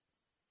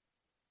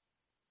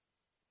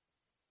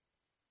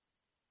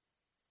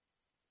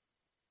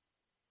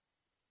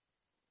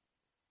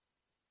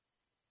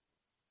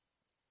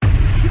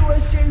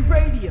QSJ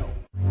Radio.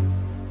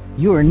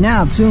 You are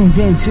now tuned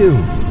into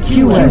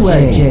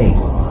QSJ.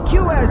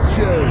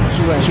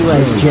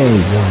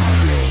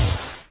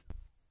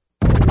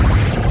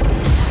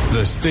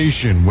 The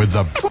station with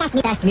the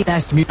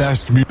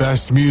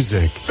best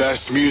music.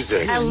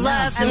 I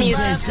love the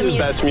music.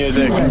 Best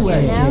music. You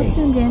are now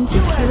tuned in to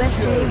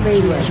QSJ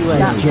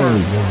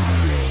Radio.com.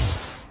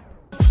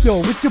 Yo,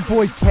 it's your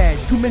boy Cat.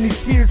 Too many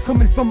tears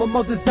coming from a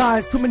mother's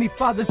eyes. Too many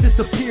fathers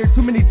disappeared.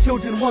 Too many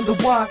children wonder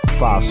why.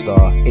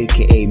 5-star,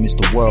 aka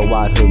Mr.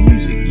 Worldwide Hood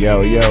Music. Yo,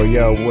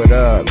 what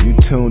up? You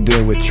tuned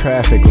in with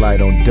Traffic Light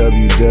on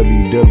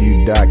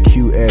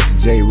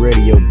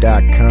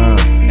www.qsjradio.com.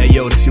 Hey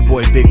yo, this your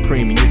boy Big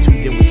Preem, and you're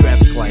tuned in with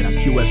Traffic Light on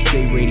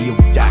qsjradio.com.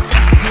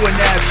 You are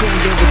now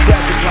tuned in with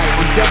Traffic Light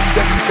on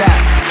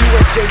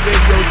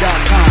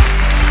www.qsjradio.com.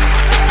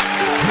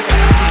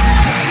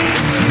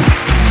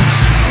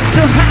 So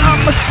how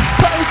am I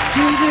supposed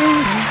to do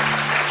this?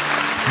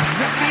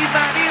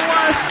 Everybody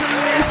wants to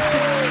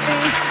listen to me.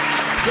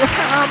 So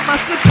how am I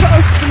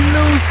supposed to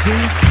lose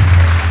this?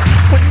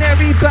 When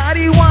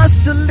everybody wants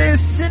to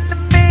listen to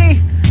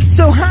me.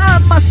 So how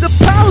am I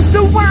supposed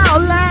to wow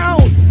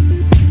loud?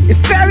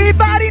 If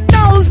everybody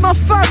knows my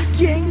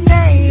fucking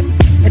name.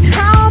 And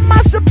how am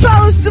I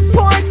supposed to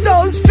point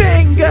those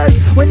fingers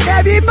when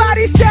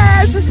everybody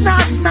says it's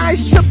not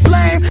nice to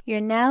blame?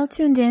 You're now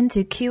tuned in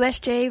to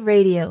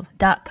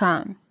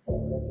QSJRadio.com.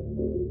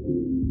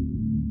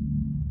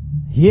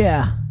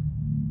 Yeah.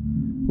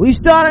 We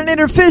starting it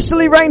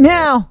officially right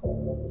now.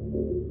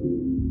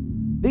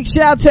 Big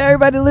shout out to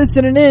everybody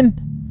listening in.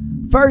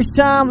 First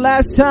time,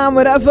 last time,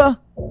 whatever.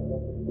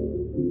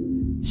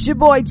 It's your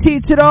boy T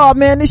to the R,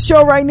 man. This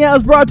show right now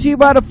is brought to you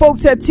by the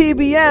folks at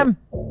TBM.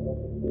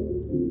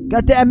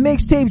 Got that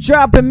mixtape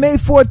dropping May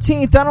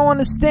 14th. I don't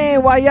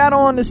understand why y'all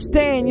don't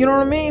understand. You know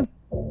what I mean?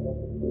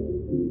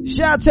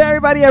 Shout out to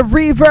everybody at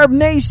Reverb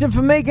Nation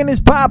for making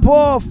this pop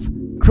off.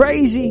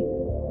 Crazy.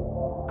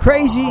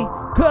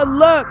 Good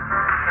luck.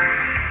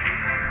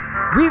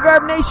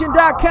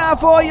 ReverbNation.com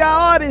for all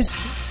y'all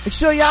artists. Make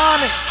sure y'all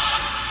on it.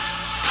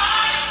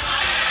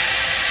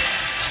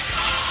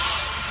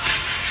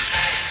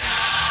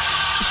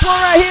 This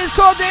one right here is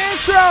called the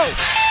intro.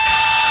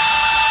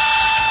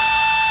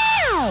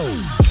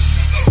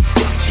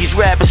 These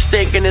rappers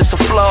thinking it's a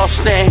floss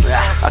thing.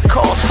 I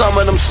call some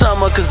of them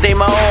summer cause they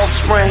my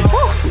offspring.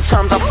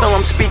 Sometimes I feel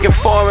I'm speaking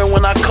foreign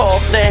when I call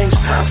things.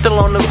 Still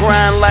on the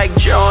grind like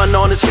John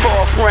on his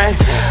fourth ring.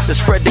 This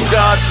Fred the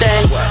God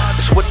thing,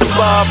 it's what the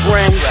bar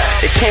brings.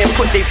 They can't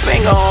put their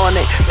finger on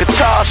it,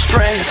 guitar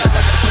strings.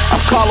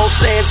 I'm Carlos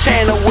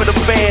Santana with a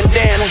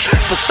bandana.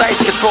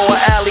 Precise can throw an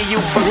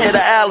alley-oop from here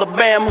to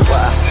Alabama.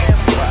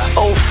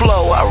 Old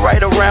flow, I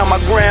write around my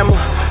grandma.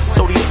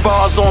 So these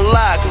bars on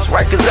lock, it's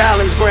Rikers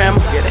Island's grammar.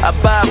 I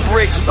buy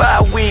bricks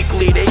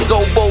bi-weekly, they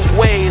go both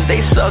ways. They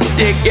suck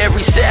dick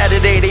every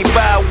Saturday, they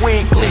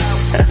bi-weekly.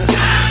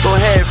 Go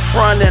ahead,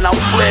 front and I'll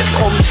flip.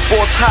 Call me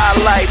sports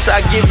highlights,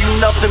 I give you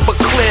nothing but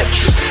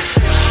clips.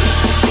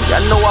 I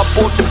know I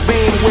brought the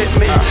beam with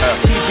me.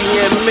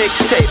 TBM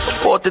mixtape, I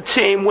brought the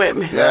team with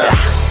me. Yeah.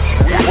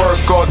 We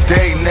work all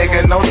day,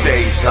 nigga, no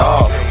days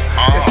off.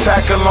 It's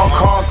tackle on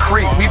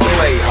concrete, we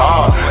play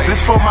hard.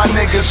 This for my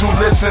niggas who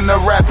listen to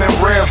rap in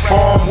rare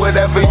form.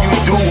 Whatever you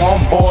do,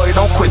 homeboy,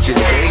 don't quit your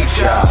day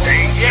job.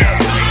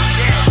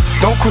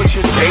 Don't quit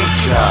your day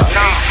job.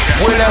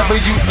 Whatever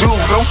you do,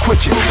 don't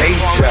quit your day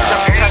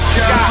job.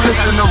 Just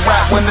listen to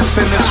rap when it's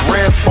in this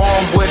rare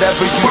form.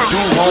 Whatever you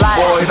do,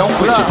 homeboy, don't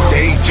quit your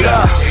day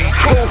job.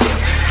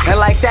 And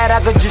like that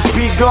I could just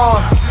be gone.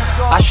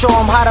 I show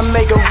them how to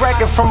make a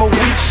record from a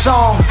weak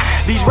song.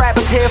 These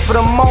rappers here for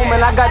the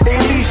moment, I got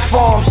their lease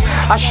forms.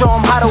 I show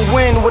them how to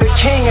win with a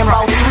king and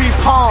about 3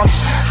 pawns.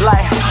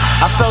 Like,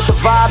 I felt the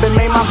vibe and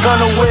made my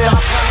gun a wheel.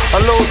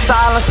 A little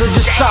silence or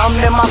just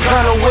something in my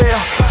gun a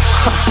wheel.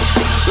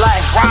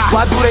 Like,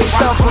 why do they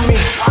stuff for me?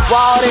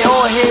 Why are they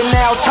all here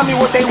now? Tell me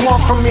what they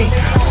want from me.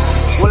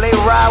 Will they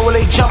ride, will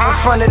they jump in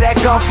front of that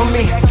gun for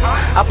me?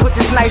 I put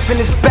this knife in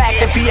his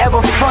back if he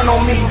ever front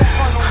on me.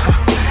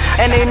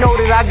 And they know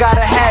that I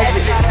gotta have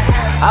it.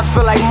 I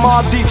feel like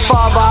Mobb Deep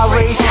Father, I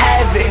raise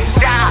havoc.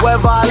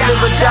 Whether I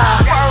live or die,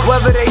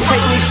 whether they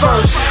take me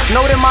first.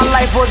 Know that my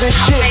life wasn't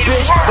shit,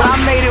 bitch, but I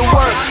made it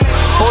work.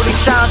 Holy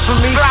signs for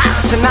me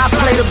to not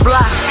play the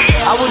block.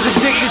 I was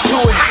addicted to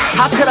it,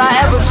 how could I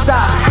ever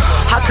stop?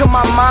 How could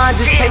my mind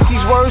just take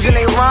these words and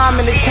they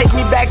rhyme and they take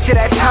me back to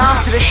that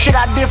time, to the shit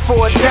I did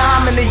for a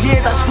dime, and the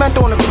years I spent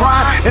on the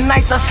grind, the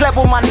nights I slept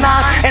on my 9,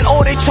 and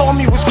all they told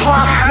me was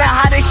crime.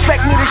 Now how they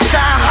expect me to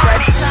shine?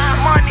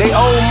 They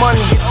owe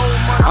money,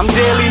 I'm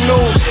daily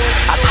news.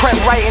 I crept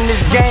right in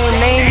this game,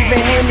 they ain't even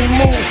hear me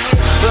move.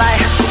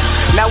 Like,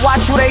 now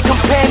watch who they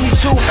compare me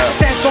to.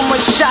 Sent so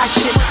much shot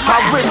shit, my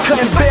wrist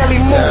couldn't barely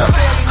move.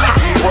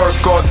 We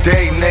work all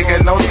day,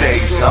 nigga, no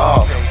days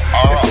off.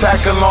 It's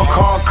tackle on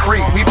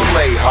concrete, we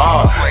play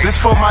hard. This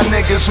for my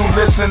niggas who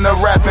listen to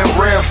rap in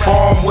rare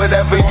form.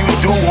 Whatever you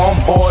do,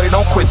 homeboy,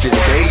 don't quit your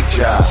day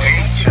job.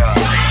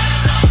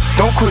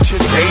 don't quit your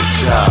day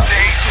job.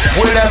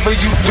 Whatever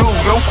you do,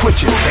 don't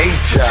quit your day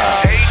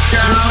job.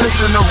 Just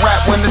listen to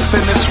rap when it's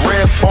in its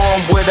rare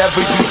form.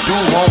 Whatever you do,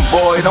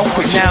 homeboy, don't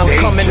quit your day job. Now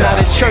I'm coming out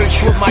of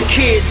church with my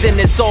kids, and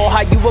it's all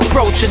how you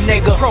approach a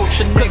nigga.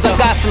 Cause I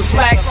got some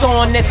slacks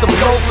on and some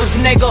loafers,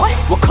 nigga.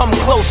 Well, come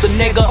closer,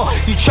 nigga.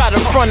 You try to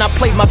front, I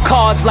play my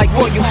cards like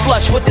Royal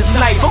Flush with this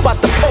knife. I'm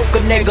about to poke a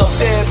nigga.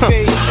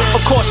 A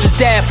cautious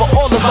dad for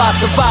all of our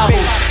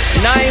survivals.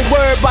 And I ain't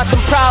worried about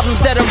the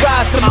problems that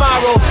arise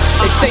tomorrow.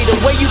 They say the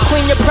way you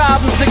clean your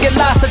problems to get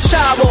lots of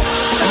chavo.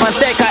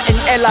 Manteca en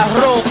el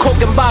arroz,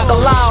 coke and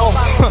bacalao.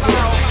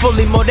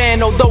 Fully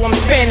Moreno, though I'm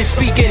Spanish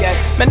speaking.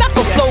 Man, I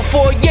can flow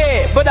for a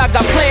year, but I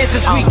got plans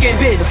this weekend.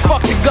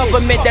 Fuck the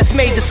government that's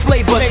made the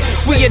slave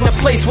us. We in a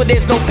place where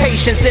there's no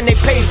patience and they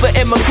pay for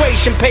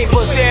immigration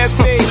papers.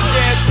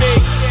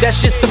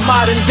 That's just the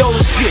modern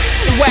dose.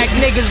 Swag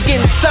niggas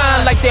getting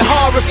signed like their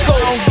horoscope.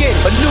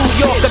 A New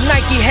York, a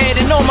Nike head,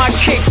 and all my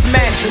kicks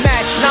match.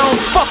 Now I don't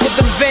fuck with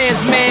them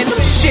Vans, man.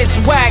 Them shit's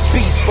whack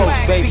beats,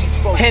 folks, baby.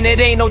 And it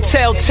ain't no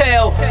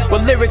telltale.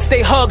 With lyrics,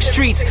 they hug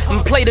streets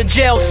and play the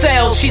jail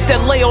cells. She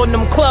said lay on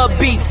them club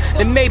beats,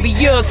 then maybe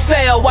you'll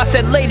sell. I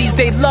said ladies,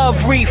 they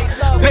love Reef.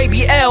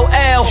 Baby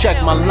LL.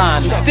 Check my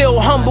line. Still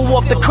humble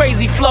off the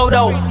crazy flow,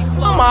 though.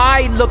 I'm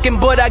alright looking,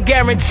 but I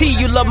guarantee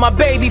you love my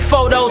baby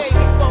photos.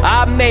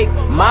 I make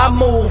my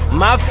move,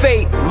 my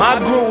fate, my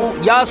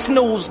groove. Y'all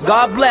snooze,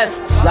 God bless,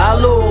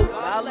 salud.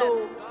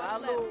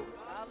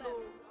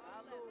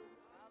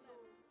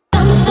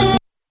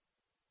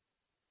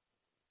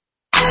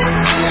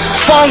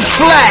 Funk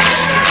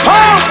Flex,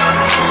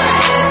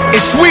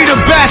 it's we the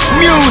best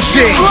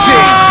music.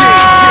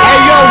 Hey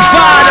yo,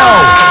 Vado,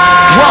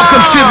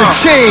 welcome to the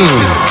team.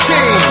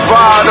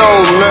 Vado,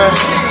 man.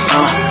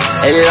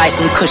 It like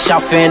some kush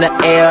off in the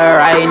air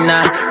right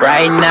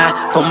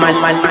now. For my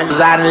mans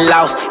I done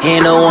lost,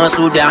 and the ones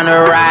who down the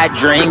ride.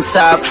 Drinks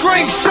up,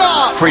 free.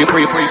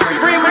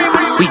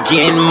 We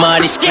getting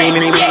money,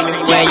 screaming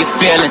when you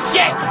feelin'.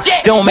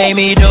 Don't make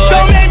me do it.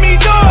 Don't make me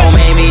do it. Don't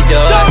make me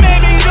do it. Don't make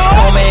me do it.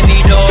 Don't make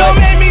me do it. Don't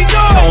make me do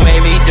it. Don't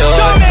make me do it.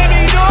 Don't make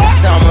me do it.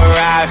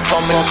 Samurai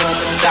for me,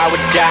 I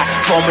would die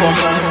for me.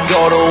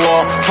 Go to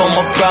war for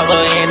my brother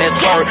and his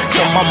word.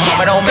 So my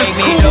mama don't make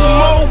me do it.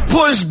 Mo,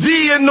 Push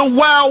D in the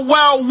Wild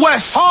Wild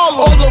West.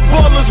 All the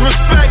ballers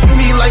respect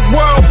me like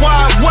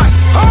Worldwide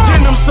West.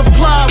 Denim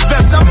supply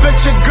vest, I bet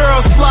your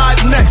girl slide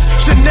next.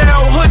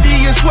 Chanel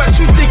hoodie and sweats,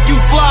 you think you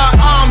fly?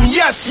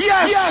 Yes.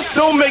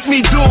 Don't make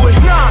me do it.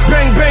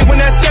 Bang bang when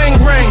that thing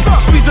ring.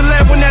 Squeeze the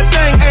lead when that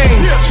thing aim.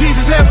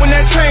 Jesus head when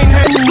that chain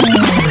hang.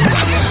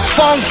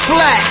 Funk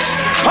Flex,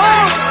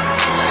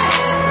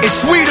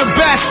 it's we the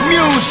best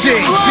music.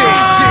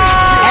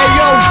 Hey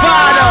yo,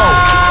 Vado,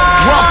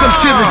 welcome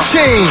to the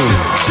team.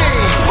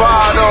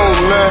 Vado,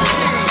 man.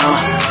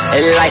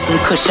 It like some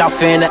kush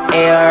off in the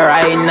air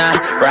right now.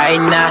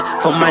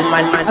 For my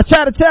I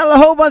try to tell a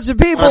whole bunch of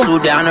people who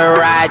down the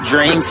ride,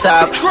 drinks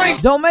up.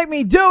 Don't make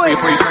me do it.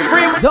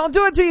 Don't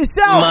do it to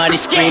yourself. Money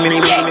screaming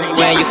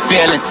when you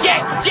feelin'.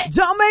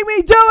 Don't make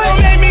me do it.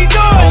 Don't make me do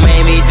it. Don't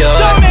make me do it.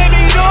 Don't make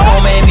me do it.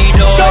 Don't make me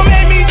do it. Don't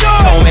make me do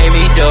it. Don't make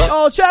me do it.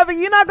 Oh, Trevor,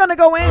 you're not gonna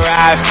go in.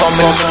 Ride for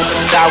me,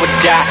 I would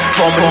die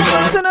for me.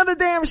 It's another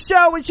damn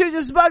show with you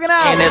just bugging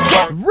out.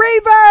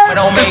 Reverb.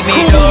 Don't make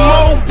me do it.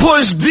 Mo,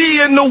 Push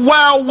D in the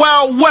Wild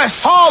Wild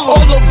West. All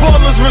the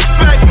ballers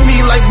respect me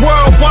like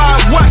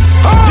Worldwide West.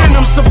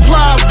 Denim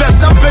supply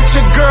vest, I bet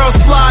your girl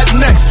slide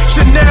next.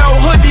 Chanel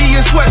hoodie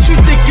and sweats, you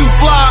think you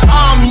fly?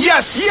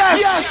 Yes.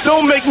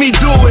 Don't make me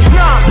do it.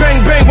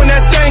 Bang bang when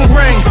that thing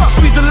ring.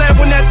 Squeeze the lead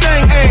when that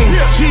thing aim.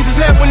 Jesus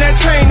head when that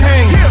chain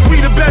hang.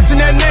 We the best in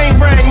that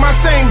name ring. My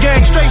same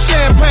gang, straight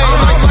champagne.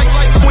 Like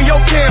when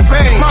your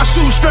campaign. My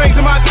shoestrings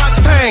and my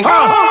locks hang.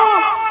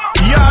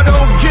 Y'all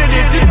don't get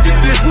it,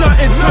 it's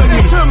nothing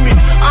to me.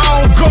 I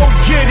don't go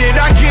get it,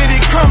 I get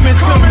it coming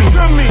to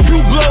me. You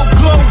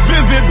glow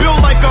vivid,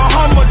 built like a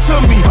Hummer to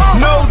me.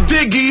 No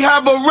diggy,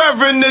 have a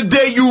reverend the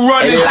day you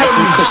run into me. It like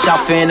some kush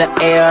off in the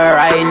air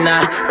right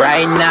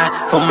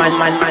now. For my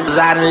mans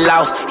I done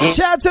lost.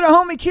 Shout out to the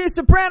homie Kid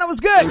Soprano, was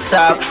good. Drinks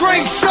up.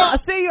 I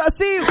see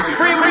you.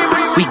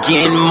 We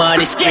getting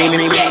money,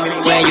 screaming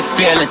when you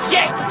feelin'.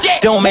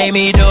 Don't make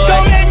me do it.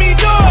 Don't make me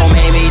do it. Don't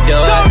make me do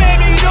it. Don't make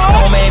me do it.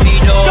 Don't make me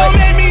do it. Don't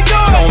make me do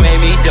it. Don't make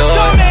me do it.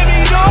 Don't make me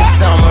do it.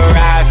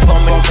 Samurai for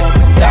me,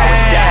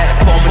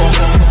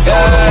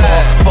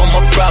 for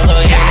my brother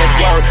and his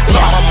word. So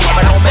my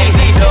mama don't make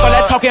me do it. All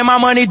that talking, my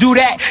money do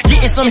that.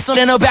 Getting some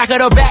in the back of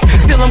the back.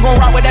 Still I'm gon'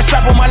 rock with that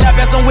strap on my lap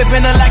as I'm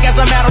whipping it like as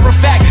a matter of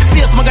fact.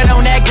 Still smoking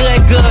on that good.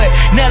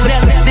 Never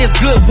this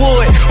good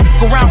wood.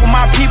 Around with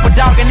my people,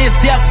 dog, and this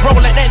death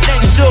roll like that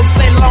thing shook.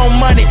 Say loan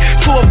money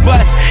to a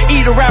bus.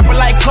 Eat a rapper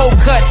like cold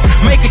cuts.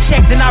 Make a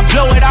check, then I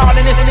blow it all.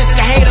 And this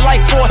nigga hater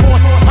like 4.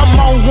 I'm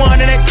on 1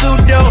 and that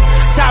 2 dough.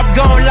 Top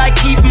going like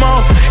keep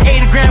on.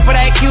 80 grand for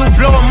that cube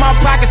blow. In my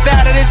pockets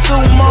fatter than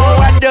sumo.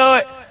 I do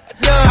it.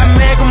 I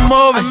make a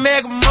move.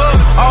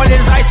 All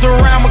this ice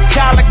around my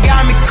collar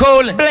got me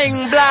coolin'.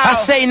 Bling blah. I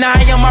say now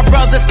I am my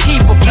brother's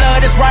keeper.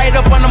 Blood is right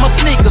up under my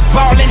sneakers.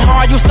 Ballin' hard.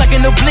 are you stuck in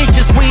the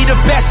bleachers? We the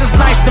best, it's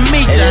nice to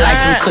meet you. Like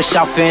some kush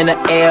off in the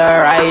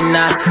air right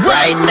now,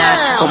 right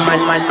now. For my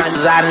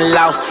mans I done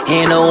lost,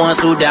 ain't the ones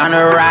who down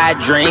to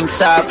ride.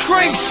 Drinks up,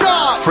 free.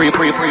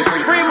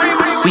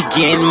 We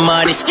getting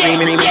money,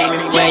 screaming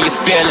when you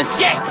feelin'.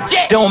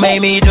 Don't make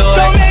me do it.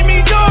 Don't make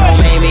me do it.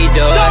 Don't make me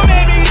do it. Don't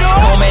make me do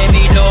it. Don't make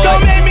me do it. Don't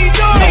make me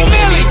do it. Don't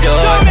make me do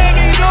it. Don't make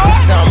me do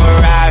it. Summer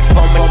ride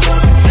for me,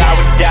 I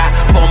would die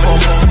for me.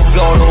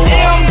 Go to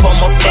war for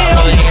my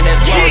brother and that's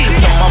word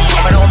to my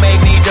mama. Don't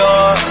make me do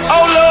it.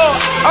 Oh Lord,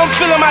 I'm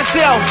feeling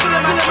myself.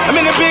 I'm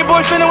in the big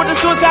boy feeling with the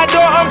suicide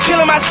door. I'm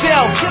killing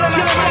myself.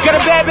 Got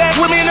a bad bag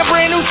with me in a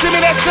brand new semi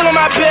that's still in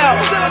my belt.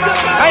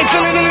 I ain't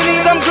feeling any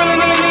knees, I'm drilling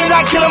any knees.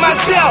 I killing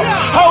myself.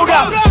 Hold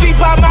up, she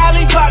pop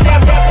Molly, pop that.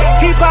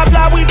 He pop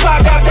fly, we pop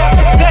that.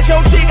 That's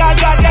your chick, I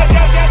got that.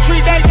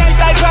 Treat that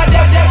like pop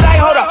that. Like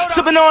hold up,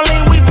 sipping on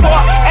lean, we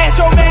pour. Ask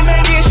your man,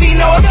 yeah, she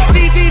know it.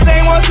 DJs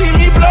ain't wanna see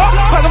me blow.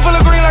 Pocket full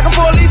of green like a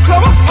 4-leaf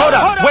clover. Hold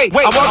up, wait,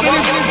 I walk in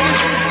this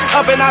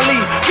up and I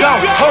leave,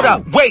 gone. Hold up,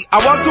 wait, I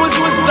walk to his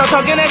start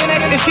talking nigga,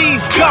 and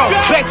she's gone.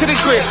 Back to the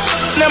crib,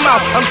 them out.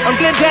 I'm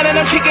getting down and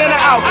I'm kicking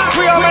her out.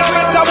 Free all my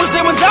friends, I wish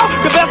they was out.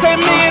 The best ain't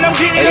me and I'm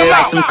getting them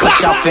out. Some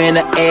kush off in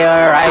the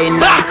air right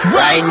now,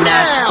 right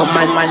now. For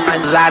my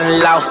mans I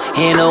done lost,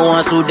 ain't the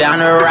ones who down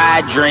to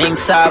ride.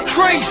 Drinks up,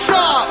 free.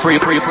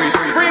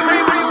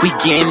 We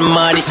getting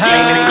money,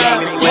 screaming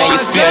when you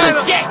feelin'.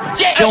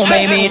 Don't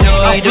make me do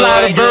it. I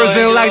fly the birds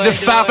in like the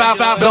foul.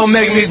 Don't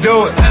make me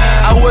do it.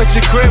 I watch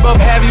your crib up,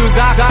 have you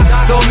doc.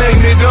 Don't make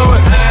me do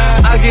it.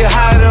 I get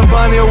higher than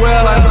Bunny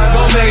Well.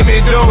 Don't make me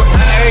do it.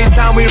 Every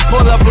time we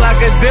pull up like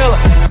a dealer.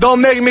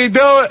 Don't make me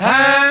do it.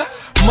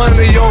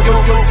 Money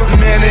over,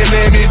 man, they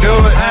made me do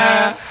it.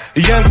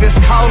 Youngest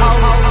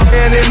tallest,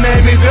 man, they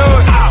made me do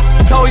it.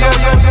 Told you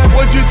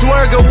what you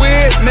twerking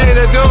with, made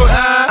her do it.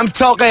 I'm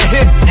talking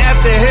hit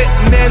after hit,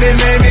 man, they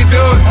made me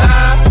do it.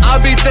 I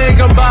be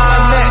thinking about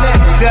a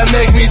neck that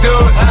make me do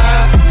it.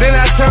 Then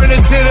I turn it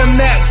to the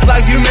next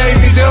like you made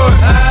me do it.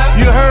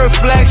 You heard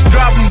Flex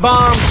dropping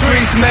bombs,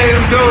 streets made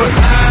him do it.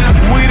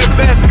 We the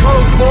best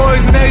coach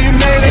boys, man, you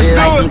made us do it.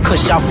 Like some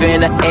kush off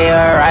in the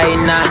air right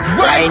now,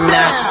 right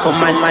now. For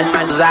my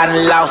mans I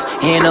done lost,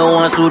 ain't the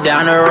ones who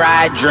down to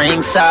ride.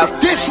 Drinks up,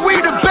 This we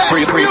the best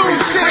music.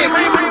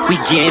 we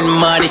getting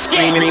money,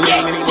 screaming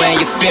when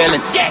you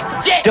feelin'.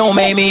 Don't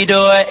make me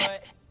do it.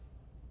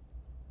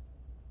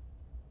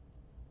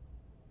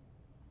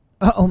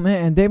 Oh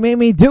man, they made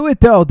me do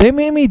it though. They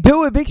made me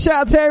do it. Big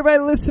shout out to everybody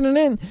listening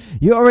in.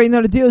 You already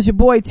know the deal. It's your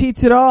boy T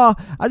to the R.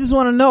 I just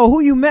want to know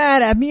who you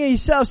mad at, me or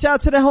yourself. Shout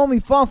out to the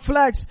homie Funk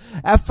Flex.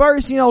 At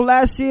first,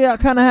 last year I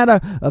kind of had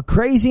a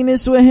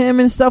craziness with him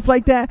and stuff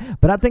like that,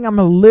 but I think I'm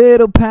a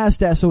little past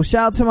that. So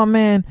shout out to my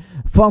man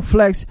Funk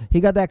Flex.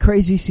 He got that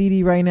crazy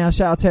CD right now.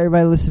 Shout out to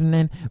everybody listening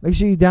in. Make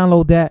sure you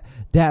download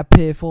that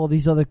pit for all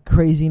these other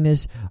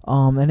craziness,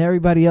 and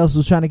everybody else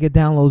who's trying to get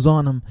downloads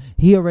on him.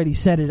 He already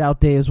said it out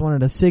there. It's one of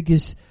the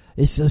sickest.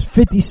 It's just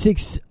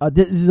 56.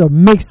 This is a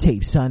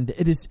mixtape, son.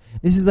 This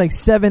is like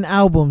 7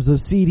 albums of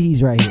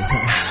CDs right here,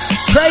 son.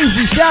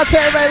 Crazy. Shout out to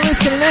everybody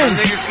listening in.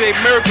 Niggas say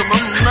Malcolm,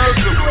 I'm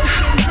Malcolm.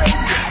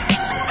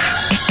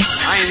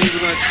 I ain't even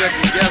gonna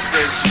second guess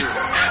that shit.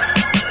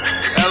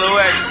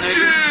 LOX,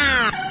 nigga.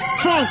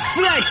 Funk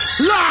Flex,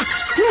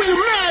 Locks, who you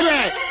mad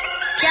at?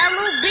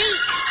 Jello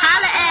Beats,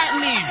 holla at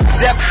me.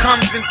 Death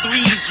comes in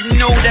threes, you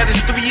know that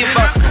it's 3 of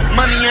us.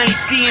 Money I ain't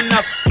see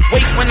enough,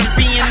 wait when I'm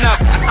being up.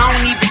 I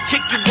don't even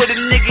kick you with a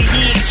nigga,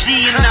 he ain't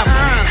G enough.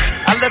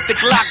 I let the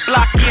Glock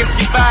block you if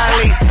you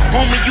violate.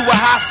 Homie, you a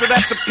hostile,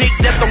 that's a pig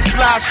that don't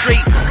fly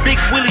straight.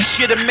 Big Willie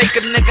shit'll make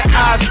a nigga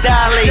eyes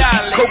dilate.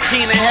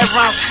 Cocaine and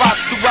heroin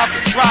spots throughout the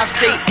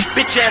tri-state.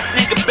 Bitch ass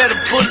nigga better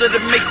bullet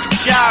to make you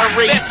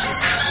gyrate.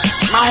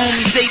 My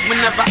homies ate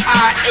whenever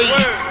I ate.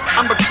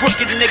 I'm a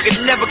crooked nigga,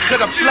 never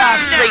could I fly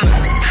straight.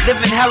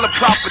 Living hella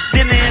proper,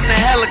 dinner in a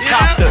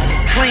helicopter.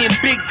 Playing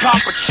Big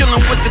Papa,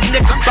 chilling with the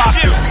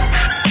knickerbockers.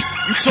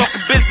 You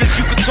talking business,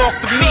 you can talk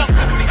to me.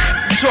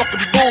 You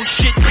talking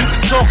bullshit, you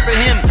can talk to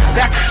him.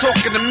 Back to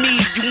talking to me,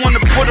 you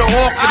wanna put a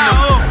hawk in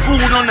him.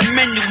 Food on the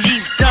menu,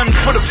 he's done,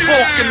 put a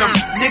fork in him.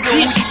 Nigga,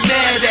 who you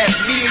mad at,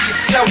 me or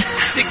yourself?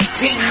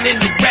 16 in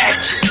the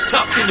ratchet,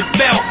 tucked in the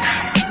belt.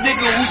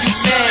 Nigga, who you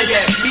mad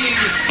at, me or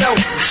yourself?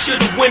 You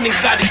should've went and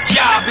got a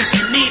job if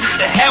you needed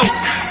the help.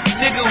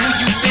 Nigga, who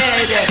you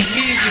mad at,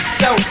 me or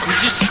yourself? I'm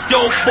just a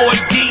dope boy,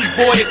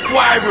 D-boy,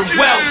 acquiring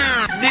wealth.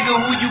 Nigga,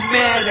 who you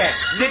mad at?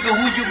 Nigga,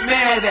 who you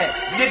mad at?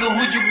 Nigga,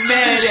 who you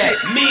mad at?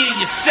 Me and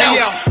yourself.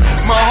 Hey, yo,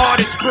 my heart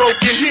is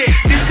broken.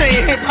 This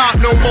ain't hip-hop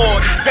no more.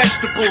 These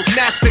vegetables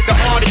mastered the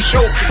art of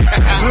choking.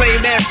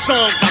 Lame ass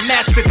songs, I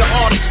mastered the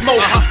art of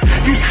smoking.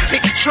 Used to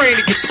take a train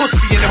to get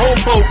pussy in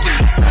Hoboken.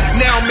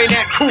 Now I'm in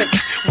that coupe.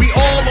 We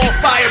all on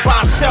fire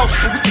by ourselves,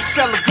 but we can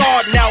sell a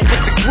garden out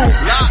with the group.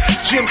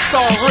 Jim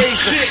Star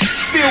Razor,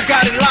 still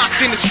got it locked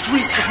in the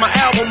streets. If my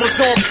album was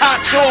on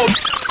Koch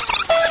Orbs.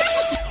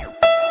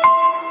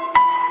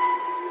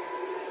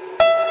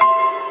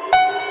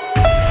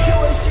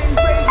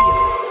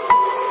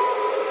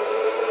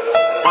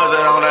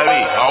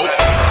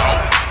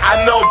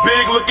 I know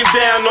big looking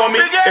down on me.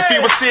 If he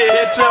was here,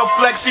 he'd tell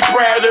Flex he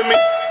proud of me.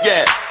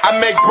 Yeah, I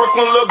make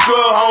Brooklyn look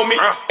good, homie.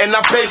 And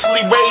I'm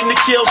patiently waiting to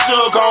kill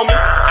Suge, homie.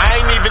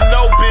 I ain't even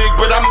know Big,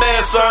 but I'm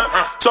mad, son.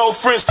 Told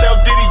friends, tell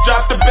Diddy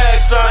drop the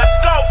bag, son.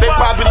 They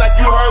probably like,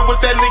 you heard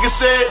what that nigga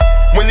said?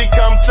 When he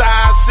come to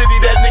our city,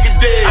 that nigga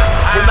dead.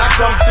 When I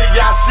come to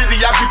y'all city,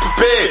 I be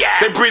prepared.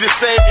 They breathe the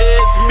same air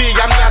as me,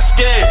 I'm not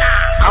scared.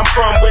 I'm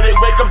from where they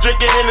wake up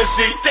drinking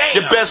Hennessy.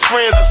 Your best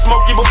friends will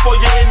smoke you before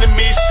your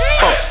enemies.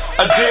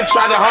 I did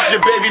try to hump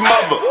your baby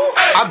mother.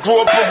 I grew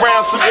up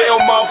around some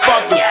ill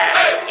motherfuckers.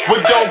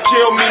 What don't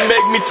kill me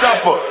make me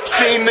tougher.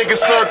 Seen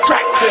niggas serve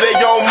crack to their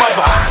own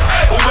mother.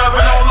 Whoever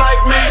don't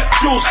like me,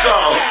 do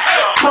some.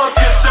 Pump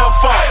yourself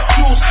up,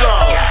 do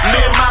some. Me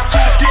and my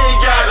crew did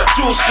gotta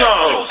do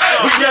some.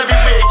 We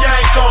everywhere, y'all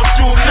ain't gon'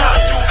 do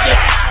nothing.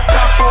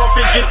 Pop off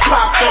and get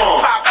popped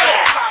on.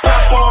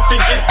 Pop off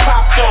and get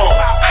popped on.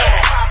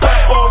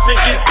 Pop off and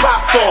get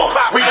popped on.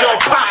 We gon'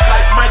 pop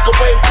like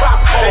microwave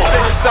popcorn. They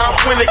say the South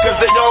winning cause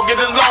they all get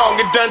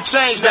along. It done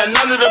changed, now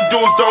none of them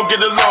dudes don't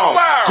get along.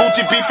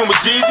 Gucci beefing with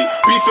Jeezy,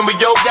 beefing with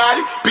Yo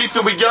Gotti,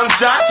 beefing with Young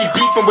Jockey,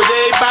 beefing with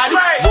everybody.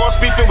 Ross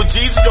beefing with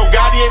Jeezy, Yo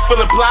Gotti ain't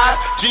feeling plies.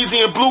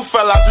 Jeezy and Blue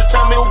fell out, just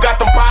tell me who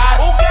got them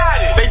pies.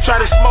 They try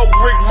to smoke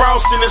Rick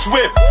Ross in his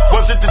whip.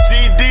 Was it the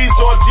GDs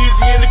or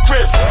Jeezy and the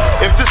Crips?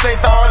 If this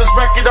ain't the hardest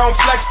record on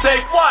Flex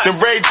Tape, then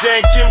Ray J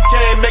and Kim K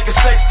make a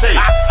sex tape.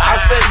 I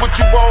say what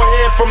you won't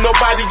hear from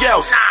nobody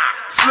else.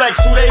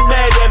 Flex, who they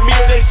mad at, me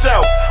or they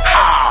self?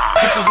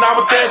 This is not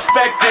what they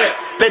expected.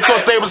 They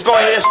thought they was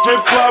gonna hear a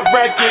strip club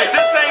record.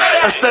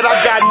 Instead I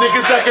got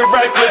niggas acting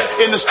reckless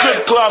in the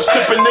strip club,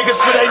 stripping niggas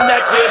for their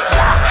necklace.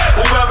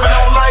 Whoever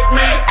don't like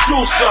me, do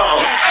some.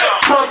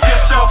 Pump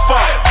yourself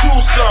up, do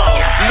some.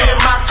 Me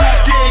and my crew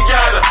did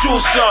gotta do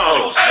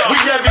some. We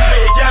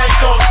everywhere, y'all ain't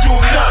gon' do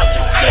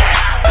nothing.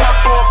 Pop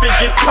off and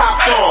get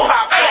popped on.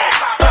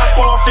 Pop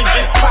off and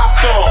get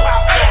popped on.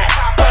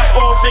 Pop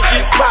off and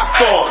get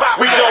popped on.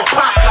 We gon'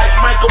 pop like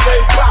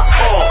microwave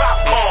popcorn.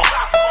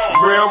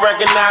 Real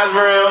recognize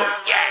real.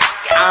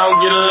 I don't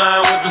get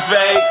along with the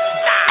fake.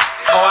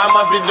 Oh, I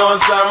must be doing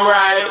something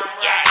right.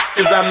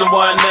 Cause I'm the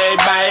one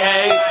everybody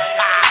hate.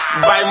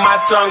 Bite my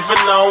tongue for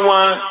no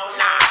one.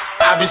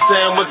 I be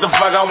saying what the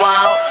fuck I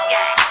want.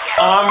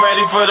 Oh, I'm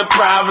ready for the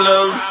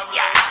problems.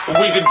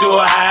 We can do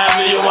it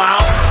however you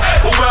want.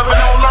 Whoever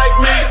don't like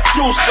me,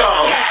 do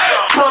some.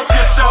 Pump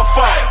yourself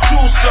up,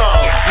 do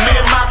some. Me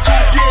and my crew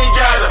did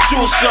gotta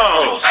do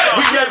some.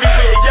 We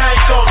everywhere, y'all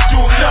ain't gon'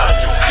 do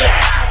nothing.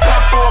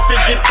 Pop off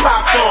and get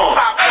popped on.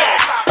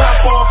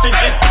 Pop off and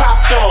get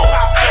popped on.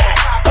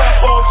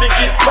 Pop off and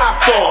get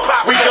popped on.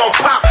 We gon'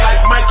 pop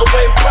like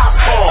microwave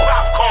popcorn.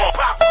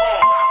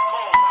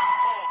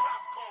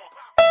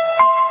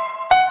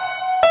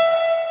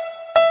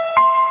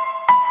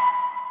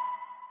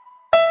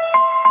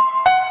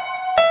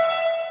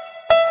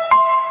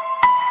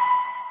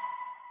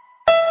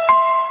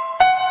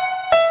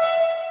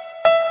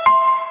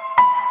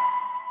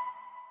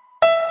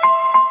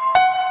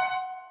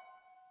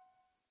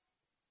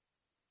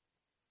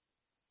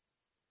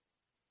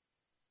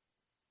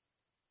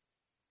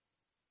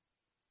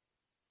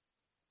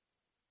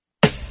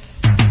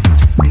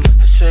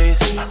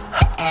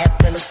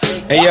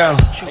 Hey yo,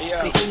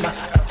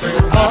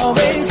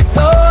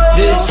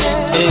 this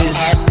is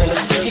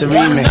the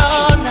remix.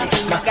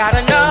 I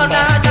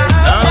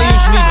don't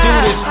usually do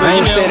this, but I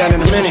ain't say that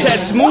in a minute. It's that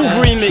smooth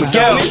remix,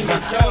 yo.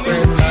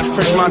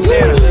 Fresh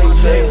Montana,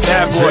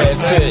 Bad Boy.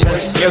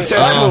 Yo,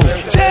 Test Smooth.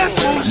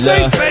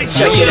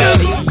 Check it out.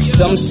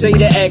 Some say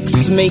the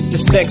X make the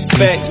sex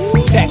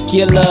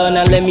spectacular.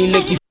 Now let me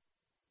lick you.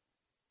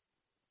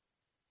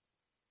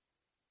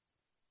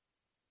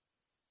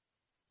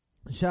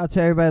 Shout out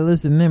to everybody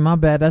listening in. My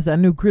bad. That's that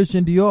new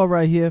Christian Dior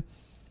right here.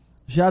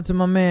 Shout out to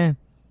my man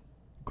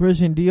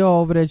Christian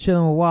Dior over there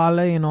chilling with Wale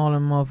and all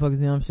them motherfuckers, you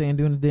know what I'm saying,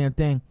 doing the damn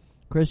thing.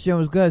 Christian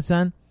was good,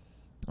 son.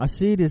 I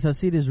see this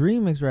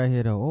remix right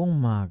here though. Oh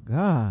my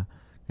god.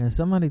 Can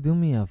somebody do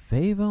me a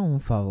favor? Un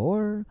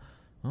favor?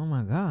 Oh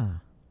my god.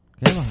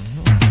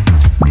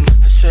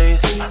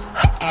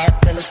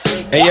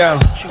 Hey yo,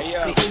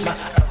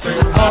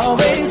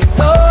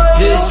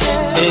 this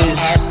is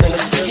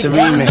the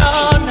remix.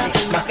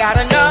 I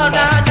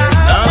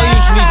don't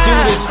usually do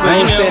this, but I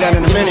ain't say that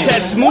in a minute. It's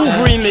that smooth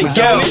remix,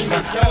 yo.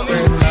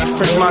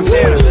 Fresh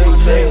Montana,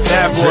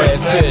 Bad Boy.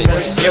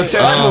 Yo,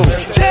 Test Smooth.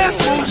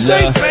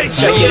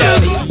 Check it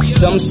out.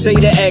 Some say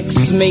the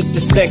X make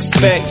the sex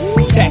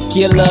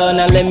spectacular.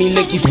 Now let me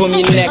lick you from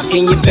your neck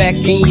and your back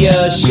and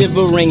your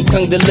shivering,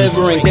 tongue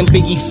delivering. Then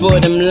Biggie for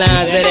them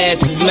lines, that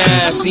ass is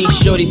mine. See,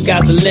 shorty,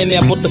 sky's the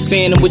limit. I bought the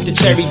Phantom with the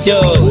cherry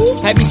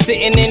doors. I be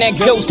sitting in that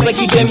ghost like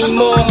you Demi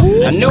Moore.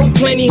 I know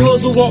plenty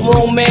hoes who want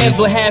romance,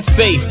 but have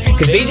faith,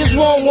 cause they just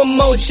want one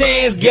more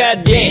chance.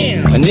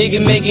 Goddamn, a nigga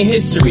making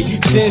history.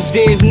 Since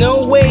there's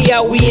no way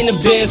out, we in the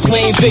Benz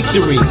playing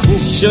victory.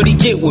 Shorty,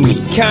 get with me,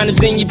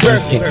 condoms in your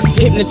Birkin.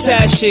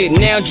 Hypnotize shit,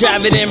 now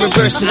drive it in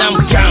reverse and I'm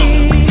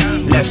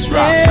gone. Let's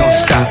rock, don't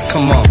stop,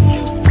 come on.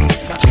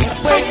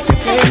 Can't wait to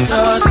taste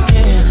our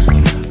skin.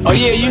 Oh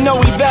yeah, you know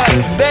we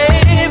back,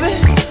 baby.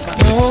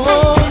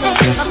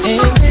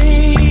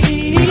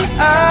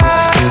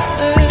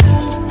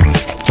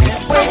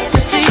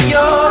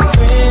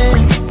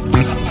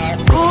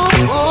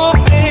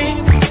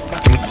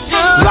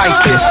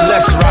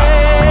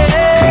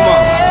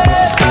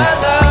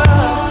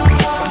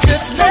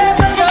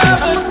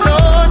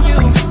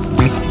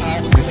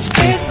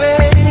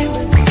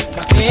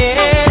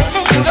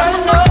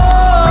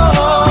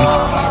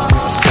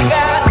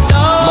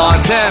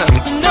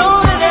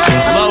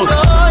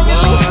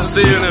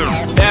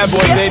 bad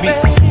boy, baby.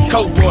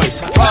 Coke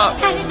boys.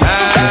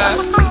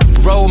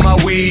 Roll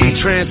my weed,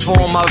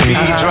 transform my V.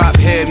 Drop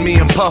head, me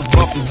and Puff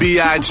bumpin'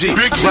 B.I.G.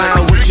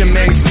 Clown with your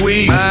main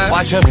squeeze.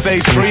 Watch her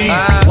face freeze.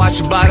 Watch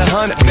her by the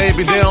 100,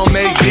 baby, they don't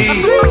make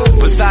these.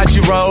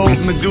 Versace roll,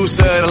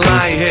 Medusa, the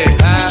lion head.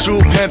 It's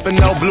true pimpin',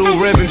 no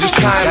blue ribbon, just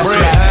time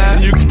bread.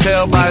 And you can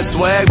tell by the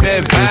swag,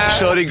 baby.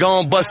 Shorty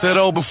gon' bust it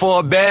over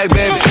for a bag,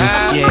 baby.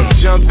 Yeah.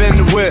 Jump in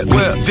the whip,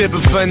 dippin'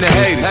 for the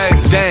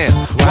haters. Damn,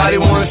 why they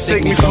wanna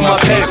stick me for my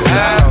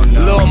paper?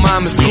 Little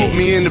mama scooped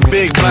me in the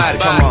big body.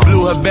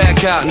 Blew her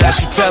back out, now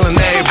she telling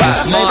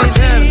everybody.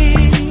 Montana.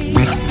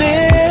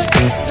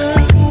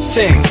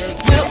 Sing.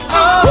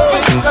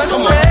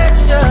 Come on.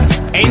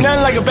 Ain't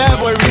nothing like a bad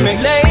boy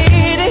remix.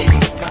 Lady,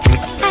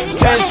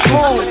 Ten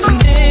Smooth.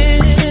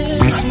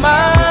 it's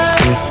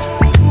mine.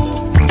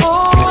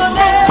 Oh, I'll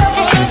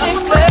never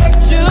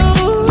neglect you.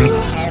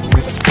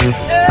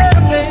 Yeah,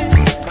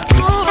 baby.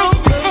 Ooh,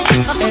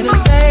 and if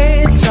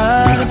they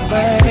try to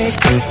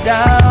break us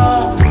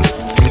down,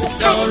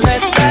 don't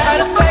let that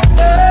affect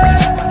us.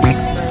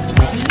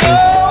 No,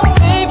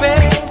 baby,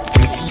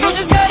 you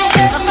just gotta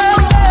let my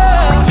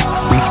love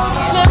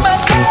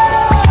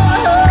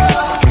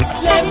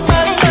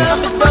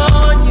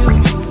adorn you.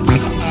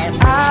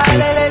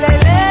 Let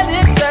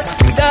it dress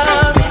you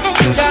down.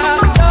 You gotta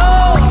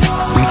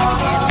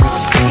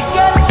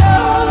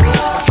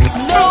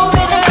know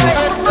that I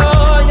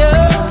adore you.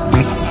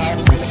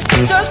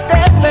 Just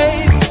that,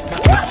 baby.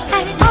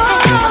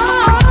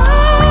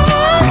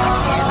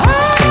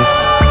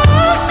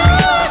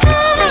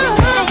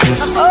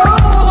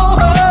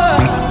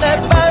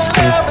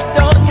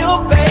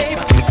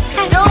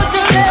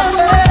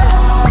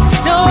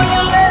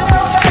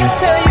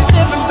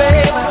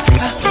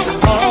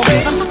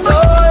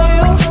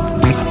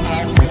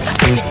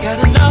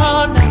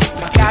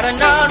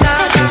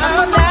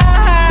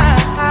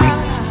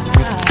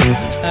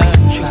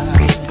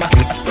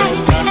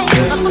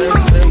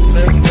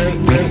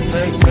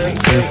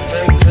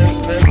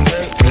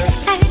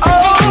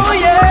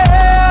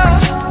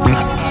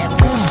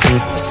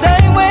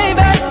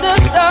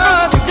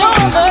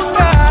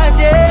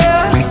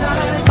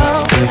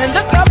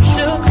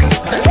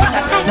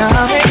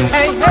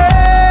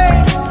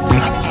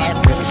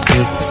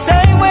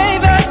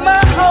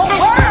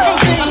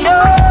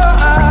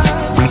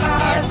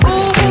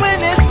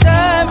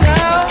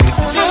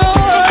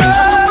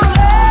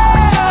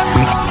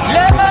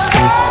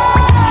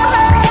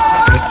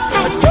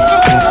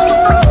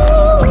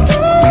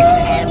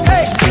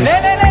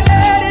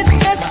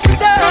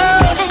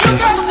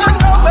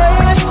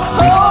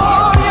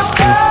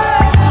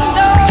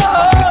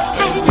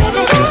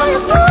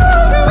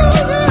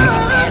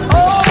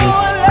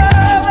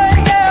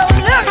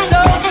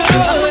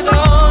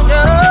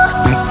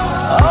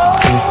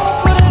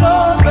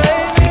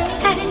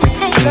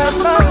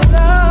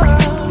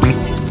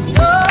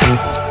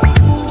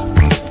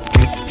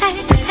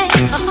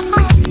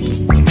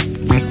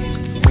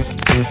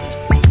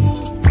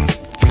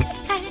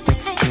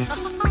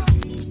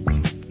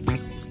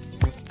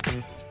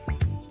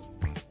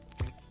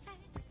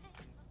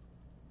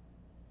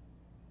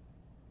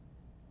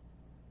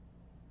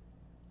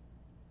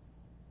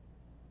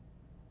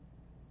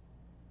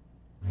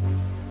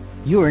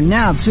 You are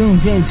now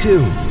tuned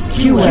into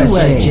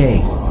QSJ.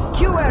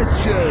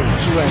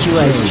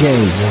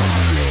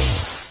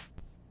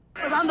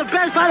 I'm the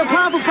best by the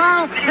pound for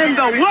pound in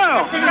the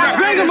world.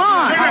 Bring them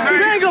on.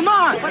 Bring them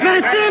on.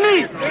 Man, see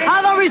me?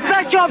 I don't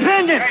respect your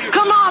opinion.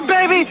 Come on,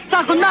 baby. So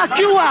I can knock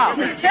you out.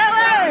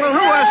 Well, who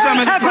has some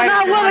of the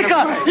Now,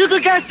 Willica, you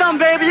could get some,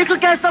 baby. You could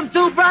get some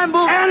too, Brian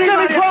Boo.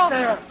 Jimmy Pro.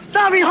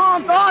 Sorry,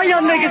 Holmes. All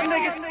your niggas.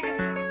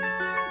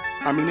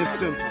 I mean, it's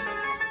simple.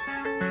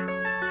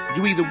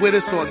 You either with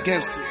us or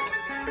against us.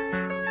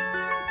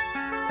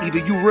 Either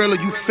you real or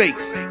you fake.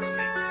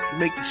 You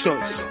make the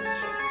choice.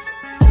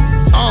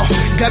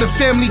 Got a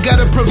family,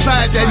 gotta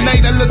provide. That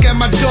night I look at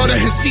my daughter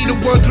and see the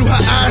world through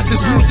her eyes.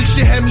 This music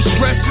shit had me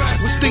stressed.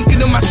 Was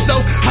thinking to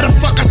myself, how the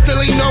fuck I still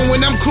ain't know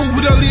when I'm cool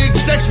with all the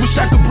execs. Wish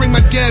I could bring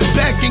my dad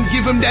back and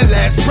give him that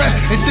last breath.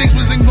 And things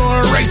wasn't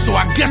going right, so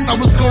I guess I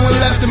was going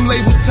left. Them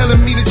labels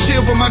telling me to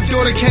chill, but my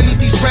daughter can't eat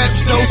these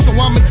raps though. So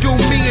I'ma do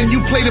me and you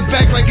play the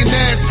back like an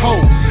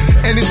asshole.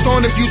 And it's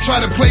on if you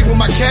try to play with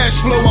my cash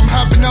flow. I'm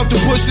hopping out the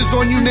bushes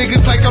on you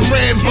niggas like I'm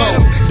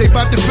Rambo. They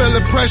bout to feel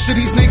the pressure,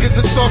 these niggas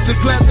are soft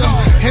as leather.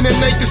 And at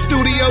night the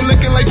studio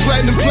looking like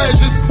platinum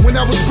pleasures. When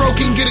I was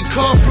broken, get a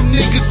call from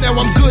niggas. Now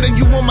I'm good and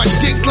you on my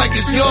dick like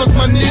it's yours,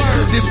 my nigga.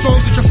 This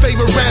song's with your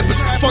favorite rappers.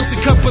 Fucked a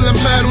couple of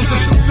models. A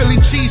Philly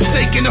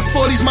cheesesteak in the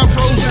 40s, my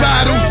rose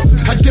bottle.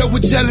 I dealt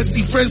with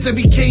jealousy, friends that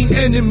became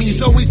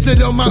enemies. Always stood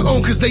on my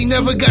own cause they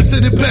never got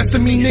to the best of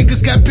me.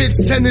 Niggas got bitch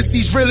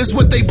tendencies, real is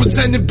what they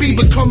pretend to be.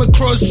 But come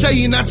across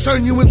Jay and I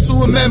turn you into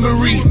a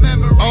memory.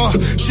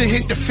 Shit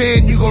hit the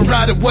fan, you gon'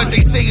 ride it. What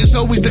they say say is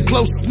always the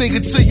closest nigga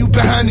to you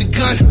behind the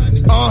gun.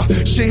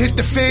 Shit hit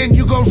the fan,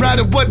 you gon' ride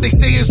it. What they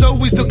say is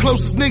always the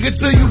closest nigga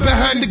to you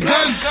behind the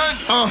gun.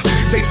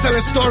 They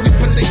telling stories,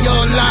 but they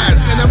all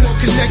lies. And I'm more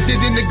connected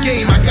in the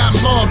game, I got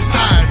mob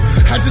ties.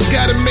 I just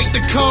gotta make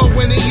the call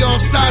when they all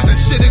sides. And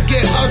shit'll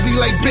get ugly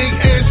like big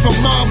ants from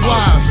mob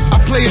wives. I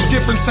play a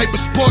different type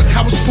of sport,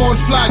 I was born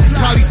fly. You'd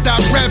probably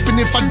stop rapping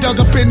if I dug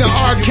up in the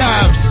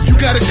archives. You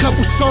got a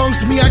couple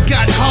songs, me I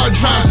got hard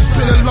drives. It's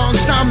been a long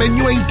time and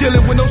you ain't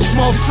dealing with no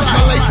small fry.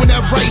 My life when I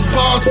write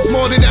bars is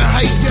more than a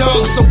hype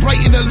dog. So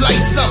brighten the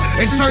lights up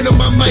and turn on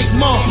my mic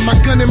more. My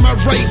gun in my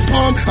right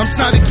palm, I'm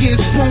tired of getting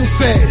spoon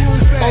fed.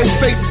 Old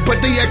faces but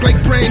they act like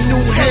brand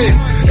new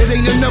heads. It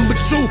ain't a number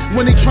two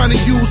when they trying to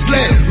use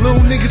lead.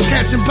 Little niggas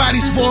catching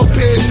bodies for a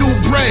pair of new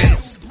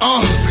breads.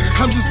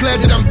 I'm just glad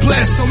that I'm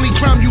blessed. Only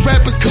crime you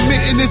rappers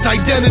committing is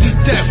identity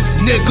theft,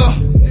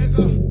 nigga.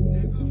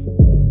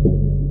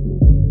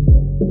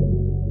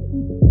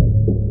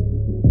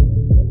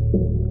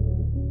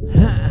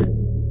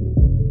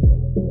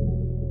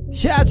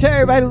 Shout out to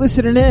everybody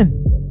listening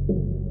in.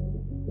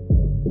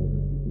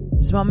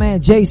 It's my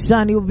man Jay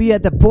Sun. He will be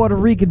at the Puerto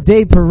Rican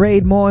Day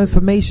Parade. More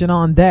information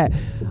on that.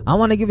 I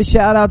want to give a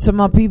shout out to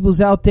my peoples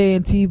out there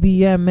in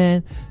TBM,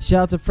 man.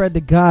 Shout out to Fred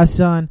the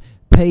Godson,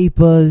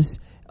 Papers,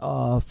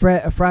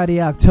 Friday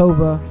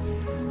October.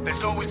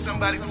 There's always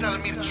somebody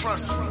telling me to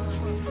trust me.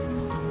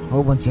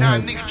 Whole bunch of Nah,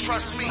 hypes. nigga,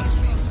 trust me.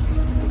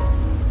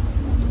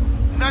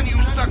 None of you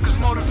suckers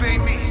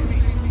motivate me.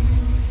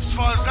 As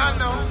far as I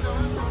know,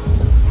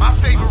 my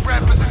favorite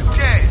rappers is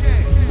dead.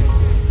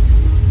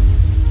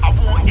 I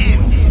want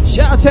in.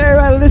 Shout out to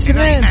everybody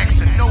listening.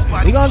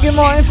 We gonna get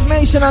more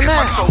information on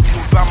that. If I told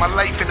you about my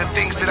life and the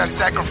things that I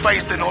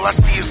sacrificed, and all I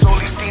see is all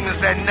these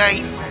demons at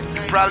night,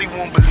 you probably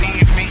won't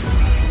believe me.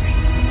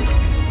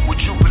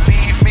 Would you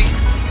believe me?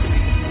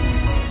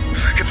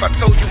 If I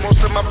told you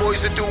most of my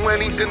boys would do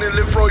anything to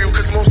live royal,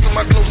 cause most of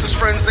my closest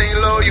friends ain't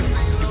loyal,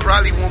 you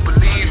probably won't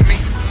believe me.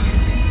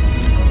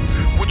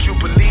 Would you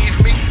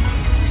believe me?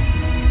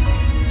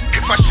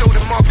 If I showed the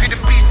mark of the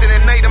beast and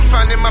at night I'm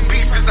finding my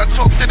peace, cause I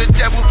talk to the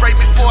devil right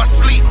before I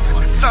sleep.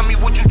 Tell me,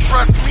 would you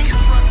trust me?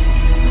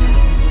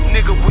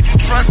 Nigga, would you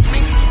trust me?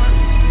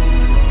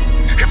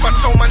 If I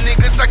told my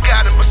niggas I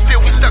got him, but still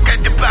we stuck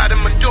at the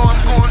bottom of the door,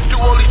 I'm going through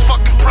all these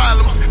fucking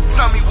problems.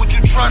 Tell me, would you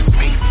trust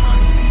me?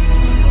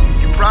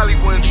 You probably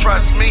wouldn't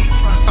trust me.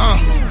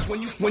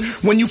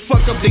 When you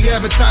fuck up, they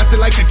advertise it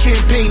like a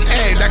campaign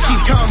ad. I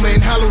keep calm and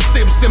hollow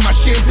tips in my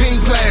champagne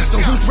glass. So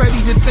who's ready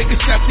to take a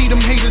shot? See them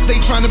haters, they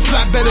trying to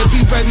plot. Better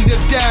be ready to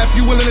die if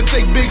you willing to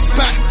take big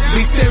spot.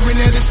 They staring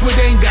at us with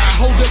anger. I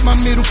hold up my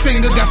middle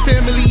finger. Got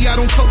family I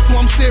don't talk to,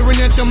 I'm staring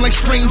at them like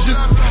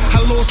strangers. I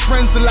lost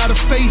friends, a lot of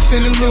faith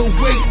and a little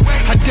weight.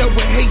 I dealt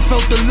with hate,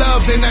 felt the love,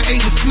 and I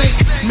ate with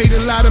snakes. Made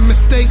a lot of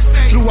mistakes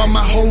throughout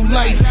my whole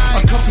life.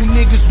 A couple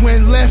niggas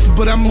went left,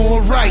 but I'm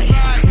alright.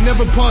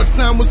 Never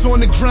part-time, was on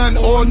the grind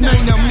all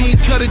night. Now me and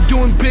Cutter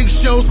doing big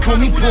shows, call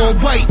me Paul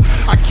White.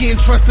 I can't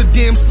trust a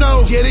damn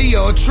soul, yeah they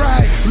all try.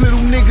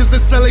 Little niggas that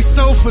sell they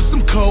soul for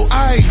some cold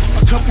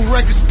ice. A couple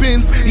record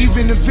spins,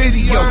 even a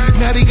video.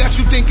 Now they got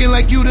you thinking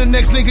like you the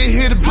next nigga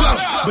here to blow.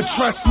 But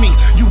trust me,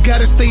 you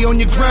gotta stay on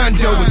your grind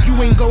though. If you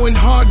ain't going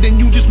hard, then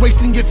you just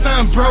wasting your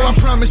time, bro. I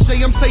promise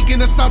you, I'm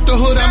taking us out the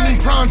hood, I mean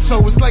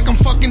pronto. It's like I'm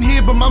fucking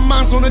here, but my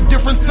mind's on a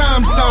different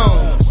time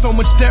zone. So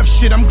much death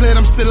shit, I'm glad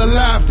I'm still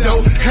alive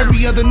though.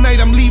 Every other night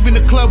I'm leaving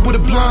the club with a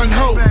blonde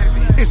hoe.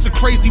 It's a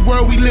crazy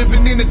world we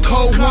living in, a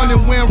cold one.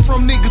 And where I'm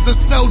from, niggas are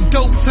so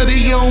dope to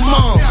their own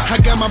mom. I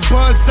got my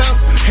buzz up,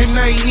 and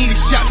I ain't need a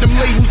shot. Them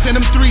labels and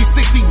them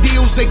 360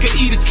 deals, they could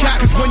eat a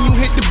cat. Cause when you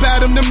hit the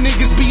bottom, them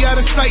niggas be out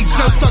of sight.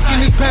 Yo, stuck in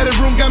this padded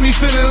room, got me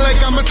feeling like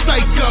I'm a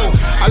psycho.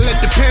 I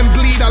let the pen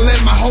bleed, I let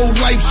my whole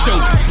life show.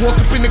 Walk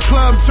up in the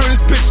club, turn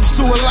this bitch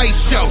into a light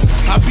show.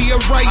 I be a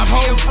right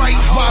hoe,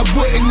 why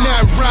wouldn't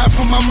I ride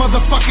for my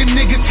motherfucking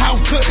niggas? How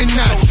couldn't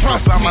I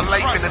trust me? My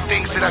life and the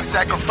things that I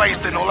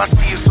sacrificed, and all I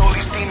see is all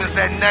these demons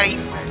at night.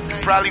 You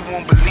probably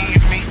won't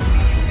believe me.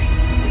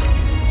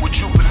 Would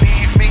you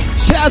believe me?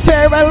 Shout out to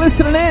everybody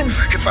listening in.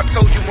 If I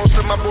told you most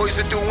of my boys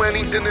would do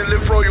anything to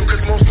live royal,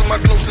 cause most of my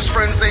closest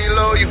friends ain't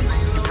loyal,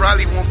 you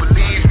probably won't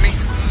believe me.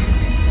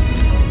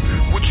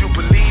 Would you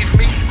believe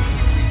me?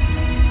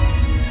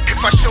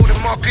 If I show the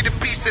mark of the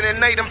beast and at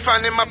night I'm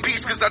finding my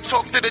peace, cause I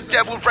talk to the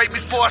devil right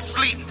before I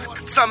sleep.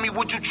 Tell me,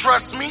 would you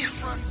trust me?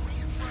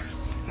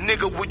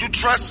 Nigga, would you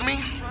trust me?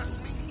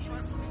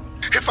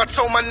 If I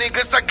told my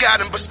niggas I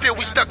got him, but still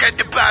we stuck at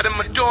the bottom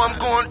of the door, I'm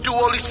going through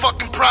all these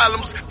fucking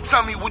problems.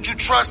 Tell me, would you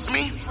trust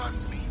me?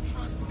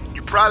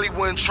 You probably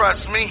wouldn't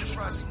trust me.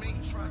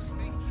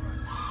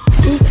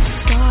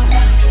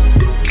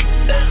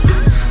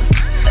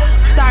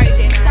 Sorry,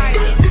 Jay.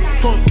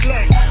 Funk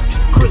Flex,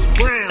 Chris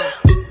Brown.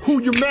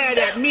 Who you mad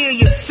at, me or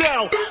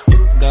yourself?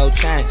 Go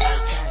change.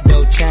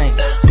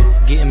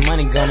 Getting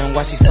money, gunning,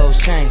 watch these hoes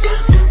change.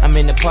 I'm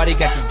in the party,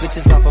 got these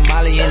bitches off of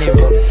Molly and they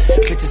rollin'.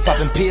 Bitches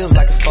popping pills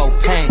like it's for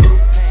pain.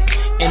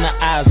 In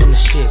the eyes on the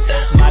shit.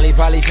 Molly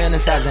probably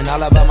fantasizing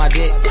all about my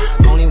dick.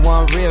 Only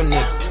one real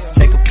nigga.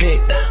 take a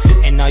pic.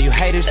 And all you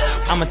haters,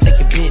 I'ma take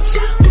your bitch.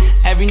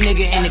 Every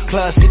nigga in the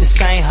club see the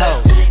same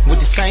hoe. With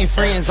the same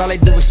friends, all they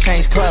do is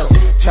change clothes.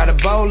 Try to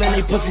bowl and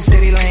they pussy say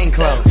they lane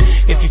clothes.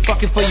 If you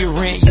fucking for your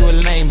rent, you a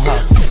lame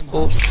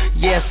hoe. Oops,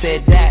 yeah, I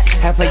said that.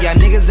 Half of y'all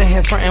niggas in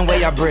here frontin' where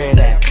y'all bread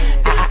at.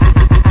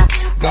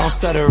 Gon'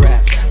 stutter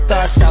rap.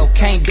 Thought so,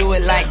 can't do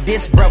it like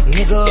this, broke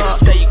nigga.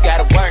 If you say you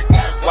gotta work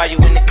while you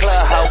in the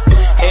club, ho.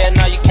 Hell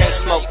no, you can't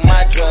smoke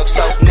my drug,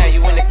 so now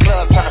you in the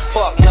club tryna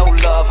fuck, no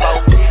love, ho.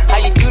 How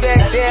you do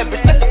that there,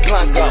 bitch? Let the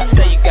blunt go.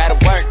 Say you gotta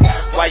work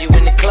while you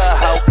in the club,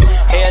 ho.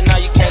 Hell no,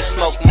 you can't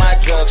smoke my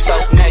drug, so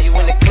now you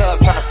in the club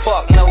tryna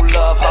fuck, no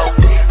love, ho.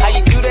 How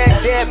you do that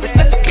there, bitch?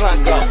 Let the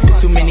blunt go.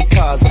 Too many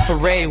cars, a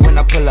parade when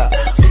I pull up.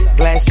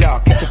 Glass jaw,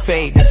 catch a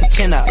fade, that's a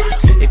chin up.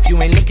 If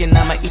you ain't looking,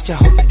 I'ma eat your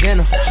hoe for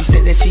dinner. She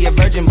said that she a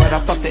virgin, but I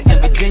fucked her in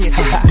Virginia.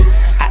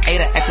 I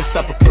ate her at the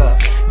supper club.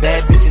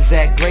 Bad bitches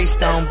at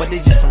Greystone, but they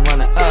just some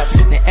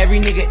runner-ups. Now every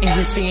nigga in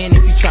here seeing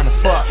if you tryna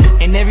fuck.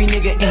 And every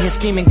nigga in here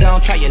scheming,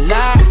 gon' try your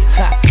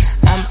lie.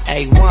 I'm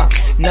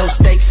A1, no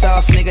steak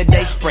sauce, nigga,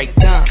 they spray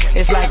done.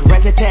 It's like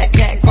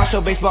rat-a-tat-tat, cross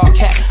your baseball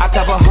cap. I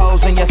cover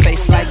holes in your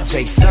face like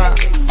Jason.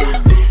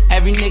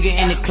 Every nigga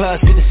in the club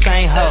see the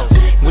same hoe.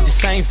 With the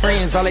same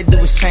friends, all they do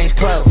is change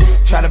clothes.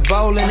 Try to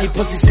bowl and they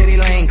pussy say they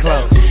lane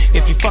clothes.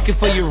 If you fucking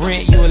for your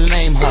rent, you a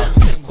lame hoe.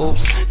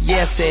 Oops,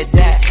 yeah, I said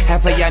that.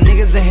 Half of y'all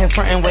niggas in here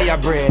frontin' where y'all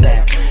bread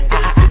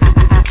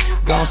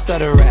at. Gon'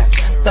 stutter rap.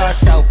 Thought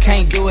so,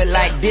 can't do it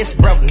like this,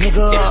 broke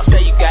nigga. If you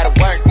say you gotta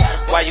work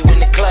while you in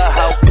the club,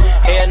 ho.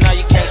 Hell no,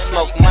 you can't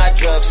smoke my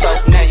drugs, so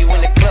now you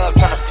in the club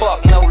tryna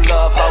fuck, no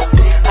love, ho.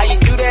 How you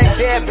do that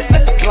there, bitch?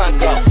 Let the blunt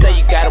go. Say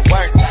you gotta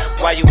work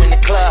while you in the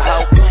club,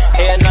 ho.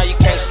 Hell no, you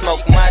can't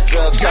smoke my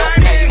drugs, so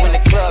now you in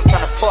the club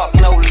tryna fuck,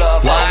 no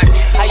love, ho.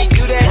 How you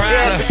do that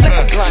there, bitch?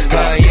 Let the blunt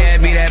go. Yeah,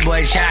 be that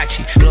boy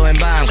Chachi, blowing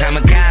bomb,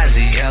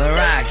 kamikaze, hella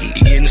rocky. You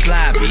getting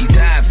sloppy,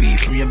 toppy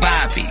from your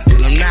boppy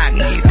till I'm knock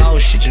me. Oh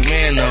shit, your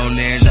man on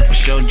there, I for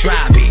sure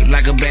drop me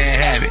like a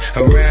bad habit.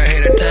 Around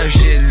here, that tough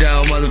shit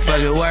don't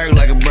motherfucking work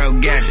like a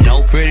broke gadget.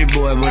 No pretty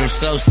boy, but I'm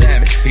so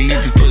savage. He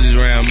leave these pussies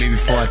around me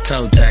before I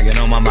toe tag it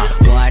on my mouth.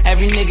 What?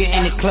 Every nigga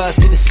in the club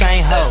see the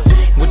same hoe.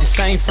 With the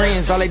same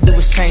friends, all they do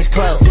is change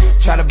clothes.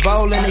 Try to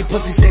bowl and they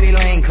pussy say they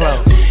lane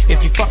clothes.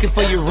 If you fucking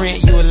for your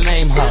rent, you a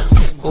lame hoe.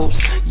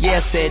 Oops, yeah, I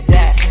said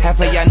that.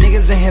 Half of y'all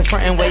niggas in here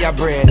frontin' where y'all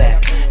bread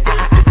at.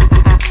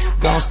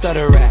 Gon'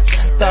 stutter rap.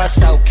 Thought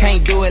so,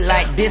 can't do it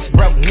like this,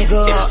 broke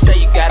nigga. If you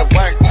say you gotta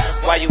work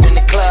while you in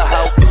the club,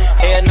 ho.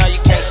 Hell no, you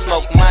can't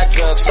smoke my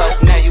drugs, so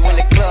now you in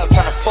the club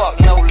tryna fuck,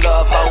 no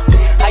love, ho.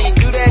 How you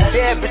do that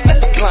there, bitch? Let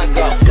the blunt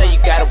go. Say you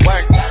gotta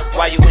work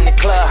while you in the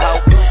club,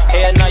 ho.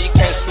 Hell no, you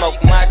can't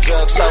smoke my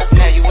drugs, so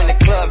now you in the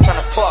club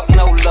tryna fuck,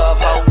 no love,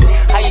 ho.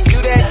 How you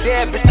do that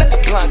there, bitch? Let the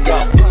blunt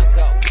go.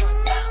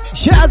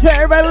 Shout out to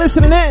everybody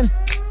listening in.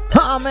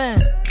 Oh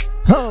man.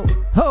 Ho,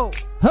 ho,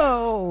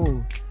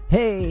 ho.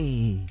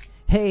 Hey,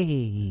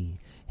 hey,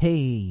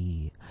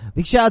 hey.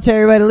 Big shout out to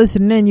everybody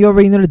listening in. You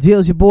already know the deal.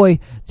 It's your boy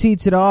T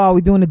to the R.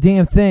 We doing the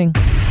damn thing.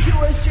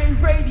 USA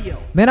Radio.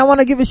 Man, I want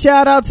to give a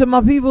shout out to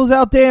my peoples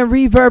out there in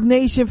Reverb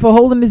Nation for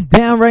holding this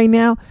down right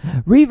now.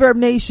 Reverb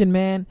Nation,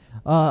 man,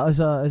 is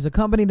a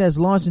company that's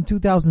launched in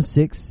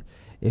 2006.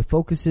 It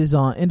focuses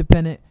on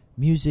independent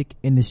music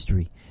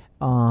industry.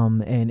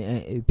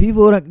 And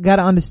people got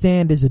to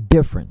understand there's a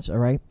difference, all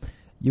right?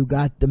 You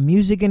got the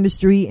music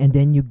industry, and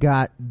then you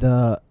got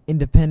the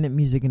independent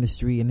music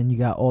industry, and then you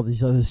got all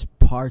these other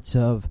parts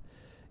of,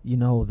 you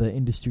know, the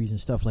industries and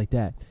stuff like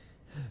that.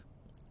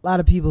 A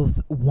lot of people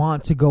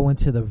want to go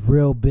into the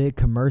real big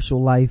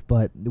commercial life,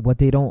 but what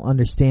they don't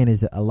understand is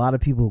that a lot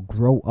of people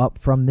grow up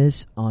from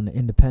this on the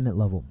independent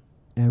level.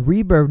 And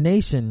Reverb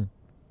Nation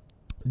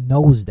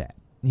knows that.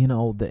 You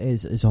know,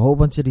 there's a whole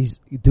bunch of these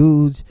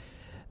dudes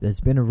that's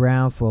been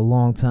around for a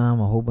long time,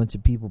 a whole bunch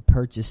of people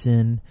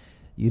purchasing,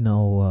 you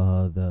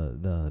know,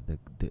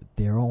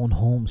 their own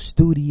home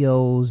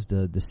studios,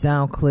 the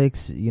sound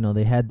clicks, you know,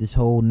 they had this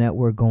whole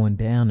network going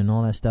down and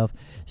all that stuff.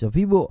 So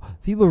people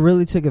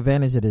really took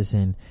advantage of this,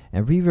 and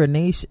Reverb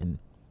Nation,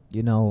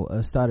 you know,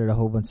 started a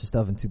whole bunch of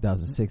stuff in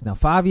 2006. Now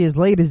 5 years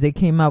later, they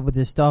came out with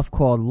this stuff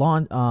called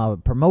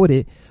Promote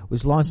It,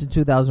 which launched in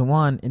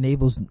 2001,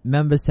 enables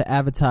members to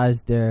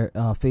advertise their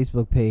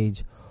Facebook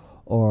page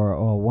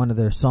or one of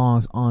their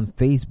songs on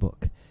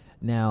Facebook.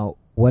 Now,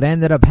 what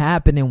ended up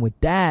happening with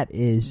that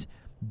is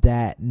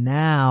that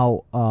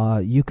now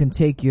you can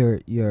take your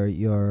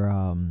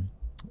Reverb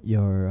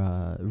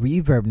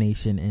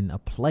Nation, and a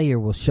player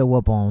will show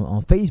up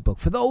on Facebook.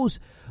 For those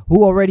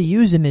who already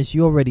using this,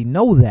 you already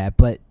know that,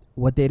 but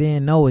what they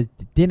didn't know is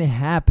it didn't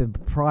happen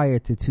prior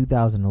to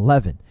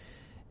 2011.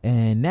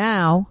 And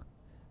now,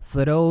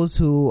 for those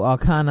who are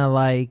kind of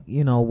like,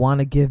 you know, want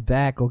to give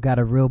back or got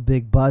a real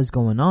big buzz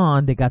going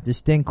on, they got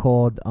this thing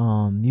called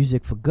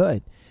Music for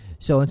Good.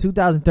 So in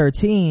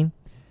 2013,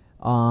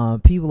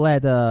 people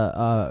at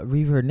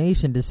Reverb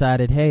Nation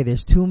decided, hey,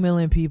 there's 2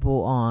 million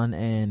people on,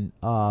 and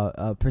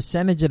a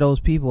percentage of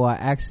those people are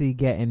actually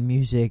getting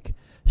music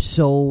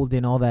sold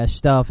and all that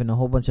stuff, and a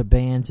whole bunch of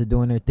bands are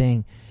doing their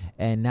thing.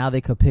 and now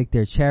they could pick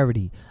their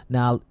charity.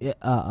 Now,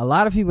 a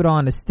lot of people don't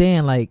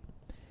understand, like,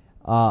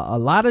 a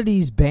lot of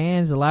these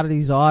bands, a lot of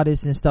these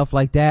artists and stuff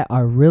like that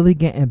are really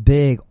getting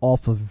big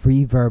off of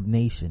Reverb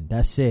Nation.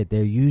 That's it.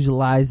 They're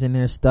utilizing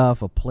their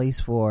stuff, a place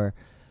for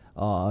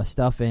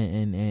stuff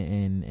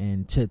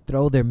and to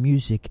throw their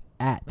music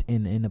at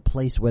in a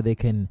place where they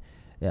can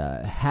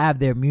have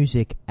their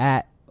music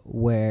at,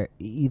 where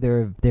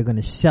either they're going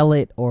to sell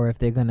it or if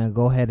they're going to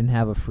go ahead and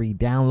have a free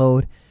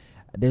download.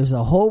 There's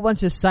a whole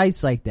bunch of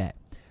sites like that.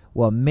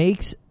 What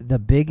makes the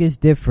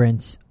biggest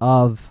difference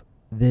of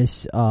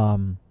this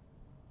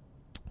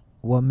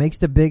what makes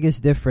the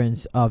biggest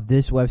difference of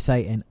this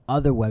website and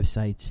other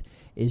websites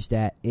is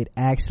that it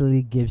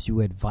actually gives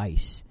you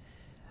advice.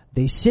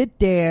 They sit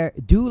there,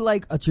 do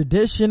like a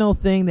traditional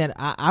thing that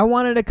I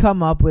wanted to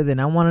come up with,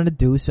 and I wanted to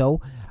do, so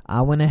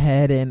I went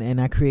ahead and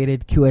I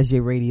created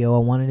QSJ Radio. I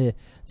wanted it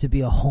to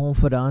be a home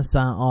for the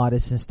unsigned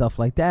artists and stuff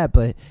like that.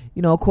 But,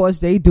 you know, of course,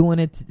 they doing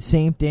it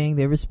same thing.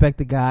 They respect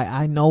the guy.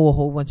 I know a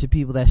whole bunch of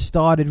people that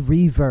started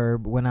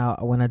Reverb when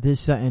I did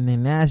something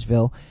in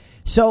Nashville.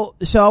 So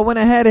I went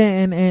ahead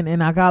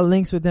and I got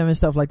links with them and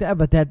stuff like that.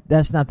 But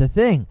that's not the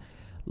thing.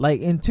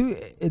 Like,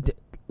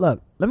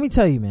 look, let me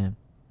tell you, man.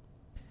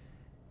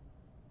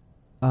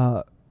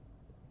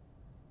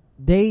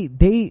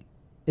 They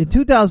in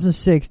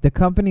 2006, the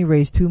company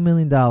raised $2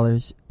 million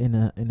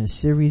in a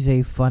Series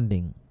A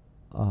funding.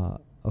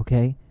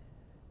 Okay.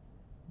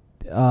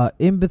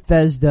 In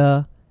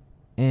Bethesda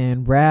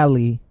and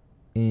Raleigh,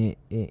 you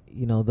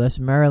know, that's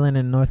Maryland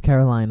and North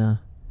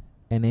Carolina,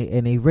 and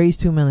they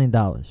raised $2 million,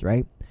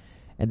 right?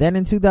 And then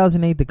in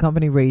 2008, the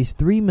company raised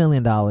 $3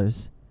 million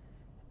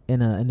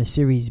in a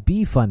Series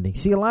B funding.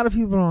 See, a lot of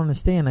people don't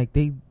understand, like,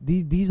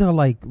 these are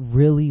like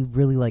really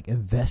like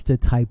investor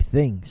type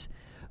things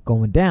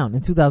going down.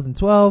 In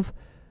 2012,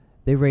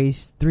 they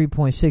raised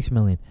 $3.6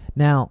 million.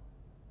 Now,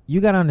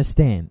 you gotta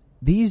understand,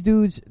 these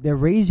dudes, they're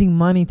raising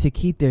money to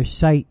keep their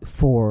site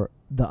for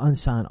the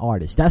unsigned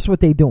artists. That's what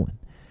they're doing.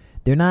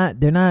 They're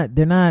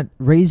not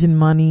raising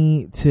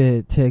money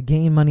to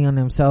gain money on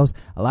themselves.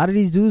 A lot of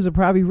these dudes are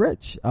probably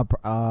rich,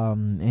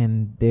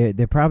 and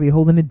they're probably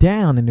holding it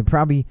down, and they're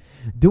probably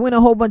doing a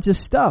whole bunch of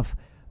stuff.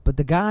 But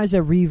the guys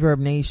at Reverb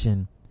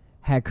Nation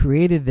had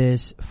created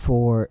this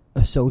for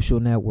a social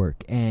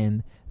network,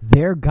 and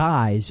their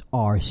guys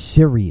are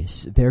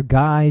serious. Their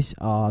guys,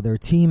 their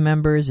team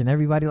members and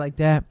everybody like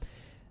that,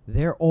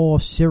 they're all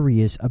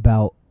serious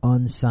about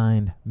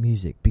unsigned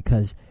music,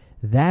 because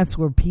that's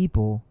where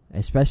people,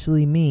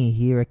 especially me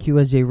here at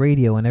QSJ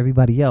Radio and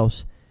everybody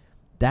else,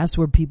 that's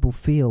where people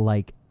feel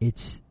like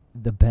it's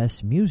the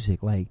best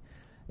music. Like,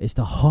 it's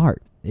the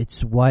heart.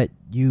 It's what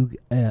you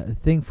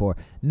think for.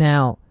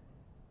 Now,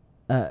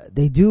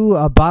 they do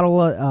a battle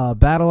of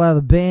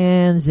the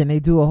bands, and they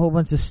do a whole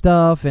bunch of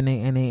stuff, and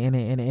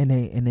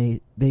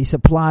they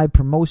supply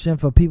promotion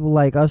for people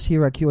like us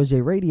here at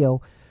QSJ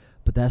Radio,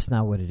 but that's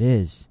not what it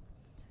is.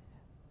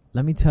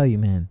 Let me tell you,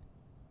 man,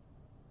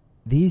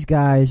 these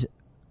guys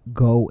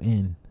go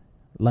in.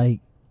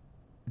 Like,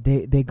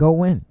 they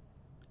go in.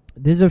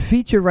 There's a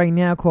feature right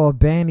now called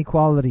Band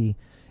Equality.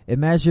 It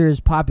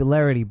measures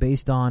popularity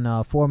based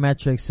on 4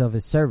 metrics of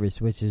its service,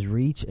 which is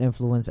reach,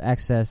 influence,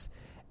 access,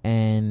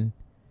 and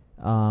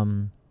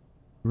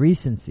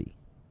recency,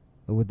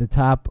 with the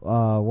top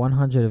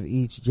 100 of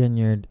each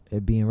genre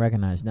being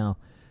recognized. Now,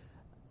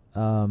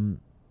 a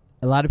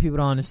lot of people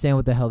don't understand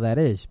what the hell that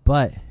is,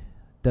 but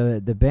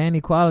the band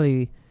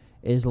equality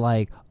is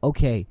like,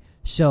 okay,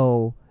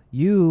 so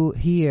you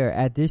here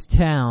at this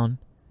town,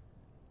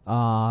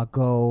 in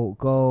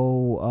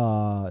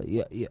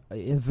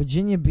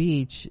Virginia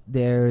Beach,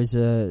 there's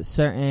a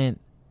certain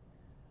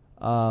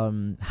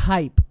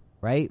hype,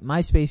 right?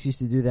 MySpace used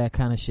to do that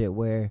kind of shit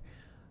where,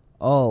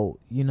 oh,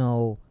 you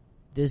know,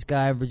 this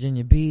guy in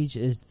Virginia Beach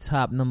is the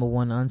top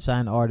 #1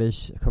 unsigned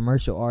artist,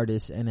 commercial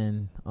artist, and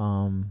then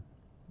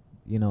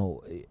you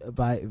know,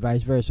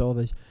 vice versa, all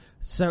this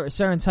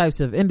certain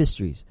types of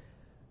industries.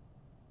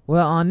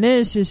 Well, on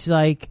this, it's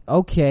like,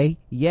 okay,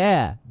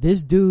 yeah,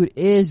 this dude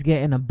is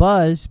getting a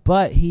buzz,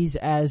 but he's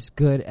as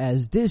good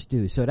as this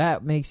dude, so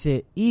that makes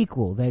it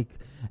equal. Like,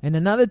 and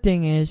another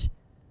thing is,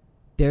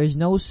 there's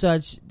no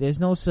such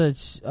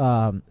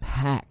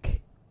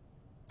hack,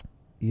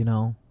 you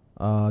know.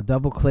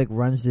 DoubleClick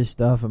runs this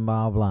stuff and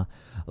blah blah.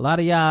 A lot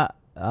of y'all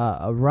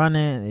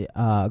running,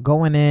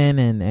 going in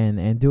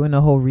and doing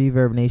the whole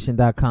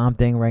ReverbNation.com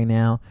thing right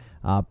now.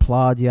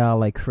 Applaud y'all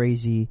like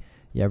crazy.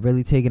 Y'all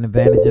really taking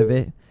advantage of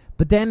it.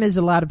 But then there's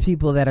a lot of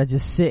people that are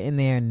just sitting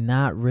there and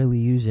not really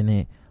using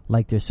it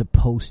like they're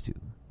supposed to.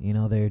 You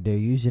know, they're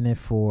using it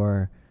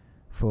for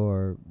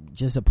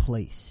just a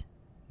place,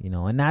 you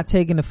know, and not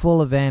taking the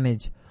full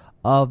advantage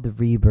of the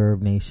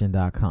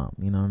ReverbNation.com.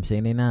 You know what I'm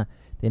saying?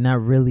 They're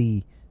not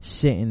really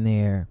sitting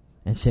there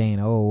and saying,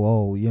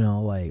 oh, you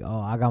know, like,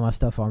 oh, I got my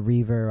stuff on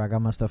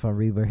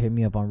Reverb, hit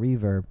me up on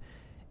Reverb.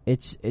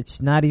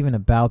 It's not even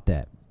about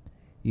that.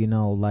 You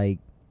know, like,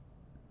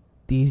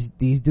 these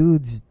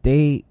dudes,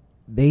 they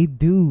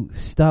do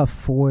stuff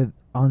for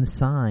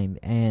unsigned,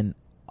 and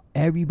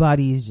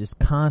everybody is just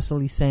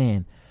constantly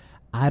saying,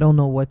 I don't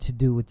know what to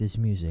do with this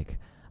music.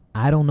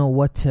 I don't know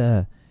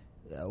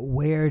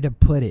where to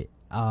put it.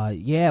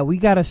 Yeah, we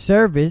got a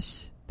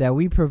service that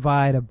we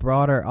provide a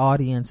broader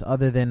audience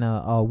other than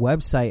a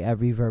website at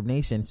Reverb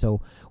Nation,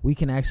 so we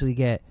can actually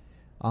get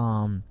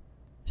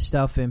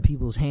stuff in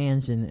people's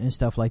hands and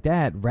stuff like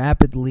that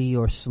rapidly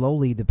or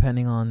slowly,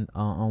 depending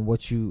on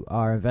what you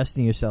are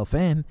investing yourself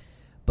in.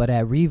 But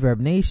at Reverb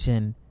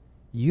Nation,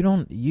 you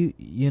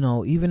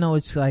know, even though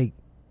it's like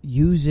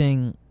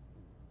using,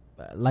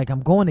 like,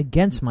 I'm going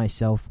against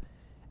myself,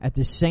 at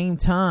the same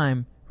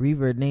time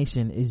Reverb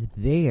Nation is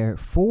there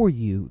for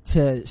you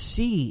to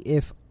see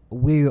if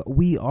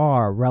we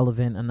are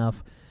relevant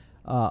enough,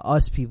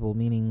 us people,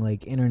 meaning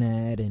like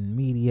internet and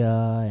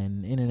media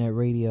and internet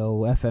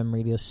radio, FM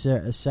radio,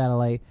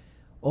 satellite,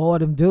 all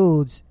them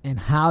dudes, and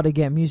how to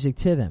get music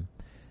to them.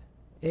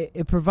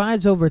 It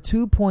provides over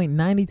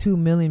 2.92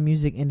 million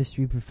music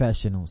industry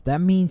professionals.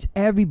 That means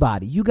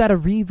everybody. You got a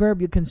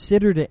Reverb, you're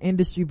considered an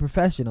industry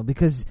professional,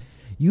 because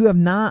you have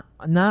not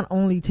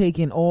only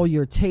taken all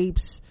your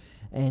tapes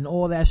and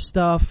all that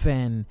stuff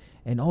and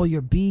all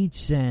your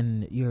beats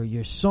and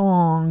your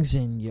songs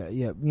and your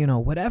you know,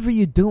 whatever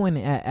you're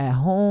doing at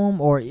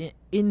home or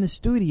in the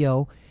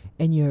studio,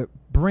 and you're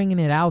bringing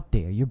it out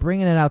there. You're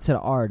bringing it out to the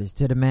artists,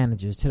 to the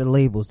managers, to the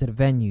labels, to the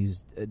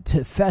venues,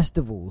 to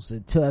festivals,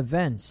 to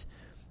events,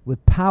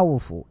 with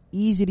powerful,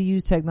 easy to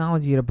use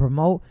technology to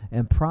promote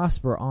and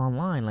prosper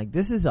online. Like,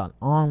 this is an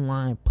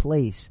online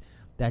place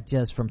that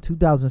just from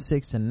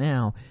 2006 to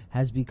now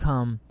has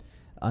become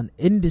an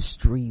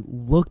industry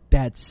looked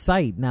at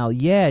site. Now,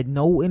 yeah,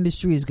 no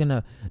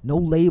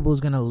label is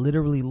gonna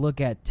literally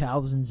look at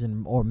thousands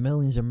or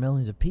millions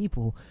of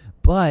people,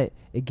 but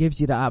it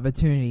gives you the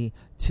opportunity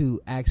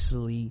to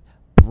actually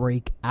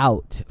break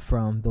out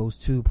from those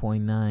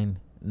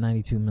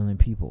 2.92 million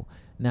people.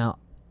 Now,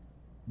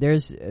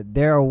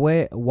 there are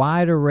a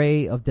wide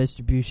array of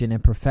distribution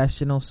and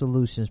professional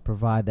solutions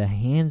provide the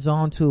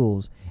hands-on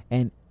tools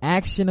and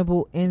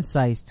actionable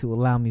insights to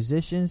allow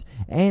musicians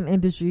and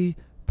industry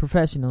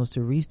professionals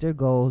to reach their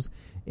goals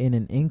in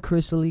an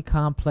increasingly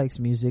complex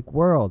music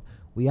world.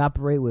 We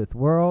operate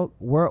worldwide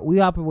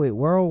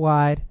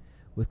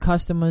with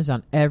customers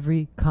on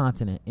every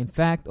continent. In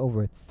fact,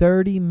 over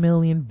 30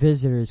 million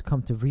visitors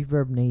come to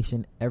Reverb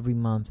Nation every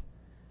month,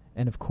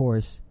 and of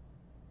course,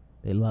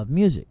 they love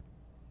music.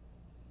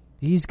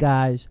 These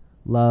guys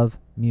love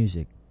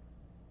music.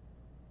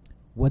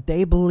 What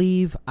they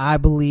believe, I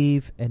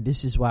believe, and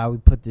this is why we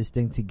put this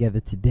thing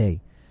together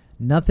today.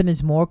 Nothing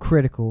is more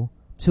critical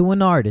to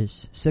an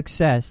artist's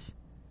success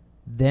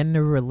than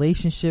the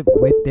relationship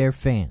with their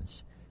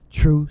fans.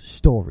 True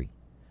story.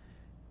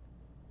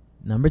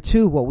 Number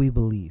 2, what we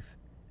believe.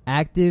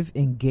 Active,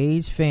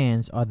 engaged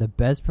fans are the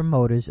best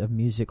promoters of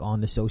music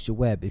on the social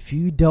web. If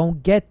you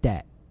don't get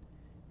that,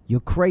 you're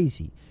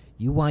crazy.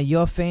 You want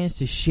your fans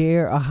to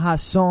share a hot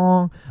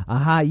song, a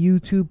hot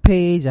YouTube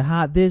page, a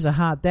hot this, a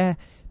hot that.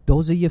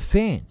 Those are your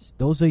fans.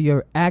 Those are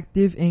your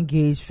active,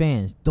 engaged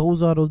fans.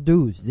 Those are those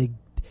dudes.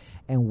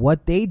 And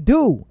what they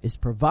do is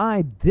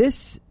provide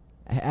this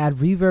at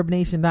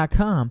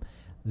ReverbNation.com,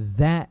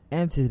 that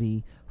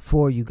entity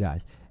for you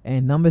guys.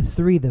 And number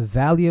 3, the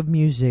value of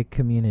music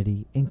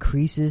community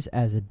increases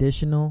as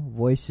additional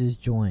voices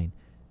join.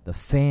 The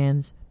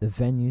fans, the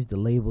venues, the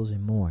labels,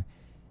 and more.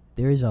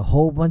 There is a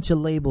whole bunch of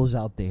labels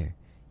out there.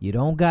 You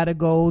don't gotta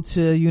go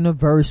to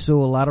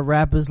Universal. A lot of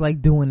rappers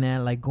like doing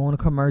that, like going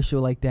to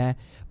commercial like that.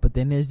 But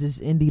then there's this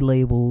indie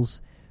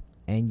labels.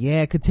 And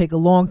yeah, it could take a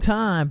long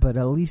time, but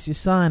at least you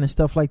sign and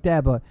stuff like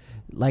that. But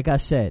like I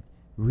said,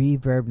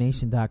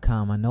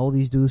 ReverbNation.com. I know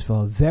these dudes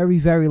for a very,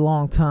 very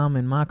long time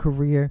in my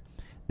career.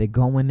 They're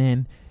going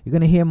in. You're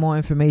going to hear more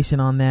information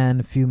on that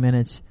in a few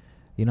minutes.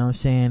 You know what I'm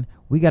saying?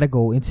 We got to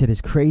go into this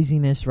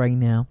craziness right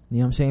now. You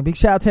know what I'm saying? Big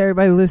shout out to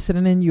everybody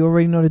listening in. You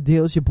already know the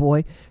deal. It's your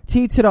boy,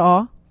 T to the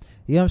R.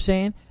 You know what I'm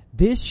saying?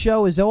 This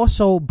show is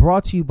also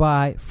brought to you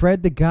by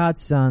Fred the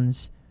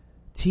Godson's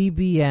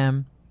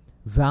TBM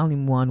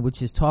Volume 1,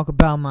 which is Talk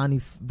About Money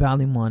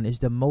Volume 1, is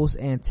the most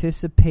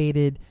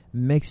anticipated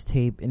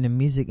mixtape in the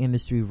music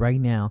industry right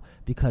now,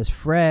 because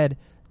Fred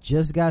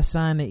just got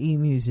signed to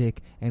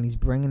E-Music and he's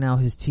bringing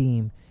out his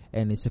team,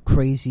 and it's a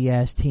crazy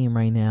ass team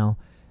right now.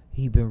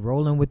 He been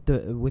rolling with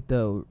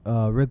the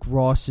Rick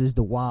Rosses,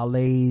 the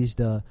Wale's,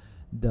 the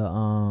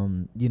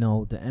MMG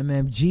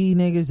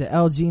niggas, the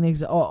LG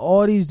niggas,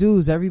 all these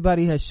dudes.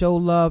 Everybody has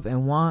showed love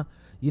and want,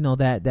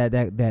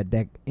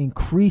 that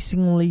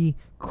increasingly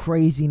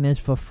craziness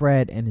for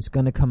Fred, and it's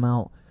gonna come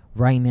out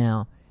right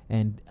now.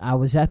 And I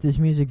was at this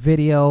music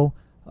video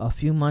a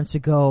few months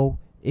ago.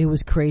 It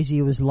was crazy.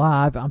 It was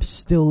live. I'm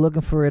still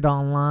looking for it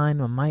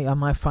online. I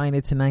might find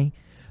it tonight.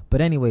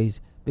 But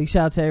anyways, big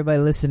shout out to everybody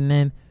listening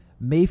in.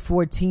 May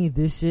 14th,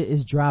 this shit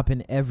is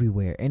dropping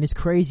everywhere. And it's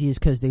crazy is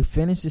because they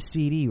finished the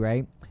CD,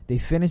 right? They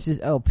finished this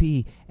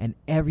LP and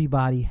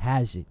everybody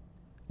has it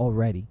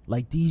already.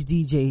 Like, these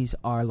DJs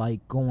are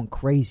like going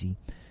crazy.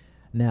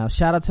 Now,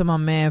 shout out to my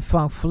man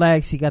Funk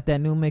Flex. He got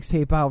that new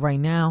mixtape out right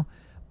now.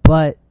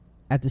 But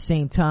at the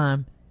same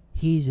time,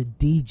 He's a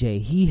DJ.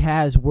 He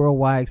has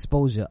worldwide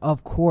exposure.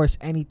 Of course,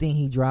 anything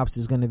he drops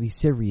is going to be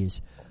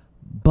serious.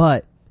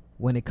 But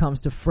when it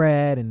comes to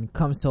Fred and it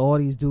comes to all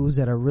these dudes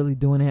that are really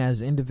doing it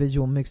as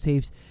individual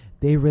mixtapes,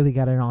 they really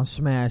got it on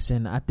smash.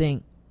 And I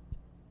think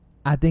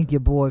your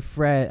boy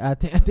Fred, I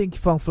think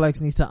Funk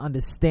Flex needs to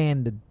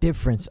understand the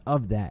difference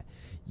of that.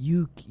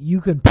 You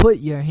can put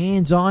your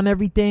hands on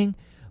everything,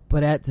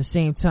 but at the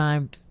same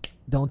time,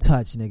 don't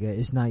touch, nigga.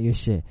 It's not your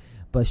shit.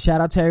 But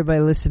shout out to everybody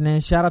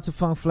listening. Shout out to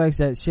Funk Flex.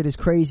 That shit is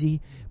crazy.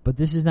 But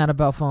this is not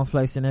about Funk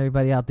Flex and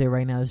everybody out there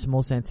right now. This is the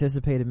most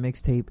anticipated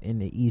mixtape in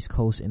the East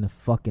Coast in a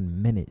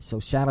fucking minute.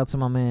 So shout out to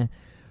my man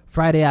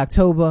Friday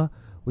October,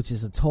 which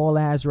is a tall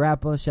ass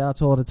rapper. Shout out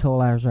to all the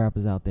tall ass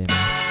rappers out there, man.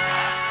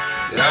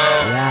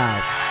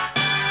 Loud.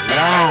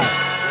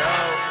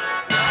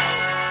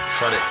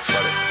 Friday.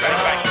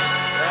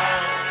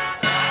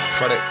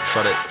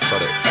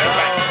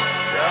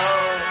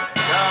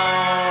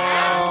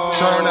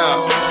 Turn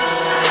up.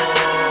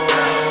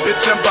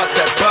 Bitch, I'm about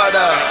that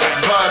butter.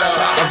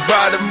 I'm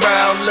riding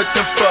around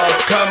looking for a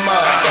come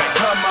up.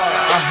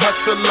 I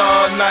hustle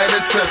all night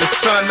until the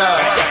sun up.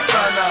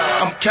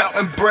 I'm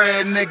counting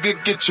bread, nigga,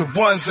 get your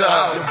ones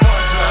up.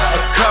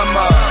 Come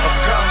up.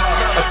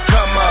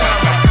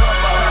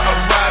 I'm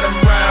riding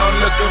around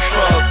looking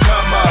for a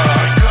come up.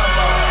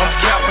 I'm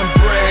counting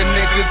bread,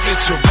 nigga,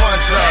 get your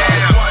ones up.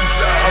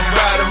 I'm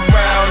riding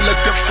around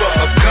looking for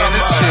a come up.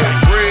 This shit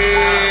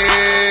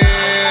real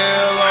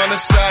on the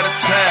side of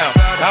town.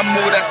 I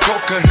move that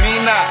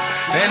cocaina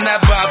and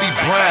that Bobby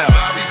Brown.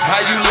 How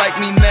you like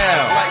me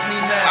now?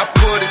 I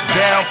put it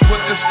down,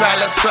 put the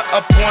silencer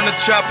up on the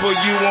chopper,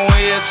 you won't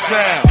hear a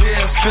sound.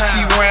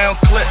 50 round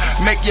clip,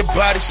 make your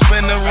body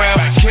spin around.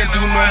 Can't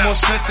do no more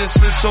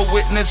sentences, so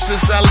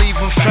witnesses I leave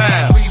them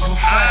found.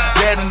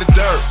 Dead in the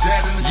dirt,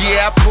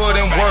 yeah, I put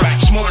in work.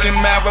 Smoking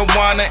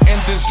marijuana and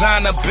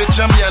designer,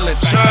 bitch, I'm yelling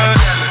church.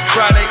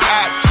 Friday,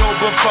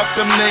 October, fuck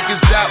them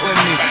niggas doubting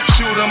me.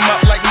 Shoot them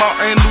up like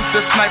Martin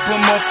Luther, snipe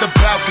them off the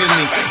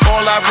balcony.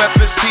 All I rep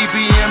is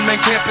TBM and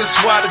campus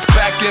SWAT is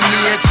backing me.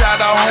 And shout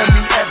out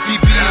homie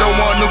FBB, the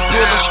one who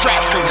pull a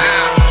strap for me.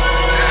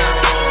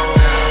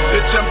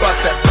 Bitch, I'm about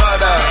that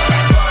butter.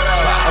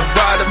 I'm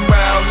riding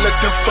around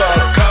looking for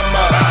a come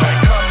up.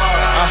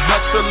 I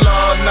hustle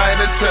all night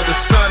until the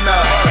sun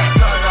up.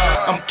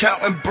 I'm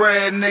counting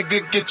bread,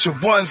 nigga, get your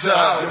ones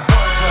up.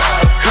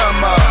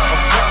 Come up.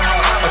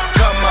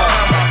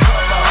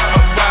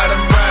 I'm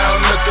riding around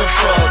looking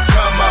for a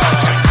come up.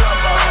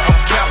 I'm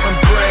counting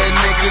bread,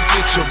 nigga,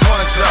 get your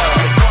ones up.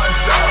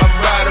 I'm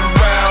riding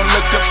around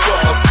looking for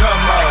a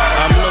come up.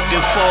 I'm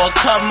looking for a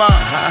come up,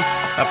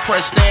 I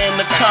press the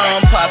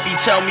intercom, Poppy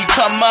tell me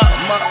come up,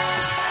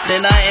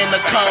 Then I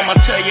intercom, I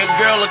tell your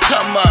girl to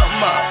come up,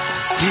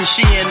 Then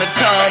she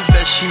intercom,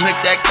 bet she lick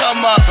that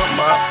come up,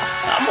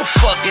 I'm a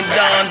fucking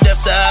Don, deaf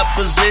to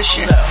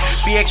opposition.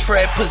 BX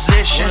Fred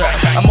position.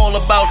 I'm all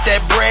about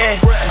that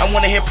bread. I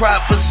wanna hear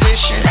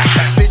proposition.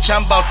 Bitch,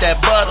 I'm about that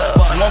butter.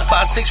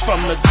 156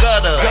 from the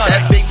gutter.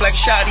 That big black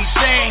shotty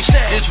sing.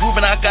 This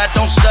Ruben I got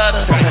don't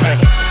stutter.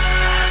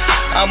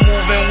 I'm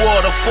moving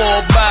water,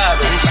 4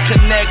 bottles.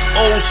 Connect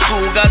old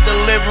school. Got the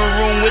living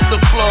room with the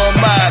floor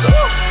model.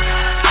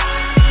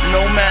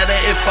 No matter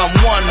if I'm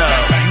one of,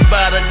 you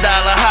bout $1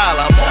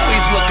 holler. I'm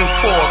always looking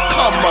for a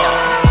come up.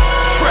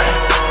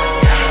 Fred.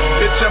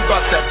 Bitch, I'm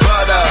about that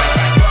butter.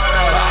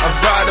 I'm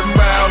riding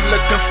around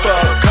looking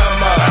for a come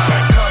up.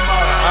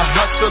 I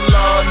hustle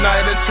all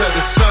night until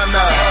the sun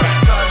up.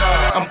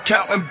 I'm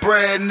counting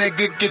bread,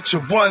 nigga, get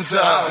your ones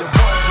up.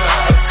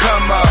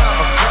 Come up.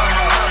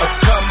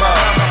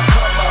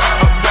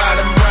 I'm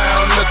riding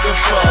around looking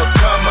for a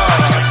come up.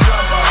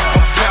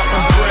 I'm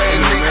counting bread,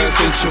 nigga,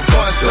 get your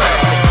ones up.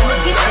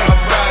 I'm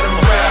riding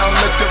around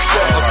looking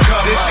for a come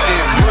up. This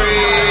shit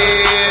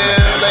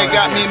real. They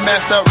got me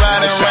messed up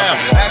riding around.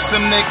 Ask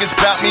them niggas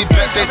about me,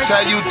 bet they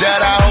tell you that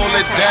I hold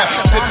it down.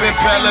 Sipping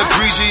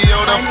Pellegrino,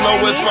 the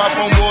flow is far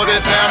from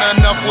watered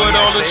down. Enough with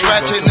all this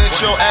ratchetness,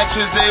 your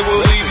actions, they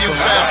will leave you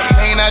found.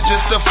 Ain't I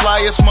just the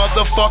flyest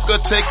motherfucker?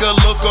 Take a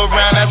look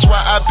around. That's why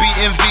I be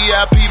in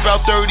VIP,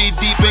 about 30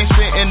 deep, ain't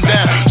sitting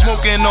down.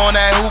 Smoking on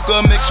that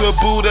hookah, mixed with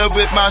Buddha,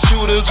 with my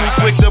shooters who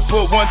quick to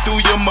put one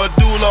through your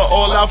medulla.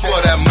 All out for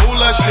that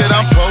moolah shit,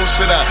 I'm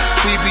posted up.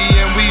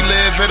 TBN, we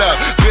live it up.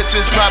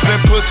 Bitches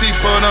popping pussy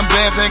for them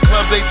bands and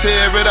clubs, they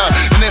tear it up.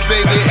 And if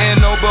they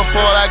didn't know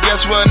before, I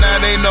guess what, now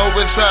they know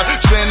it's up.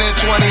 Spending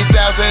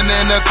 20,000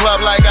 in the club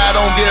like I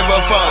don't give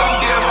a fuck.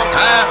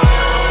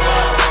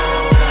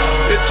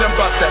 Bitch, I'm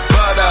about that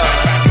butter.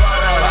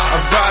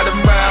 I'm riding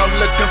around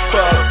looking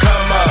for a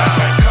come up.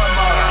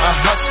 I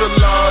hustle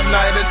all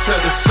night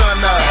until the sun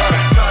up.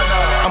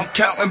 I'm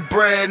counting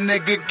bread,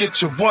 nigga,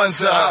 get your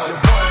ones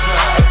up.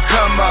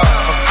 Come up.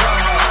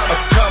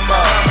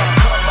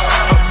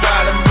 I'm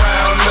riding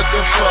around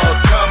looking for a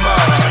come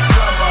up.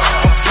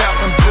 I'm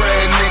counting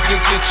bread, nigga,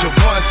 get your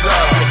ones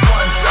up.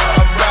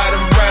 I'm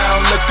riding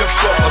around looking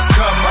for a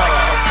come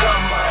up.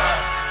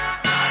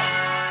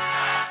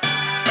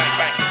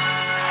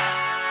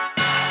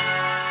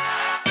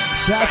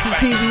 Shout out to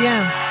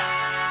TVM.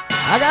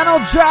 I got no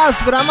drops,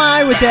 but I'm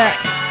alright with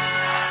that.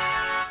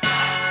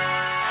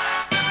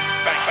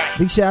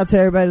 Big shout out to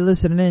everybody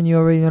listening in. You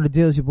already know the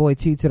deal. It's your boy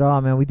T to the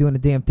R, man. We doing the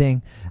damn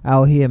thing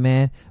out here,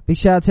 man. Big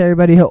shout out to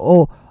everybody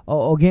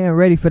getting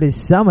ready for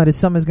this summer. This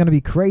summer's gonna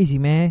be crazy,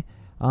 man.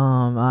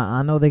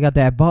 I know they got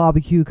that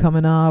barbecue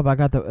coming up. I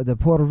got the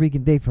Puerto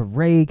Rican Day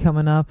Parade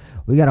coming up.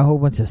 We got a whole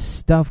bunch of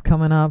stuff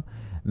coming up.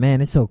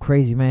 Man, it's so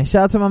crazy, man.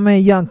 Shout out to my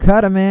man Young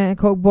Cutter, man.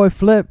 Coke Boy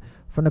Flip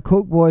from the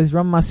Coke Boys,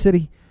 Run My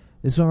City.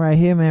 This one right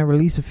here, man,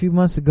 released a few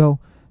months ago.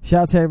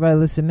 Shout out to everybody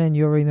listening in.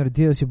 You already know the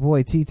deal. It's your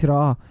boy T to the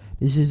R.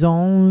 This is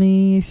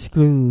only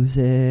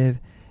exclusive.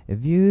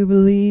 If you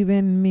believe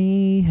in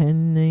me,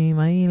 and you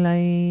know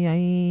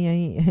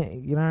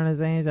what I'm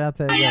saying? Shout out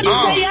to everybody. You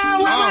say I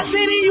run my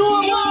city, you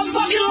a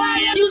motherfucking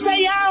liar. You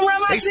say I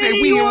run my city,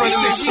 you a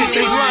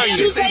motherfucking liar.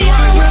 You say I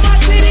run my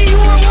city, you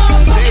a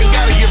motherfucking liar. They ain't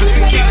gotta give us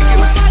the key.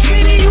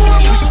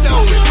 We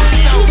stole it.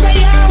 You say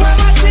I run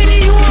my city,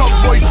 you a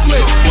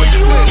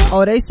motherfucking liar.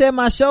 Oh, they said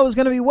my show was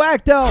gonna be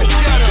whack though.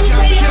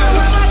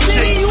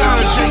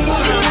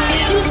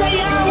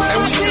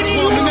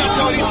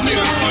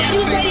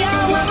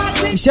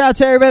 Shout out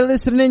to everybody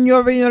listening in. You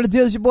already know the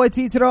deal. It's your boy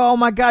T to the R. Oh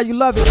my God, you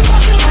love it.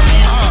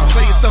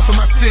 Play yourself in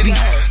my city.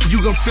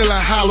 You gon' feel a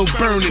hollow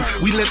burning.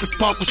 We let the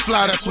sparkles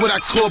fly, that's what I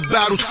call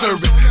battle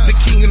service. The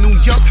king of New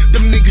York,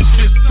 them niggas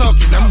just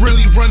talking. I'm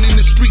really running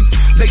the streets,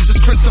 they just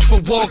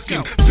Christopher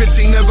Walken. Bitch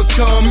ain't never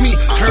called me,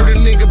 heard a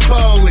nigga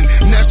ballin'.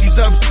 Now she's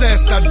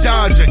obsessed, I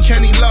dodge her,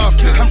 Kenny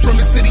Lofton. I'm from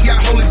the city, I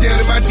hold it down.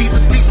 If my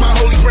Jesus speaks my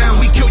holy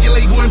ground, we kill your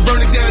label and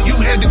burn it down. You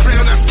had the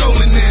crown, I stole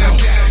it now.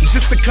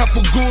 Just a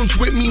couple goons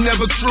with me,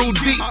 never crew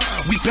deep.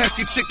 We pass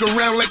your chick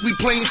around like we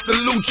playing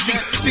Salucci.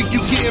 Think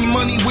you getting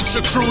money with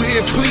your crew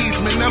here,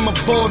 please. Man, I'm a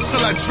ball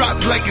till I drop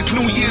like it's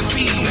New Year's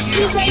Eve.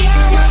 You say I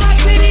run my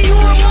city, you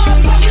a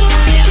motherfucking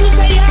liar. You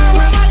say I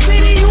run my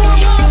city, you a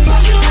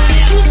motherfucking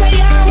liar. You say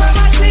I run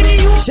my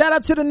city, you a Shout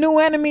out to the new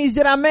enemies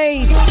that I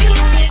made.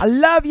 I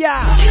love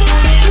y'all.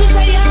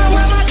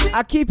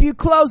 I keep you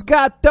close,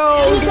 got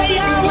those.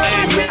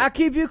 I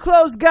keep you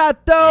close,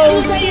 got those.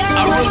 I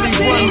really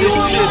run this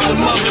shit. The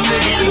mother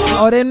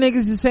niggas. Oh, them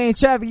niggas is saying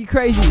traffic, you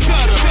crazy. Look,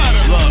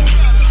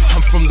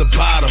 I'm from the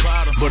bottom,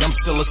 but I'm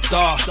still a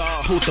star.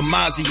 Pulled the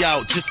Mozzie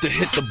out just to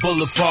hit the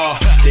boulevard.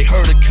 They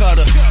heard a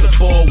cutter, the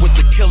ball with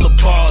the killer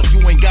bars.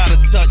 You ain't gotta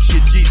touch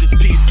your Jesus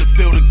piece to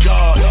feel the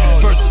God.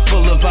 Verses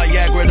full of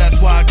Viagra,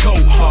 that's why I go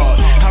hard.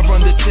 I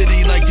run the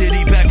city like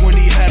Diddy back when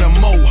he had a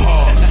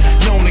mohawk.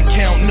 Known to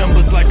count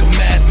numbers like a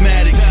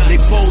mathematic.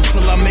 They bold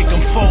till I make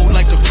them fold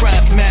like a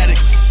Craftmatic.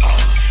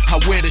 I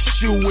wear the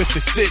shoe if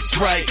it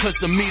fits right.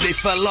 Cause of me they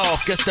fell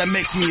off, guess that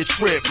makes me a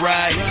trip,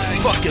 right?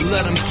 Fuck it,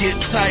 let them get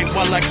tight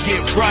while I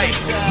get right.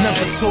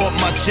 Never taught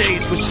my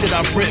J's, but shit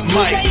I rip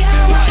mics. You say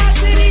I run my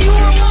city, you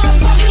a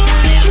motherfucking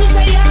liar. You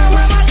say I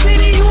run my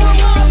city, you a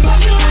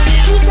motherfucking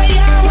liar. You say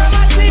I run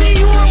my city,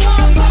 you a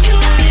motherfucking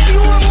liar. You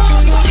a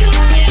motherfucking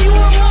liar, you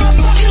a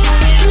motherfucking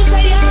liar. You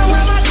say I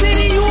run my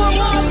city, you a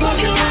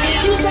motherfucking liar.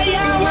 You say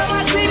I run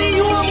my city,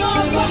 you a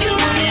motherfucking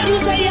liar. You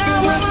say I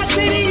run my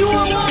city, you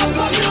a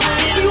motherfucking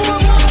liar.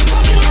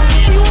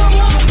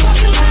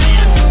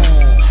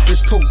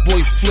 This Coke Boy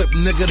Flip,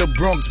 nigga, the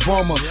Bronx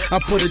bomber. I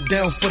put it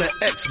down for the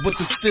X, but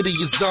the city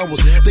is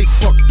ours. They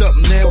fucked up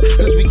now,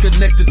 cause we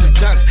connected the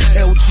dots.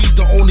 LG's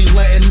the only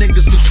Latin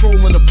niggas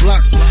controlling the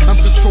blocks. I'm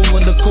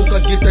controlling the coke, I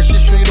get that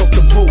shit straight off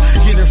the boat.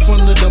 Get in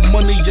front of the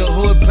money, your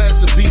hood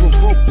pass and be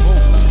revoked.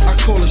 I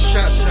call the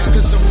shots,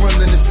 cause I'm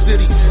running the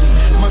city.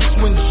 My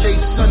twin Jay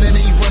son and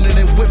he running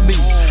it with me.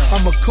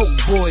 I'm a Coke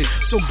boy,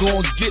 so go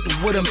and get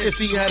with him.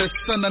 If he had a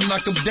son, I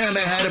knock him down,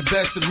 I had a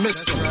bastard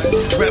miss him.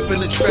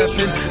 Rapping and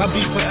trapping, I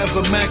be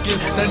forever macking.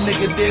 That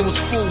nigga there was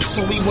full,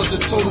 so he was a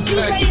total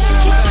package.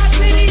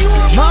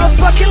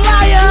 Motherfucking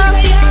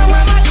liar.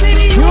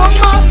 You a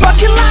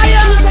motherfucking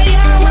liar.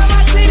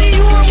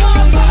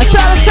 I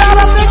try to tell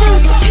them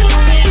niggas.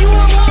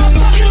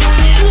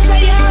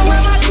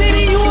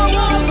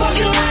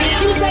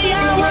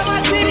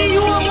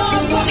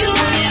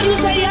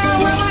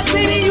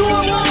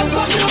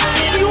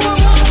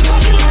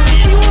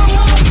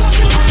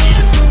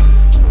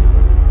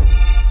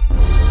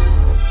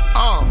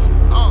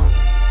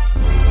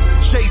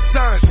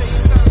 J-Son,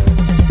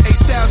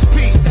 A-Styles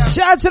P.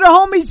 Shout out to the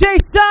homie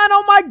J-Son,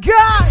 oh my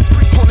God.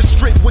 On the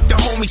strip with the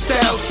homie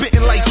style,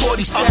 spitting like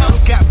 40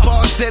 styles. Got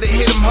bars that'll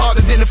hit him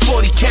harder than a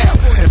 40 cal.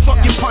 And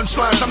fuck your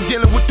punchlines, I'm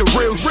dealing with the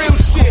real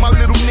shit. My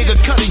little nigga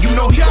Cutter, you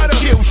know he gon'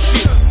 kill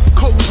shit.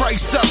 Coke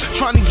price up,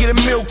 trying to get a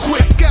meal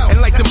quick. And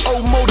like them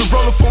old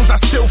Motorola phones,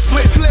 I still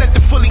flip. Let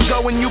the fully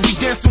go and you be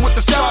dancing with the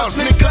stars,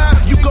 nigga.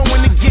 You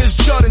going against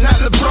Jordan, not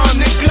LeBron,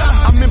 nigga.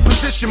 I'm in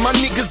position, my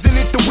niggas in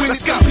it to win.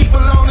 Got people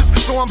on us,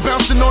 so I'm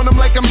bouncing on them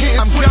like I'm hitting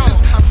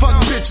switches.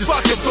 Fuck bitches,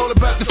 it's all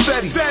about the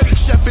fetty.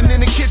 Chefing in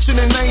the kitchen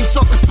and I ain't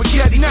talking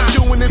spaghetti.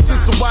 Doing this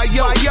since a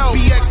YO,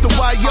 BX to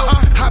YO.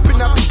 Hopping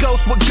out the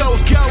ghost with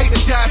ghosts. Hate to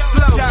die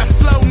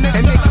slow, nigga.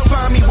 And they can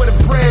find me where the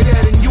bread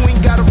at, and you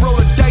ain't gotta roll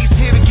a dice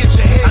here to get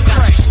your head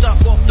cracked.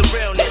 Suck off the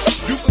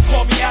realness. You can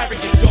call me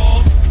arrogant,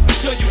 dog,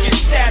 until you get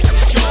stabbed in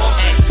the jaw.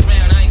 Ask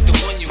around, I ain't the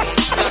one you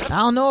wanna stop. I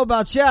don't know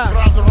about y'all.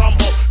 I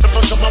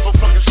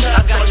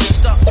got you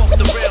stuck off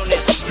the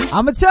realness.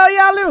 I'ma tell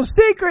y'all a little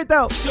secret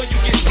though. Till you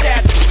get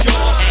stabbed in the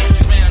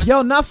jaw.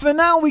 Yo, not for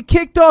now. We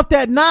kicked off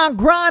that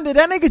non-grinded.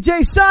 That nigga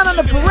Jay Son on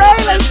the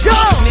parade. Let's go.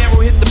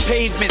 Nero hit the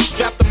pavement,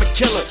 strapped him a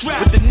killer.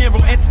 With the Nero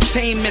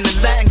Entertainment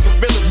and Latin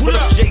gorillas. What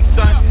up, Jay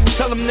Son?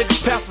 Tell them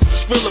niggas pass us the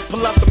skrilla.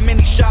 Pull out the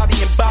mini shotty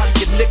and body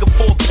a nigga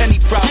for a penny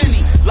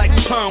props. Like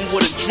Pun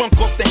with a drunk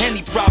off the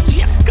Henny props.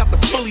 Got the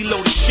fully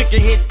loaded shit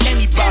can hit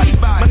anybody.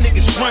 My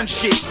niggas run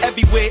shit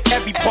everywhere,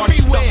 every party.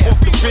 Stuck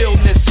off the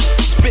realness.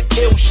 Spit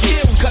ill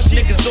shit. Cut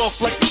niggas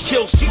off like a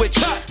kill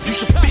switch. You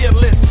should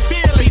fearless.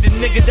 Be the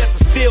nigga that's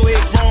the still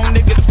hit wrong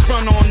nigga, the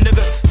front on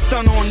nigga,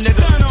 stun on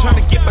nigga,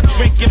 tryna get my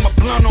drink, get my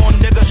blunt on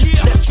nigga,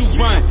 let you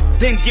run,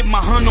 then get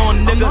my hun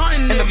on nigga,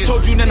 and I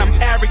told you that I'm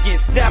arrogant,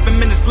 stab him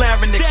in his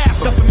larynx,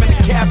 stuff him in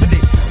the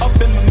cabinet, up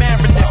in my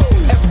marinette,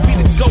 FB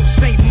the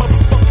ghost ain't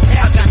motherfucking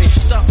I got you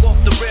stuck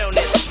off the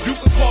realness. You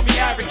can call me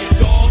arrogant,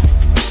 dog,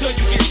 until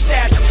you get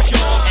stabbed in the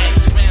jaw.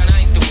 Ask around, I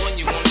ain't the one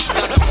you wanna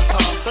stun on my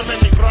car.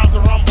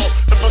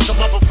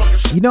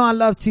 You know I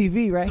love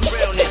TV, right?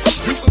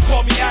 Realness. You can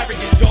call me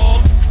arrogant,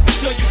 dog.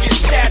 Until you get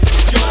stabbed in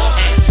the jaw.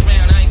 Ask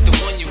around, I ain't the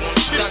one you wanna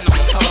stun on my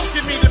car.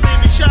 Give me the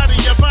mini shot in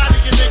your body,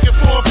 you nigga,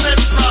 for a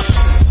penny drop.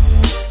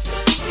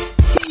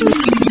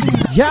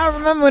 Y'all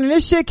remember when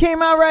this shit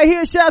came out right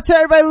here? Shout out to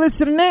everybody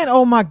listening in.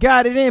 Oh my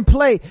God, it didn't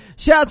play.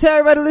 Shout out to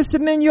everybody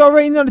listening in. You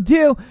already know the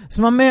deal. It's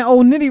my man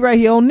Old Nitty right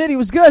here. Old Nitty,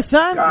 what's good,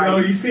 son? Yo,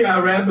 you see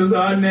how rappers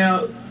are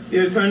now?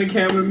 Yeah, turn the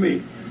camera at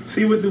me.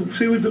 See what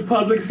the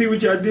public, see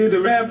what y'all did to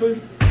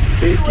rappers?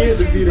 They scared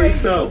to be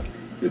themselves.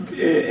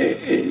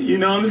 You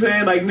know what I'm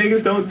saying? Like,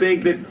 niggas don't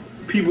think that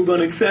people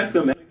gonna accept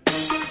them.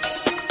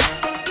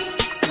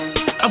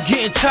 I'm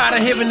getting tired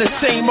of hearing the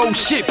same old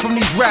shit from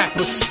these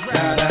rappers.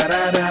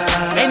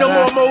 Ain't no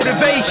more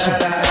motivation.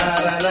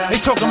 They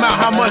talking about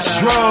how much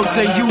drugs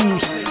they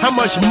use, how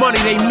much money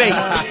they make.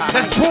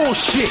 That's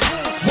bullshit.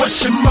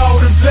 What's your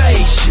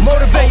motivation?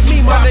 Motivate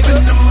me, my nigga.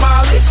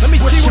 Let me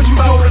see what you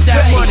do with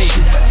that money.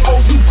 Oh,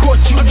 you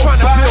caught you. I'm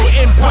trying to build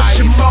empires. What's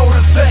your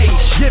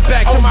motivation? Get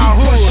back to my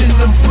hood. Pushing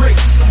them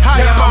bricks.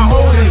 Hire my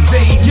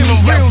motivate. Give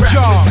them real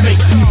jobs. Make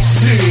me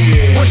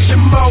sick. What's your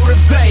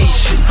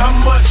motivation? How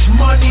much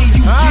money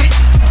you get?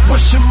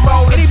 What's your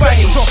motivation?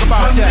 Anybody talk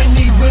about that? How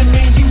many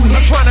women you hit?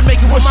 I'm trying to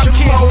make it with my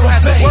kids who don't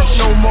have to work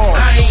no more.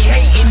 I ain't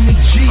hating the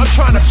G. I'm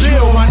trying to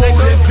build, my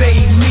nigga.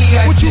 Motivate me.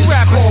 What you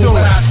rappers do?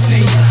 What I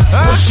see.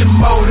 What's your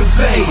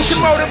motivation? What's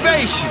your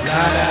motivation?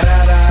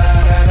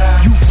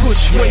 You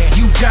push weight,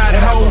 you got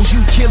hoes,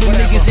 you killing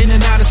niggas in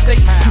and out of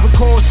state. You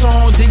record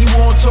songs, then you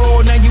on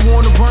tour, now you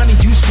on the run and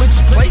you switch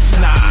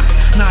places.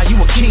 Nah, you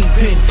a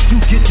kingpin. You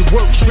get to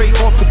work straight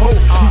off the boat.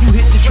 When you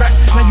hit the track,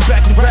 now you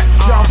back to rap.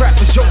 Y'all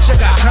rappers jokes, I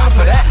got time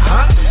for that,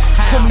 huh?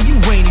 Tell me you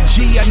ain't a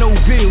G, I know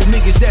real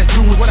niggas that's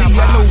doing T.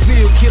 I know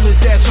real killers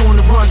that's on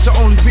the run, so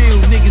only real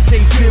niggas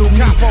they feel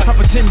me. I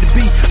pretend to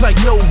be like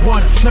no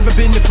one, never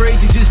been afraid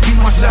to just be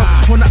myself.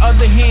 On the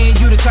other hand,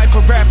 you the type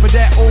of rapper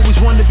that always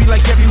want to be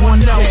like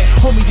everyone else.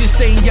 Homie, just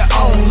stay in your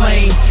own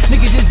lane.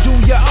 Niggas just do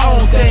your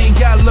own thing.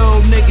 Y'all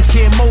little niggas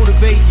can't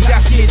motivate. You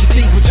got scared to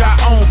think with your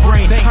own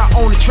brain. I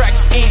own the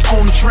tracks and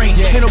on the train.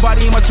 Ain't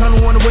nobody in my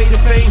tunnel on the way to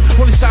fame.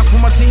 Only stop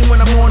for my team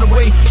when I'm on the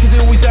way. Cause they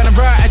always down the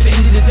ride at the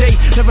end of the day.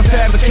 Never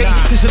fabricate,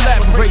 just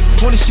elaborate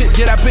on the shit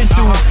that I've been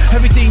through.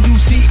 Everything you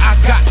see, I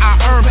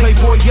earned.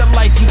 Playboy, your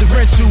life is a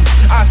rental.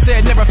 I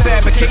said never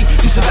fabricate,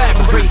 just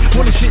elaborate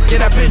on the shit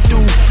that I've been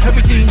through.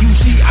 Everything you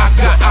see, I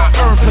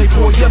earned.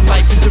 Playboy, your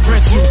life is a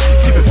rental.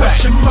 Give it back.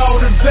 What's your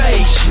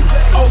motivation?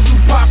 Oh, you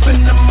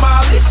popping the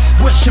mollies?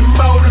 What's your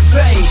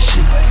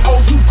motivation? Oh,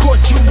 you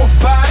caught you a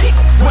body?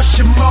 What's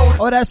your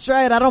motivation? Oh, that's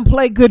right. I don't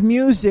play good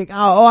music.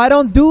 Oh, I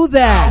don't do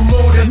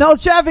that. No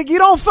traffic. You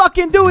don't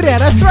fucking do that.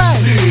 That's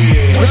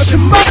right. What's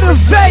your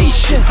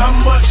motivation? How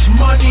much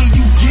money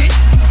you get?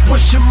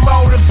 What's your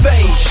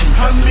motivation?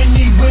 How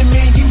many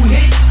women you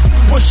hit?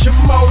 What's your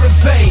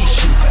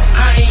motivation?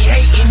 I ain't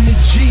hating the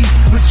G,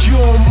 but you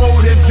don't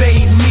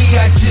motivate me.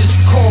 I just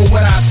call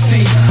what I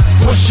see.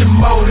 What's your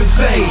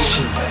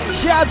motivation?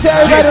 Shout out to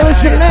everybody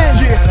listening in.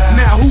 Yeah,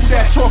 now who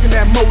that talking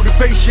that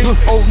motivation?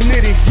 Old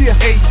Nitty, yeah,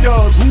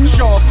 A-Dubs,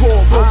 Shaw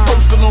Core, go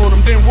postal on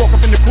them, then walk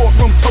up in the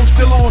courtroom, toast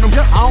still on them.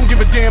 I don't give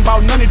a damn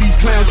about none of these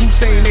clowns who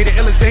saying they the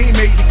illest, they ain't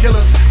made to kill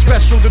us.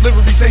 Special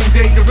delivery, same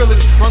day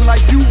gorillas.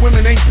 Unlike you,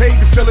 women ain't paid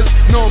to fill us.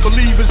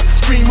 Non-believers,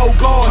 scream, oh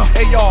God,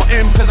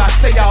 A-R-M, cause I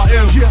say I am.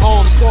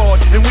 Arm squad,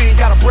 and we ain't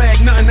gotta brag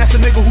nothing. That's a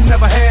nigga who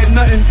never had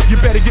nothing.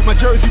 You better get my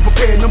jersey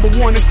prepared. Number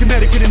one is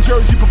Connecticut and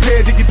Jersey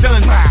prepared to get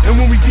done.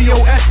 And when we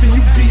DOS, then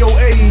you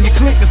DOA, and you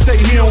click and say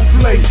he don't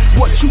play.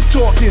 What you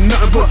talking?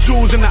 Nothing but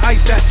jewels in the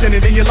ice that's in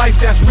it, and your life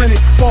that's rented.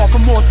 Far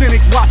from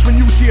authentic. Watch when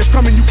you see us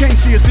coming, you can't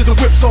see us cause the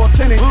whip's all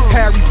tinted.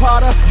 Harry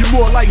Potter, you're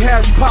more like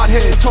Harry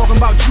Pothead. Talking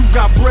about you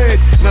got bread.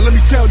 Now let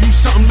me tell you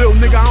something, little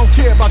nigga. I don't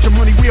care about your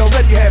money. We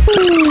already have.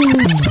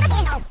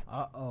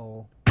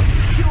 Uh-oh.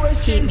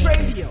 QSG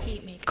Radio.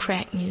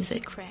 Crack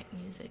music.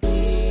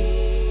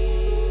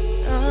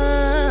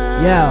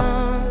 Yeah.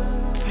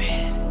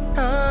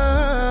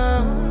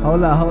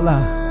 Hold up.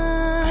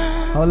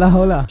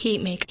 Hold up.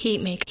 Heat make.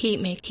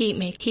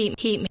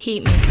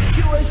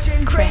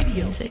 Crack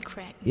music.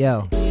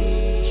 Yo.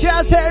 Shout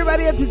out to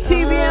everybody at the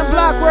TBN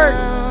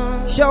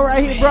Blockwork show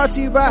right here brought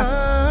to you by, you know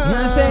what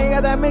I'm saying?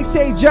 Got that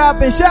mixtape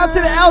dropping. Shout out to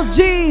the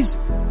LGs.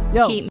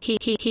 Yo.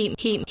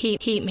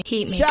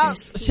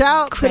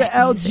 Shout out to the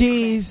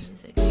LGs.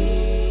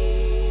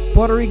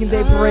 Puerto Rican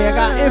Day Parade. I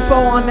got info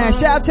on that.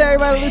 Shout out to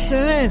everybody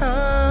listening in.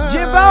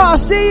 Jimbo, I'll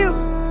see you.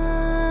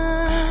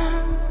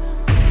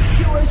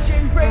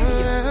 QSJ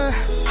Radio.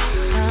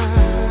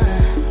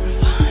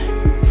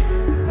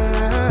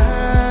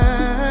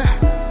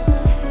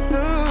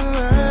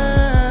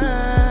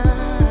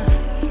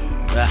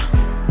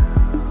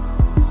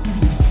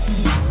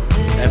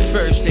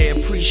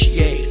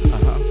 Appreciate,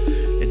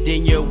 and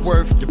then your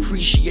worth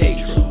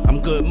depreciates. I'm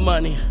good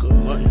money.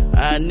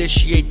 I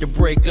initiate the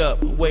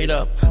breakup. Wait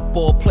up,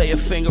 ball player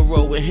finger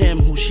roll with him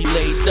who she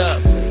laid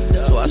up.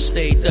 So I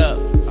stayed up.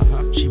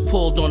 She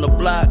pulled on the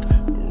block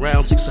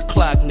around 6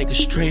 o'clock, nigga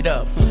straight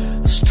up.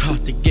 I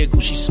start to giggle,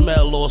 she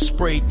smell all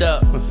sprayed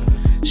up.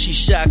 She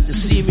shocked to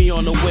see me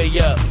on the way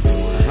up.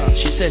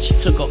 She said she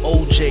took a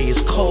OJ,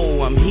 it's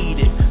cold, I'm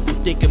heated.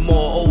 I'm thinking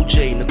more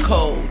OJ,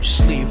 Nicole,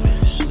 just leave it.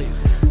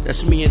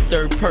 That's me in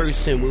third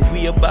person. When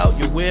we about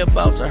your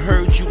whereabouts, I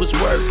heard you was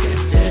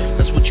working.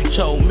 That's what you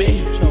told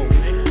me.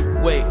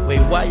 Wait,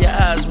 why your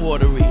eyes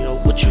watery?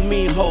 What you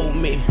mean hold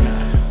me?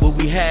 Well,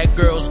 we had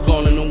girls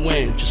gone in the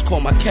wind. Just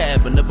call my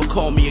cab and never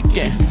call me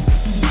again.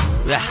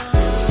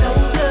 So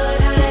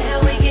good, how the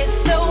hell we get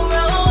so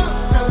wrong?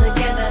 So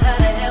together, how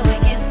the hell we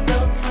get so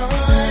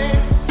torn?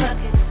 Fuck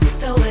it,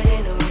 throw it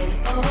in the wind.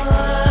 Oh,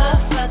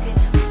 fuck it,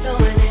 throw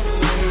it in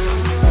the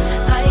wind.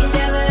 I ain't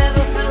never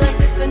ever felt like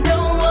this for no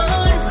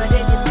one. But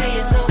if you say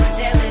it's over,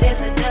 damn it,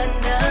 it's a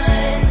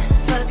done.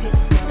 Fuck it,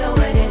 throw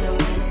it in the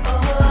wind. Oh,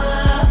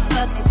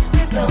 fuck it,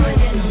 throw it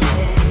in the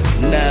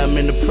wind. Now I'm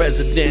in the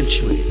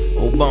presidential,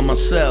 Obama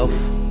self.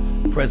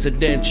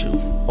 Presidential,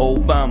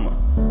 Obama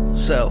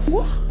self.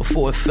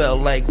 Before it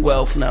felt like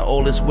wealth, now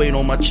all this weight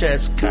on my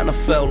chest kinda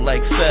felt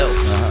like felt.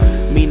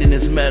 Meaning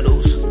it's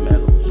metals.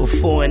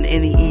 Before in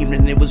any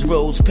evening it was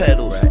rose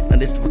petals. Now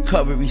this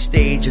recovery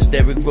stage is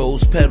Derrick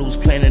Rose petals.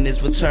 Planning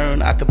his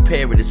return, I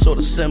compare it, it's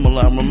sorta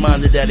similar. I'm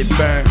reminded that it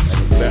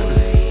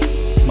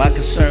burns. My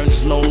concerns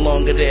is no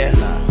longer there.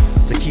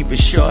 To keep it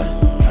short,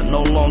 I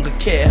no longer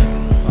care.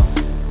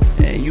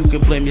 And you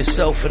can blame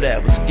yourself for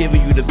that. Was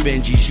giving you the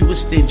Benjis, you were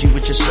stingy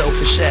with your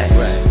selfish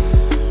acts.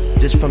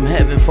 This from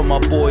heaven for my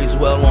boys,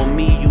 well on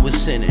me you were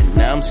sinning.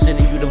 Now I'm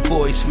sending you the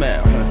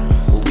voicemail.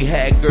 Well, we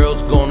had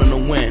girls gone in the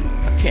wind.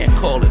 I can't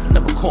call it,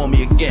 never call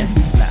me again.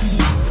 Nah,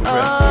 for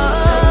real.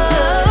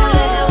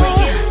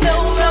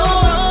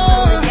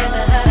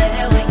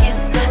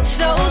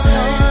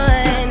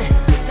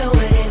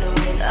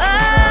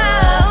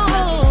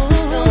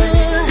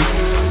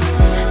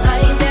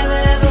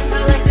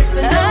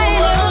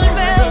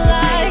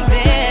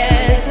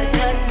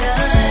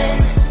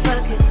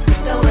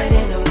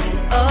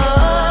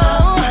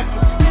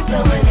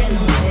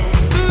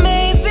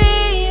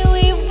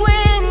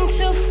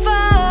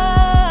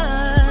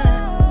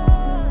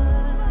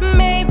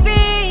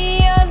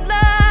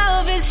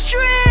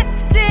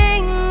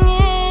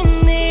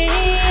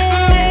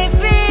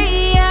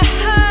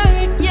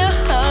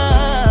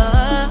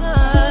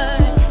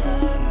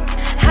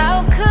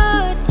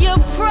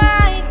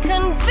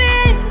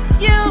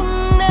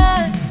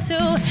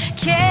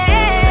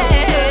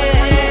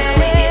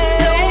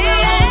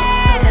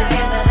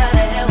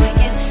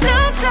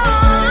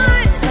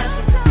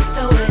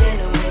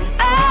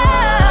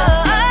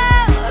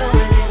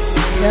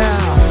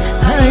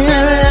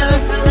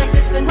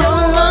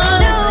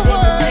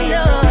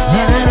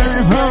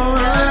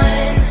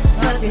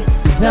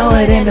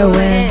 In the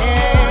wind.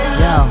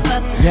 Yo.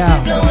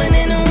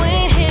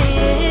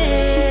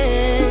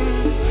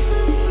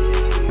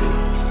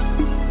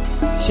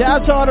 Shout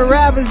out to all the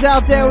rappers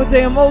out there with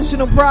their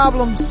emotional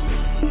problems.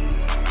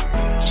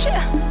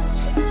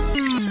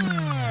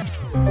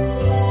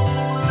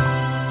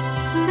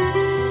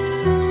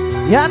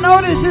 Y'all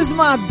know this is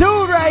my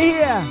dude right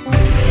here.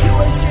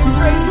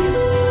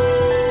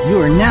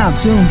 You are now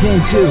tuned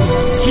into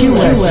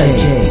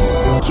QSJ.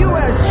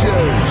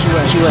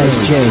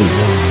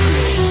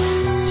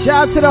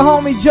 Shout out to the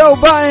homie Joe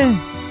Button.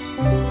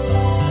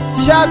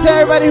 Shout out to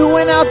everybody who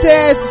went out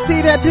there to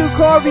see that dude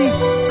Corby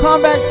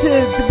come back to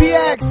the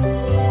BX.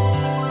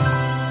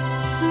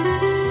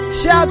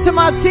 Shout out to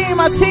my team.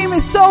 My team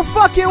is so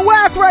fucking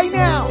whack right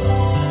now.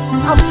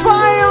 I'm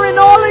firing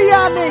all of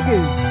y'all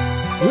niggas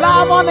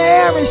live on the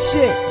air and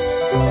shit.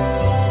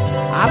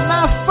 I'm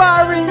not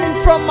firing you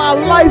from my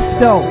life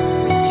though.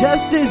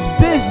 Just this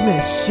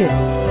business shit.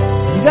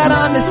 You gotta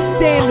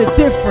understand the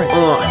difference.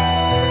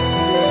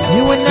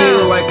 You and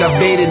feel like I've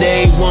dated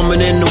every woman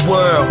in the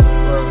world.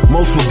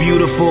 Most were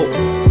beautiful,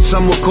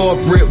 some were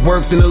corporate,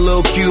 worked in a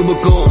little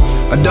cubicle.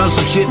 I done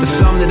some shit to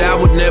some that I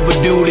would never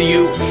do to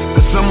you.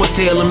 Cause some were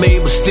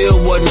tailor-made but still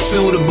wasn't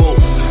suitable.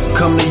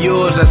 Come to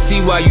yours, I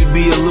see why you'd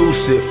be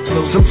elusive.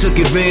 Some took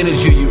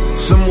advantage of you,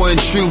 some were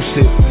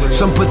intrusive.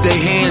 Some put their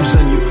hands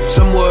on you,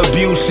 some were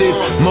abusive.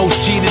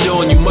 Most cheated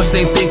on you, must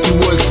ain't think you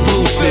were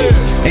exclusive.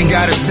 Ain't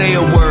gotta say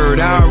a word,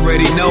 I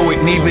already know it.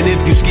 And even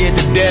if you scared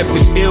to death,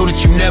 it's ill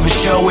that you never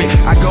show it.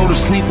 I go to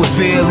sleep with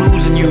fear of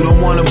losing you, don't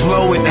wanna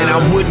blow it. And I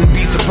wouldn't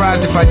be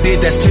surprised if I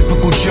did, that's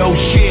typical Joe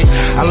shit.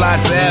 I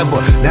lied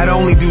forever, not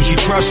only do she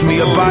trust me,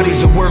 her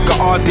body's a work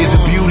of art, there's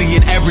a beauty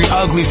in every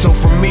ugly. So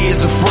for me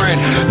as a friend,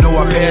 know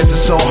our past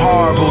is so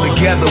horrible.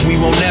 Together we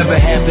won't never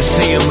have to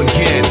see him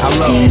again. I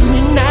love you.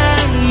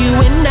 You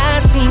and I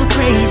seem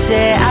crazy.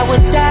 I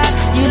would die,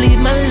 you leave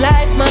my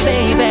life, my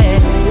baby.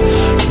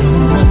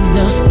 No one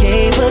else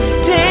gave a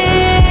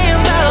damn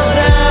about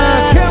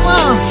us. Come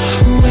on.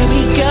 Where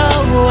we go,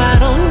 I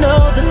don't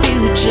know the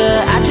future.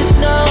 I just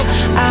know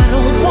I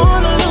don't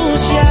wanna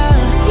lose ya.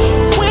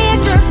 We're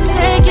just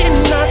taking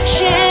our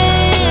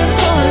chance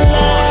on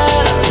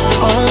love,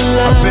 on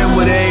love. I've been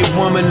with a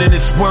woman in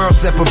this world,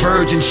 except for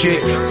virgin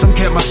shit. Some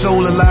kept my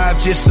soul alive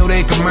just so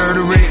they could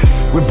murder it.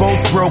 We're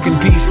both broken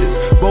pieces,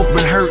 both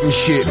been hurting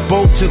shit.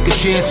 Both took a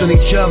chance on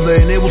each other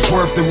and it was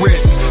worth the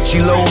risk.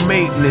 She low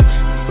maintenance,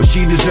 but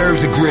she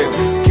deserves a grip.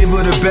 Give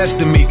her the best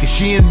of me, cause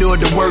she endured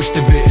the worst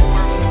of it.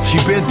 She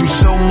been through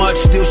so much,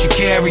 still she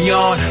carry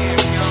on.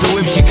 So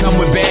if she come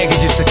with baggage,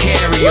 it's a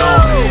carry on.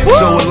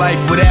 So a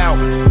life without,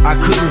 I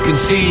couldn't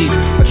conceive.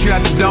 I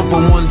tried to dump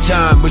her one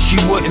time, but she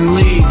wouldn't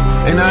leave.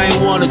 And I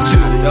ain't wanted to,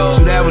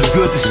 so that was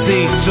good to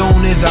see.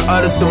 Soon as I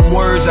uttered them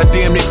words, I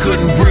damn near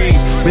couldn't breathe.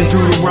 Been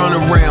through the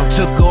runaround,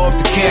 took her off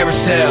the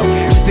carousel.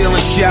 Still in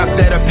shock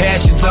that her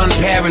passion's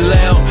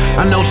unparalleled.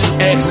 I know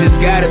some exes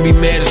gotta be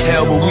mad as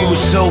hell, but we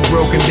were so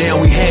broken down,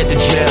 we had to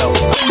gel.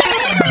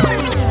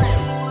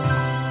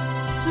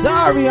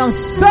 Sorry,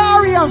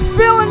 I'm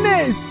feeling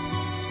this.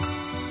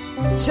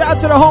 Shout out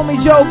to the homie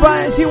Joe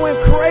Bynes. He went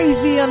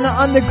crazy on the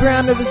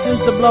underground ever since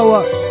the blow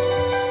up.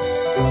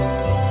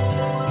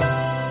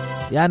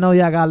 Y'all know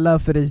y'all got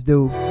love for this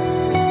dude.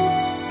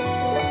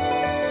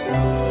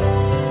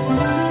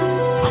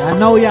 I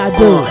know y'all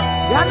do.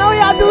 Y'all know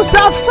y'all do.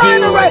 Stop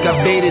fronting already. Like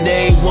I've dated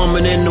a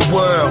woman in the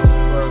world.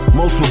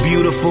 Most were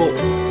beautiful.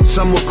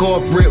 Some were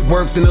corporate,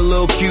 worked in a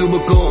little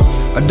cubicle.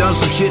 I done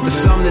some shit to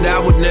some that I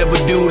would never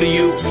do to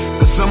you.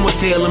 Cause some were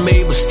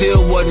tailor-made but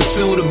still wasn't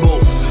suitable.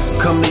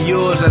 Come to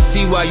yours, I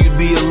see why you'd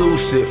be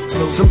elusive.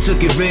 Some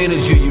took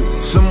advantage of you,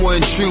 some were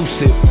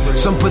intrusive.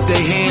 Some put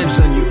their hands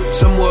on you,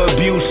 some were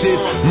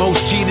abusive. Most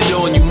cheated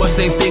on you, must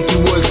ain't think you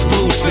were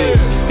exclusive.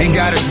 Ain't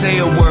gotta say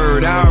a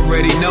word, I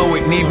already know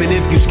it. And even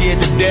if you scared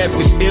to death,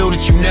 it's ill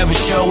that you never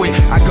show it.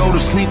 I go to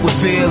sleep with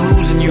fear of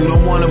losing you,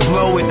 don't wanna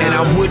blow it. And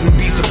I wouldn't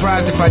be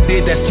surprised if I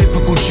did, that's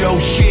typical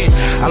Joe shit.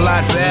 I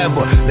lied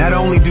forever, not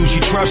only do she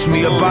trust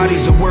me, her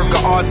body's a work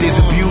of art, there's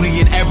a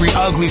beauty in every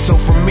ugly. So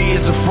for me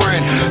as a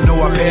friend, know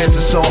our past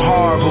is so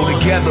horrible.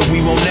 Together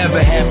we won't never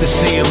have to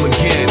see him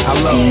again. I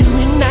love you.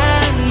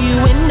 You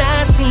and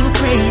I seem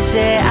crazy.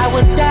 I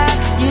would die,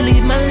 you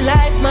leave my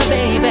life, my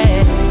baby.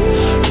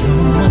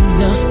 No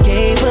one else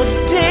gave a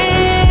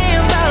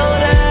damn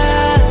about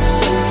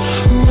us.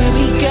 Where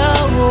we go,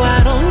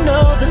 I don't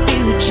know the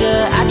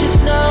future. I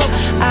just know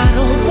I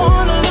don't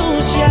wanna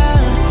lose ya.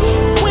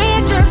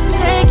 We're just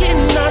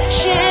taking our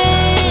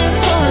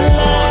chance on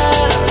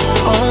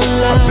love, on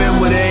love. I've been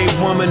with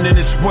a woman in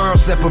this world,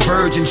 except for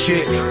virgin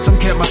shit. Some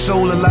kept my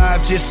soul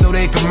alive just so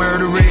they could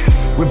murder it.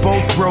 We're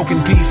both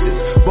broken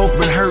pieces, both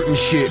been hurting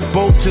shit.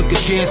 Both took a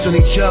chance on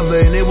each other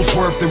and it was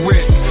worth the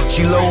risk.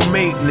 She low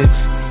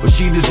maintenance, but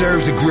she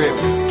deserves a grip.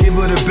 Give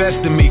her the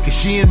best of me, cause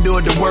she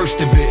endured the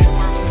worst of it.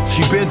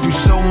 She been through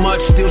so much,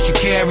 still she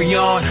carry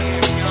on.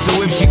 So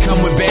if she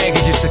come with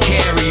baggage, it's a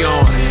carry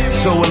on.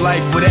 So a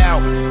life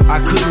without, I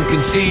couldn't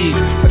conceive.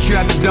 I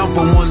tried to dump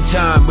her one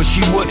time, but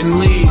she wouldn't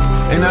leave.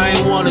 And I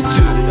ain't wanted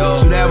to,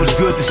 so that was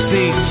good to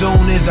see.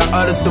 Soon as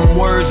I uttered them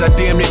words, I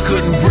damn near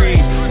couldn't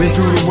breathe. Been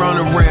through the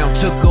runaround,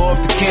 took her off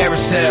the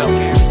carousel.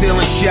 Still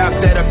in shock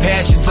that her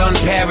passion's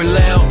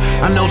unparalleled.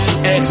 I know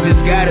some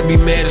exes gotta be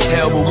mad as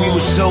hell, but we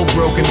were so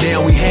broken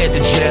down, we had to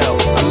gel.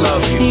 I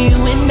love you.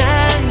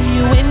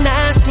 You and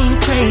I seem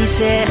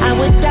crazy. I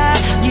would die,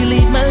 you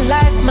leave my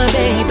life, my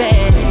baby.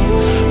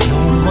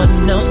 No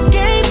one else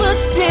gave a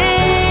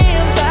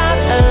damn about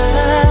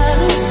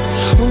us.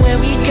 Where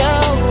we go,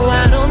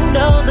 I don't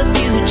know the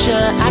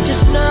future. I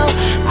just know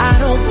I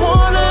don't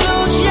wanna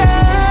lose ya.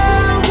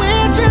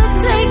 We're just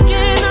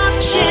taking our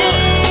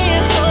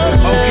chance on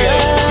love. Okay,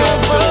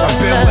 I've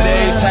been with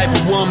every type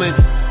of woman.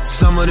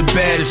 Some of the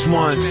baddest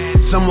ones.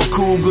 Some were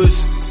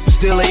cougars,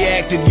 still they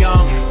acted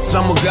young.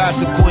 Some were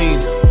gossip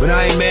queens, but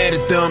I ain't mad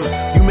at them.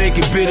 You make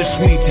it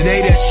bittersweet,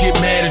 today that shit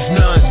matters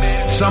none.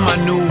 Some I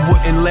knew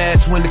wouldn't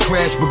last when the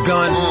crash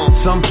begun.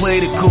 Some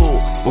played it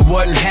cool, but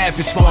wasn't half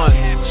as fun.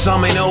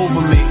 Some ain't over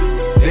me,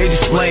 they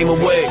just blame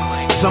away.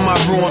 Some I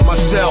ruined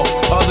myself,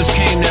 others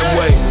came that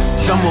way.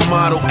 Some were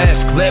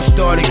model-esque, left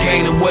started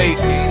gaining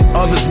weight.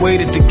 Others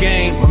waited the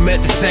game, but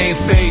met the same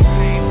fate.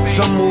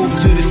 Some moved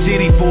to the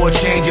city for a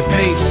change of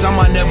pace. Some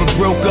I never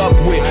broke up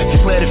with,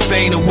 just let it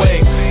fade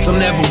away. Some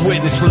never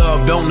witnessed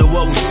love, don't know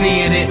what was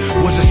seeing it.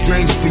 Was a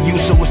stranger for you,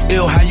 so it's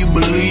ill how you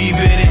believe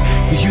in it.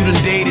 Cause you done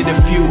dated a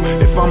few.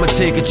 If I'ma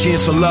take a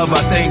chance on love, I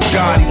thank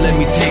God he let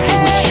me take it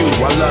with you.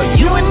 I love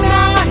you.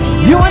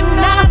 You and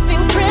I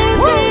seem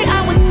crazy.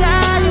 I would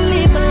die to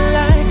live a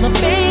life, my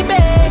baby.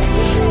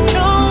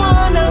 No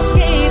one else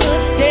gave a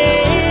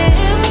damn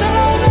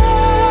about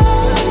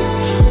us.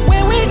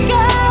 Where we go,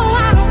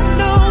 I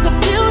don't know the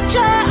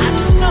future. I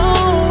just know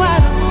I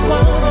don't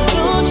wanna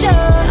lose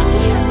you.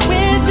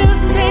 We're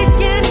just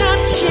taking a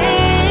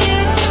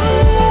chance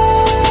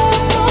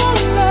on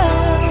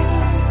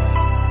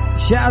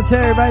love. Shout out to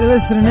everybody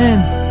listening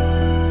in.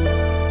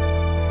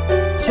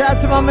 Shout out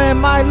to my man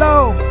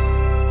Milo.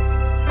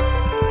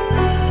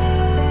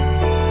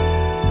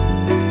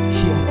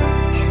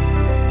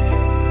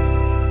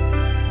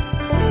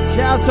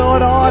 Shout out to all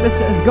the artists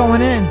that's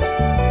going in.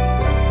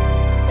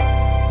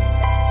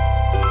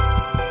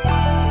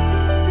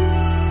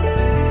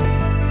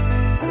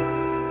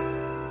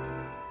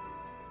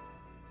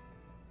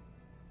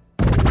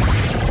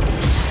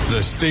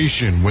 The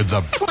station with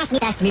the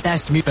best music.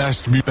 Best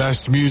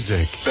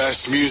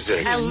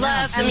music. I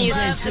love the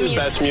music.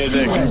 Best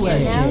music. You are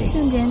now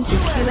tuned in to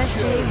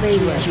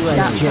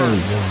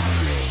QSJRadio.com.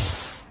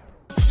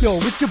 Yo,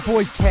 it's your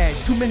boy Cat.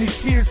 Too many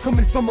tears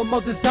coming from a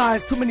mother's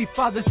eyes. Too many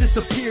fathers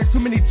disappeared.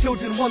 Too many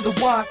children wonder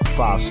why.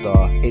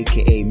 5-star,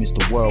 aka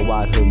Mr.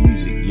 Worldwide Hood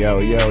Music. Yo,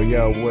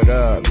 what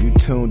up? You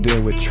tuned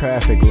in with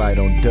Traffic Light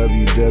on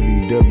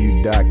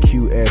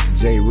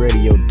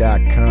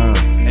www.qsjradio.com.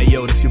 Hey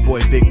yo, this your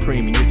boy Big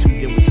Preem, and you're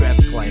tuned in with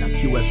Traffic Light on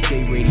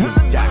QSJRadio.com.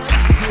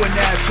 You are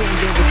now tuned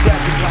in with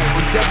Traffic Light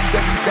on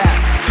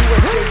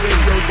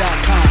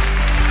www.qsjradio.com.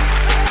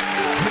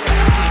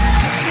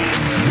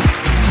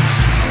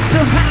 So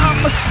how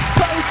am I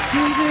supposed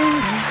to do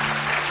this?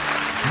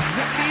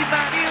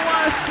 Everybody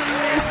wants to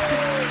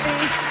listen to me.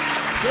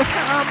 So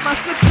how am I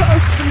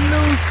supposed to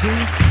lose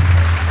this?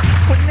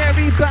 When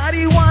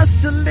everybody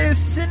wants to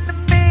listen to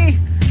me.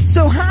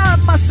 So how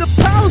am I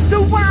supposed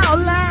to wow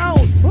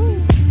loud?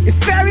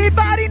 If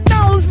everybody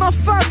knows my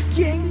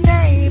fucking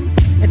name.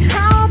 And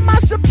how am I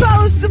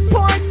supposed to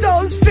point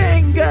those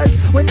fingers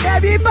when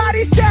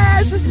everybody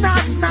says it's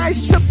not nice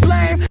to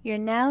blame? You're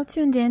now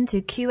tuned in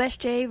to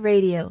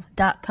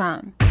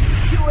QSJRadio.com.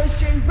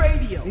 QSJ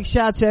Radio. Big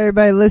shout out to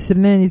everybody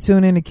listening in. You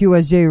tune in to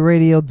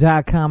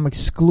QSJRadio.com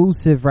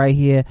exclusive right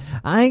here.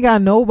 I ain't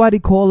got nobody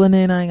calling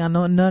in. I ain't got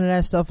none of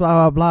that stuff,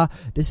 blah, blah, blah.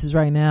 This is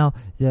right now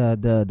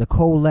the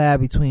collab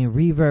between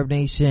Reverb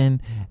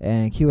Nation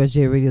and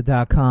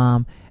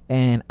QSJRadio.com.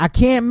 And I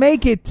can't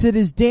make it to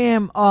this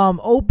damn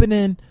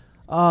opening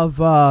of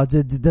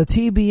the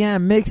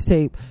TBM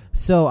mixtape.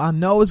 So I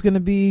know it's gonna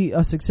be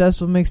a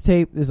successful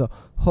mixtape. There's a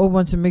whole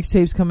bunch of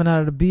mixtapes coming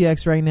out of the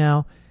BX right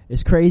now.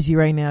 It's crazy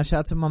right now. Shout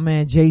out to my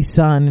man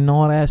Jason and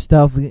all that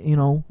stuff. You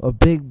know, a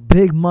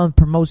big month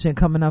promotion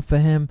coming up for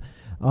him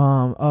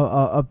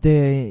up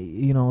there.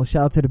 You know,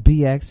 shout out to the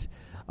BX.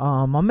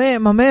 My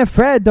man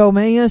Fred though,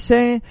 man, you know what I'm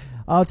saying?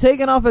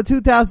 Taking off at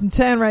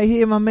 2010 right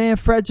here, my man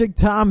Frederick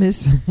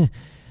Thomas.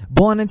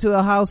 Born into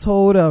a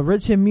household of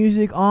rich in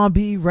music,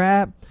 R&B,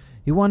 rap.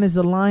 He won his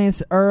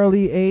alliance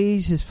early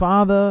age. His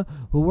father,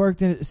 who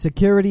worked in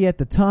security at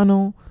the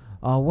Tunnel,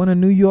 one of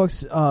New York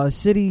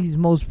City's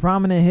most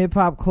prominent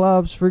hip-hop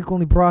clubs,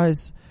 frequently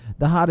brought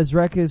the hottest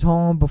records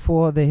home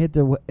before they hit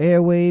the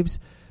airwaves.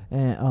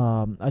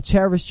 And a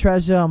cherished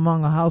treasure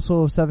among a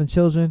household of 7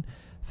 children.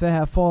 Fed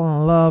had fallen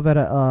in love at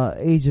the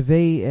age of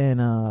 8,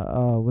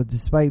 and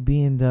despite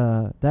being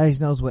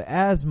diagnosed with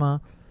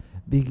asthma,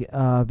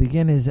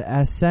 begin his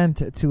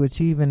ascent to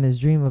achieving his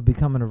dream of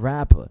becoming a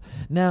rapper.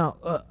 Now,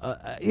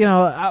 you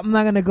know, I'm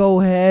not gonna go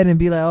ahead and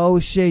be like,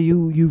 oh shit,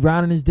 you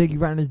riding his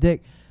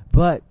dick,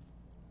 but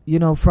you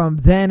know, from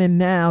then and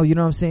now, you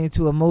know what I'm saying,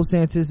 to a most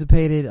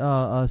anticipated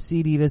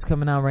CD that's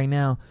coming out right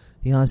now,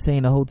 you know what I'm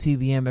saying, the whole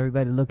TBM,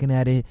 everybody looking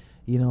at it.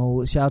 You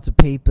know, shout out to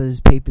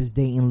Papers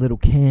dating Little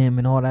Kim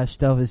and all that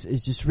stuff.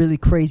 It's just really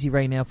crazy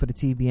right now for the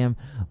TBM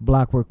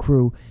Blockwork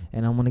crew,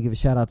 and I want to give a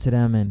shout out to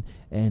them,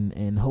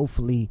 and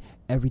hopefully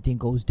everything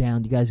goes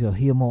down. You guys will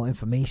hear more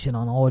information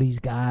on all these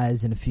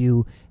guys and a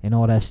few and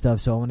all that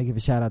stuff. So I want to give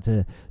a shout out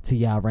to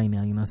y'all right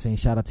now. You know what I'm saying?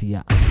 Shout out to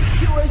y'all.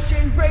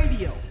 QSJ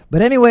Radio.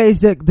 But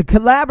anyways, the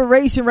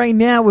collaboration right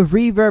now with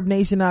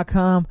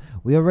ReverbNation.com,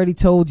 we already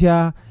told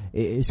y'all.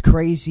 It's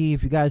crazy.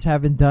 If you guys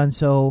haven't done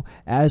so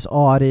as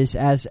artists,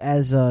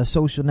 as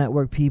social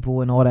network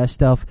people and all that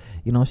stuff,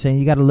 you know what I'm saying,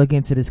 you got to look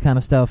into this kind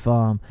of stuff.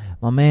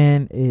 My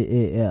man,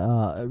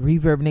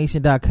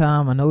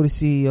 ReverbNation.com, I know the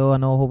CEO, I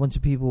know a whole bunch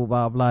of people,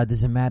 blah blah. It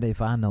doesn't matter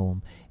if I know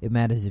them, it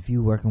matters if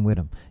you working with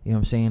them. You know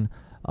what I'm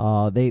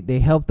saying? They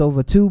helped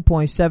over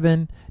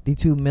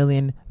 2.72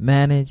 million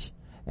manage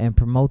and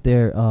promote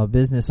their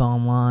business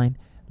online.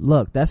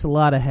 Look, that's a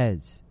lot of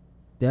heads.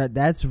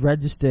 That's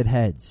registered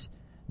heads.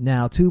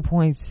 Now 2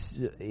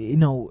 points, you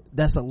know,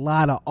 that's a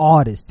lot of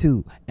artists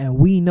too, and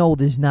we know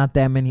there's not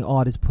that many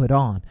artists put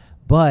on,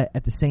 but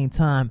at the same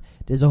time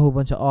there's a whole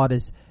bunch of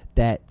artists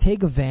that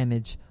take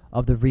advantage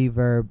of the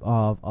Reverb,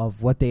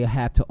 of what they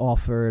have to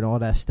offer and all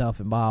that stuff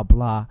and blah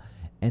blah.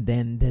 And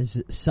then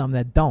there's some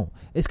that don't.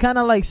 It's kind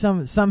of like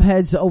some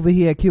heads over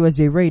here at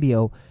QSJ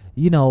Radio,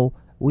 you know,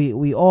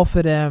 we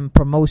offer them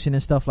promotion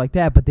and stuff like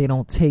that, but they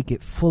don't take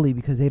it fully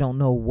because they don't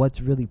know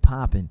what's really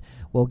popping.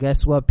 Well,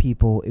 guess what,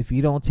 people? If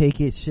you don't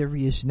take it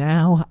serious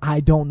now, I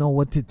don't know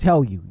what to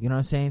tell you. You know what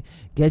I'm saying?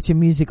 Get your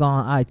music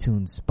on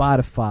iTunes,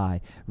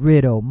 Spotify,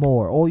 Riddo,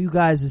 more. All you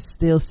guys are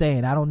still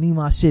saying, I don't need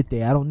my shit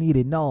there. I don't need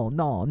it. No.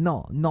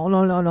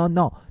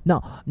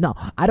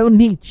 I don't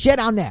need shit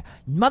on there.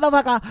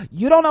 Motherfucker,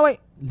 you don't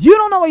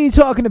know what you're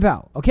talking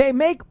about. Okay?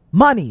 Make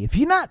money. If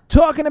you're not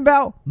talking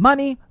about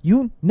money,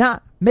 you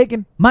not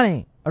making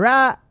money.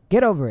 Alright?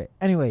 Get over it.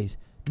 Anyways,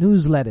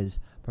 newsletters.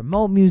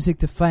 Promote music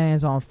to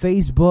fans on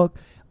Facebook,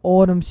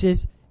 all them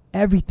shits,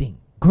 everything.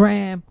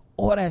 Gram,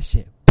 all that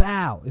shit.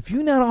 Bow. If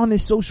you're not on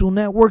this social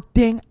network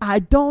thing, I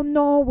don't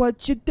know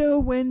what you're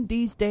doing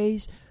these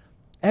days.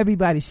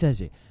 Everybody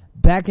says it.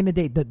 Back in the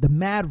day, the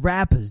mad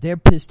rappers, they're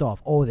pissed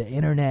off. Oh, the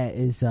internet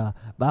is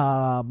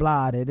blah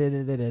blah da, da,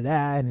 da, da, da,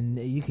 da, and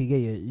you can get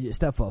your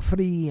stuff for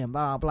free and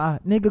blah blah.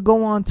 Nigga,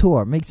 go on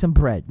tour, make some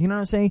bread. You know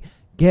what I'm saying?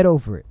 Get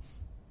over it.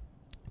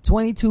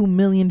 22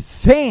 million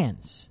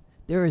fans.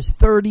 There is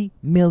 30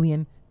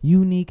 million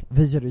unique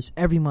visitors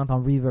every month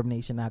on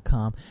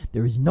ReverbNation.com.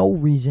 There is no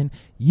reason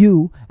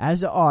you,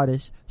 as an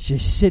artist,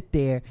 should sit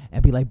there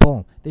and be like,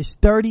 boom. There's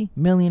 30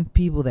 million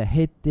people that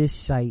hit this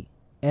site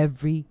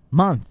every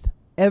month.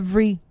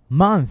 Every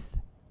month.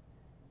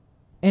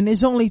 And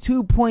there's only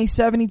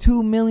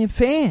 2.72 million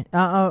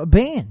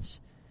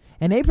bands.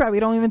 And they probably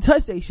don't even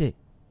touch that shit.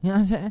 You know what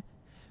I'm saying?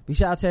 Big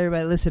shout out to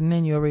everybody listening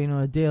in. You already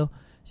know the deal.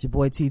 It's your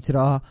boy T to the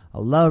R. I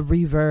love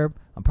Reverb.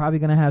 I'm probably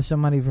gonna have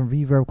somebody from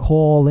Reverb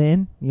call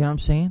in, you know what I'm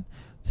saying,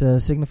 to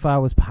signify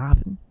what's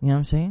popping, you know what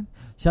I'm saying.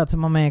 Shout out to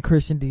my man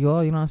Christian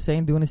Dior, you know what I'm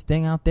saying, doing his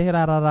thing out there, It's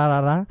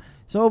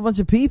a whole bunch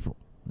of people,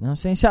 you know what I'm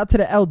saying. Shout out to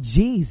the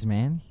LGs,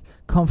 man.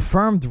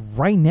 Confirmed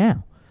right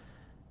now.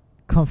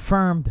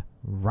 Confirmed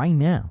right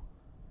now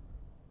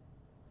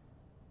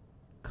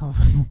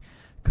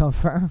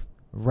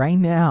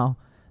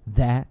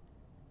that,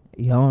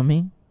 you know what I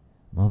mean,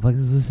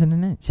 motherfuckers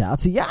listening in. Shout out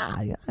to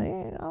y'all.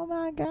 Oh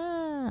my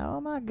god. Oh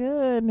my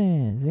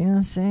goodness. You know what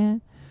I'm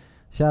saying?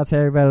 Shout out to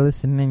everybody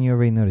listening in. You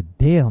already know the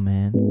deal,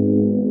 man.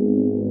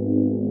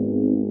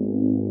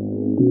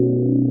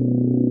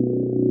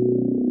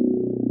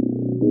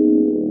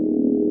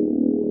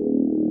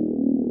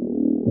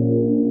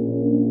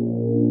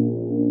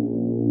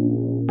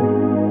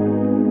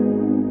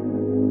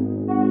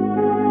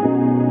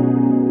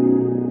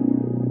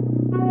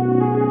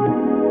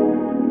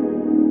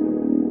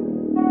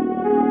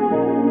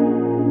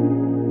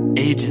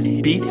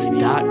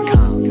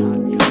 AgesBeats.com.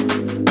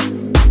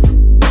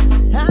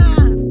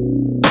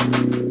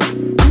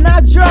 I'm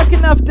not drunk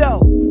enough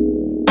though.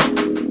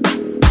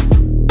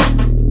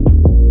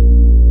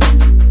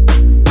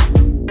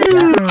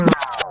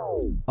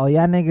 Oh,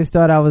 y'all niggas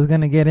thought I was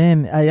gonna get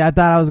in. Y'all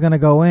thought I was gonna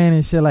go in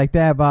and shit like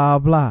that, blah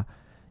blah.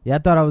 Y'all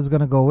thought I was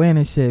gonna go in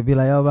and shit, be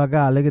like, oh my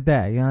god, look at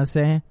that. You know what I'm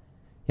saying?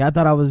 Y'all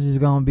thought I was just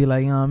gonna be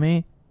like, you know what I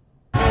mean?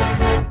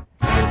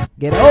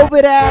 Get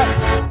over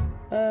that.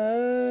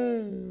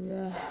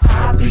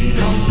 I be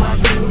on my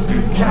suit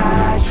and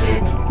tie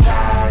shit.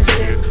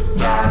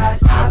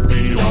 I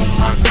be on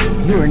my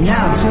suit. You are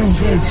now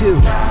tuned into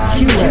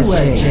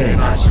QSJ.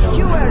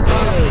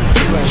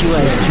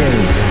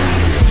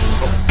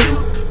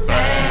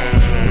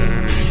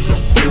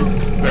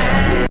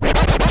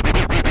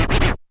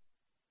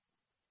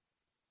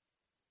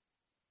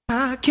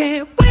 I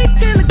can't wait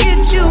till I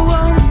get you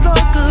on the floor,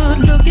 good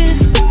looking.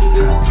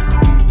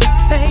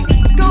 Hey,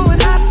 going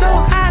hot, so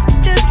hot,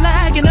 just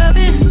like an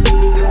oven.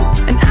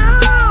 And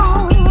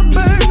I'll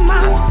burn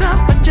myself,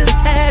 I just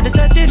had to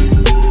touch it.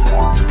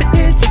 But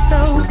it's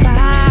so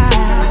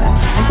fine,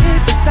 and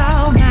it's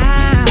all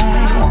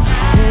mine.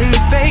 Hey,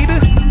 baby,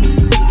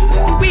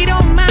 we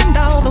don't mind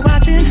all the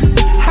watching.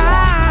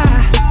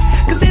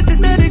 Cause if they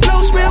study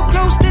close, real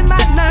close, they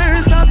might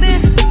learn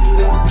something.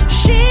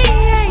 She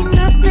ain't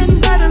nothing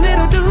but a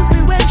little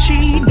doozy when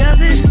she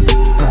does it.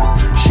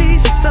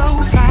 She's so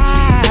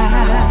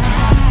fine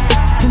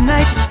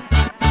tonight.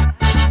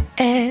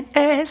 And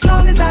as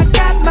long as I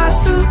got my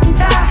suit and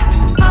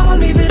tie, I'ma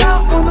leave it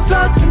all on the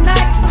floor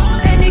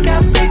tonight. And you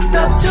got fixed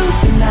up to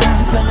the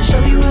nines. Let me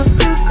show you a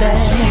few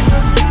things.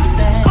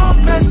 All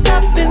dressed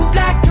up in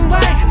black and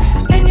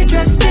white, and you're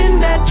dressed in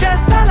that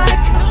dress I like.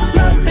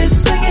 Love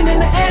is swinging in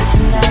the air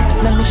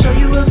tonight. Let me show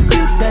you a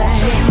few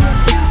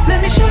things.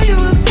 Let me show you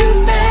a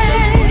few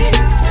things.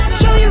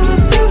 Show you a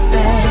few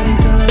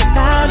things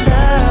about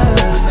love.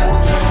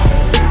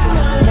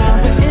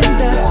 Now we're in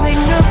the swing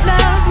of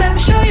love. Let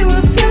me show you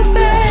a few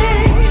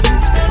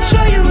things.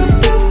 Show you a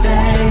few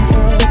things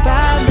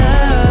about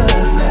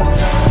love.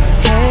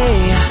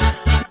 Hey,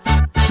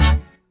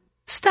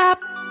 stop.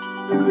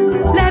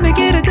 Let me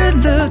get a good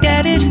look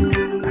at it.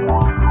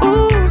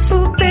 Ooh,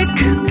 so thick.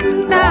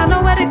 Now I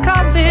know what they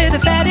call it, a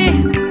fatty.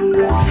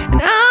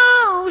 And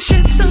oh,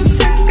 shit, so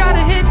sick. Got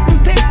a hit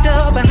and picked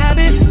up a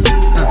habit.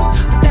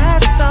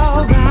 That's all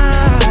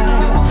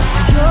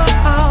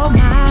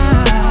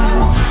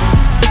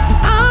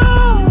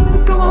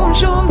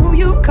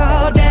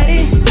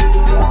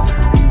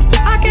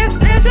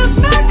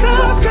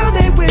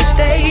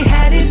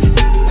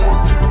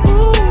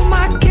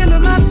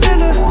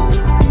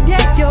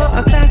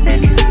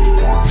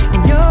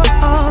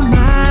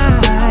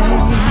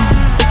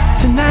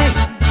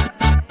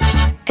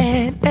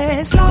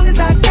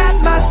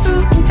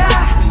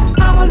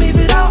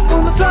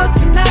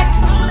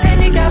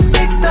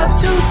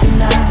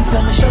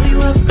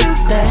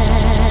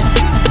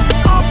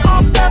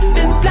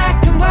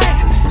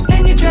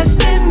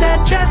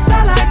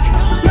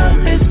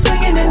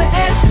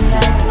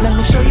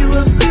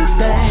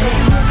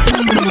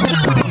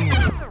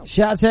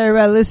Shout out to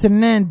everybody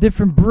listening in,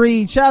 different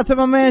breed. Shout out to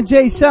my man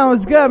Jay Son.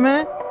 What's good,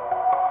 man?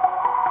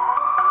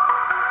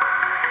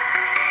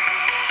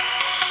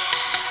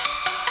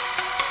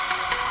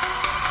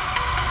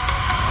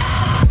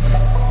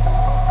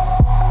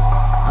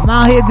 I'm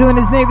out here doing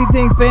this Navy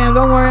thing, fam.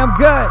 Don't worry, I'm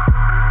good.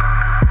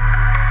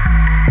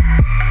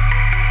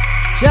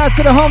 Shout out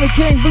to the homie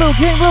King Blue.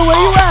 King Blue, where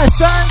you at,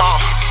 son?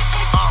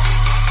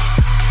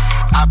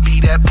 I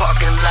be that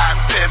parking lot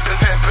pimpin',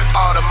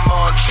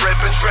 Audemars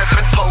drippin',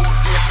 pole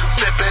this and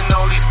tippin',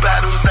 all these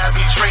battles I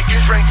be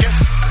drinking.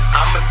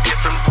 I'm a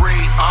different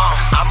breed,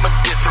 I'm a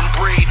different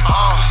breed,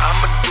 I'm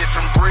a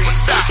different breed.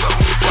 So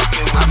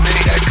fucking I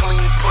made that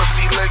clean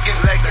pussy looking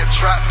like a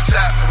drop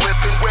top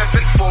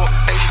whippin' for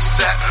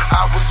ASAP.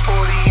 I was 40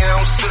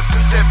 ounce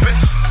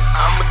sippin'.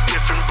 I'm a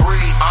different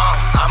breed,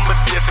 I'm a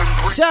different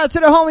breed. Shout out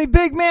to the homie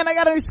Big Man. I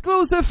got an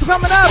exclusive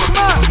coming up. Come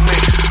on.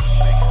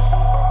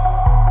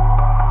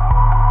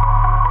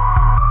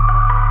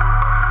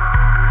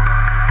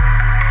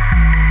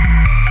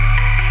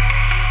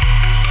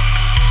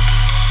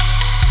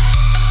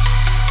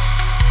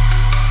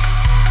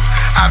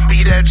 I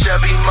be that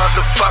chubby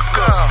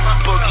motherfucker.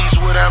 Boogie's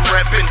what I'm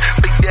reppin'.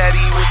 Big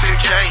Daddy with the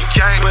gang,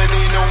 but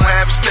he don't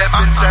have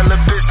steppin'. Tell a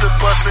bitch to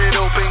bust it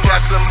open.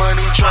 Got some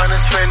money tryna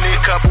spend it.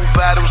 Couple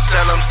bottles,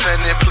 tell him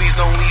send it. Please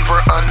don't leave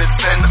her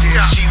unattended.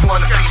 She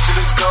want a piece of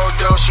this gold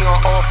dog. She on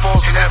all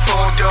fours in that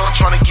full dog.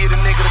 Tryna get a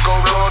nigga to go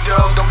raw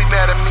dog. Don't be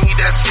mad at me,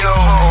 that's your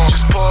home.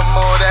 Just pour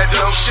more of that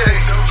dope shit.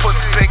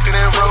 Pussy pinker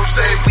than rose.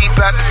 We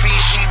bout to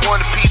feast. She want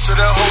a piece of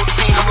the whole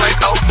team. I'm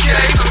like,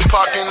 okay.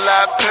 Parking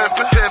lot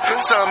pimpin'.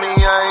 Tell me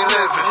I ain't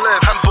living.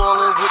 I'm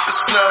ballin' with the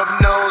snub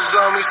nose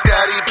on me,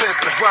 Scotty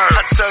Pippen.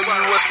 I tell you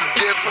what's the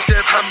difference.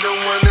 I'm the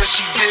one that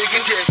she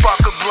digging. Spark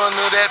a blunt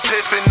of that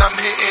pippin'. I'm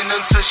hitting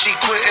until she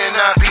quittin'.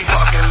 I be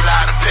parking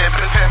lot of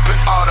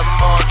pimpin',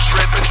 Audemars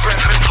drippin',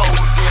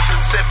 pole this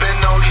and tippin'.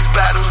 All these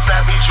battles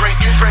I be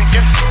drinking.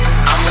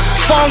 I'm a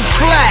Funk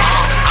Flex.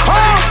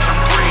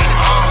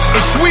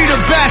 It's we the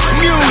best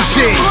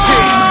music.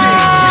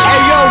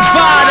 Hey yo,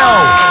 Vado.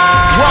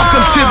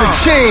 Welcome to the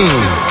team.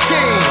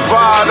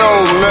 Vado,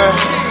 man.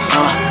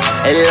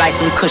 It like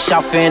some kush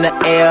off in the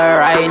air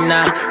right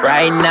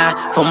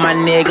now. For my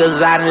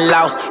niggas I done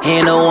lost,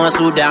 and the ones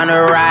who down the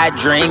ride,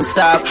 drinks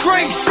up.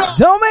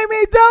 Don't make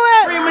me do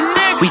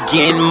it. We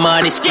getting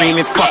money,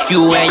 screaming, fuck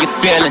you and your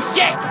feelings.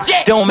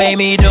 Don't make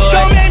me do it.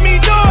 Don't make me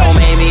do it. Don't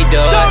make me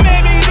do it. Don't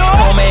make me do it.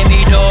 Don't make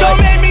me do it.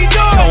 Don't make me do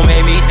it. Don't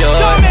make me do it.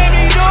 Don't make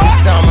me do it.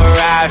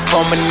 Samurai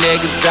for my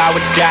niggas, I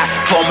would die.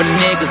 For my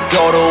niggas,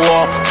 go to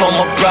war. For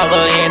my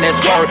brother in his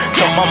word.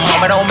 To my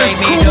mama, don't make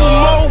me do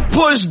it. Mo,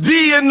 Push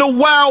D in the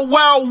Wild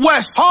Wild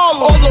West. All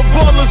the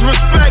ballers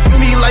respect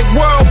me like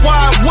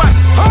Worldwide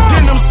West.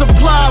 Denim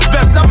supply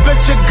vest, I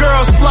bet your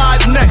girl slide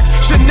next.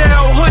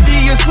 Chanel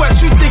hoodie and sweats,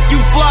 you think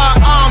you fly?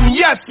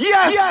 Yes.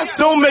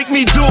 Don't make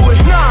me do it.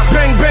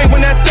 Bang bang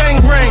when that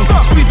thing ring.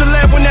 Squeeze the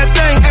lead when that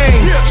thing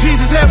aim.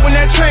 Jesus head when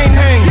that chain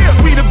hang.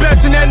 We the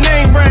best in that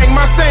name ring.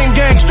 My same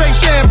gang, straight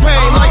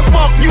champagne. Like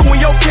fuck you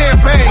and your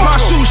campaign. My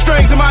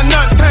shoestrings and my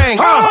nuts hang.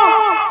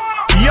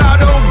 Y'all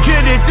don't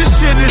get it, this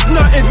shit is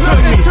nothing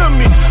to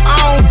me. I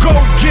don't go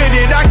get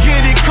it, I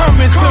get it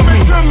coming to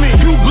me.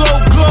 You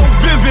glow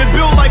vivid,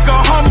 built like a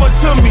Hummer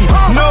to me.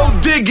 No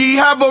diggy,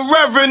 have a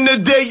reverend the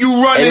day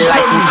you run into me. It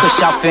like some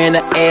kush off in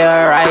the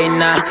air right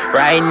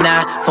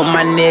now. For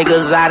my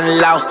niggas I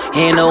done lost,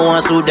 and the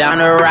ones who down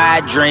the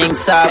ride,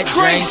 drinks up.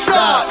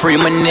 Free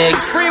my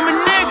niggas.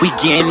 We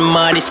getting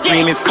money,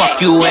 screaming, fuck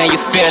you and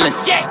your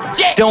feelings.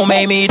 Don't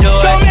make me do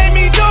it. Don't make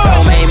me do it.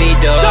 Don't make me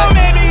do it. Don't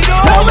make me do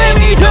it. Don't make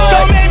me do it.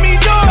 Don't make me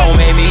do it. Don't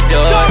make me do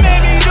it. Don't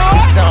make me do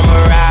it.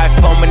 Samurai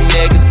for my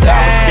niggas, I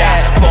would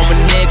die. For my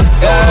niggas,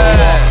 go to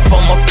war.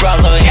 For my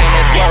brother in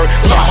his word.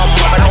 For my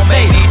mama, don't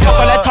make me do it. Fuck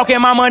all that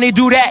talking, my money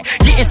do that.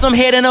 Getting some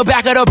head in the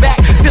back of the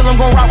back. Still I'm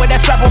gon' rock with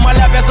that strap on my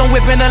lap as I'm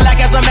whipping the lack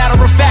as a matter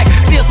of fact.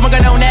 Still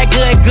smoking on that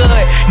good.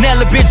 Nail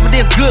a bitch with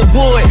this good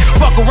wood.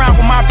 Fuck around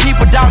with my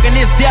people, dog, and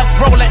this death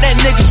roll like that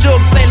nigga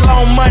should say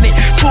loan money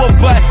to a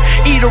bus.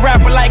 Eat a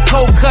rapper like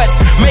cold cuts.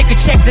 Make a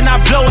check, then I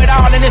blow it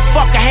all, and this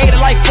fucker hater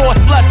like 4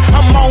 sluts.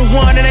 I'm on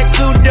one and that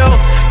 2 dough.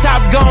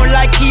 Top going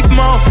like keep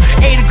more.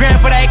 80 grand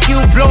for that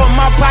cube, blowing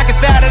my pockets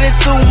out of this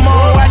sumo.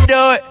 I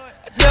do it.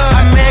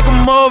 I make a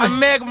move.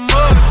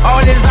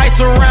 All this ice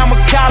around my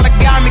collar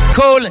got me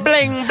coolin'.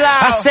 Bling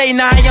blah. I say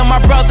now I am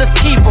my brother's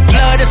keeper.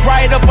 Blood is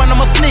right up under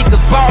my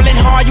sneakers. Ballin'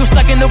 hard, you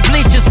stuck in the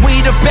bleachers.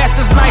 We the best,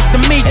 it's nice to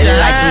meet you. It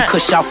like some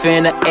kush off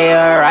in the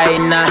air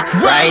right now.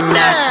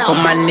 For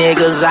my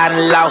niggas I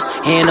done lost,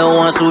 and the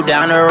ones who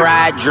down the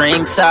ride,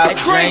 drinks up.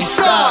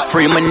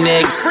 Free my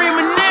niggas.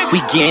 We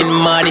getting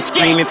money,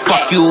 screaming,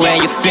 fuck you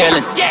and your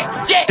feelings.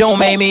 Don't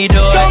make me do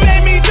it. Don't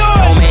make me do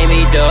it. Don't make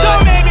me do it.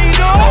 Don't make me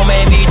do it. Don't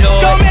make me do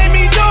it. Don't make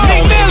me do it.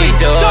 Don't make me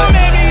do it. Don't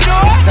make me do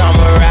it.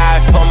 Samurai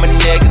for my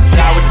niggas,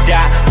 I would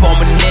die. For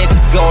my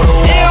niggas, go to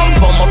war.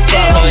 For my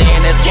brother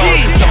in his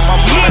world. So my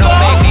mama, don't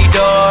make me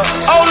do it.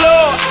 Oh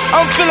Lord,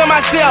 I'm feeling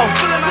myself.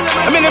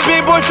 I'm in the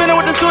big boy finna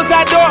with the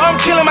suicide door, I'm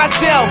killing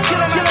myself.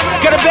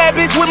 Got a bad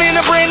bitch with me in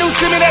a brand new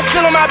semi that's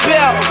still in my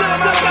belt.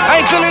 I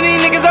ain't feeling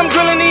these niggas, I'm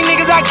grilling these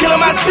niggas, I killing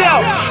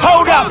myself.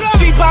 Hold up,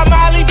 she pop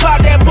Molly, pop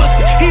that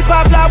pussy. He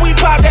pop fly, we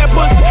pop that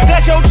pussy.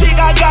 That's your chick,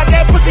 I got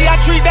that pussy. I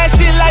treat that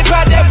shit like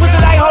pop that pussy.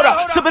 Like hold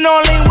up, sipping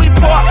on lean, we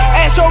pour.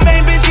 Ask your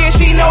main bitch, yeah,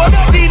 she know it.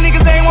 These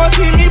niggas ain't wanna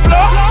see me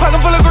blow.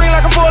 Pocket full of green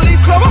like a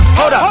 4-leaf clover.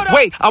 Hold up,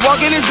 wait, I walk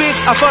in this bitch,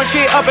 I fuck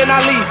shit up and I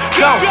leave.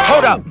 Gone.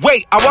 Hold up,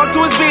 wait, I walk to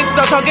his bitch,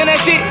 start talking that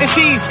shit and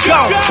she's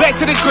gone. Back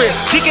to the crib,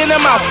 kicking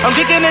them out. I'm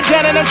kicking the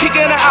down and I'm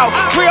kicking her out.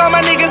 Free all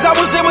my niggas, I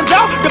wish they was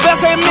out. The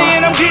best ain't me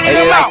and I'm getting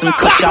them out. Some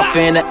kush off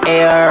in the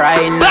air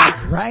right now.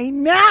 Right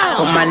now.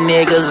 For my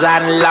niggas I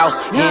done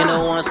lost. And the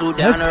ones who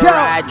down the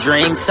ride.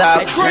 Drinks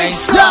up.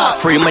 Drinks up.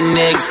 Free my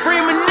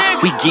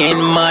niggas. We getting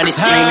money,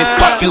 screaming,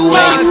 fuck you and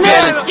your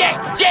feelings.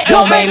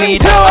 Don't make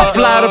me do it. I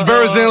fly the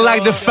birds in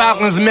like the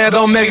Falcons, man,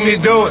 don't make me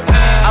do it.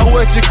 I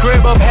wet your crib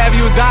up, have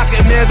you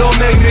docking, man, don't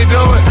make me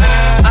do it.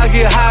 I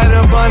get higher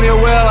than Bunny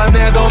Well,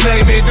 man, don't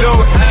make me do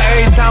it.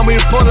 Every time we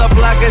pull up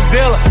like a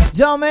dealer.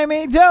 Don't make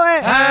me do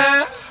it.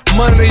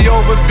 Money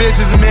over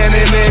bitches, man,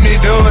 they made me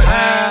do it.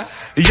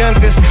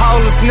 Youngest,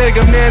 coldest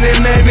nigga, man, they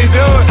made me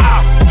do it.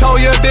 Told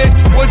your bitch,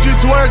 what you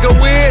twerking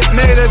with,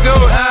 made her do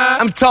it.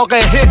 I'm talking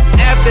hit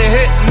after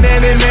hit,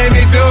 man, they made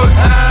me do it.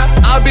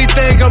 I'll be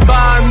thinking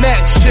about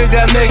next shit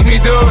that make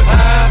me do it.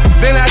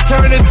 Then I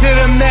turn it to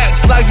the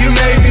max like you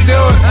made me do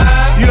it.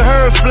 You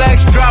heard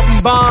Flex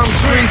dropping bombs,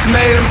 Streets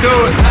made him do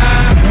it.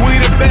 We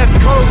the best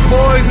coke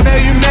boys, man,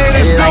 you made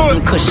us do like it.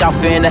 some kush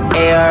off in the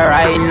air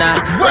right now,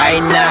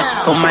 right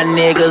now. For my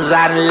niggas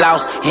I done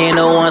lost, and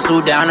the ones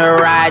who down the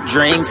ride.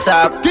 Drinks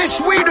up,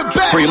 this we the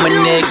best. Free my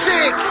music.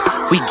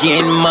 niggas, we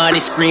getting money,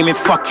 screaming,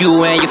 fuck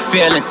you and your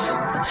feelings.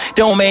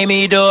 Don't make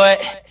me do it.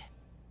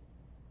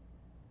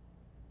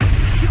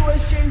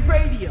 QSJ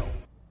Radio.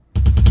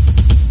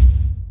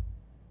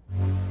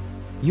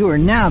 You are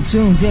now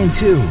tuned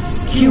into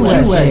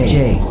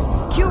QSJ.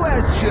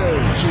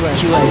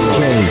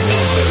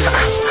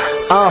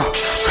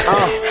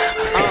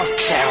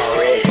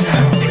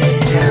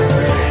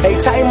 Hey,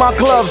 tighten my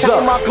gloves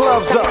up.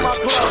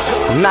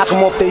 Knock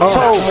them off their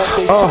toes.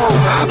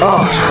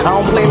 I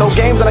don't play no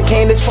games and I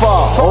came this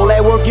far. All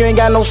that work, you ain't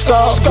got no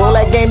scars. All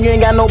that game, you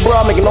ain't got no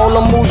bra. Making all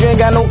them moves, you ain't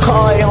got no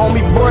car. Hey,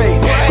 homie, break.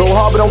 Go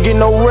hard, but don't get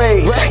no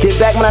raise. Get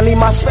back when I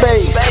need my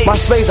space. My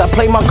space, I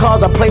play my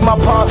cards, I play my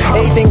part.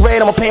 Everything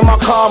red, I'ma pay my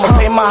car. I'ma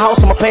pay my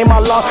house, I'ma pay my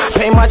lawn.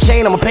 Pay my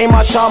chain, I'ma pay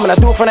my charm. And I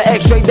do it from the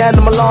X straight down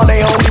to Milan.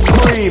 They homie,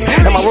 breathe.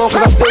 Am I wrong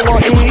cause I still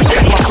want E?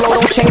 My flow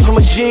don't change from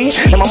a G.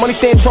 And my money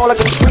stand tall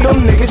like a tree.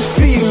 Them niggas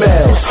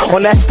females.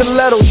 On that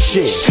stiletto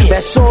shit.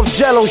 That soft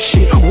jello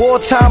shit.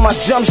 Wartime, my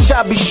jump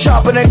shot be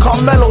sharper than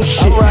Carmelo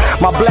shit.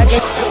 My black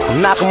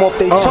knock them off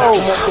their toes.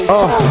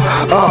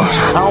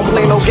 I don't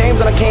play no games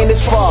and I came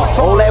this far.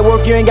 All that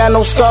work, you ain't got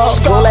no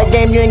scars. All that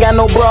game, you ain't got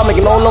no bra.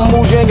 Making all them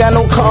moves, you ain't got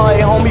no car.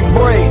 Hey, homie,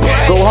 break.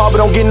 Go hard,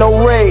 but don't get no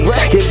raise.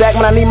 Get back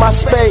when I need my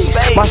space.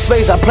 My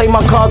space, I play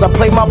my cards, I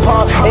play my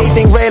part.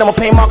 Everything red, I'ma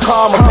pay my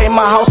car. I'ma pay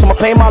my house, I'ma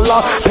pay my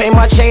lawn. Pay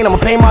my chain, I'ma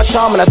pay my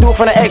charm. And I do it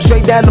from the X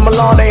straight down to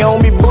Milan. Hey,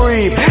 homie,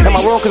 breathe. Am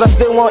I wrong cause I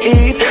still want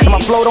Eve? And my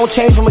flow don't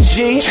change from a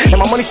G. And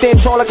my money stand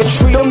tall like a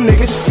tree. Them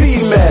niggas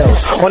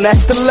females. On that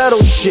stiletto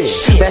shit.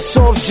 That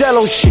soft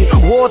jello shit.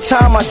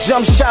 Wartime, my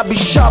jump shot be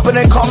sharper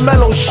than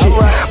Carmelo shit.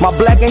 My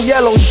black and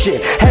yellow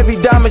shit. Heavy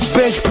diamonds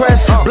bench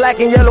press. Black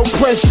and yellow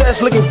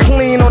princess looking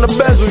clean on the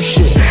bezel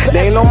shit.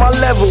 They ain't on my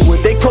level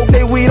with. They coke,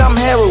 they weed, I'm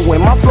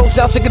heroin. My flow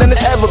sound sicker than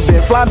it's ever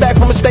been. Flying back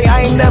from a state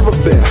I ain't never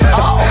been.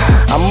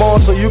 I'm on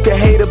so you can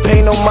hate or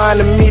pay no mind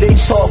to me. They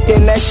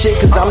talking that shit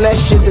cause I'm that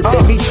shit that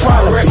they be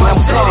trying to be. I'm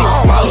city.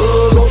 My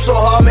hood go so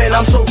hard, man,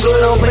 I'm so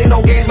good. I don't play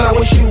no games, man, I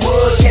wish you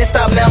would. Can't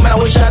stop now, man, I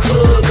wish I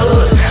could.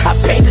 I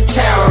paint the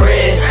town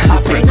red. I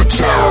paint the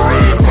town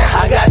red.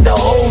 I got the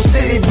whole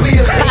city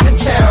bleeding. Paint the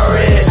town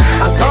red.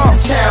 I paint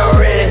the town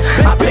red.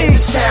 I paint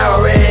the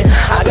town red.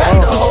 I got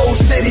the whole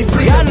city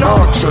bleeding.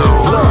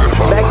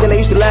 Back then they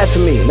used to laugh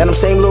at me. Now them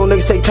same little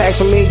niggas take packs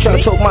from me.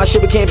 Tryna talk my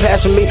shit but can't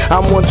pass from me.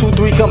 I'm 1, 2,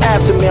 3, come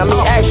after me. I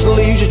mean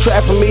actually you should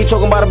trap for me.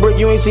 Talking about a brick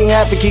you ain't seen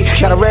half a key.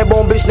 Got a red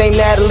bone bitch named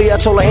Natalie. I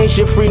told her ain't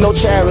shit free, no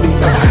charity.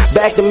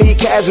 Back to me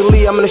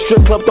casually. I'm in a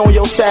strip club throwing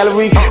your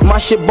salary. My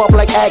shit bump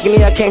like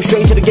agony. I came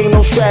straight to the game,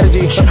 no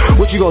strategy.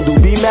 What you gonna do?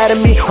 Be mad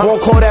at me?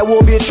 Won't call that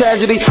war be a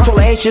tragedy. Told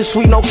her ain't shit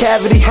sweet, no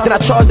cavity. Then I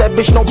charge that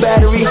bitch, no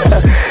battery.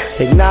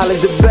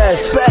 Acknowledge the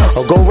best,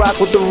 or go rock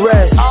with the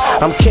rest.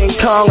 I'm King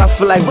Kong, I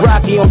feel like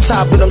Rocky on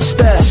top of them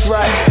steps.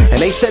 And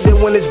they said that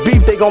when it's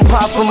beef, they gon'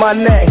 pop from my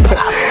neck.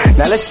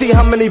 Now let's see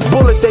how many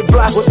bullets they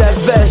block with that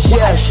vest.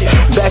 Yes,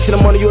 back to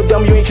the money, you a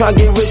dumb, you ain't tryna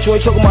get rich, you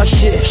ain't talking about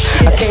shit.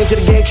 I came to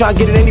the game tryna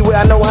get it anyway,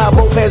 I know how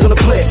both hands on the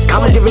clip.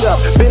 I'ma give it up,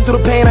 been through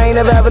the pain, I ain't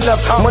never have enough.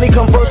 Money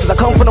come first, cause I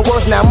come from the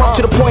worst. Now I'm up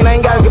to the point, I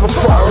ain't gotta give a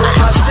fuck.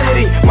 My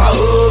city, my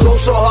hood, go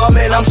so hard,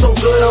 man, I'm so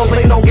good. I don't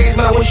play no games,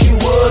 man, I wish you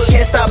would.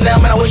 Can't stop now,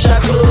 man, I wish I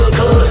could.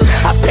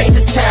 I paint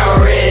the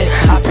town red,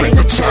 I paint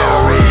the town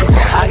red.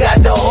 I got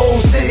the whole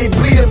city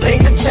bleeding,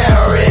 paint the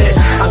town red.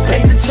 I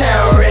paint the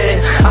town red,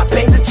 I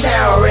paint the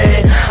town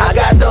red. I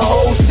got the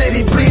whole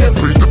city bleeding,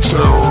 paint the town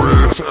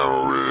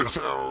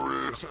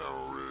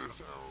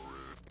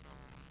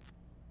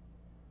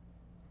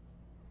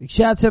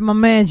shout out to my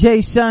man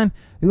Jay-Son.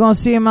 We're gonna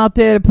see him out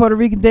there at the Puerto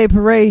Rican Day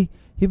Parade.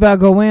 He about to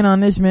go in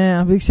on this,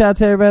 man. Big shout out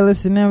to everybody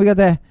listening. We got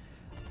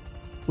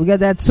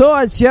that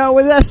torch, yo.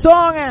 Where's that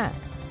song at?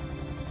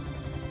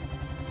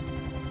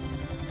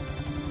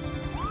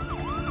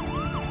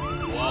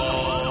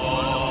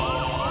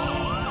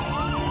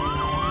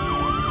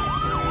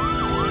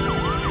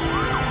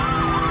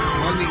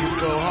 Niggas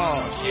go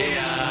hard.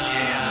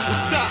 Yeah.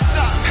 What's up?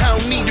 I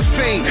don't need the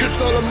fame,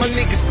 cause all of my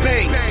niggas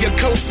bang. Your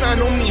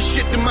cosign on me,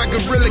 shit to my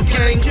gorilla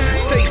gang.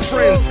 Fake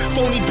friends,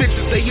 phony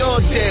bitches, they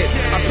all dead.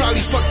 I probably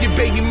fuck your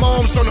baby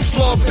moms on the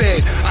floor bed.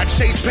 I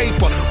chase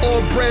paper,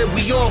 all bread,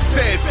 we all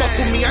fed. Fuck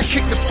with me, I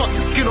kick the fucking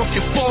skin off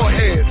your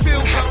forehead.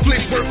 I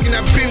flick working,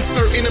 I've been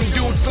certain, them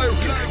dudes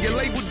lurking. Your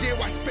label there,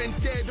 I spend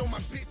dead on my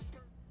bitch.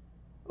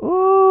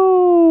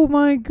 Ooh,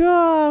 my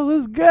God.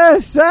 What's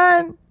good,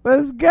 son?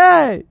 What's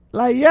good?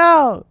 Like,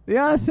 yo, you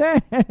know what I'm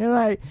saying?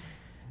 Like,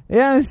 you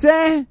know what I'm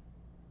saying?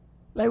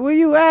 Like, where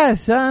you at,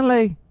 son?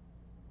 Like,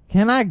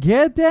 can I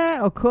get that?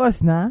 Of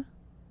course not.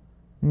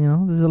 You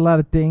know, there's a lot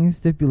of things,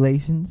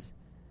 stipulations.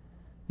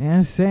 You know what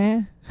I'm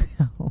saying?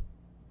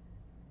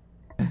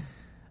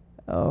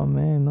 Oh,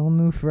 man, no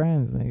new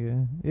friends,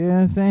 nigga. You know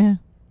what I'm saying?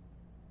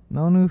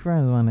 No new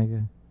friends, my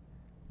nigga.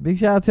 Big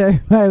shout out to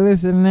everybody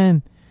listening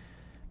in.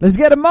 Let's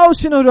get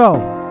emotional,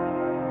 though.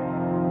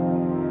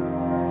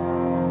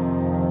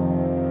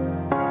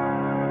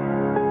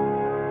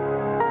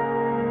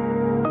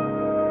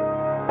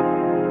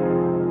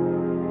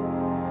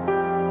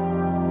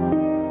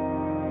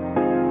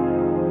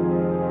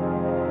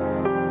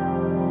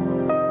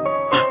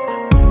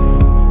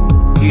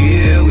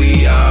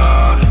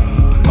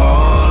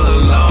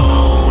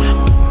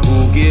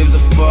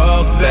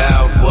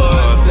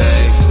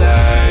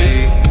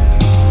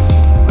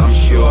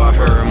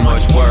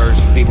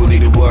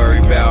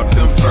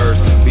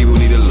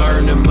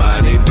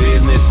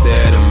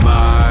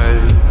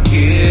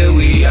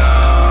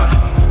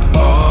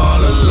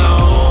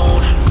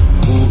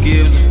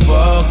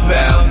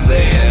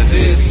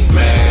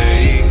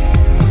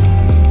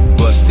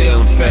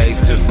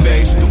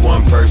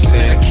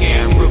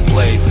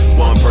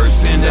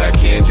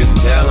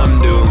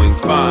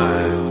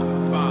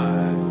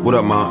 What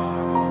up,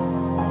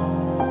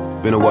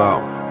 Mom? Been a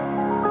while.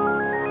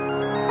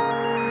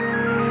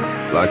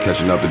 A lot of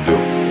catching up to do.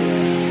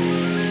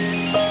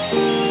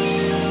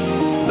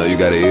 Know you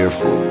got an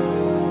earful.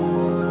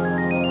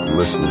 I'm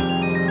listening.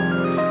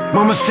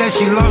 Mama said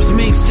she loves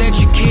me, said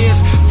she cares.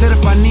 Said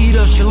if I need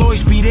her, she'll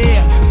always be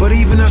there. But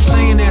even her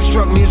saying that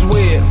struck me as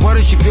weird. Why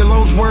does she feel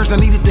those words I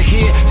needed to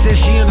hear? Says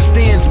she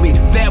understands me.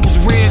 That was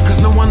rare, cause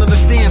no one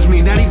understands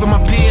me. Not even my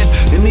peers.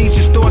 And these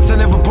just thoughts I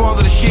never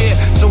bother to share.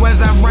 So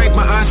as I write,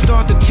 my eyes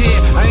start to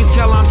tear. I ain't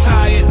tell I'm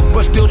tired,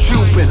 but still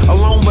trooping.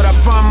 Alone, but I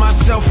find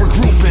myself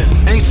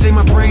regrouping. Ain't say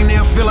my brain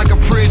now feel like a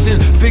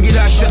prison. Figured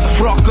I shut the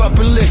fuck up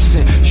and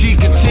listen. She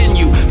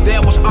continued,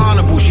 that was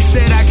honorable. She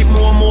said I get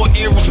more and more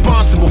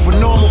irresponsible. For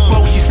normal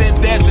folks, she said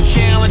that's a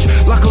challenge.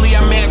 Luckily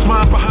I matched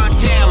mine behind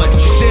talent.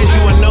 She said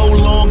you are no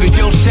longer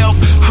yourself.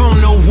 I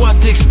don't know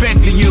what to expect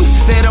of you.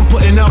 Said I'm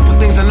putting up with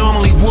things I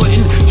normally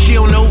wouldn't. She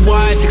don't know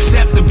why it's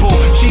acceptable.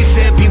 She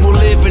said people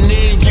living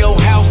in your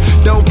house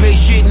don't pay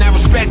shit, not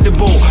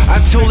respectable. I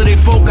told her they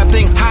folk I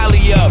think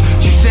highly of.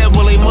 She said,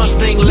 well, they must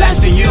think less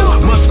than you.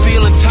 Must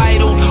feel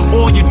entitled,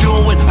 all you're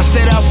doing. I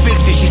said I'll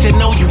fix it. She said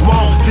no you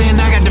won't. Then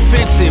I got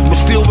defensive, but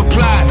still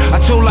replied. I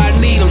told her I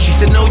need him. She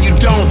said no you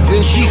don't.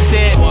 Then she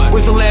said,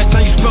 when's the last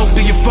time you spoke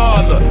to your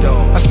father?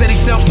 I said he's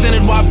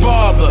self-centered, why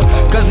bother?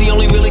 Cause he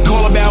only really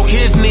call about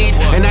his needs,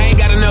 and I ain't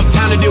got enough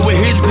time to deal with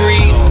his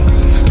greed.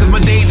 Cause my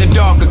days are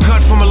darker,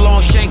 cut from a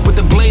long shank, but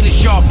the blade is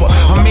sharper.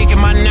 I'm making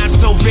my not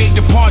so vague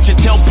departure.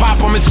 Tell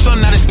Pop I'm his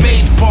son, not his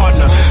stage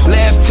partner.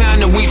 Last time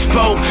that we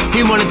spoke,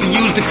 he wanted to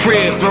use the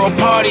crib, throw a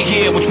party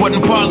here, which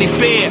wasn't partly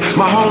fair.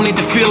 My home need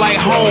to feel like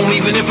home,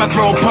 even if I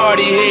throw a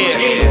party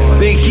here.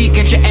 Think he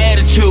catch your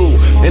attitude,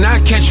 and I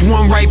catch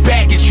one right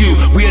back at you.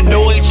 We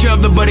adore each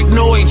other, but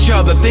ignore each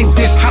other. Think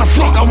this, how the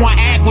fuck I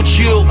wanna act with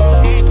you?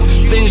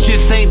 Things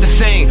just ain't the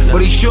same,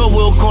 but he sure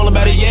will call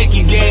about a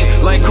Yankee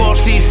game. Like call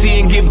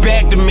CC and get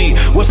back to me.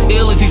 What's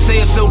ill is he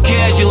say it so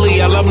casually.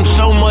 I love him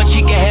so much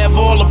he can have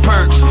all the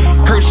perks.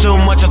 Hurt so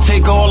much I'll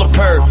take all the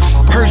perks.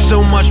 Hurt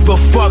so much but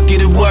fuck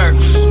it, it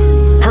works.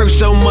 Hurt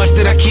so much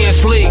that I can't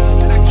sleep.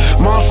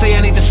 Mom say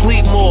I need to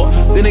sleep more.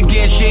 Then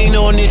again, she ain't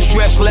on this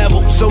stress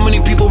level. So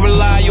many people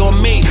rely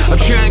on me. I'm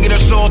trying to get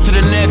us all to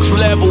the next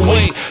level.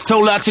 Wait,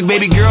 told her I took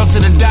baby girl to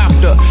the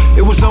doctor.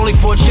 It was only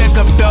for a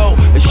checkup though,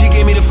 and she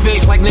gave me the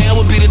face like now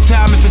would be the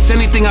time. If it's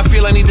anything I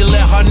feel I need to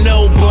let her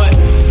know. But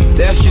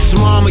that's just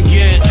mom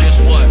again.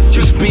 Just what?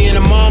 Just being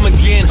a mom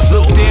again.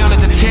 Look down at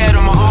the tat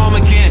on my arm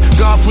again.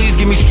 God please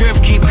give me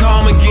strength, keep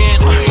calm again.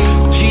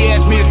 She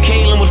asked me if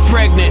Caitlin was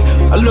pregnant.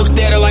 I looked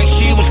at her like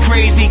she was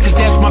crazy, cause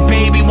that's my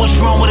baby. What's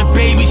wrong with a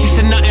baby? She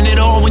said nothing at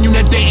all when you're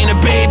not dating a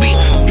baby.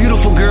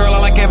 Beautiful girl, I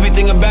like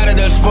everything about her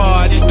thus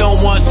far. I just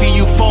don't want to see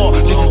you fall.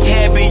 Just a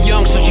tad bit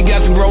young, so she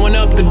got some growing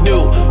up to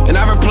do. And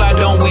I replied,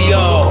 don't we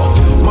all?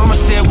 Mama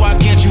said, why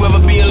can't you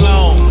ever be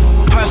alone?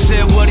 I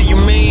said, what do you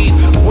mean?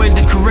 Went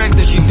to correct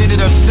her, she did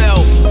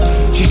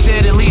She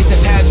said at least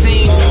that's how it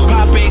seems.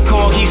 Pop ain't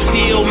called, he's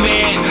still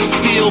mad,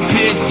 still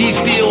pissed, he's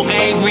still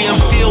angry. I'm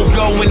still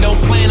going,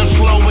 don't plan on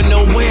slowing,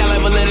 no way I'll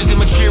ever let his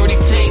immaturity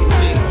take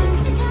me.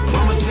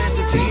 Mama said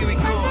the TV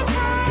call.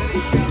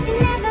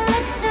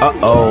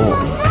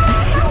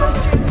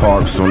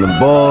 Parks on the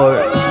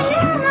board.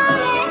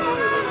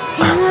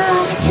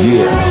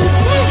 Yeah.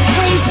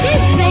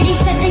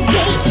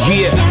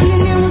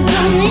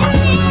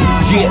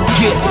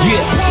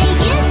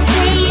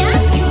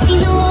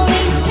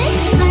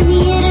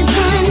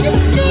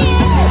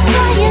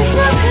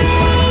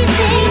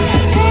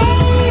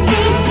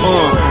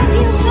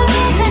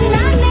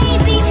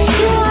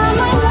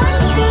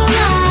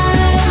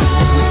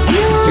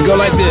 It go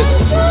like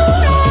this.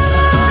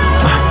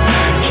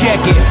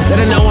 Check it, let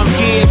her know I'm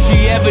here if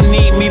she ever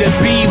need me to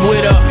be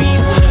with her.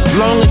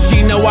 Long as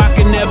she know I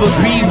can never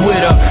be with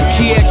her.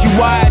 She asks you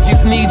why, I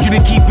just need you to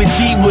keep it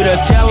G with her.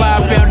 Tell her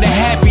I found the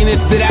happiness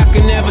that I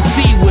can never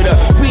see with her.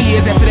 3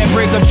 years after that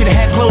breakup, should've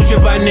had closure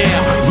by now.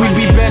 We'd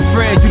be best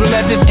friends, you'd have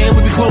let this end,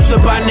 we'd be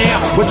closer by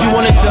now. What you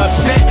want is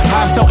upset,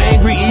 hostile,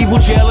 angry, evil,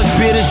 jealous,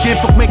 bitter shit.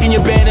 Fuck making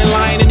your bed and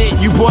lying in it.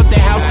 You bought the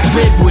house,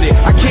 live with it.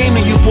 I came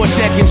to you for a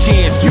second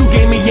chance. You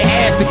gave me your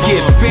ass to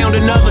kiss. Found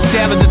another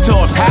salad to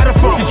toss. How the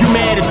fuck is you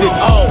mad at this?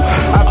 Oh,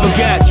 I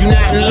forgot you're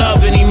not in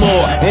love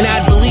anymore, and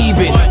I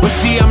believe it. But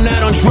see, I'm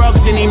not on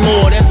drugs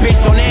anymore, that's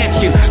based on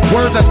action.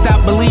 Words I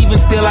stopped believing,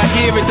 still I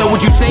hear it though.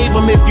 Would you save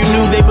them if you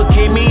knew they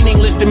became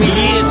meaningless to me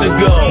years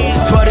ago?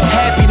 But if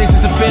happiness is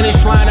the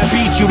finish line, I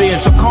beat you there.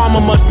 So karma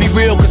must be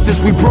real, cause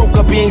since we broke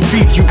up, he ain't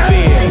treat you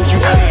fair.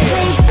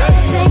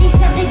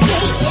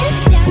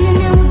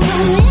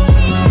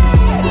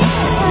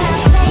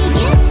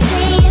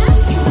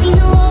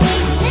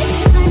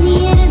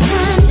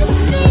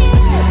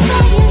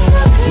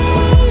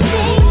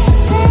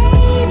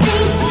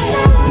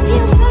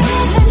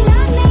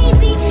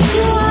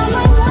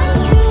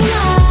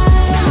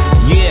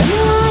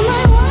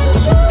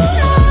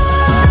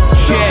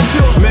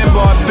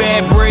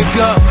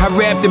 I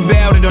rapped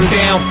about it on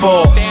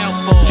Downfall.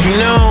 But you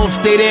know,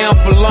 stay down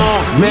for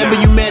long. Remember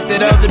you met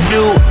that other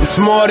dude, was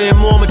smarter and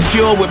more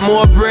mature, with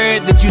more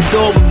bread that you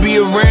thought would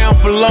be around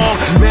for long.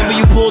 Remember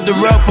you pulled the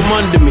rug from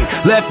under me,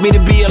 left me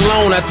to be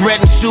alone. I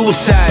threatened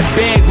suicide,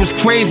 begged, was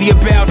crazy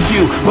about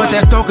you. But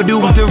that stalker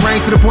dude was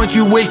deranged to the point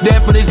you wish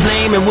death for his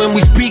name. And when we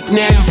speak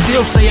now, you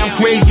still say I'm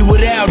crazy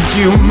without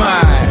you.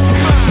 My,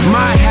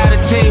 how the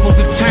tables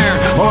have turned.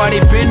 Or are they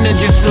bending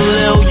just a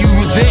little? You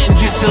resenting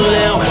just a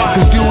little?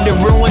 Cause dude that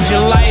ruined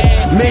your life,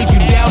 made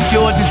you doubt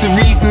yours, is the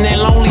reason that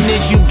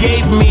loneliness you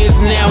gave me is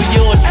now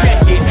yours.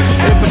 Check it,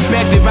 in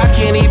perspective, I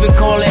can't even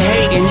call it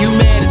hate. And you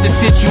mad at the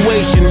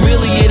situation,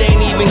 really it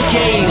ain't even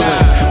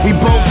Caitlyn. We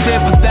both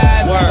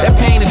sympathize, that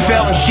pain is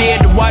felt and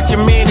shared. To watch a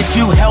man that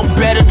you helped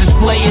better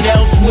display it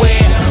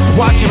elsewhere.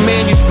 Watch a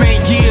man you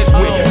spent years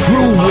with,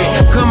 grew with,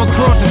 come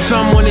across as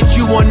someone that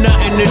you want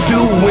nothing to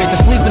do with. To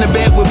sleep in a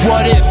bed with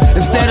what ifs,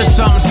 instead of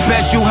something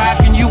special, how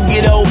can you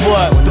get over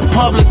us? The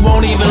public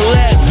won't even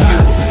let you.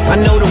 I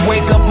know to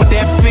wake up with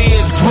that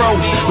fear is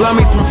gross. Love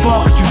me from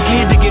far cause you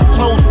scared to get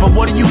close, but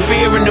what are you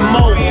fearing the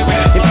most?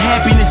 If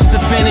happiness is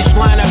the finish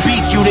line, I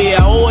beat you there.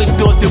 I always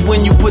thought that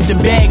when you put the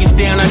baggage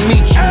down, I'd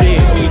meet you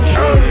there.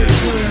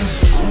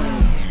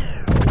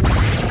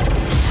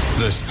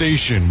 The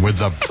station with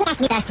the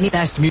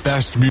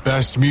best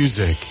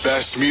music.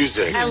 Best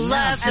music. I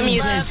love the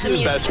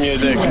music. Best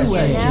music. You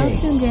are now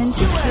tuned in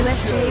to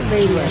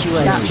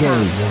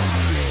QSJRadio.com.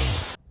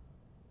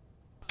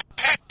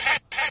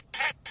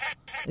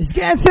 Let's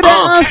get into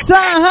that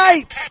unsigned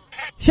hype.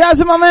 Shout out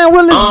to my man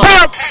Willis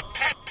Buck.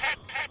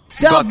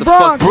 South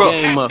Bronx.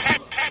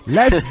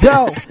 Let's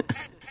go.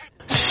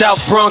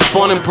 South Bronx,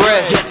 born and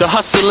bred. The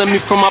hustle in me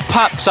from my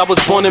pops, I was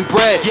born and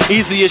bred.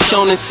 Easy as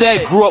shown and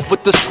said. Grew up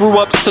with the screw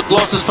ups, took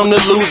losses from the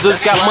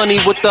losers. Got money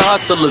with the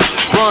hustlers.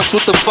 Bronx,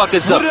 what the fuck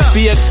is up?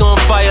 BX on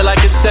fire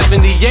like it's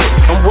 78.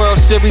 I'm World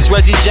Series,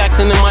 Reggie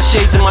Jackson in my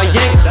shades and my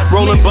yank.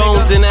 Rolling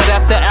bones in that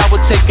after hour,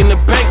 taking the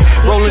bank.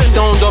 Rolling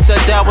stones off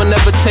that hour,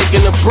 never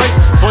taking a break.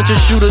 Bunch of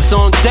shooters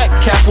on deck,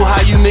 careful how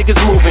you niggas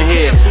moving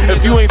here.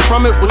 If you ain't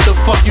from it, what the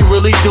fuck you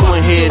really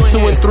doing here?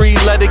 2 and 3,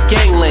 let it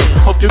gangland.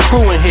 Hope you're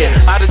crewing here.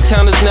 Out of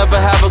towners never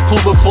have a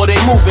clue before they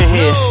move in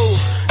here.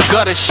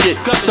 Gutter shit,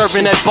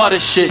 serving that butter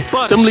shit.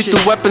 Them lethal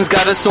weapons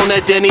got us on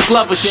that Danny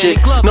Glover shit.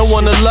 No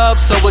one to love,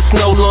 so it's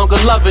no longer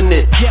loving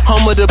it.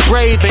 Home of the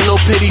brave, ain't no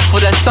pity for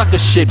that sucker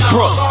shit,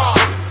 bro.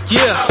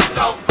 Yeah,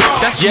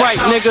 that's right,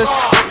 niggas.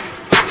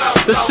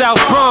 The South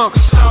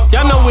Bronx,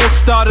 y'all know where it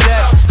started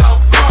at.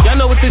 Y'all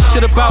know what this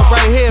shit about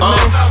right here,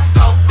 man.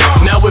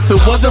 Now if it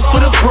wasn't for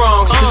the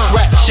Bronx, this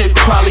rap shit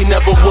probably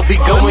never would be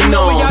going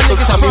on. So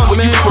tell me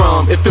where you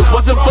from. If it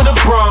wasn't for the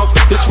Bronx,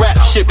 this rap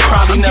shit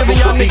probably never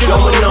would be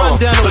going on.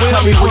 So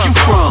tell me where you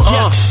from.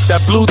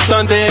 That Blue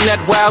Thunder and that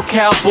Wild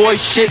Cowboy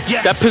shit.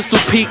 That Pistol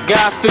Pete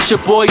Guy Fisher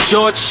Boy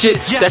George shit.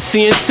 That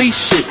CNC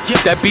shit.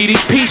 That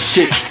BDP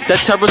shit.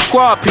 That Terror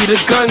Squad, Peter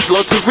Guns,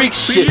 Lord Tariq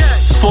shit.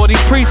 40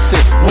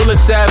 Precinct,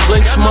 Willis Ave,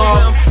 Lynch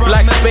Mob,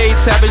 Black Spade,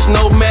 Savage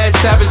Nomad,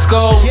 Savage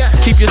Skulls.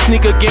 Keep your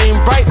sneaker game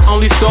right,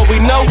 only store we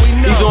know.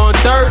 Either on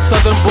 3rd,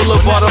 Southern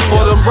Boulevard or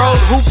Fordham Road.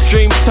 Hoop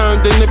dreams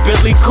turned into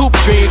Bentley coupe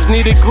dreams.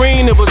 Needed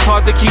green, it was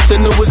hard to keep the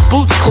newest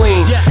boots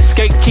clean.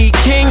 Skate key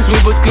kings, we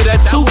was good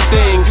at 2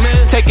 things.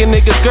 Taking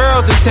niggas'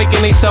 girls and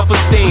taking their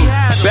self-esteem.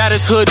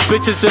 Baddest hood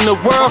bitches in the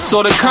world,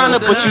 sorta kinda,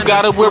 but you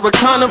gotta wear a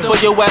condom for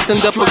your ass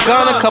end up a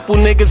gunner. Couple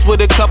niggas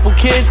with a couple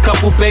kids,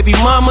 couple baby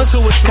mamas.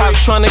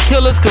 Cops trying to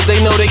kill us cause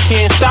they know they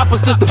can't stop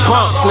us. This the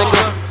Bronx,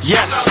 nigga.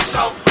 Yes.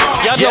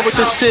 Y'all know what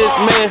this is,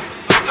 man.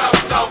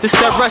 This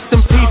that rest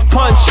in peace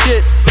punch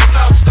shit.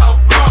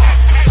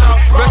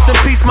 Rest in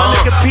peace, my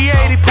nigga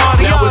P80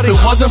 party. Now if it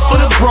wasn't for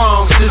the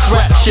Bronx, this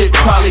rap shit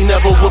probably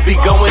never would be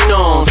going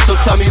on. So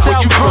tell me where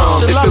you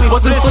from. If it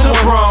wasn't for the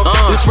Bronx,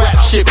 this rap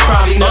shit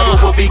probably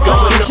never would be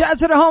going on. Shout out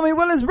to the homie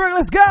Williamsburg,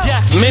 let's go.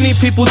 Many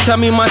people tell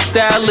me my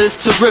style is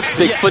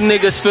terrific. For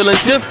niggas feeling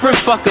different,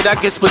 fuck it, I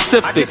get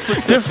specific.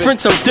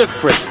 Difference, I'm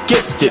different,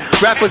 gifted.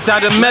 Rappers I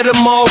done met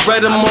them all,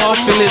 read them off,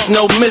 and there's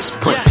no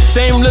misprint.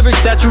 Same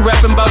lyrics that you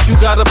rapping about, you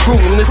gotta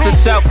prove them. This the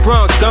South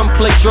Bronx,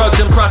 gunplay, drugs,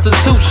 and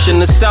prostitution.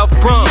 The South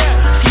Bronx.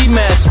 Ski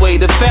mask way,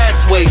 the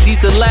fast way,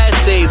 these the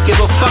last days. Give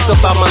a fuck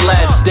about my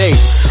last day.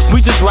 We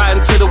just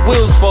riding till the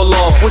wheels fall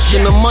off.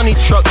 Wishing the money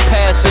truck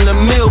pass and the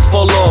mill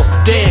fall off.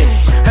 Damn,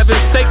 heaven's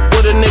sake,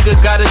 what a nigga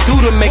gotta do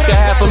to make a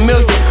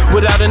 $500,000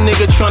 without a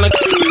nigga tryna.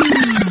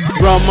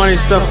 Bro,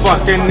 money's the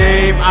fucking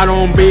name. I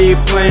don't be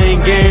playing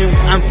games.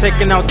 I'm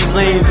taking out these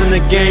lanes in the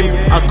game.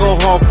 I go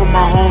hard from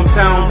my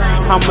hometown.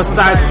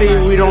 Homicide C,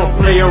 we don't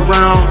play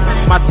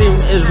around. My team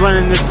is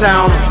running the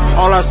town.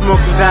 All I smoke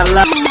is that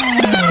loud.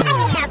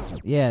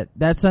 Yeah,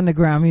 that's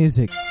underground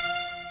music.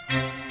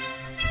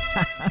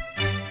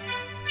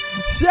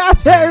 Shout out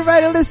to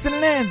everybody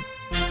listening in.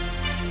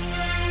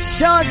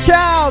 Sean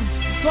Childs,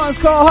 this one's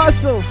called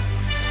Hustle.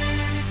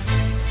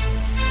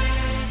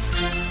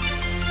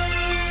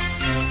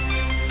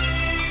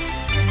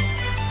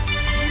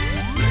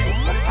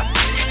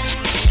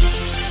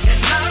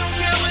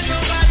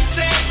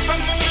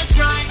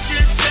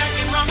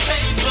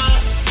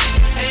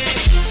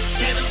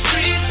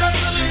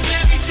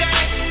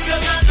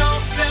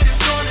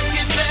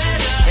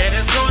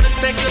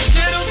 Take a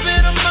little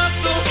bit of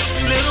muscle,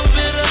 little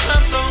bit of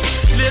hustle,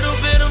 little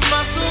bit of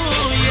muscle,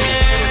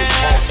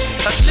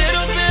 yeah. A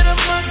little bit of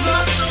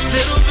muscle,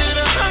 little bit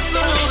of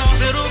hustle,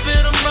 little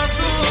bit of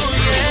muscle,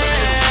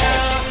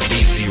 yeah.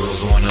 These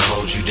heroes wanna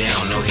hold you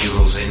down, no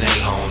heroes in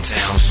their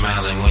hometown.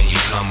 Smiling when you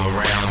come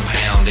around,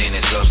 pounding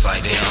it's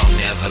upside down.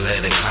 Never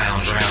let a clown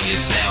drown your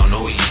sound,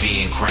 know you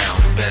being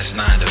crowned. Best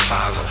 9 to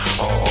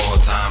 5,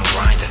 all-time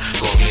grinder.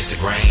 Go against the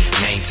grain,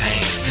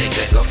 maintain. Take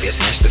that off, yes,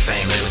 snatch the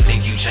fame. Let them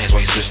think you change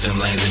while you switch them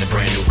lanes in a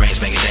brand new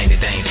range. Make it dang to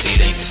dang, see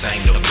it ain't the same,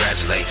 don't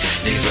congratulate.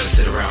 Niggas better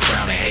sit around,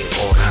 frown and hate,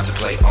 or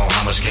contemplate on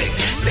how much cake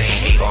they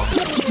ain't ate off.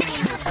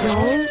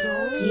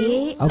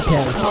 Okay,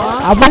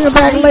 I'll bring it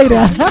back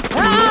later.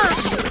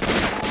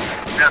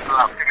 That's what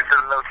I'm thinking to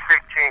the little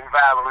 16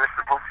 vibe of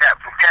Mr. Boot Cat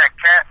from Cat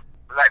Cat.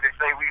 Like they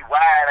say, we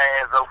wide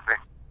ass open.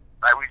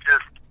 Like we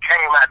just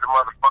came out the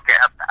motherfucker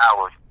after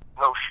hours.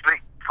 No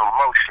sleep from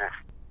motions.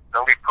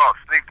 Don't get caught.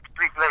 Sleep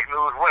late,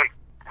 lose weight.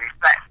 We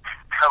fat.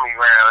 Tummy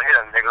round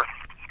here, nigga.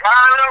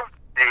 Got him?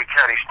 Dade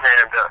County,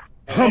 stand up.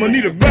 I'ma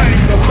need a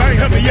bang,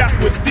 help me out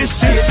with this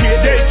shit.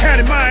 Dade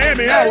County,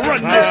 Miami, I'll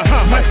run this.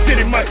 My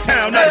city, my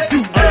town, I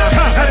do this.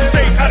 Out of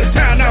state, out of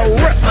town, I'll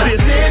rep this. My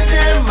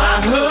city,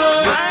 my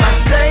hood. It's my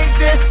state,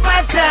 this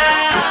my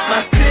town. It's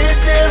my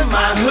city,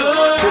 my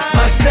hood. It's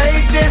my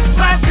state, this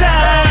my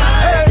town.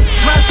 Hey,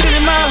 my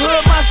city, my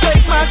hood, my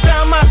state, my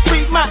town, my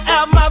street, my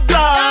out, my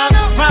block.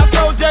 My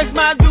projects,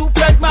 my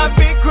duplex, my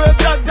big crib,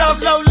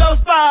 duck, low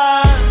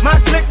spot. My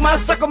clique, my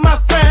sucker, my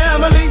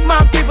family,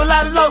 my people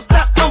I lost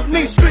out on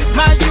these streets.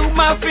 My youth,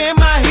 my fame,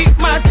 my heat,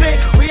 my team.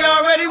 We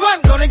already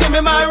won, gonna give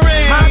me my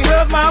ring. My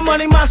girls, my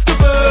money, my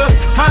strippers.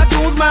 My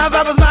dudes, my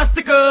vibers, my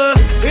stickers.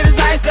 It is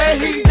I say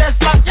he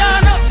just like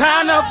y'all know.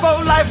 Time up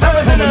for life, never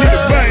I'ma need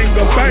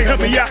a bang, help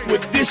me out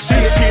with this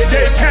shit.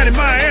 Dade County,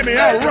 Miami,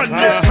 I'll run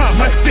this.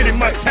 My city,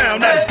 my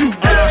town, I do this.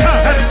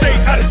 Out of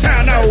state, out of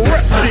town, I'll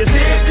rep my this.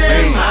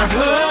 city, my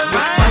hood,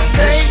 it's my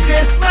state,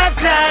 this my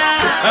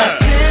town. It's my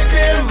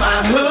city, my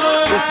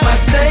hood, it's my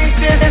state,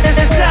 this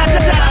town.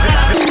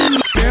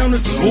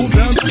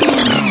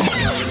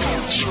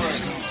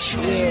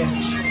 Yeah,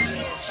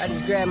 I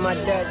just grabbed my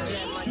Dutch.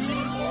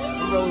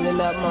 I'm rolling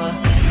up my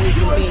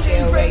Wisdom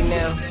Big right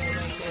now.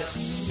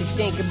 Just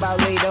think about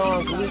later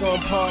on, cause we gon'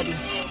 party.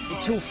 The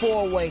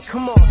 2-4-way,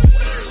 come on.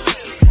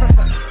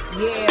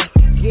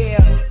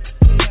 Yeah,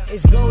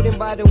 it's golden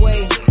by the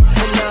way.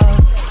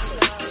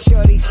 And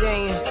Shorty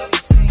saying,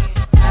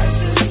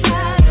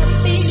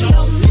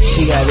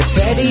 she got a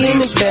fatty in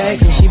the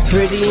back and she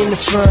pretty in the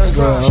front.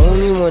 Girl, I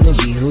only wanna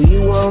be who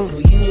you want.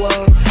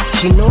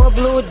 She know I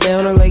blow it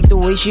down, I like the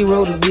way she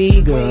roll the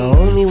beat. Girl, I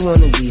only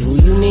wanna be who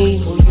you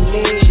need.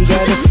 She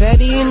got a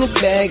fatty in the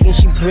back and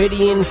she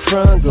pretty in the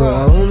front. Girl,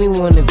 I only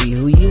wanna be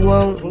who you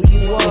want. When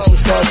she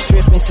starts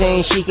tripping,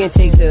 saying she can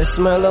take the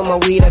smell of my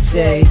weed, I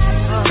say,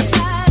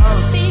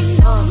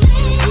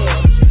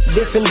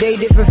 Different day,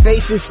 different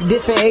faces,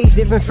 different age,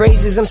 different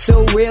phrases. I'm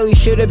so real, you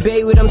should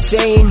obey what I'm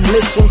saying.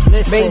 Listen,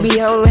 baby,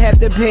 I don't have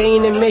to pay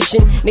an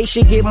admission. They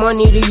should give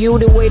money to you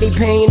the way they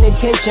paying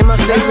attention. My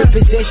favorite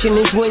position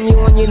is when you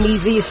on your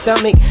knees or your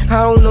stomach.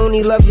 I don't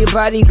only love your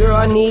body, girl,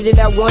 I need it,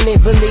 I want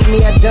it. Believe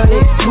me, I done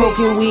it.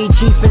 Smoking weed,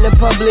 chief in the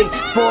public.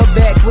 Fall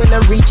back when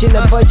I'm reaching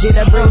a budget.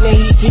 I bring the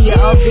heat to your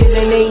oven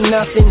and ain't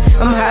nothing.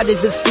 I'm hot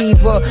as a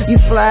fever. You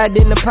fly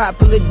than a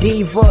popular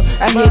diva.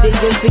 I hit it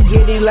then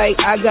forget it like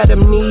I got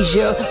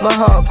amnesia. My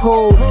heart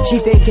cold, she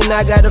thinking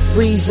I got a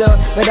freezer,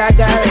 but I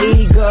got her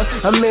eager.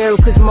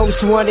 America's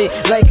most wanted,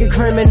 like a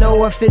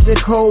criminal or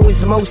physical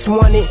is most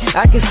wanted.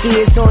 I can see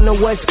it's on the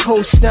west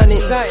coast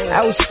stunning.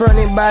 I was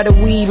fronted by the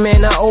weed,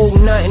 man, I owe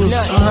nothing.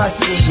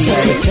 She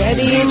got a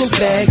fatty in the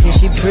back and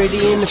she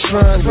pretty in the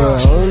front, girl.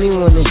 I only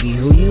wanna be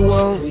who you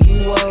want.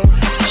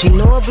 She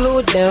know I blow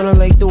it down, I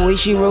like the way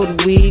she roll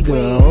the weed,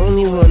 girl. I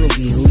only wanna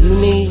be who you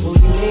need.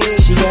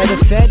 She got a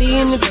fatty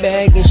in the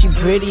back and she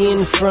pretty in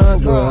the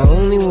front, girl. I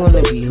only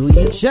wanna be who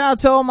you. Shout out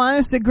to all my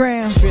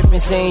Instagram. Trippin'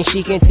 saying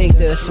she can take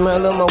the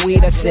smell of my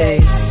weed, I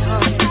say.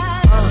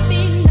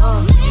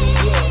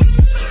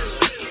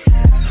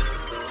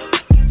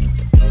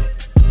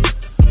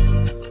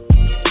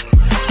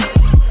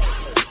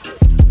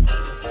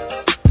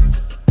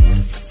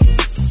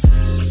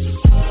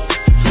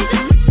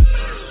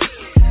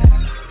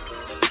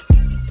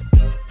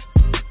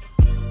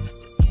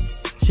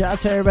 Shout out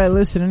to everybody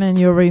listening in.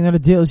 You already know the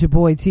deal. It's your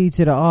boy T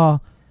to the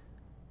R.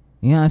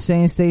 You know what I'm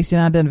saying? Station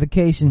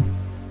identification.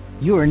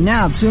 You are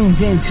now tuned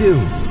into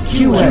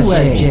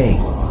QSJ.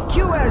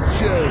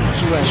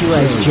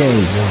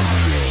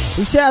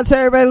 We shout out to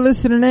everybody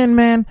listening in,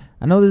 man.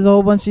 I know there's a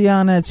whole bunch of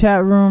y'all in that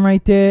chat room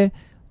right there.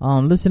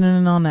 Listening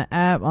in on the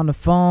app, on the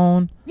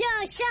phone. Yo,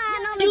 shine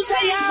on the you say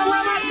I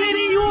run my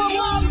city, you a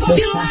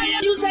motherfucking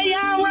liar. You say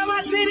I run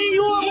my city,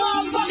 you a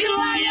motherfucking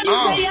liar. You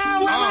say I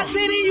run my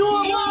city, you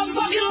a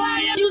motherfucking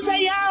liar. You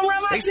say I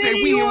run my city,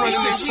 you a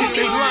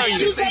motherfucking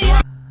liar.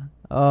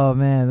 Oh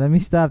man, let me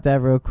stop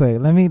that real quick.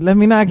 Let me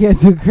not get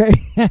too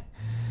crazy.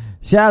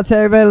 Shout out to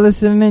everybody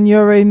listening in. You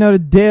already know the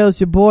deal. It's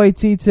your boy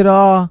T to the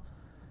R.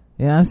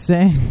 You know what I'm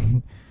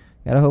saying?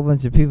 Got a whole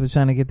bunch of people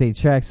trying to get their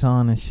tracks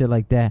on and shit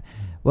like that.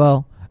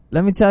 Well,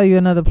 let me tell you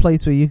another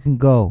place where you can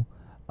go.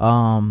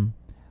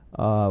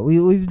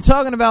 We've been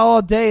talking about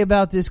all day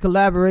about this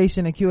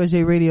collaboration at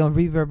QSJ Radio and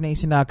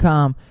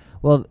ReverbNation.com.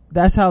 Well,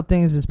 that's how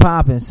things is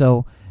popping.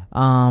 So,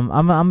 I'm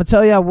gonna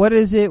tell y'all what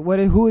is it,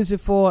 who is it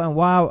for, and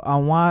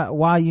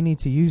why you need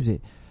to use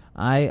it.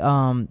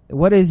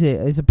 What is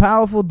it? It's a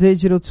powerful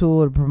digital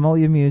tool to promote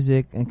your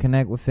music and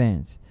connect with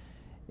fans.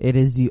 It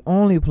is the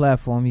only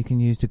platform you can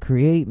use to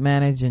create,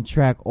 manage, and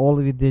track all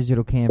of your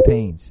digital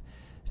campaigns.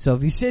 So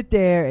if you sit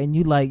there and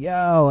you like,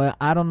 yo,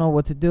 I don't know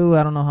what to do,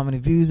 I don't know how many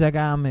views I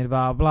got,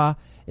 blah, blah,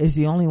 it's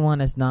the only one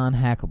that's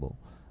non-hackable.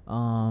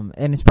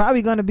 And it's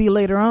probably going to be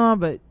later on,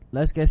 but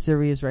let's get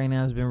serious right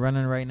now. It's been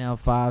running right now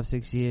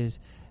 5-6 years,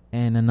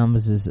 and the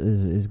numbers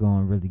is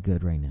going really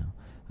good right now.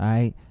 All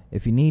right.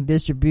 If you need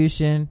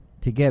distribution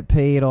to get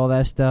paid, all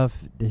that stuff,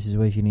 this is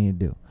what you need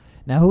to do.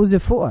 Now, who's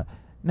it for?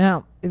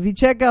 Now, if you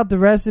check out the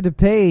rest of the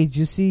page,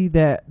 you see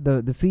that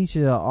the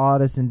feature of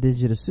artists and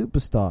digital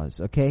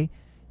superstars. Okay.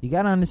 You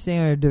got to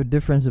understand the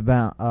difference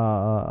about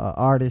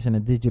artist and a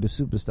digital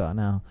superstar.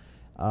 Now,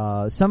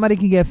 somebody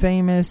can get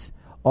famous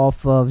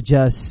off of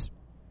just,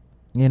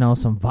 you know,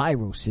 some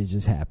viral shit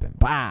just happened.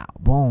 Wow,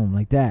 boom,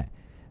 like that.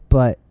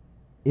 But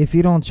if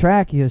you don't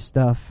track your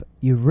stuff,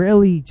 you're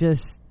really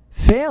just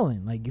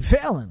failing. Like, you're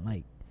failing.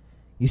 Like,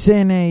 you're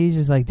sitting there, you're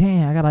just like,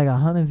 damn, I got like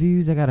 100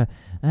 views. I got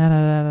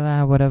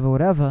a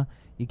whatever.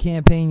 You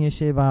campaign your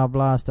shit, blah,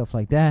 blah, stuff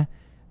like that.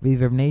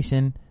 Reverb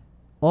Nation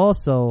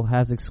also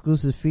has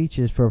exclusive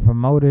features for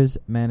promoters,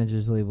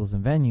 managers, labels,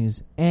 and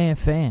venues, and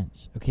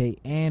fans. Okay,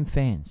 and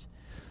fans.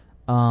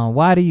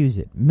 Why to use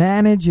it?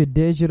 Manage your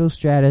digital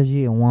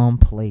strategy in one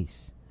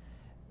place.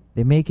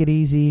 They make it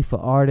easy for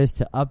artists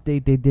to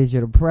update their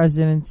digital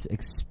presence,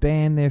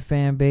 expand their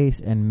fan base,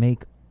 and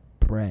make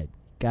bread.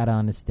 Gotta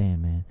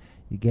understand, man.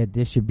 You get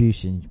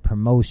distribution,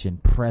 promotion,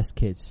 press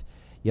kits,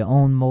 your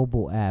own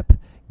mobile app,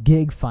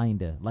 gig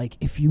finder. Like,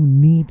 if you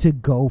need to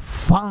go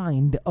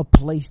find a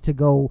place to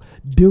go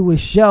do a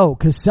show,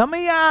 cause some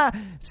of y'all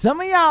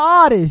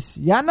artists,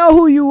 y'all know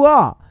who you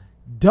are,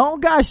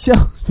 don't got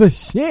shows for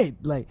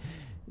shit. Like,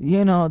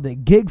 you know, the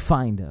gig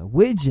finder,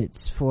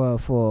 widgets for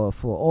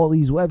all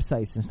these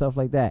websites and stuff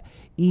like that,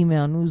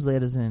 email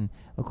newsletters, and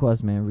of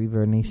course, man,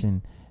 Reverb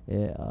Nation,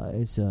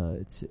 it's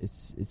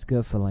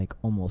good for like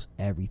almost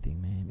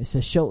everything, man. It's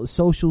a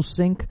social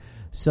sync.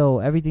 So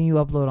everything you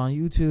upload on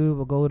YouTube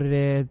will go to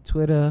there,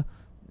 Twitter,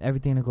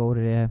 everything will go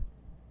to there.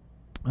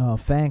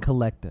 Fan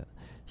collector.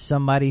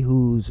 Somebody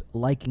who's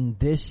liking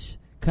this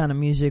kind of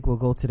music will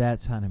go to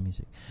that kind of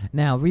music.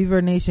 Now,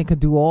 Reverb Nation can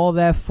do all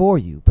that for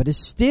you, but it's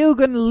still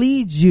going to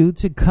lead you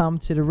to come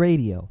to the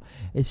radio.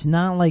 It's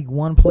not like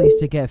one place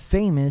to get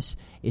famous.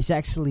 It's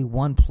actually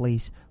one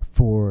place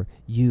for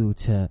you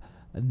to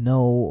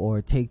know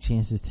or take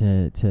chances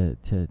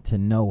to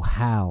know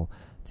how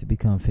to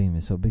become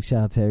famous. So big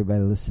shout out to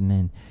everybody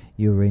listening.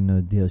 You already know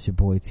the deal. It's your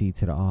boy T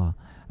to the R.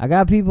 I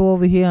got people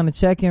over here on the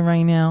check-in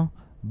right now,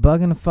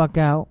 bugging the fuck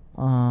out.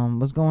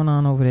 What's going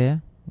on over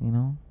there? You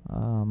know,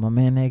 my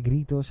man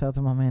Negrito. Shout out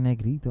to my man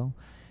Negrito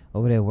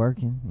over there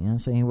working. You know what I'm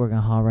saying? He working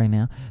hard right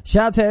now.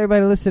 Shout out to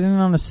everybody listening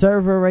on the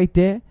server right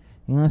there.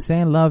 You know what I'm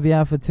saying? Love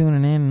y'all for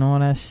tuning in and all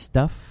that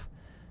stuff.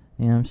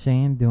 You know what I'm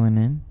saying? Doing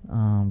in,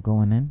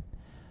 going in.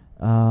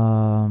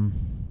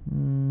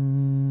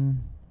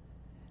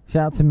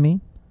 Shout out to me.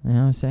 You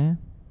know what I'm saying?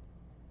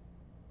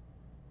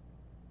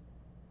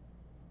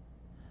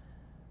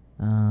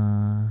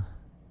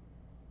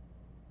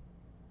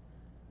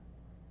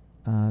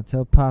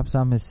 Tell Pops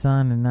I'm his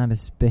son and not his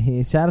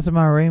spade. Shout out to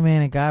my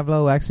Rayman and Guy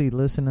Blow actually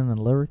listening to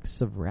the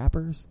lyrics of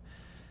rappers.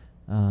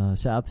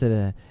 Shout out to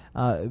the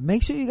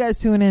make sure you guys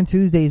tune in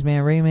Tuesdays,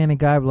 man. Rayman and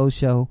Guy Blow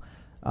show.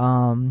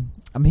 I'm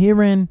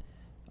hearing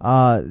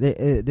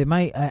they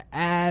might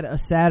add a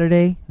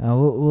Saturday.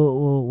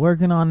 We're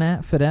working on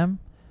that for them.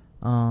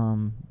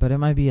 But it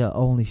might be a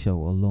lonely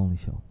show and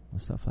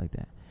stuff like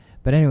that.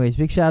 But anyways,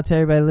 big shout out to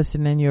everybody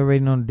listening. You already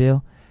know the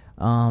deal.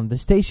 The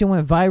station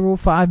went viral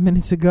 5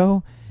 minutes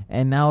ago,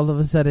 and now all of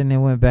a sudden it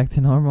went back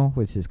to normal,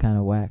 which is kind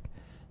of whack.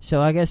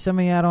 So I guess some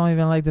of y'all don't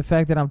even like the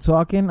fact that I'm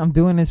talking. I'm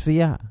doing this for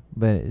y'all,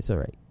 but it's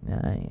alright.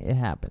 It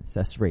happens.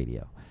 That's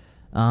radio.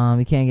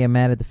 You can't get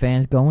mad at the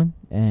fans going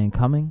and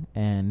coming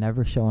and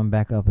never showing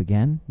back up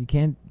again. You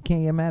can't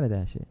get mad at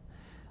that shit.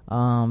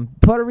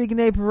 Puerto Rican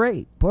Day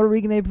Parade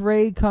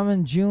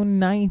coming June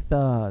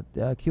 9th.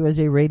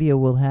 QSJ Radio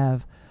will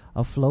have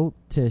a float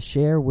to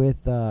share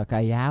with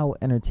Callao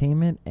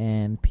Entertainment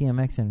and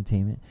PMX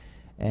Entertainment,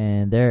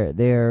 and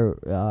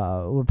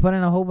we're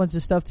putting a whole bunch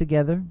of stuff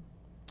together,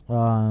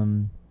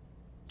 and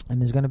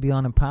there's gonna be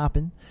on and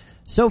popping.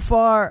 So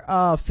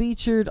far,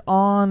 featured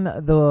on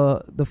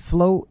the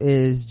float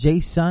is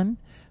Jay Sun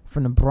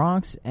from the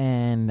Bronx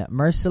and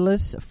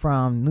Merciless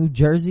from New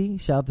Jersey.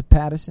 Shout out to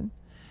Patterson.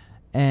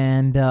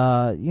 And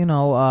I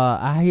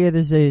hear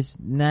there's this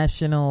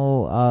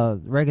national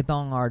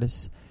reggaeton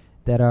artists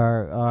that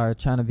are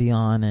trying to be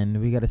on,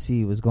 and we got to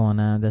see what's going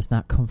on. That's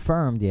not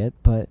confirmed yet,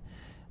 but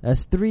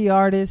that's 3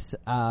 artists,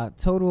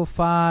 total of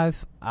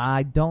 5.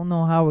 I don't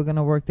know how we're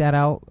gonna work that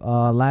out.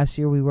 Last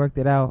year we worked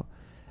it out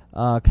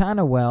kind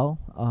of well,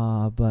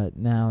 but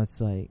now it's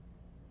like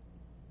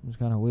it's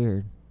kind of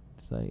weird.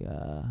 It's like you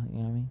know what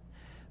I mean.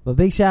 But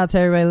big shout out to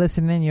everybody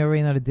listening. You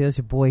already know the deal. It's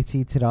your boy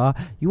T to the R.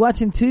 You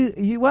watching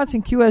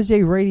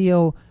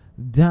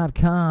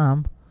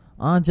QSJRadio.com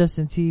on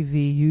Justin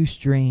TV,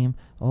 Ustream,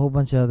 a whole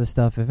bunch of other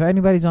stuff. If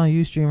anybody's on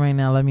Ustream right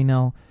now, let me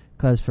know,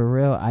 cause for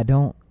real, I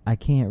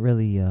can't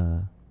really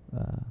I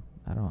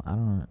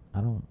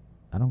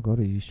don't go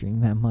to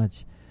Ustream that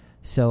much.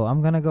 So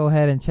I'm gonna go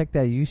ahead and check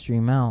that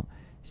Ustream out,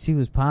 see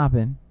what's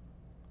popping.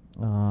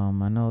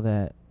 I know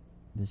that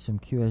there's some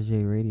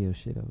QSJ Radio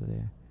shit over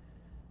there.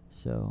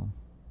 So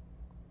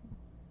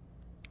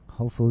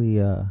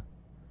hopefully I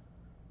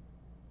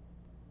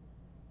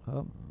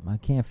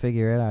can't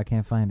figure it out. I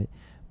can't find it.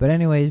 But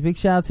anyways, big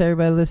shout out to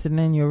everybody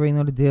listening. You already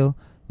know the deal.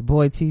 Your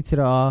boy T to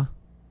the R.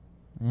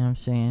 You know what I'm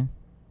saying?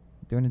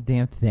 Doing the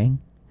damn thing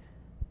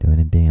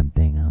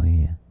out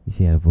here. You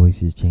see how the voice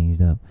just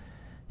changed up.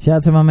 Shout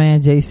out to my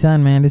man Jay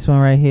Sun, man. This one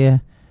right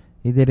here,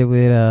 he did it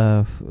with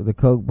the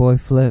Coke Boy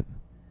Flip.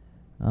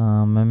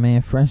 My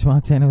man French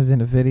Montana was in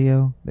the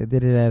video. They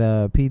did it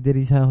at P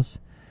Diddy's house.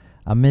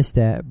 I missed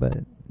that, but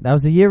that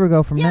was a year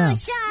ago from now. You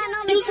say I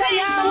run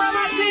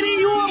my city,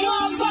 you a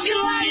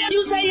motherfucking liar.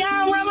 You say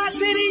I run my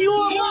city, you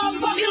a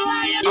motherfucking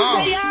liar. You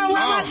say I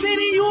run my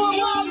city, you a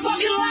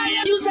motherfucking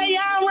liar. You say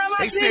I run my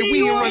city, say we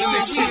you ain't a run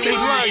that shit, they motherfucking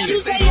lying. liar.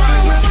 You say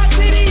I run my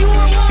city, you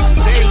a motherfucking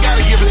liar. They ain't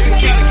gotta give us the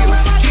key.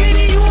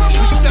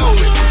 We stole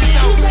it.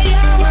 You say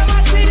I run my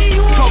city,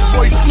 you a Coke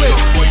Boy Flip.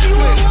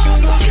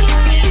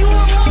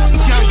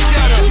 Young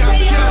Ghetto.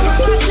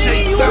 Jay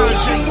Sun.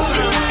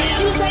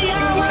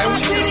 And we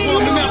just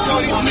warming up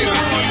all these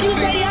niggas.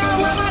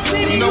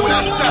 You know what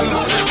I tell them?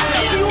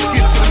 Let's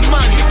get to the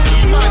money.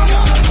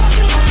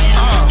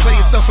 Play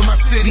yourself in my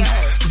city.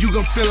 You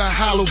gon' feel a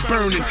hollow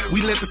burning. We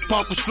let the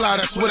sparkles fly,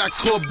 that's what I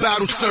call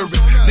battle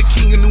service. The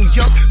king of New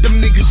York, them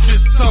niggas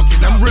just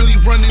talking. I'm really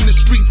running the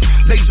streets,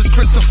 they just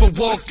Christopher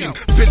Walken.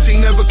 Bitch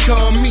ain't never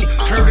called me,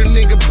 heard a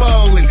nigga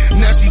ballin'.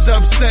 Now she's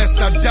obsessed,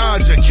 I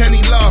dodge her,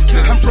 Kenny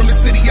Lofton. I'm from the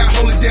city, I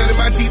hold it down, and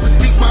my Jesus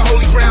speaks my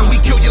holy ground. We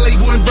kill your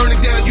label and burn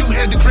it down, you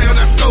had the crown,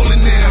 I stole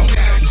it now.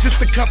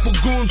 Just a couple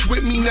goons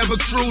with me, never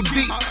crew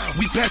deep.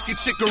 We pass your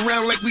chick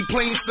around like we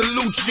playing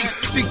Salucci.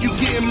 Think you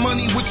getting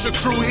money with your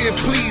crew here,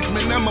 please.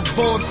 Man, I'm a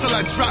ball till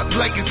I drop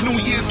like it's New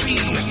Year's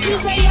Eve. You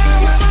say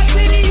I run my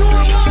city, you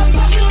a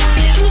motherfucking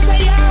liar. You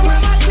say I run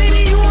my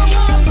city, you a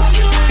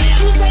motherfucking liar.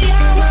 You say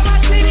I run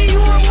my city, you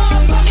a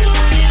motherfucking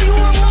liar. You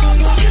a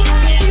motherfucking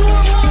liar. You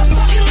a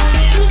motherfucking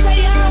liar. You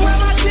say I run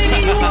my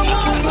city, you a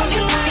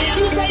motherfucking liar.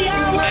 You say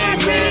I run my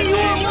city, you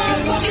a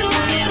motherfucking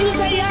liar. You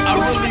say I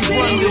really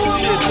run this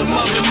shit, the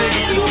mother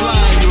niggas is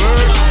lying, you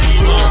heard?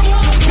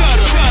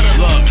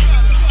 Look,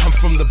 I'm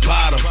from the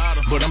bottom,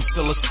 but I'm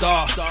still a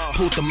star.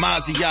 Pulled the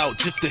Mozzie out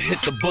just to hit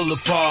the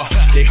boulevard.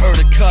 They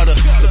heard a cutter,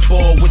 the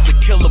ball with the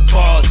killer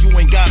bars. You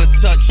ain't gotta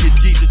touch your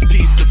Jesus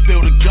piece to feel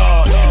the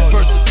God.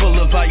 Verses full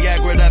of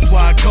Viagra, that's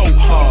why I go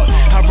hard.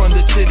 I run the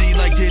city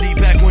like Diddy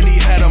back when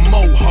he had a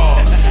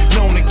mohawk.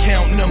 Known to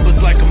count numbers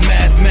like a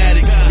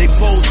mathematic. They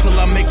bold till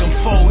I make them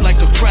fold like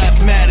a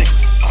Craftmatic.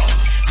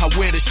 I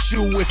wear the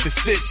shoe if it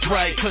fits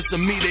right. Cause of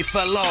me they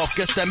fell off,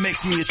 guess that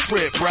makes me a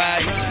trip,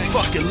 right?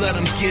 Fuck it, let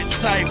them get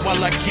tight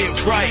while I get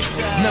right.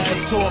 Never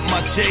taught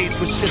my J's,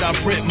 but shit I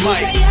rip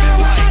mics. You say I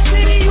run my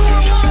city, you a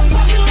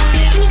motherfucking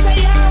liar. You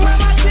say I run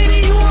my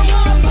city, you a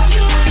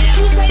motherfucking liar.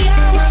 You say I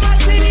run my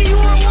city,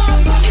 you a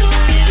motherfucking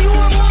liar. You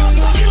a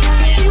motherfucking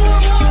liar, you a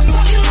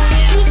motherfucking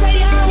liar. You say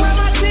I run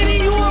my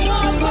city, you a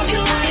motherfucking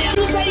liar.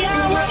 You say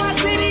I run my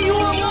city, you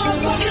a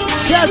motherfucking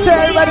liar. Shout out to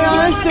everybody on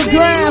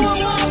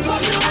Instagram.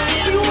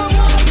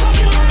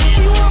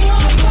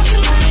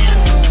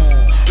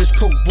 This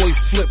coke boy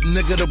flip,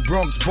 nigga, the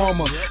Bronx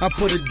bomber. I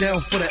put it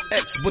down for the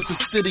X, but the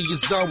city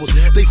is ours.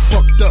 They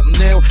fucked up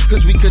now,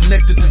 cause we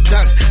connected the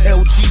dots.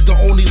 LG's the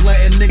only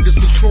Latin niggas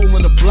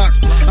controlling the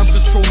blocks. I'm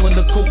controlling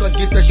the coke, I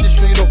get that shit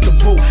straight off the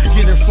boat.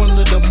 Get in front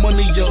of the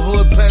money, your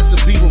hood pass and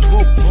be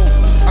revoked.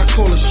 I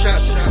call the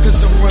shots,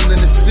 cause I'm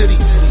running the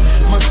city.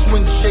 My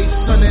twin Jay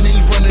son and he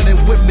running it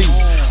with me.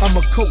 I'm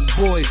a coke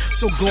boy,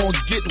 so go and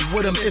get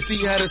with him. If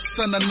he had a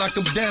son, I knock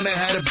him down and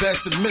had a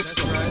bastard miss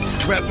him.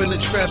 Rapping and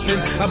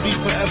trapping, I be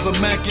forever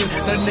macking.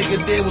 That nigga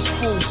there was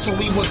full, so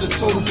he was a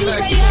total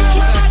package. You say I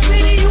run my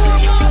city, you a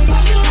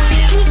motherfucking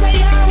liar. You say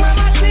I run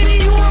my city,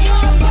 you a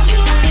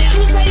motherfucking liar.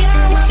 You say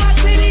I run my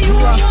city, you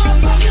a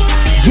motherfucking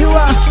liar. You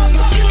are.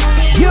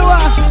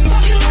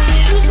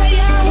 You say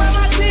I run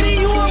my city,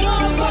 you a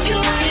motherfucking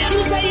liar.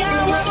 You say I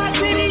run my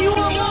city, you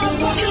a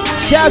motherfucking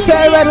liar. Shout out to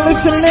everybody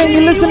listening in.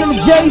 You're listening to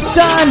Jay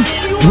Son,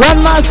 Run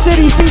My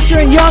City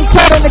featuring Young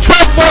Cut and the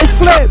Coke Boy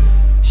Flip.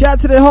 Shout out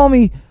to the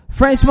homie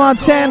French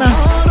Montana.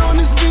 Hard on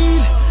this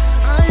beat,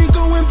 I ain't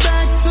going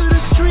back to the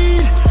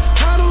street.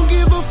 I don't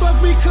give a fuck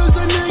because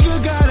a nigga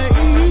gotta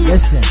eat.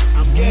 Listen.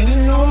 I'm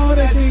getting all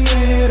that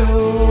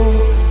dinero.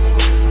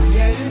 I'm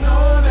getting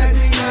all that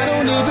dinero.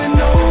 I don't even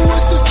know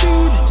what's the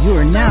feed. You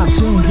are now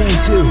tuned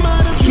into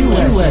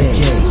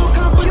QSJ.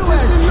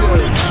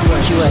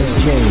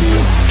 QSJ.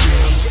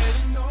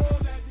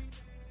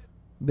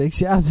 Big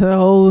shout out to the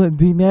whole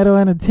Dinero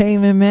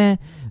Entertainment, man.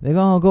 They're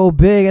gonna go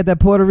big at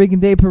that Puerto Rican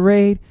Day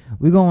Parade.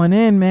 We going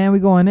in, man. We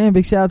going in.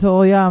 Big shout out to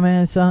all y'all,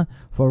 man, son.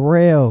 For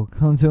real.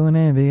 Come tune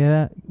in,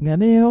 big.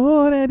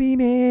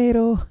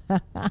 Dinero.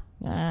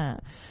 I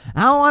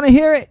don't want to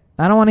hear it.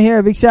 I don't want to hear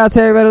it. Big shout out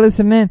to everybody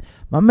listening in.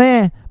 My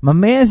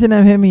man's in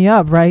them hit me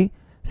up, right?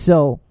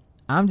 So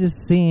I'm just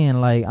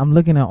seeing, like, I'm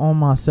looking at all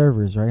my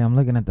servers, right? I'm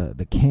looking at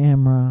the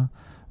camera,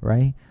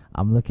 right?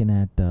 I'm looking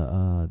at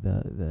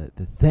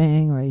the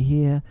thing right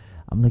here.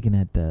 I'm looking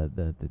at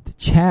the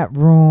chat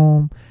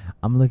room.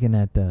 I'm looking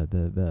at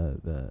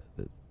the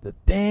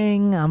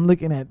thing. I'm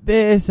looking at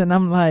this, and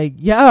I'm like,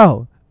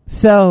 yo.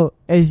 So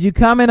is you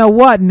coming or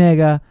what,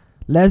 nigga?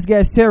 Let's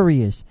get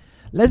serious.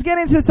 Let's get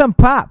into some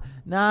pop.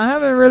 Now I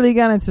haven't really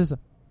got into some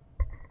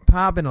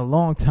pop in a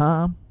long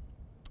time.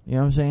 You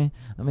know what I'm saying?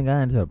 I haven't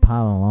got into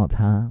pop in a long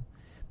time.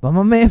 But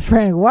my man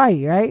Frank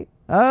White, right?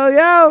 Oh,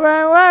 yo,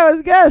 Frank White,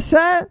 what's good,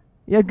 son?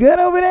 You good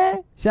over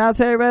there? Shout out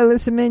to everybody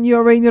listening. You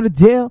already know the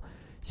deal.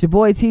 It's your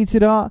boy T to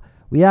the R.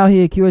 We out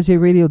here at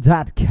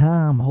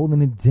QSJRadio.com,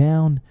 holding it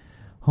down.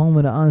 Home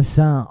of the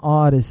Unsigned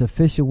Artists,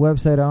 official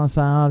website of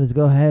Unsigned Artists.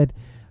 Go ahead.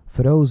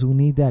 For those who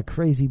need that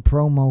crazy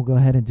promo, go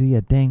ahead and do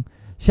your thing.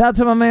 Shout out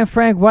to my man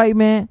Frank White,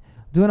 man.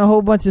 Doing a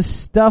whole bunch of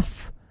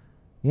stuff.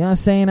 You know what I'm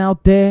saying?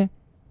 Out there.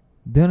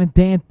 Doing a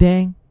damn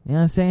thing. You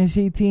know what I'm saying?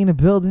 CT in the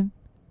building.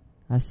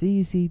 I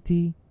see you,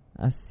 CT.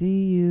 I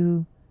see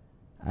you.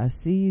 I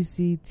see you,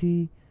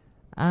 CT.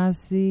 I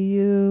see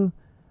you.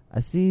 I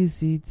see you,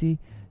 CT.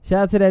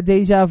 Shout out to that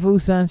Deja Vu,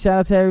 son. Shout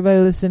out to everybody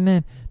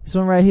listening. This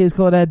one right here is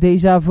called that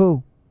Deja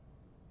Vu.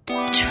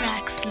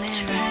 Tracks,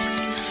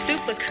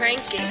 super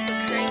cranky.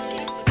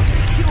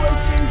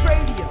 QSJ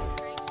Radio.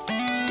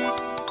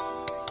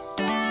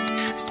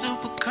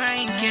 Super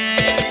cranky.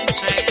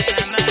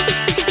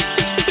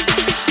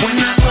 When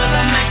I pull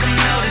up, make them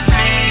notice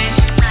me.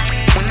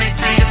 When they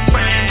see the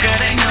brand, girl,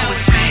 they know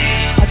it's me.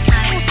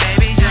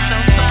 Baby, you're so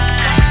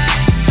fine,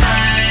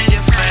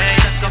 your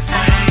face stuck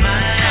up on my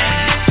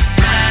mind.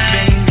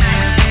 Been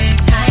there,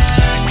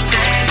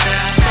 deja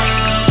vu,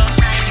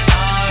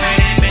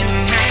 already been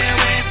here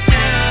with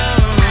you.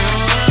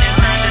 In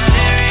my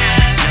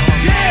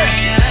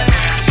delirious,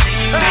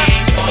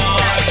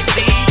 before.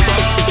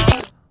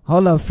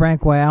 Hold up,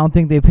 Frank White. I don't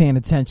think they're paying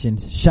attention.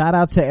 Shout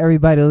out to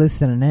everybody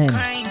listening in.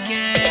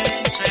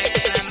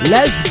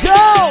 Let's go!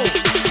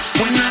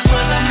 When I pull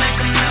up, make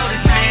them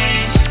notice me.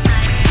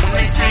 When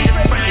they see the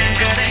brand,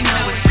 girl, they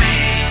know it's me.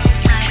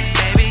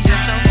 Baby, you're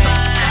so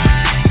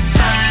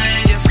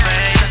fine, your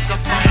face stuck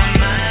up on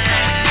my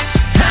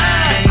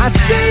mind. I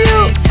see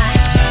you.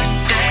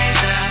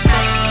 Deja vu,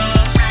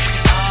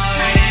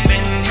 already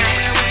been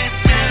here with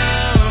you.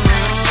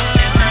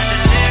 In my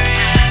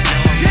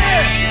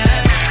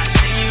delirious,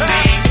 see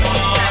me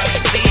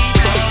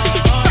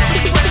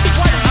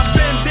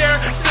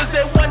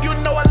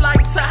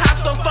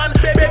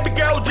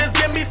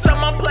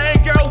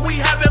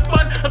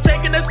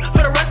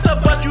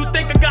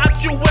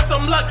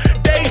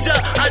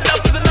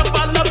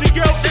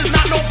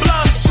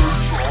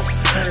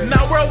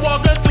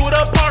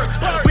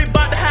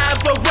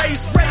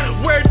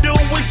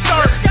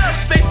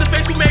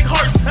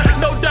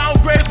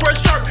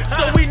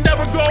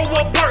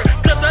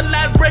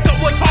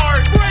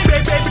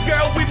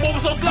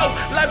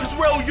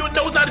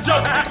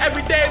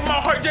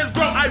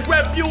I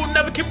rep you,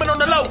 never keep it on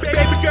the low. Baby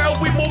girl,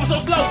 we move so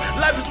slow.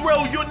 Life is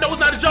real, you know it's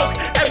not a joke.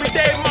 Every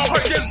day my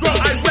heart just grow.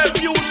 I rep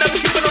you, never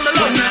keep it on the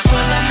low. When I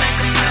pull up, make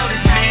them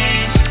notice me.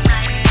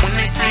 When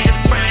they see the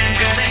friend,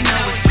 girl, they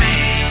know it's me.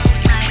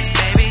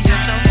 Baby, you're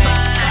so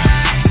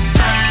fine,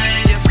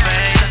 fine. Your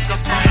face stuck up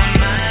on my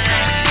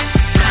mind.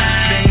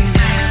 Been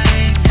here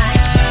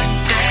before,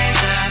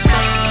 deja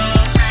vu.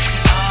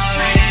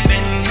 Already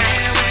been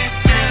here with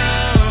you.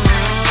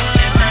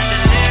 In my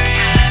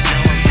delirious, no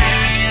I'm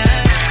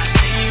curious. I've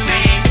seen you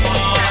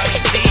before.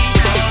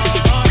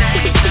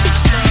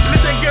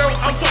 Listen, girl,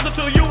 I'm talking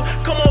to you.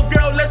 Come on,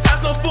 girl, let's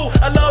have some food.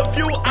 I love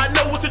you, I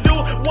know what to do.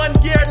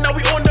 1 year, now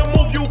we on the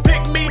move. You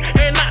pick me,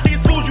 and not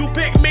these fools. You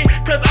pick me,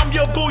 cause I'm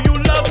your boo. You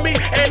love me,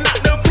 and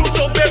not the crew.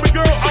 So, baby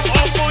girl, I'm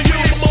all for you.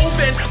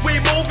 We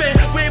moving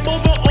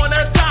on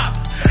the top.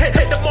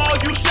 Hit the mall,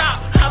 you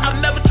shop.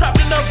 I'm never trapped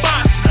in a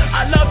box.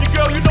 I love you,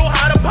 girl, you know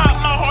how to pop.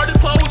 My heart is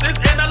closed, it's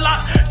in a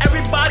lock.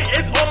 Everybody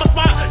is on my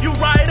spot. You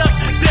ride up,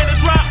 then it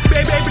drop.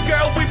 Baby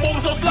girl, we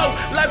moving so slow.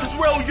 Life is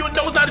real, you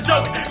know it's not a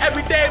joke.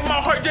 Every day my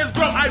heart just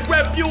grow. I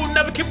rep you,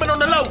 never keep it on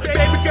the low.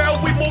 Baby girl,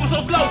 we moving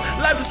so slow.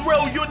 Life is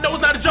real, you know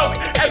it's not a joke.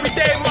 Every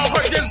day my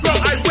heart just grow.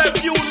 I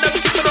rep you, never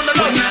keep it on the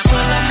low. When I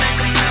pull up,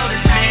 make them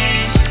notice me.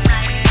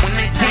 When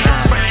they see the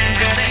friend,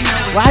 girl, they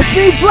know it's Watch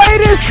me play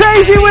this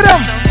crazy with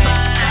him.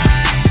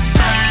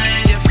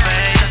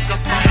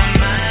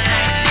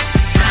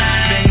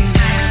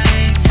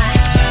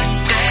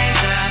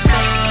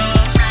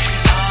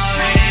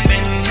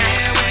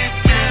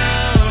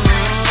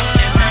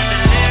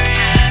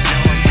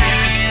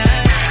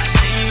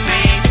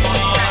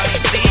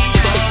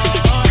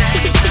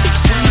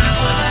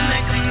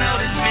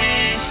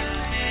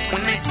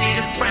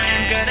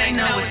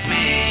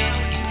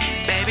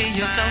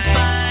 You're so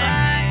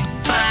fine,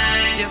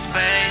 fine. Your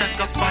face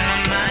stuck up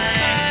on my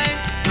mind.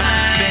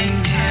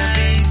 Been here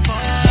before,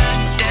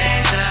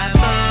 deja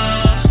vu.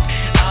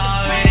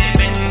 Already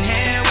been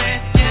here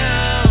with you.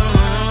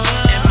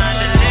 In my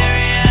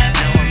delirious,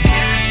 now I'm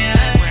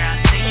curious. Where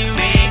I've seen you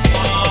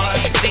before,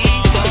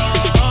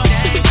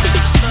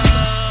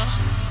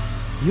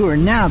 You are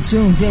now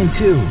tuned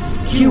into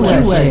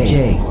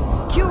QSJ.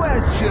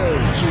 QSJ.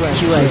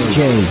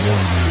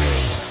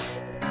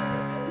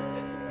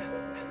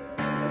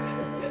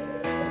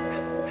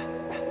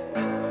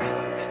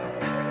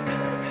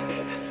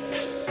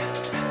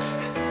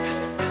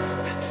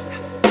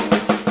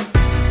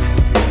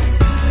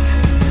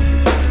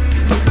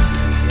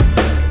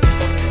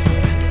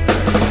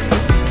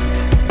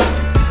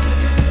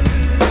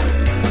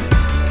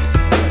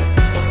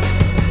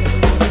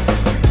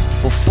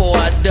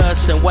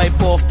 And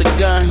wipe off the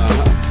gun.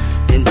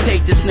 Then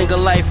take this nigga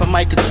life, I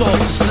might could talk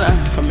to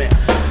son. Come here.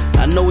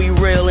 I know he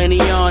real and he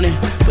on it,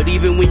 but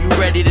even when you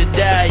ready to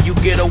die, you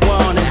get a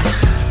warning.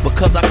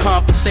 Because I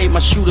compensate,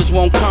 my shooters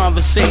won't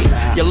conversate.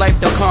 Your life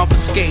they'll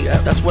confiscate.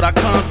 That's what I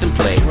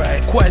contemplate.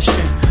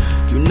 Question: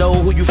 you know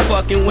who you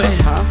fucking with?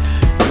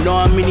 You know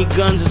how many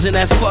guns is in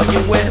that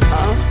fucking whip?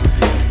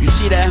 You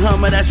see that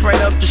Hummer that's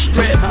right up the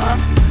strip?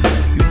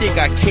 You think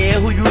I care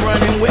who you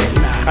running with?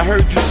 I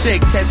heard you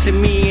sick, testing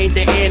me ain't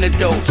the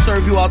antidote.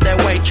 Serve you out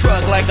that white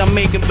truck like I'm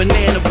making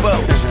banana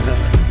boats.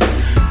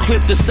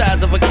 Clip the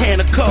size of a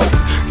can of coke.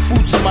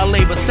 Fruits of my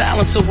labor,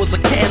 silencer was a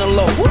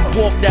cantaloupe.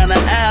 Walk down the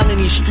aisle in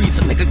these streets,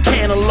 a nigga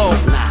cantaloupe.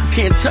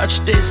 Can't touch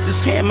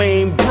this hammer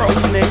ain't broke,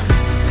 nigga.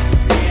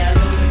 Yeah, I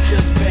know you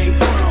just bang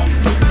chrome,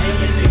 and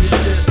your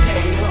niggas just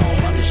came home.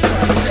 I'm just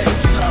trying to tell you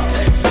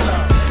something.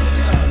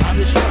 I'm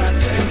just trying to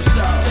tell you something.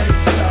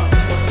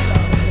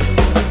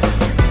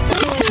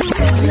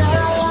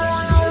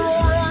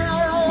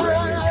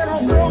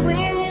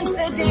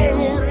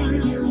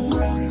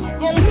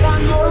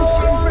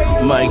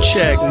 Mic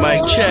check,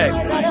 mic check.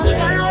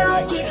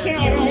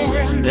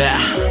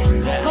 Yeah.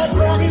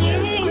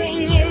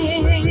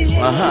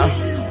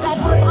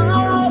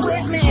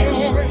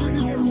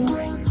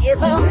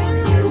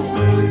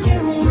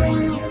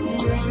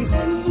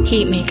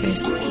 Heat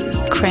makers,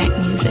 crack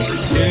music.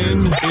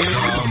 In the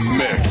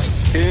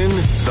mix.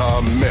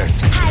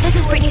 Hi, this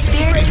is Britney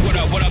Spears.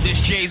 What up,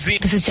 this Jay-Z.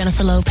 This is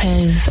Jennifer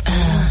Lopez.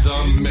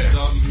 The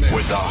mix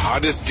with the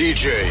hottest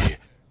DJ.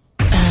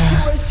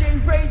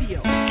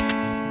 Radio.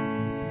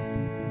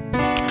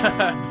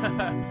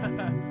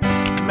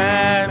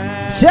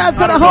 Man. Shout out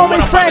to the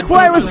homie Frank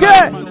White, what's good?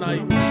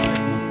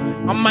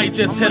 I might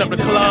just hit up the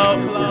club,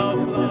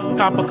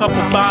 cop a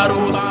couple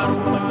bottles,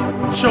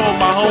 show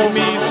my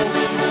homies.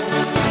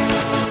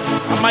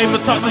 I might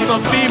even talk to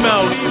some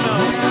females.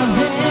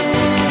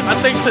 I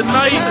think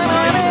tonight,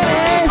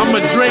 I'ma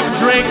drink,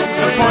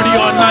 and party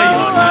all night.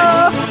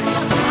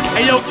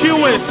 Hey yo,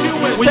 QS,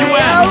 where you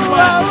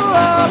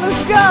at?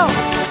 Let's go.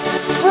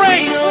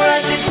 Frank! We gon'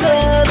 rock this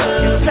club,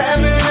 it's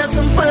time to have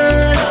some fun.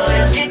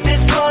 Let's get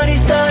this party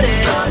started.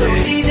 So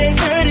DJ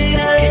turn it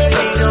up,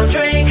 we gon'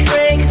 drink,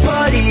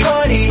 party,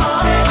 party.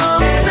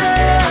 All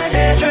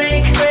night,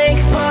 drink,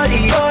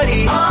 party,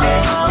 party.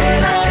 All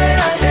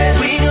night,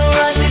 we gon'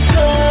 rock this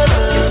club,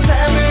 it's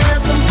time to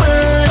have some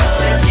fun.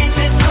 Let's get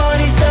this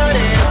party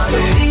started.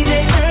 So DJ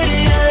turn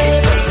it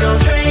up, we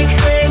gon' drink,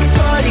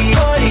 party.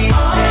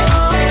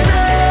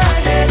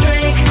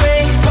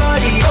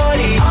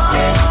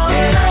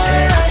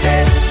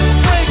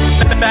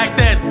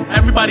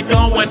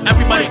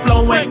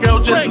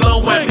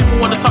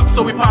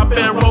 so we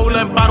poppin',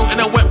 rollin', bottle in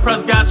a wet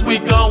press gas, we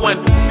going.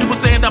 People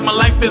saying that my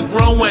life is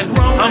growing.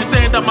 I'm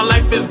saying that my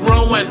life is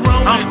growing.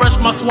 I'm fresh,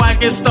 my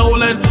swag is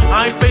stolen.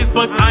 I ain't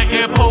Facebook, I ain't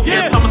here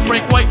poking. Thomas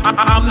Frank White,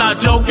 I'm not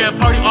joking.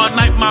 Party all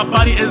night, my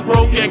body is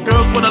broken.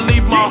 Girls wanna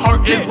leave, my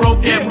heart is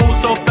broken. Move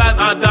so fast,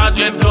 I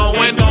dodge and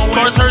going.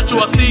 Cars hurt you,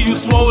 I see you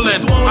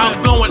swollen.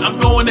 I'm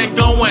going and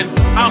going.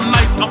 I'm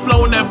nice, I'm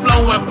flowing and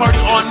flowing. Party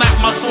all night,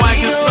 my swag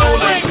is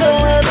stolen.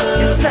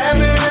 It's time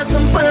to have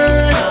some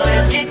fun.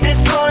 Let's get this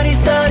party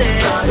started.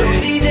 So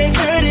DJ,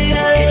 turn it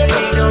up.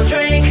 We gon'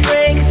 drink,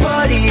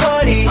 party.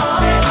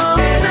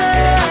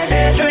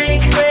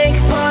 Drink,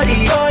 party.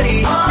 We gon'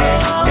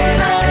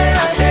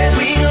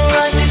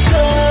 run this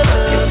club.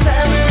 It's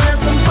time to have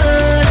some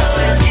fun.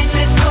 Let's get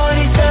this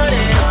party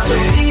started. So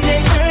DJ,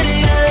 turn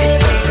it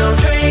up. We gon'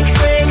 drink,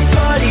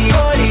 party.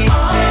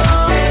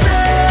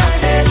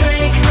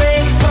 Drink,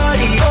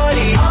 party.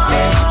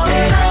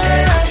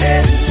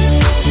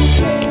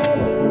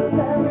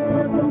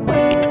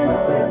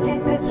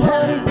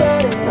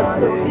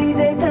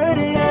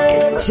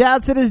 Shout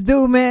out to this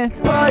dude, man.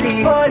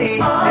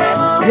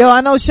 Yo, I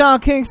know Sean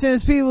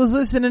Kingston's people's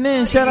listening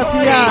in. Shout out to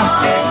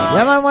y'all.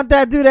 Y'all might want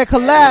that dude that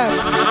collab.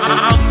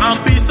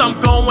 I'm beast, I'm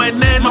going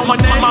in.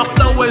 My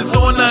flow is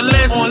on the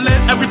list.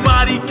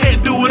 Everybody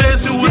can't do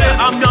this.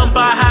 I'm young,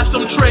 but I have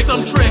some tricks.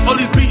 All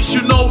these beats,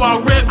 you know I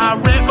rip.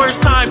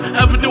 First time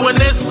ever doing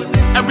this.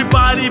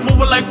 Everybody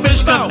moving like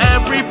fish, cause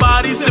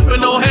everybody sipping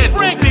no hit.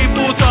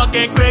 People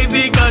talking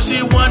crazy, cause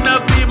she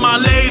wanna be my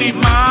lady.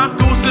 My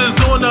goose is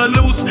on the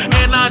loose,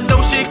 and I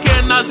know she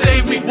cannot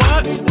save me.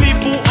 What?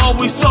 People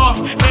always talk,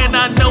 and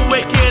I know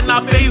it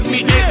cannot faze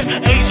me. It's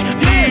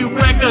HD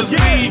Records,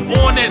 we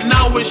on it,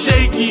 now it's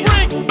shaky.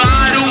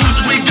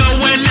 Bottles, we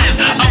going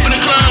in. Up in the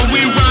club,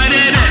 we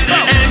riding in.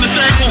 In the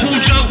circle, who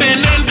jumping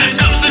in?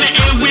 Cups in the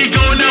air, we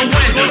gonna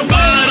win.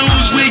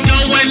 Bottles, we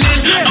going in.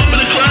 Up in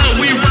the club,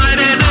 we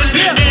riding in.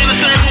 In the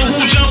circle,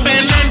 who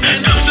jumping in?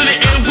 Cups in the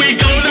air, we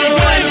gonna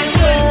win.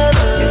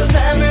 It's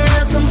time to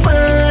have some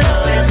fun.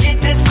 Let's get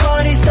this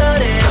party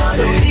started.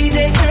 So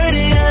DJ, turn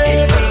it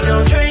up. We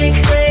gon' drink,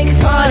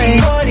 party.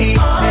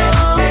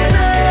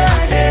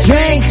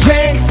 Drink,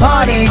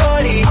 party.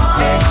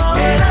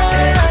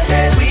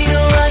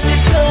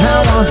 I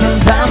want some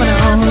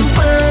dominoes.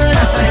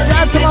 Shout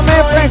out to my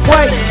man Frank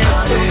White.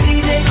 So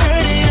DJ,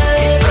 turn it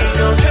up. We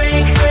gon'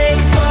 drink,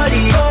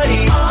 party.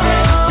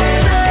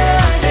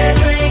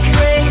 Drink,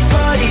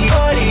 party.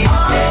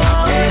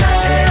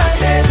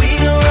 We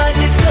gon' rock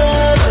this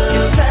club.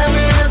 It's time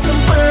to have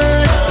some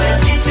fun.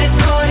 Let's get this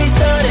party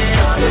started.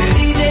 So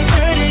DJ,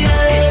 turn it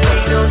up. We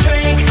gon'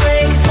 drink,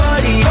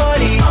 party.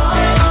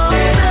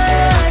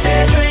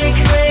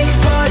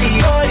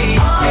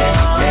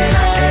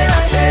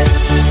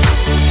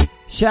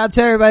 Shout out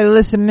to everybody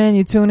listening in.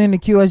 You tune in to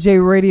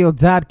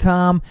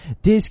QSJRadio.com.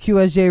 This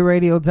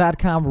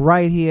QSJRadio.com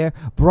right here.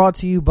 Brought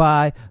to you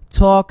by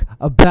Talk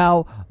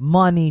About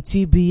Money,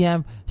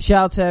 TBM.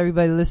 Shout out to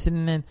everybody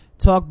listening in.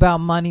 Talk About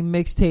Money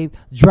mixtape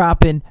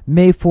dropping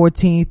May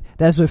 14th.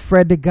 That's with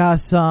Fred the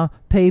Godson,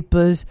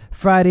 Papers,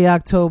 Friday,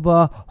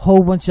 October,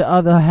 whole bunch of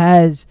other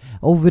heads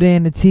over there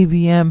in the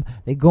TBM.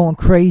 They going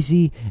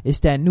crazy.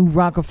 It's that new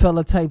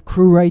Rockefeller type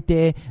crew right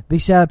there.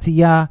 Big shout out to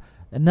y'all.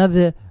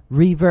 Another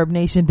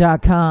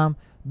ReverbNation.com.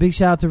 Big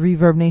shout out to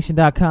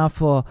ReverbNation.com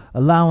for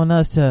allowing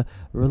us to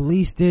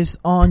release this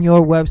on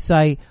your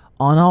website,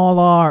 on all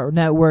our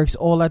networks,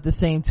 all at the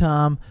same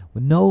time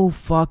with no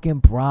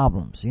fucking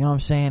problems. You know what I'm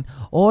saying?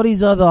 All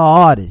these other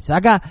artists.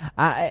 I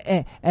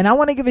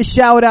want to give a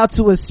shout out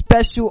to a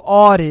special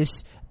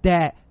artist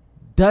that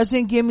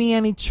doesn't give me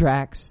any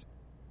tracks,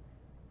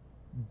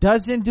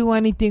 doesn't do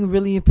anything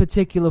really in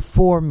particular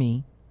for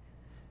me,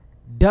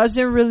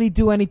 doesn't really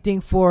do anything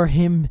for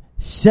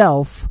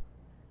himself,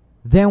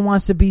 then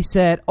wants to be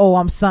said, oh,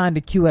 I'm signed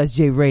to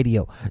QSJ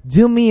Radio.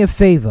 Do me a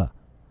favor.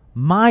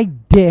 My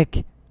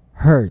dick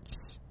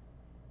hurts.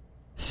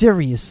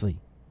 Seriously.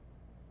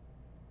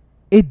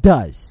 It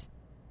does.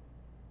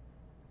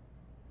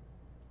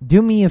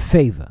 Do me a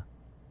favor.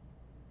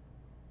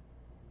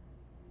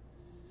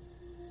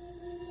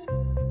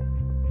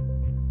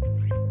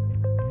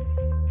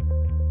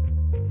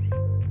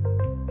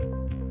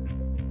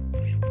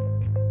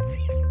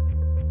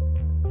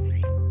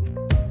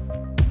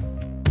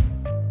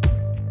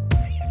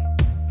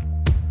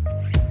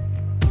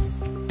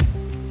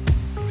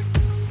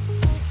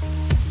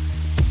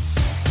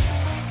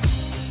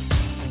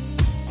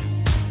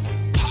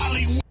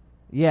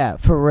 Yeah,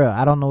 for real.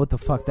 I don't know what the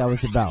fuck that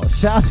was about.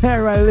 Shout out to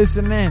everybody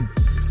listening.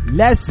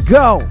 Let's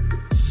go.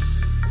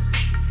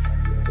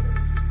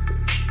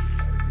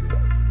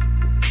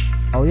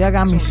 Oh, y'all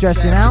got me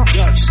stressing out.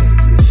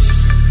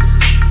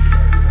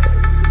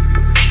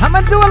 I'ma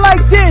do it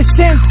like this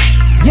since,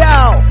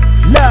 yo,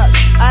 look,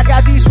 I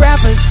got these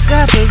rappers,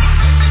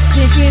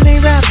 thinking they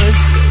rappers,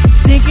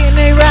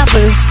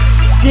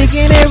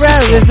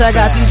 I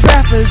got these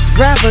rappers,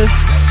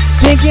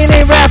 thinking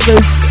they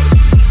rappers.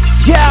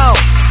 Yo,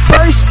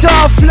 first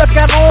off, look,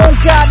 I don't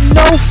got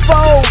no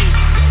foes.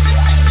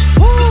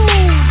 Woo.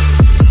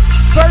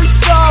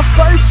 First off,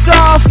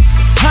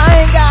 I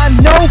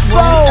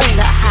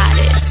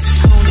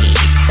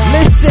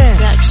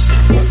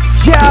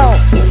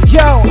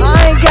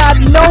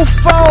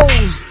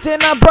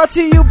International brought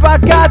to you by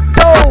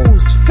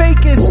Gatos.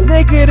 Fakest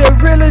nigga, the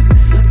realest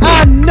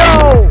I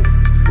know.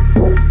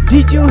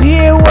 Did you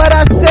hear what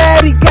I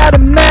said? He got a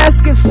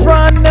mask in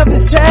front of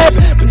his head.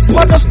 These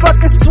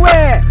motherfuckers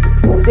swear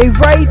they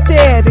right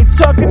there. They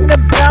talking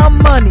about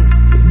money,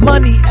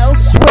 money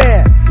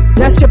elsewhere.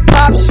 That's your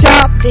pop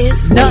shop.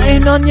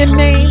 Nothing on your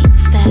name.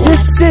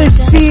 This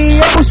is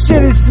CEO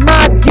shit. It's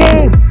my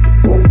game.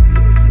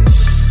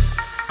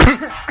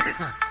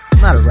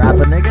 I'm not a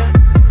rapper, nigga.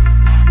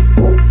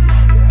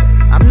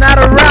 I'm not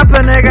a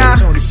rapper, nigga.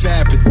 Tony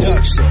Fab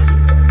Productions.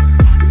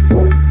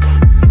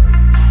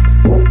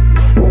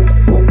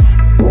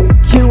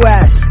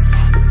 QS.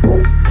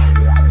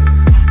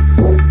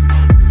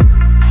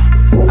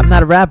 I'm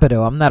not a rapper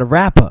though. I'm not a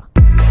rapper.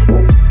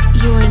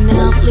 You are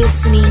now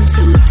listening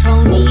to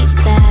Tony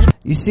Fab.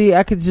 You see,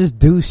 I could just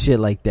do shit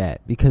like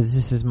that because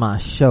this is my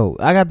show.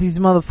 I got these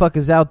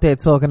motherfuckers out there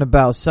talking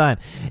about son,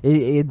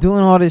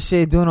 doing all this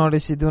shit, doing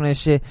that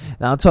shit.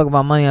 Now I talk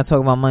about money.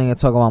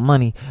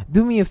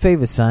 Do me a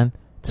favor, son.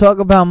 Talk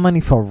about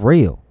money for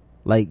real.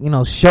 Like,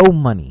 show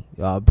money,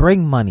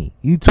 bring money.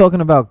 You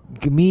talking about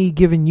me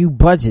giving you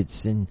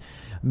budgets and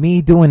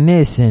me doing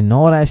this and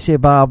all that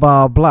shit, blah,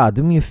 blah, blah.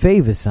 Do me a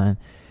favor, son.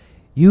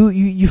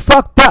 You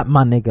fucked up,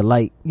 my nigga.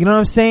 Like, you know what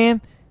I'm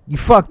saying? You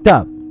fucked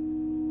up.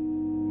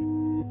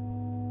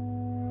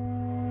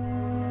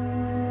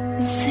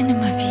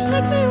 Cinema Beats.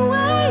 Take me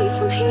away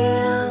from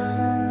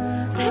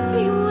here. Take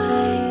me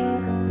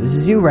away. This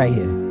is you right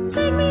here.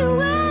 Take me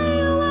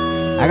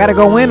away. I gotta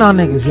go in on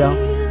niggas, yo.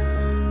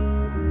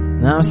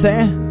 Know what I'm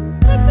saying?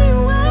 Take me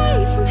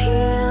away from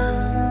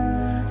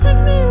here. Take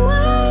me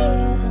away.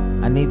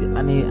 I need.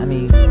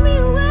 Take me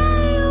away.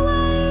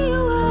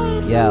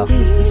 Yo.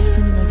 This is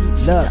Cinema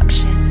Beats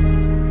production.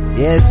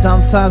 Yeah,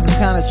 sometimes it's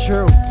kind of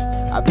true.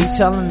 I be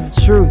telling the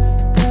truth.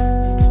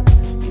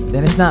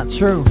 Then it's not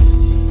true.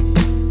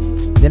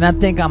 Then I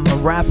think I'm a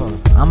rapper.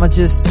 I'ma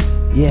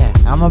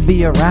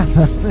be a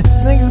rapper.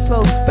 This nigga's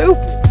so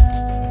stupid.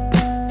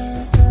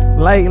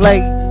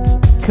 Like,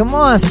 come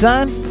on,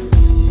 son.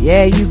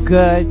 Yeah, you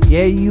good.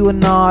 Yeah, you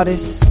an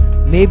artist.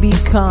 Maybe a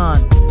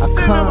con. You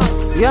know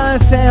what I'm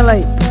saying?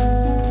 Like,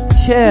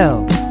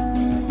 chill.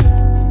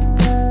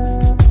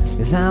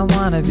 Cause I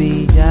wanna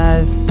be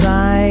just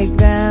like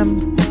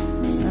them.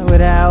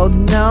 Without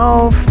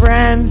no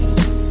friends.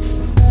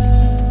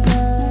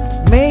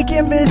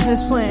 Making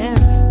business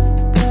plans.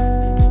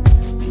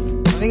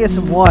 Let me get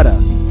some water. Take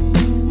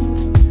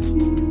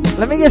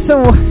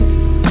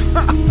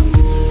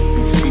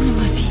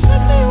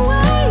me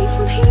away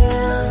from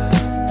here.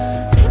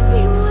 Take me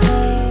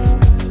away.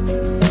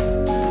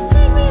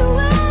 Take me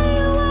away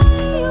from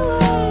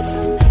here.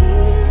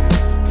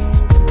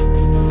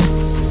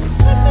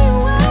 Take me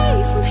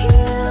away from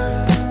here.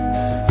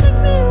 Take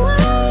me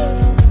away.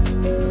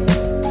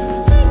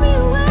 Take me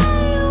away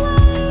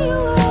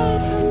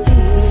from here.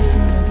 This is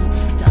Cinema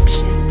Beats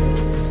production.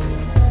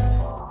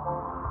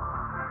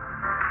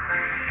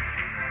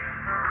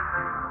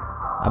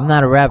 I'm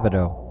not a rapper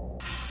though.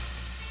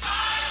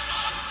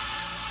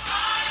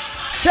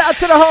 Shout out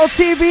to the whole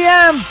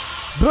TBM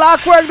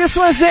Blockwork. This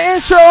one's the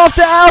intro off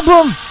the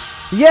album.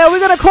 Yeah, we're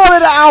gonna call it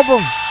an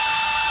album.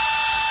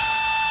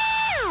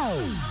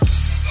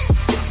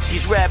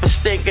 These rappers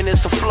thinking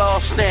it's a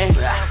floss thing.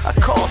 I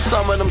call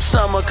some of them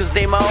summer cause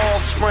they my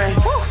offspring.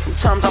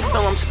 Sometimes I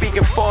feel I'm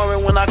speaking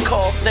foreign when I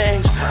call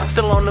things.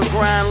 Still on the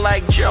grind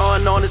like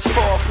John on his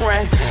fourth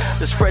ring.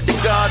 This Fred the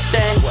God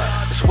thing,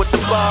 it's what the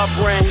bar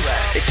brings.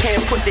 They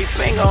can't put their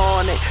finger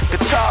on it,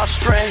 guitar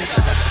strings.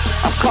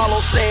 I'm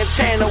Carlos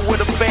Santana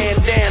with a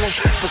bandana.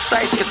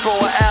 Precise can throw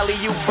an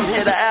alley-oop from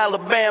here to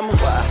Alabama.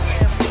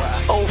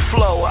 Old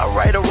flow, I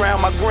write around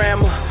my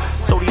grandma.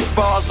 So these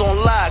bars on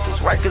lock, it's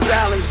Rikers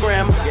Island's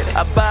grammar.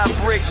 I buy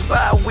bricks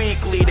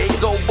bi-weekly, they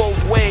go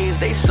both ways.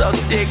 They suck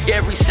dick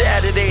every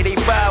Saturday, they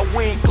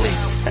bi-weekly.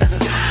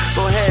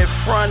 Go ahead,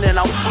 front and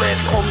I'll flip.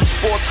 Call me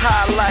sports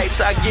highlights,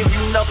 I give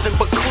you nothing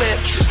but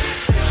clips.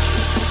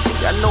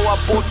 I know I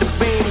brought the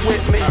beam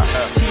with me.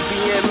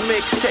 TBN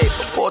mixtape,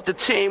 I brought the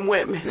team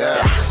with me.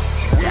 Yeah.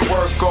 We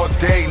work all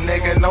day,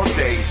 nigga, no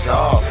days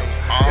off.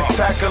 It's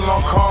tackle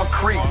on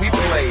concrete, we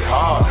play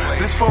hard.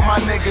 This for my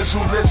niggas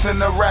who listen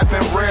to rap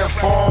in rare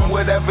form.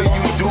 Whatever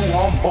you do,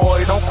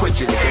 homeboy, don't quit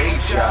your day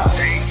job.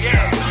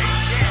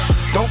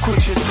 Don't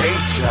quit your day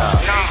job.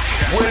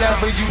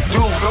 Whatever you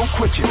do, don't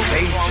quit your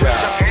day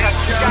job.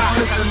 Just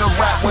listen to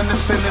rap when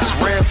it's in this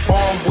rare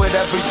form.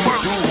 Whatever you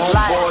do,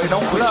 homeboy,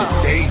 don't quit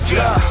your day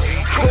job.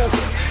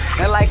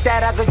 And like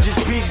that, I could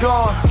just be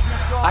gone.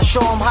 I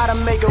show them how to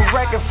make a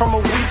record from a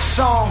weak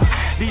song.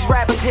 These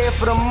rappers here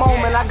for the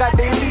moment, I got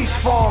their lease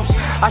forms.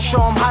 I show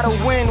them how to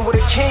win with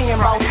a king in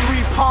about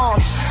 3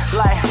 pawns.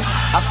 Like,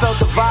 I felt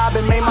the vibe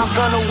and made my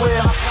gun a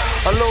wheel.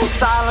 A little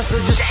silence or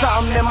just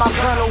something in my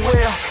gun a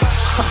wheel.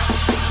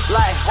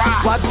 Like,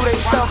 why do they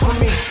stuff for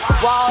me?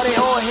 Why are they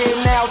all here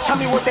now? Tell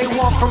me what they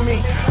want from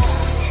me.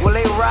 Will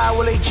they ride,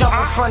 will they jump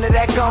in front of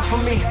that gun for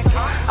me?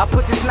 I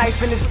put this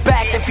knife in his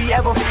back if he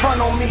ever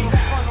front on me.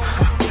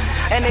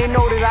 And they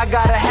know that I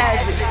gotta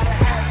have it.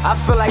 I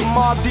feel like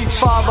Mobb Deep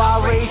Father,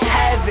 I raise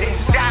havoc.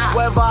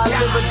 Whether I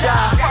live or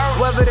die,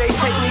 whether they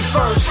take me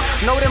first.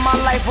 Know that my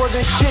life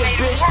wasn't shit,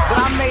 bitch, but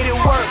I made it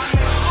work.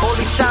 All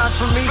these signs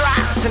for me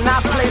to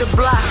not play the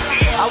block.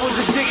 I was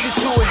addicted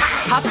to it.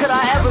 How could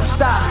I ever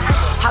stop?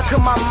 How could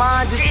my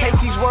mind just take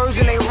these words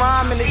and they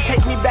rhyme and they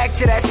take me back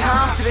to that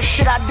time, to the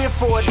shit I did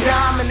for a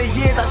dime, and the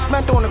years I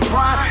spent on the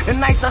grind, the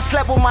nights I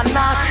slept with my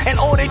nine, and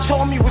all they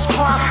told me was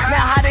crime.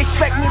 Now how they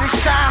expect me to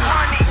shine?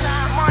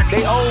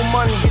 They owe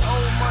money.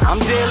 I'm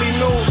daily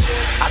news.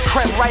 I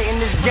crept right in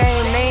this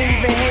game. They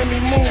ain't even hear me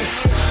move.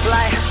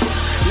 Like,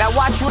 now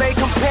watch who they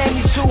compare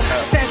me to.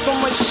 Sent so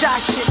much shot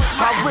shit,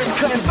 my wrist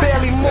couldn't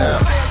barely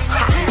move.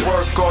 We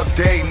work all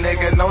day,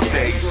 nigga, no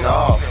days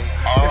off.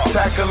 It's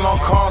tackle on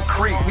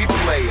concrete, we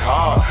play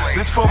hard.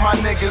 This for my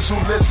niggas who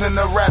listen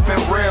to rap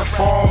in rare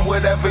form.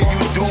 Whatever you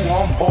do,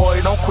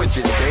 homeboy, don't quit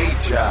your day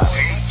job.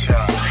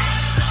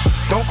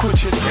 Don't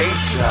quit your day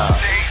job.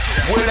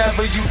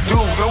 Whatever you do,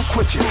 don't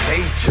quit your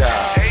day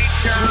job.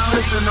 Just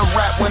listen to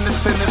rap when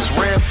it's in this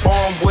rare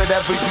form.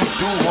 Whatever you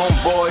do,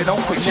 homeboy,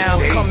 don't quit your Now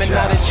day I'm coming job.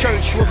 out of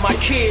church with my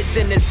kids,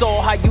 and it's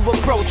all how you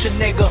approach a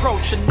nigga.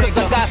 Cause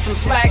I got some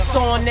slacks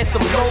on and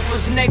some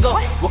loafers, nigga.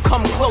 Well,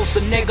 come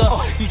closer,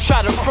 nigga. You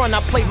try to front,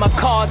 I play my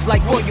cards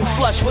like Royal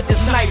Flush with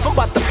this knife. I'm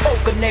about to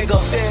poke a nigga.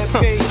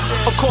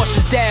 Of course,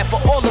 it's dad for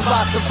all of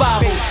our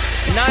survivals.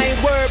 And I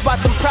ain't worried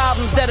about them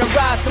problems that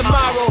arise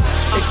tomorrow.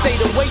 They say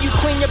the way you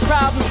clean your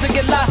problems to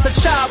get lots of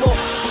chavo.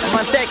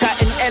 Manteca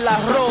en el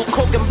arroz,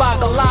 coke and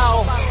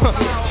bacalao.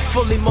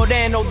 Fully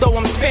Moreno, though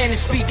I'm Spanish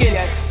speaking.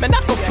 Man,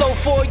 I can flow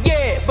for a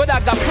year, but I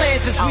got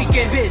plans this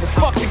weekend.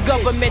 Fuck the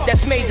government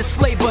that's made the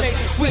slave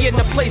us. We in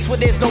a place where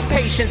there's no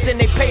patience and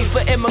they pay for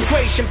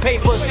immigration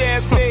papers.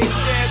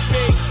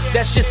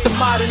 That's just the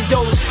modern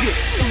dose.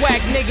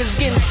 Swag niggas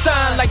getting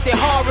signed like they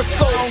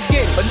horoscope.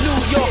 A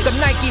New York, a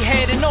Nike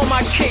head, and all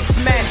my kicks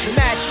match.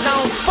 Now I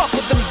don't fuck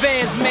with them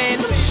Vans, man.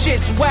 Them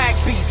shit's whack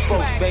beats,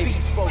 baby.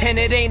 And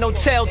it ain't no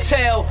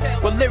telltale.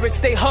 With lyrics,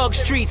 they hug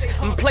streets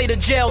and play the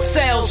jail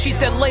cells. She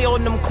said lay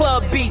on them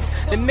club beats,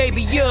 then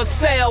maybe you'll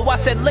sell. I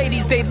said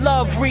ladies, they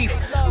love Reef.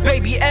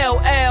 Baby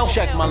LL.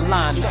 Check my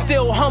line.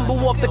 Still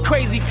humble off the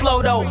crazy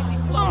flow though.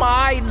 I'm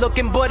alright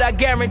looking, but I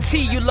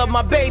guarantee you love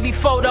my baby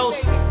photos.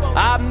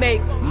 I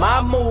make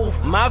my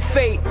move, my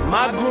fate,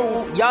 my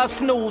groove. Y'all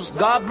snooze,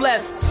 God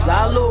bless,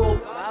 salud.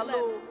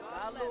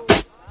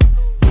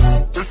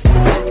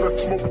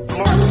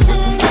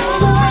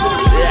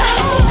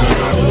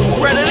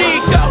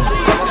 Frederico,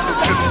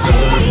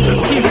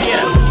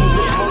 TVM,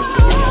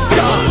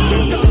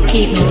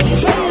 Keep me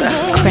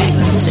crack.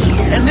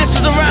 and this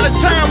is around the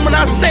time when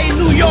I say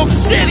New York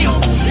City,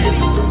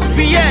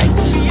 BX,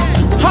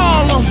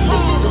 Harlem,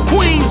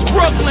 Queens,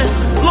 Brooklyn,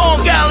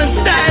 Long Island,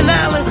 Staten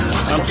Island.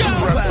 I'm too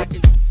proud.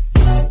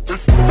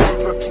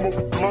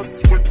 Smoke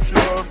blunts with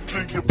ya,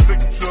 see your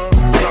picture.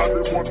 Now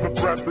they want to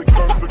grab their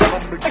guns and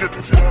come and get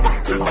ya.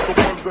 It's the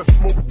ones that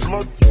smoke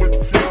blunts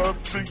with ya,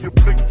 see your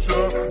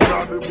picture.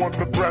 Now they want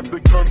to grab their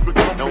guns and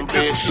come and Don't be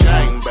get ya.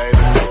 ashamed, baby.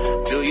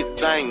 Do your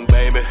thing,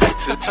 baby.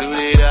 Toot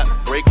it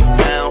up, break it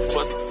down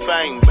for some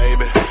fame,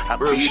 baby. I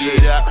beat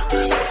it up,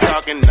 I'm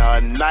talking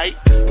all night.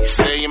 You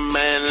say your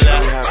man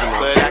left,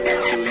 but I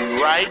can do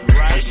you right.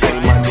 I say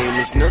my name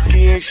is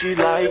Nookie and she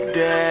like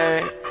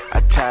that. I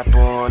tap her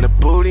on the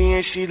booty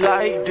and she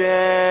like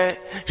that.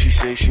 She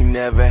say she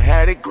never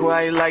had it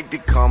quite like the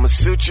Kama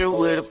Sutra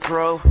with a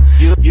pro.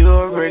 You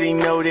already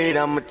know that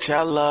I'ma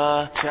tell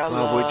her.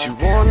 Why would you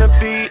wanna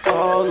be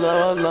all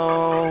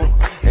alone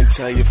and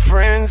tell your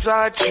friends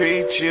I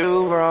treat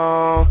you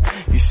wrong?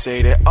 You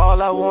say that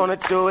all I wanna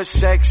do is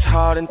sex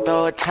hard and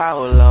throw a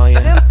towel on you.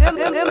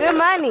 Good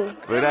money.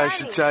 But I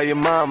should tell your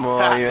mama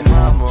on you.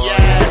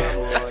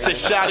 Yeah, say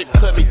shawty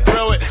put me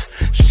through it.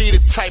 She the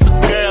type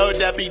of girl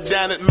that be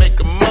down to make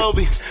a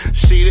movie.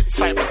 She the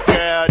type of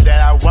girl that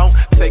I won't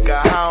take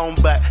her home,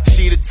 but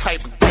she the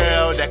type of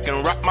girl that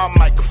can rock my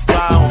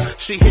microphone.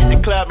 She hit the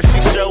club and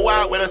she show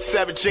out with her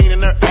 17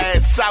 and her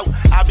ass out.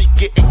 I be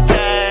getting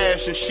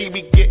cash and she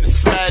be getting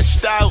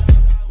smashed out.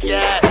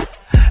 Yeah,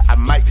 I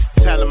might just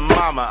tell her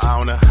mama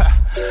on her.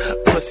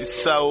 Pussy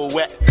so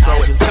wet,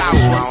 throw a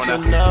towel on her.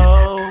 To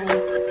know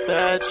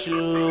that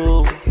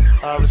you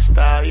are a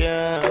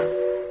stallion.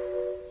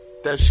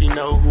 Does she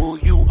know who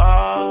you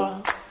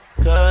are?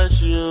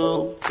 Cause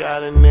you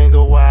got a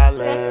nigga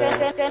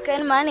wildin'.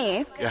 Good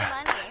money.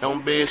 Yeah,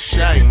 don't be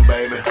ashamed,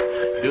 baby.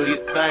 Do your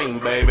thing,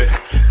 baby.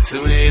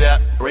 Toot it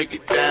up, break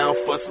it down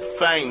for some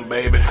fame,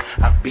 baby.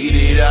 I beat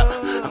it up,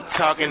 I'm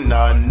talking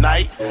all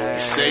night. You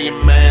say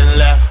your man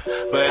left,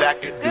 but I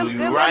can do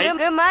you right.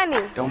 Good money.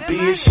 Don't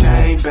be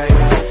ashamed,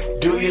 baby.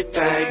 Do your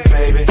thing,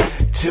 baby.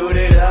 Toot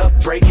it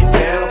up, break it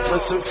down for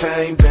some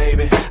fame,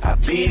 baby. I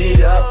beat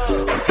it up,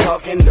 I'm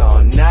talking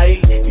all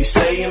night. You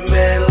say your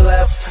man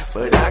left,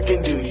 but I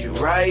can do you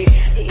right.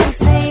 You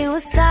say you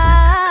a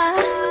star.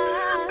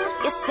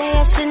 You say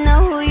I should know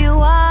who you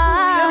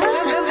are.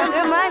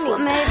 Good money. Well,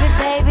 maybe,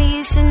 baby,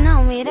 you should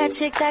know me. That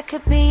chick that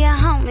could be your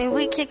homie.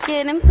 We kick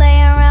it and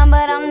play around,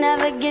 but I'll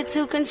never get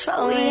too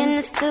controlling. We in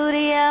the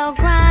studio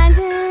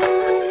grinding.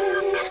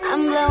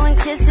 I'm blowing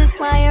kisses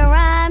while you're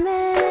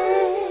rhyming.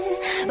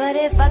 But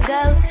if I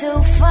go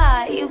too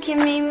far, you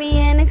can meet me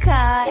in the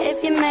car.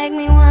 If you make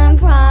me one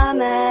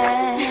promise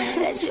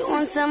that you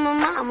won't tell my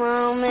mama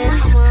on me.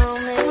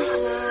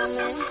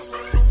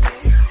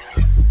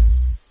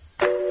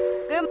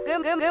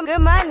 Good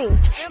money.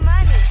 Good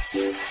money.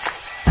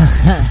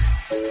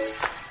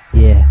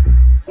 Yeah.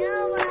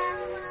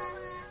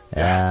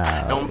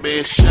 Don't be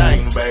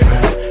ashamed, baby.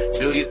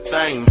 Do your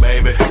thing,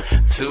 baby.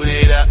 Toot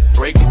it up,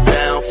 break it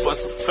down for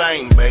some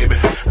fame, baby.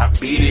 I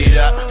beat it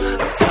up,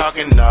 I'm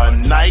talking all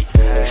night.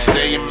 You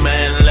say your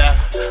man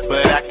left,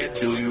 but I could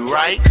do you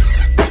right.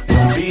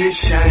 Don't be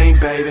ashamed,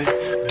 baby.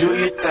 Do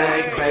your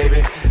thing,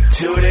 baby.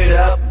 Toot it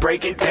up,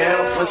 break it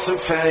down for some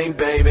fame,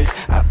 baby.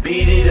 I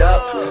beat it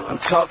up, I'm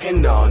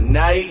talking all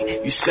night.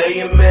 You say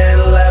your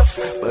man left,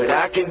 but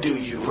I can do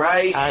you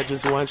right. I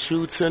just want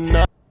you to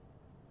know.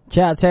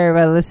 Shout out to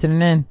everybody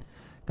listening in.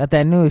 Got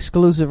that new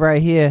exclusive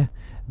right here.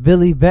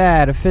 Billy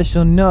Bad,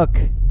 official Nook.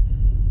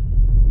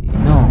 You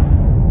know,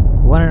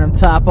 one of them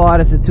top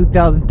artists of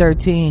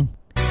 2013.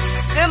 Good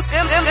money.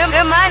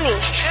 Good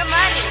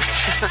money.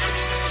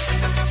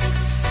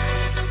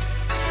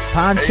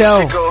 Poncho.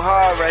 Hey, shit go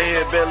hard right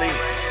here, Billy.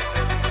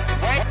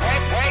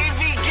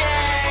 Wavy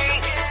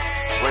gang.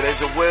 Where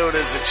there's a will,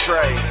 there's a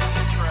tray.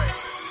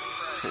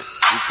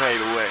 You pay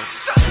the way.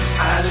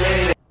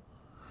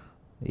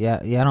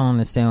 Yeah, y'all don't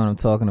understand what I'm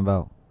talking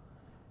about.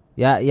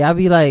 Y'all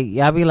be like,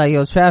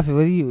 yo, Traffic,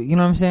 what you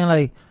know what I'm saying?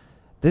 Like,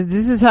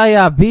 this is how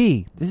y'all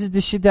be. This is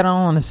the shit that I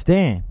don't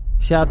understand.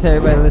 Shout out to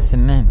everybody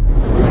listening in.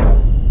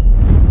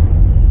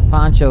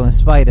 Poncho and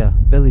Spider,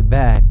 Billy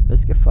Bad.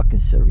 Let's get fucking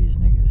serious,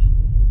 niggas.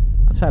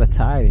 I'm trying to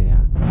tire of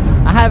y'all.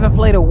 I haven't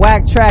played a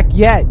whack track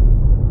yet.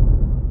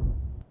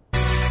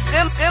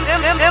 Good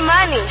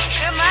money.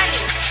 Good money.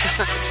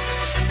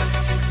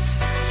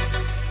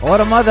 All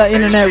them other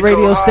internet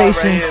radio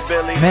stations,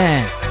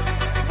 man.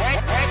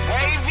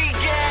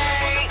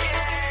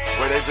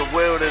 Where there's a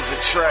will, there's a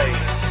tray.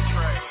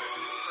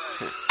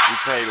 You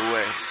pay the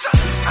way.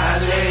 I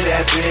lay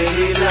that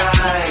Billy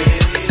light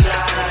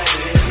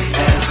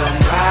as I'm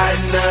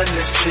riding on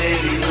the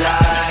city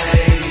light.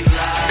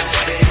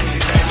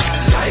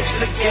 Life's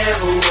a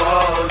gamble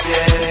all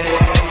day,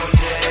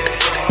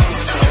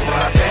 so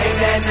I bang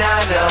that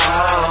 9 to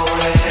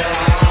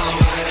hallway.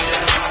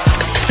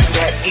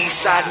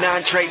 Eastside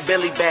non-trade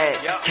Billy Bad.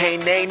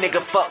 Can't name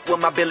nigga fuck with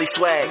my Billy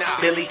swag.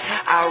 Billy,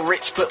 I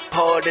rich put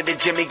paw to the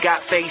Jimmy.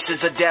 Got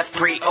faces of death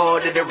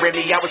pre-ordered the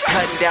Remy. I was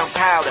cutting down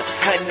powder,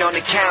 cutting on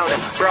the counter.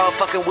 Bro,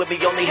 fucking with me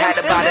only had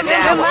about an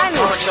hour.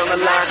 Punch on the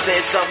line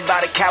said something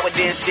about a coward,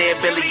 then said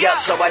Billy up,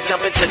 so I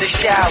jump into the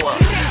shower.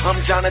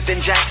 I'm Jonathan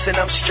Jackson,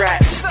 I'm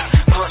strapped.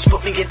 Punch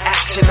put me in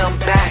action, I'm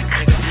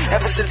back.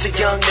 Ever since a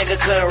young nigga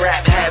couldn't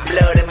rap, had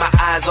blood in my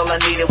eyes, all I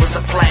needed was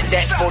a plat.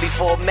 That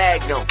 44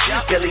 Magnum,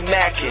 Billy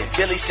Mackin.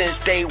 Billy since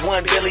day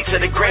one, Billy to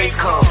the grave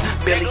come.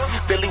 Billy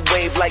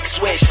wave like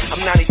Swish.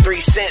 I'm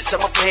 93 cents,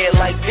 I'ma pay it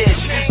like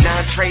this.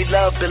 Non-trade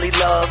love, Billy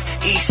love,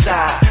 east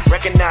side.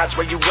 Recognize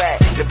where you at,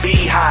 the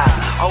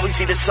beehive. Always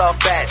eat a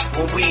soft batch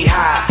when we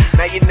high.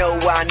 Now you know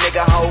why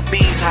nigga hold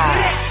bees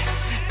high.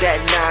 That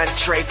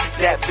non-trade,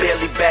 that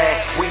Billy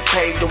Bag, we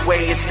paved the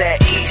way, it's that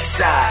east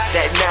side.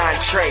 That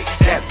non-trade,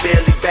 that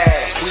Billy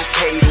Bag, we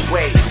paved the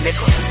way,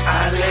 nigga.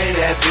 I lay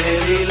that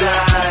Billy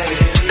light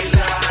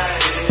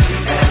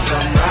as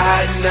I'm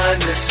riding on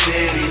the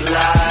city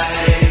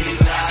light.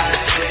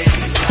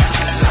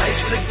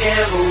 Life's a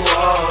gamble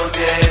all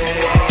day,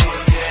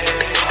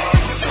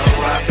 so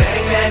I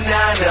bang that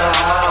 9 to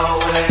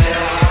hallway.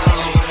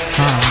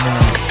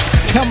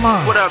 Come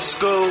on. What up,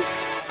 school?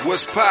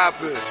 What's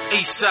poppin'?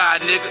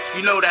 Eastside, nigga,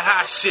 you know the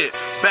hot shit.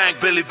 Bang,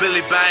 Billy,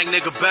 bang,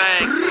 nigga,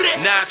 bang.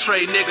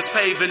 Non-trade niggas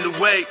paving the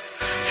way.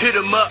 Hit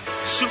 'em up,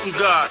 shooting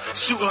guard,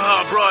 shooting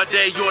hard, broad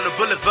day, you on the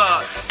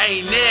boulevard.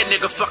 Ain't there,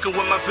 nigga, fucking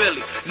with my Billy.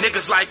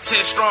 Niggas like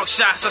 10 strong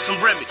shots of some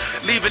Remy.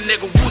 Leave a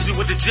nigga woozy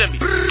with the Jimmy,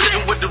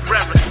 sitting with the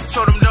Reverend.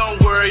 Told him don't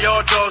worry,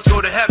 all dogs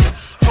go to heaven.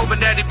 Hoping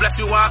that he bless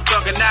me while I'm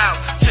thugging out.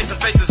 Chasing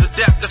faces of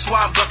death, that's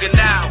why I'm bugging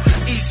out.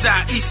 East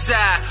side,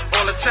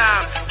 all the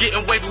time.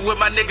 Getting wavy with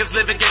my niggas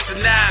living gangsta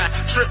 9.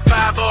 Trip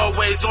 5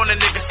 always on the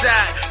nigga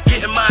side.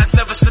 Getting mines,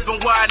 never slipping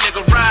wide,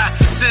 nigga ride.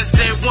 Since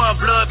day one,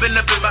 blood been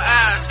up in my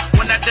eyes.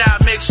 When I die,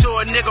 make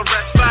sure a nigga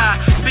rest fine.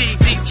 Feed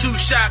deep, 2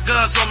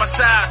 shotguns on my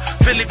side.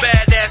 Billy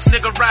badass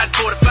nigga riding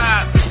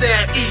 45. It's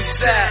that east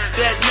side,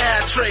 that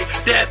 9 tray,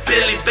 that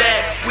Billy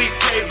bad. We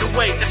paved the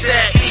way. It's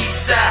that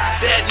east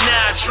side, that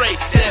 9 tray,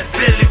 that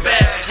Billy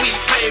bad. We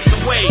paved the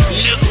way,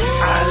 nigga.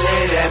 I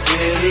lay that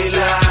Billy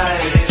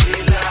light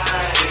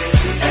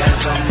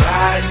as I'm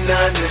riding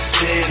on the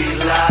city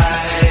light.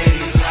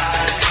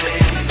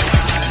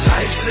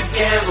 Life's a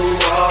gamble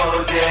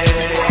all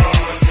day,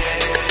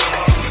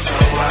 so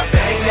I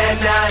bang that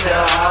 9 to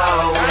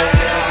hallway.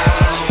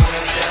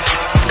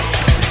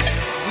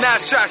 9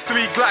 shots,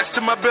 3 Glocks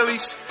to my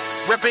Billies.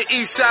 Reppin'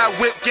 Eastside,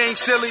 whip game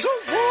silly.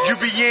 You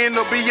be in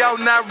or be out,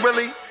 not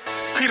really.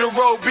 Peter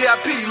Road,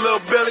 BIP, Lil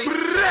Billy.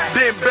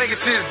 Been banging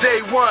since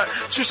day one.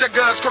 2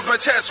 shotguns cross my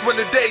chest when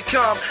the day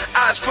come.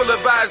 Eyes full of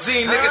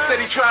Visine, niggas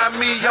steady trying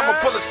me. I'ma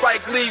pull a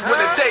Spike Lee when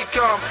the day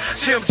come.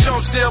 Jim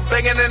Jones still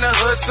banging in the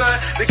hood, son.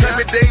 They claim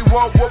it they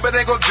want war, but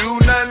ain't gon' do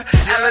nothing.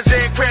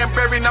 Alizé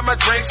Cranberry, not my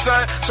drink,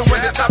 son. So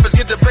when the choppers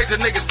get the breaks, the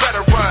niggas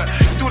better run.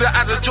 Through the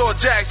eyes of George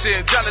Jackson,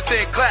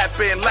 Jonathan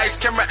clapping, lights,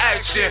 camera,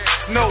 action.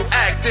 No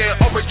acting,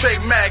 always trade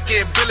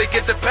macking. Billy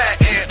get the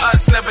patent.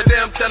 Us never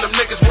them, tell them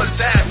niggas what's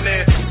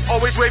happening.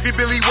 Always wavy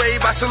Billy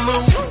wave, I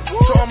salute.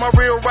 To all my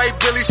real right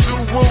Billy Sue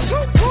Woo.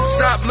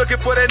 Stop looking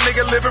for that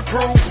nigga living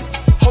proof.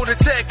 Hold the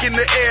tech in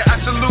the air, I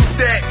salute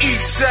that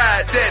east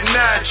side, that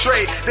 9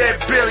 tray,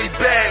 that Billy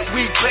bag,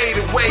 we paid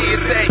away.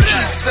 It's that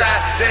east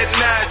side, that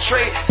 9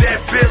 tray,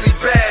 that Billy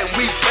bag,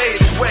 we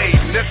paid away,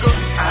 nigga.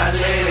 I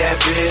lay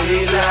that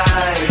Billy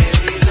light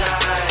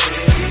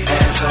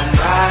as I'm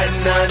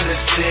riding under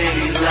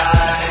city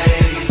lights.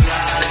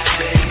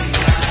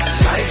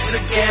 Life's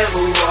a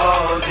gamble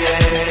all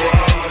day,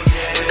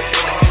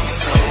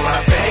 so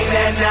I bang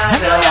that 9. I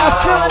know y'all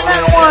feeling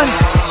that one.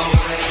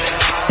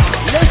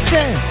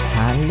 Listen.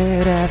 I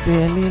live that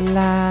Billy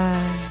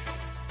life.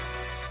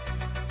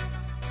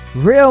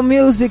 Real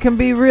music can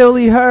be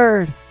really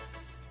heard.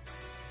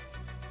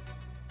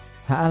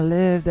 I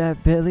live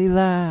that Billy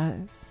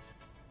life.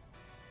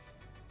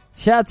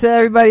 Shout out to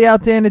everybody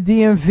out there in the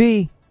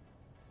DMV.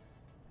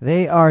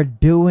 They are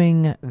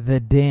doing the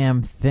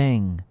damn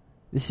thing.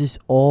 This is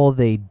all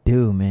they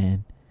do,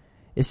 man.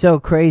 It's so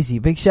crazy.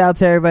 Big shout out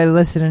to everybody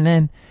listening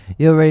in.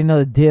 You already know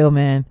the deal,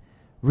 man.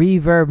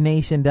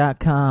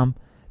 ReverbNation.com.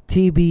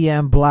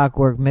 TBM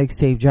Blockwork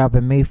mixtape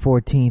dropping May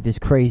 14th is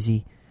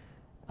crazy.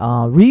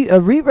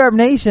 Reverb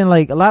Nation,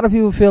 like, a lot of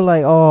people feel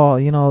like, oh,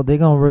 you know, they're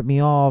gonna rip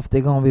me off,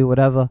 they're gonna be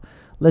whatever.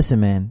 Listen,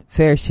 man,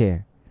 fair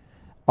share.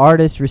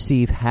 Artists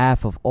receive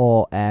half of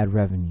all ad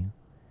revenue.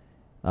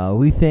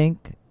 We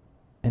think,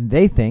 and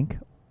they think,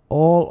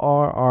 all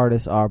our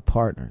artists are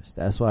partners.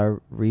 That's why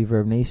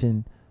Reverb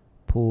Nation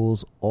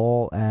pulls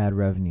all ad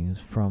revenues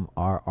from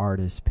our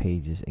artist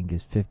pages and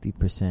gives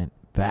 50%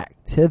 back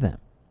to them.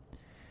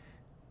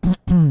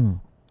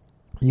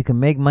 You can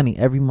make money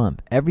every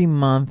month. Every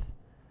month,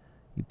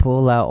 you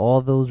pull out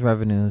all those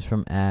revenues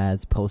from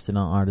ads posted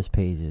on artist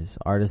pages.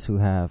 Artists who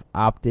have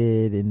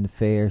opted in the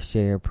fair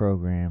share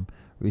program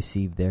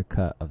receive their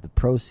cut of the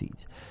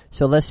proceeds.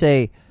 So let's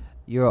say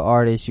you're an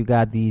artist, you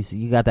got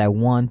that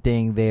one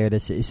thing there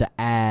that's, it's an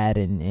ad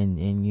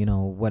and you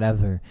know,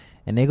 whatever.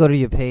 And they go to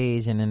your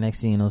page and the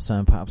next thing you know,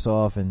 something pops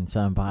off and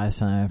someone buys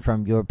something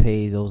from your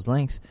page, those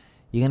links.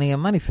 You're gonna get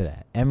money for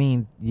that. I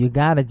mean, you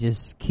gotta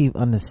just keep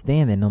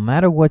understanding, no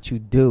matter what you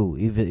do,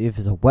 if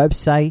it's a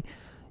website,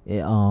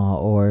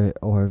 or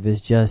if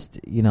it's just,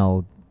 you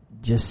know,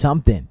 just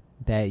something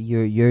that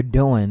you're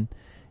doing,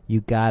 you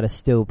gotta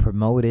still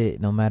promote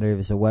it, no matter if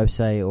it's a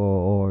website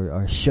or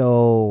a show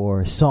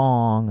or a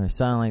song or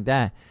something like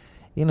that.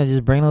 You know,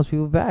 just bring those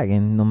people back,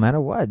 and no matter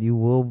what, you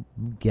will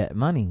get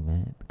money,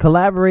 man.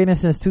 Collaborating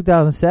since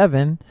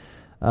 2007,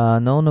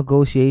 no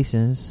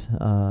negotiations,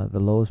 the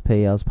lowest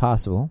payouts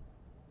possible.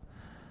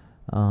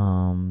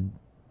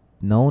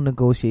 No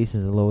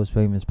negotiations, the lowest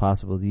payments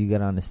possible. You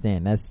gotta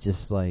understand, that's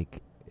just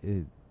like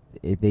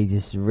they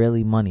just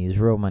really money is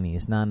real money.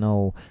 It's not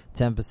no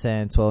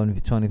 10%, 12,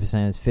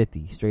 20%. It's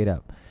 50 straight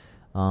up.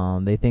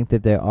 They think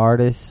that they're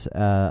artists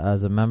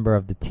as a member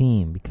of the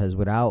team, because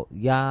without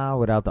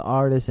the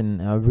artists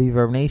and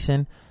Reverb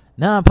Nation,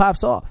 nothing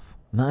pops off,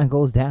 nothing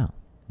goes down.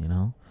 You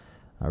know,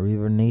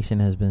 Reverb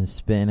Nation has been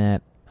spitting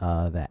at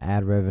the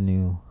ad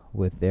revenue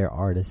with their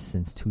artists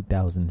since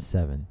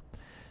 2007.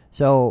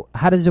 So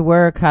how does it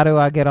work? How do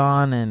I get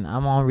on? And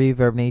I'm on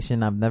Reverb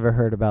Nation. I've never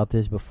heard about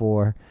this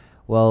before.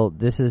 Well,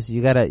 this is,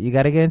 you gotta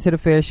get into the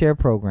fair share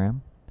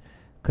program.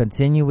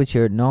 Continue with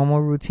your normal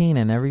routine,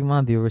 and every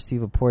month you'll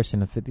receive a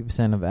portion of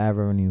 50% of ad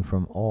revenue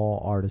from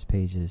all artist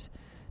pages.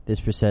 This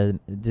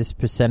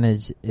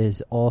percentage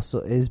is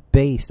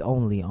based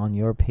only on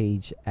your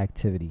page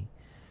activity.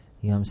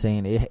 You know what I'm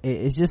saying?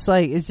 It's just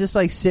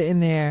like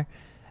sitting there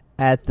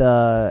at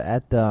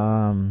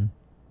the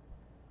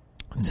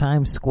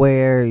Times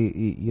Square,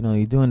 you know,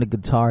 you're doing the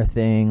guitar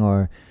thing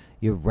or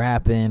you're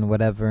rapping,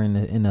 whatever,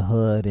 in the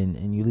hood,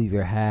 and you leave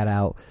your hat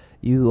out.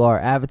 You are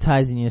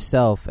advertising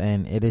yourself,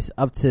 and it is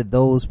up to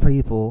those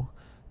people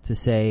to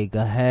say, go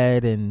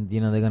ahead, and,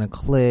 you know, they're gonna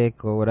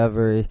click or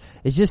whatever.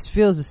 It just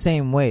feels the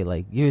same way.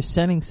 Like, you're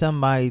sending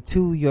somebody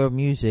to your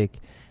music,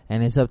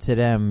 and it's up to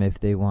them if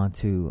they want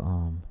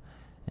to,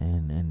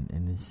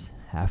 and it's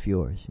half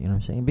yours. You know what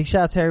I'm saying? Big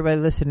shout out to everybody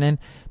listening.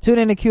 Tune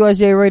in to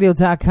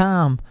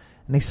QSJRadio.com.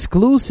 An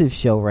exclusive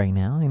show right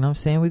now. You know what I'm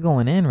saying? We're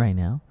going in right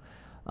now.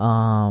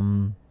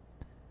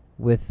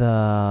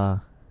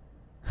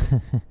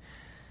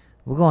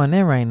 We're going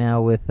in right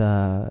now with,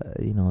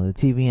 you know, the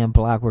TBM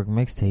Blockwork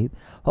mixtape.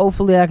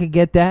 Hopefully I could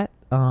get that,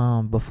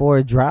 before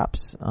it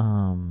drops.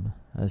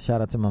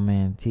 Shout out to my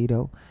man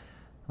Tito.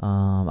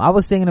 I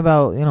was thinking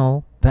about, you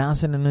know,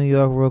 bouncing to New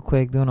York real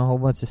quick, doing a whole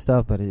bunch of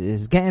stuff, but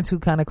it's getting too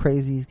kind of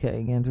crazy. It's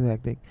getting too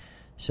hectic.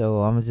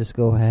 So I'm gonna just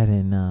go ahead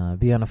and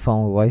be on the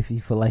phone with wifey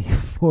for like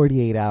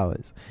 48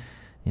 hours,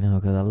 you know,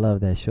 because I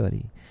love that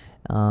shorty.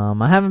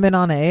 I haven't been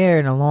on the air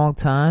in a long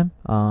time.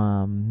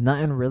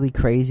 Nothing really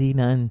crazy.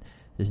 Nothing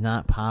is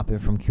not popping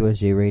from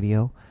QSJ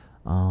Radio.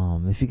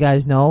 If you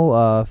guys know,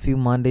 a few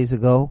Mondays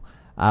ago,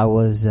 I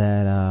was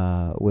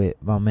at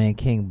with my man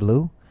King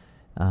Blue,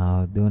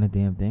 doing a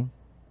damn thing.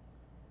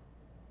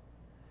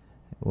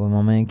 With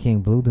my man King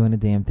Blue doing a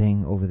damn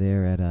thing over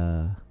there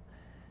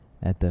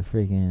at the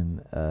freaking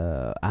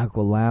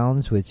Aqua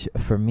Lounge, which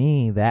for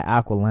me, that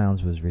Aqua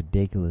Lounge was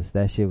ridiculous.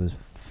 That shit was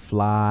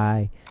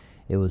fly.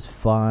 It was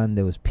fun.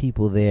 There was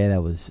people there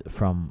that was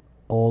from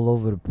all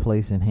over the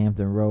place in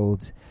Hampton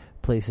Roads.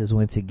 Places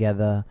went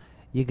together.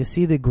 You can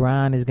see the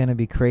grind is gonna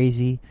be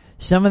crazy.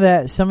 Some of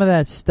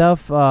that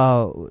stuff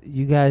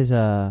you guys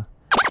were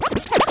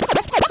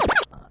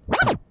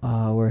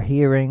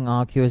hearing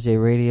on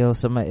QSJ Radio.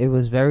 It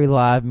was very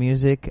live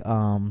music.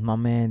 My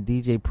man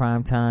DJ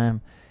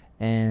Primetime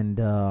and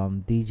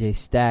DJ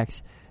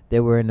Stacks, they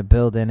were in the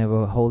building. They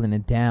were holding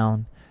it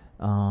down.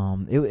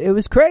 It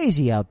was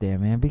crazy out there,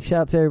 man. Big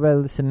shout out to everybody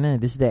listening in.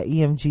 This is that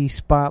EMG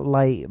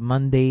Spotlight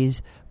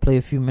Mondays. Play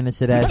a few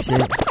minutes of that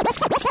shit.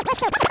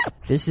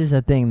 This is,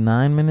 I think,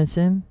 9 minutes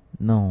in.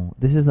 No,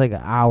 this is like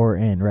an hour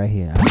in right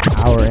here. An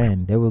hour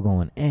in. They were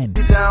going in.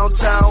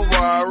 Downtown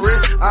Warren,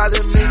 I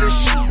didn't mean to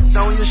shoot.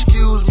 Don't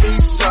excuse me,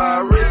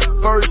 sorry.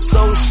 First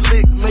so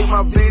slick, make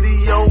my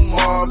video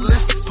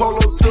marvelous. Polo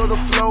to the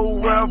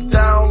flow, rap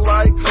down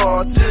like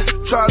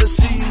Carton. Try to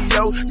see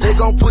yo, they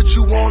gon' put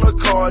you on a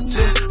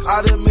carton.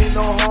 I didn't mean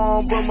no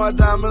harm, but my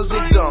diamonds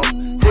are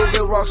dumb.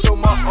 Hit rocks on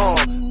my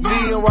arm,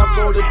 me and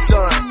Rocco the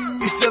done.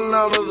 He still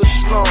out of the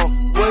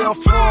slum. Where I'm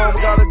from,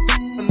 got a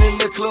in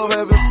the club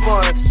having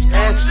fun.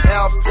 And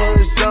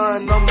after it's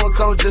done, I'ma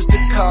come just to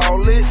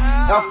call it.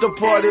 After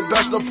party,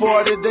 bachelor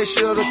party, they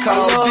should've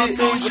called it. I love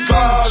things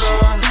about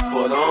her,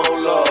 but I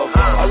don't love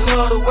her. I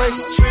love the way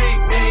she treat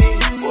me,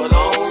 but I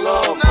don't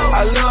love her.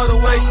 I love the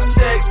way she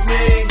sex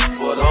me,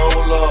 but I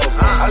don't love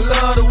her. I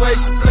love the way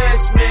she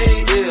bless me,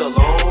 still I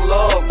don't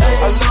love her.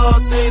 I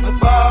love things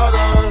about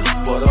her,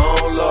 but I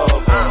don't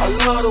love her. I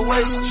love the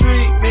way she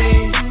treat me,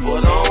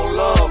 but I don't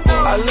love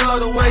her. I love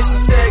the way she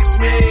sex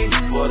me,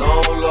 but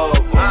I don't love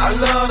her. I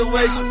love the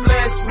way she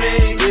bless me,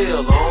 still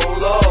I don't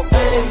love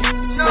her.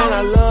 Man,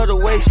 I love the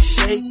way she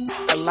shake.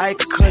 I like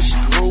her cause she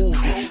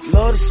groovy.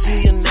 Love to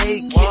see her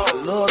naked.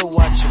 I love to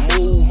watch her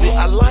move it.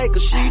 I like her,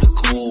 she the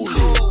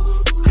coolest.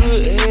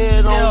 Good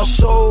head on her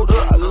shoulder.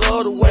 I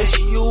love the way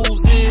she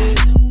use it.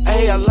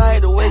 Hey, I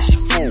like the way she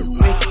fool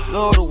me.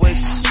 Love the way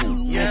she swoop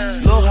me.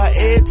 Love how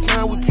every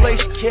time we play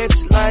she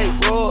catch it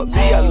like rugby.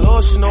 I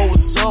love she know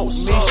what's up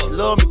with me. She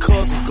love me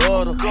cause I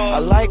got her. I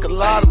like a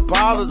lot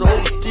about her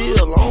though.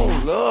 Still I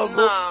don't love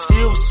her.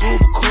 Still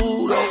super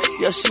cool though.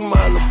 Yeah, she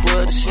my little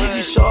buddy. She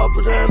be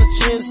sharper than a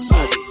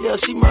ginseng. Yeah,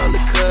 she my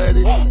little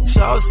cutty.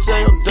 Shawty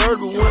say I'm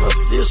dirty when I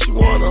see her, she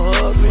wanna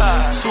hug me.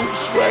 Super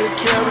swaggy,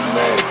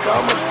 charismatic.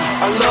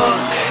 I love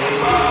that.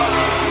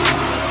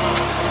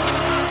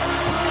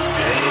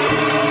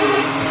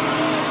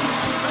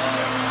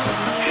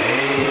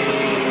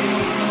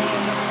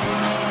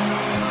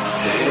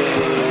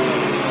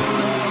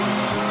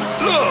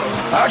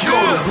 I go to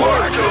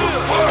work,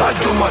 I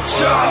do my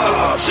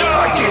job,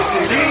 I get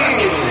it in,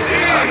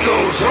 I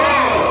goes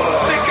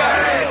hard. Think I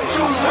had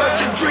too much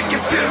to drink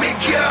and feel me,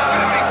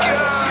 God.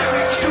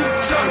 Too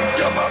turned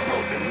up, I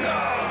broke the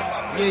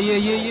knob.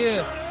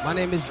 Yeah. My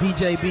name is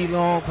BJ B.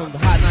 Long from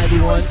Hot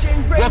 91.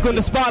 Welcome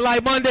to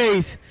Spotlight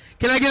Mondays.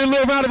 Can I get a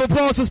little round of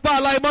applause for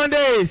Spotlight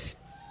Mondays?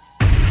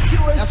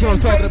 That's what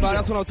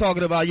I'm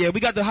talking about. Yeah, we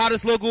got the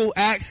hottest local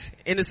acts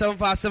in the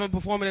 757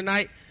 performing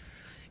tonight.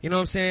 You know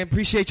what I'm saying?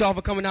 Appreciate y'all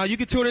for coming out. You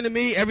can tune in to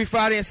me every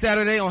Friday and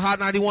Saturday on Hot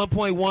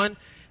 91.1,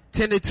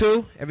 10 to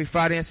 2, every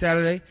Friday and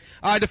Saturday.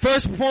 All right, the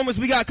first performance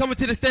we got coming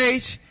to the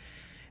stage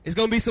is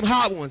going to be some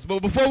hot ones. But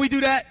before we do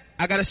that,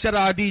 I got to shout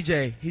out our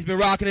DJ. He's been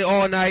rocking it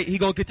all night. He's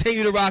going to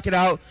continue to rock it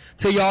out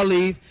till y'all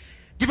leave.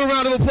 Give a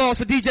round of applause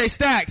for DJ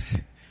Stacks.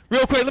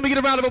 Real quick, let me get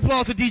a round of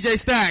applause for DJ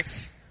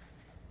Stacks.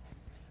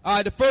 All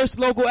right, the first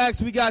local acts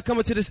we got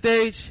coming to the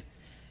stage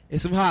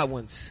is some hot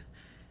ones.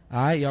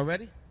 All right, y'all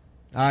ready?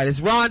 All right, it's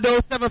Rondo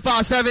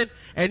 757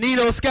 and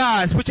Nino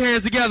Skies. Put your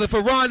hands together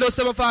for Rondo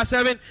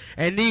 757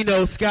 and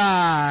Nino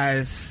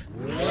Skies.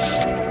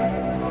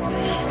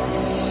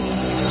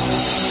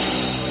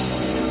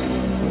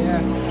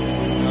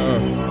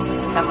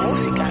 La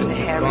música de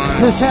Harry.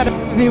 Just had a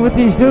interview with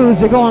these dudes.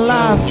 They're going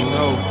live.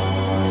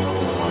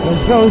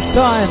 Let's go,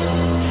 start.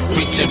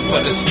 Reaching for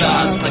the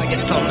stars like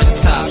it's on the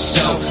top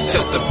shelf.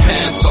 Took the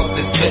pants off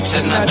this bitch,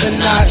 another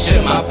notch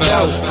in my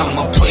belt.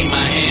 I'ma play my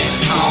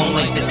hand. I don't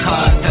like the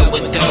cars that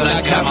with dope.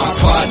 I got my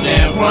partner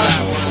in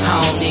rhyme.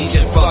 I don't need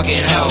your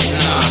fucking help,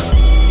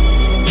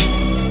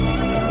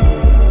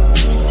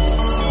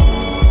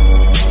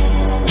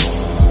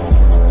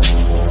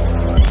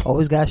 nah.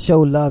 Always gotta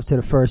show love to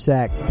the first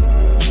act.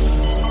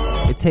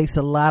 It takes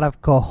a lot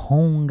of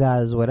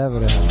cojongas, whatever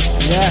the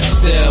hell.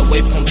 Stay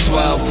away from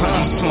 12 when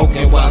I'm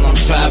smoking while I'm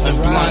driving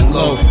blunt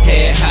low,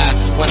 head high.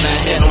 When I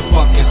hit them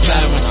fucking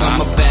sirens, I'm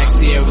a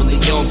backseat really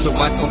young so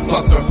I can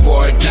fuck her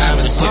for a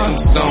diamond. Hit them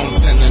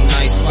stones in a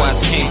nice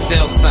watch, can't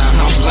tell time,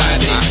 I'm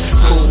blinded.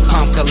 Cool,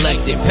 calm,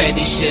 collected,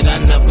 petty shit,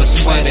 I never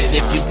sweated.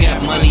 If you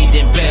got money,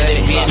 then bet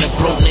it. Being a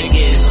broke nigga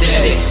is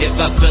dead. If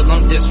I feel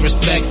I'm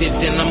disrespected,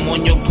 then I'm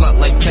on your block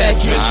like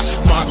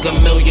Tetris. Mark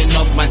 $1 million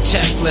off my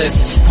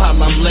checklist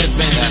while I'm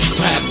living.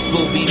 Perhaps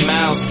Booby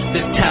Mouse,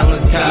 this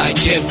talent's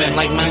God-given,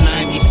 like my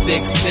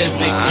 96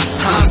 Civic.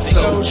 I'm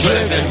so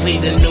driven, we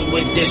the new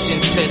addition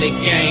to the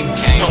game.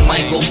 No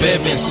Michael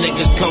Bivens,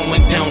 niggas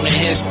going down in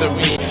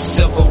history.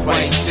 Civil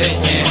rights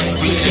sitting,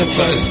 reaching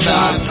for the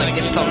stars like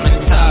it's on the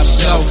top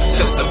shelf.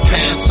 Took the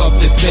pants off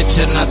this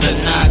bitch, another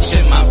notch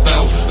in my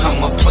belt.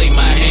 I'ma play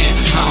my hand,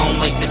 I don't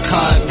like the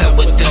cards that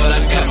were dealt. I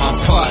got my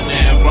partner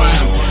in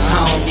rhyme,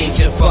 I don't need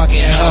your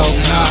fucking help,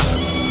 nah.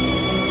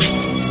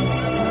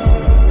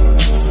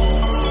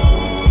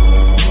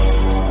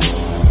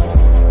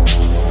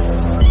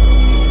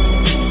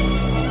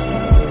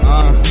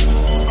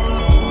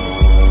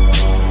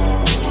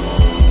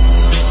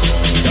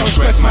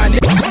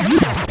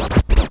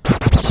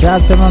 Shout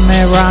out to my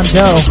man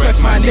Rondo. Bless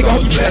my nigga,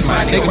 hope you bless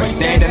my nigga. When you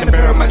stand in the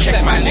barrel, my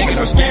check my nigga.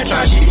 Don't stand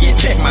trying shit to get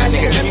checked, my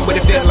nigga. Tell me what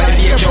it feel like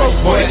to be a joke,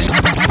 boy.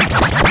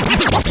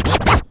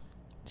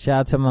 Shout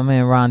out to my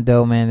man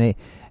Rondo, man.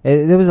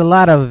 There was a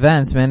lot of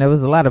events, man. There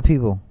was a lot of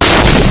people.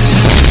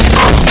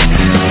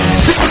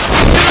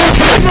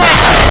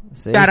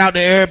 Shout out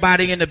to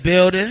everybody in the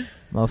building.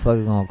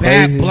 Motherfucker going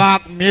crazy. Back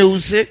block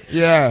music.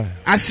 Yeah.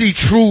 I see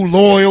True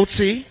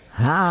Loyalty.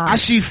 Ah. I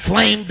see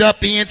Flamed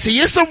Up ENT.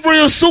 It's some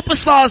real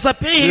superstars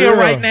up in here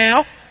right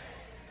now.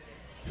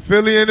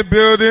 Philly in the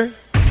building.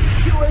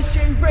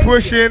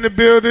 Pusha in the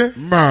building.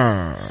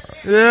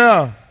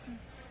 Yeah.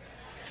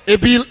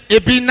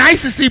 It'd be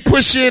nice to see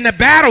Pusha in the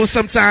battle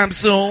sometime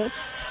soon.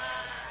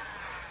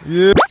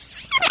 Yeah.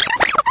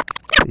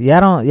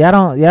 Y'all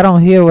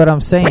don't hear what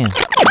I'm saying.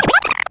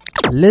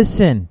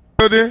 Listen.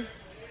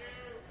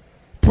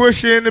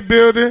 Pusha in the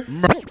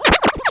building.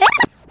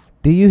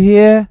 Do you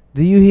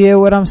hear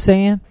what I'm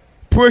saying?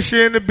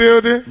 Pusha in the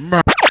building.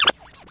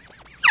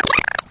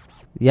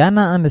 Y'all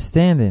not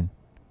understanding.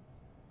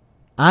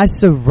 I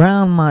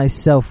surround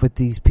myself with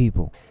these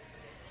people.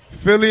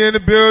 Philly in the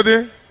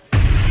building.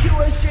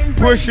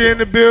 Pusha in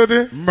the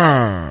building.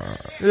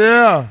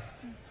 Yeah.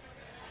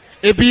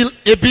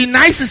 It'd be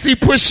nice to see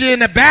Pusha in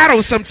the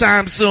battle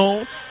sometime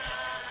soon.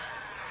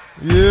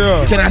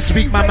 Yeah. Can I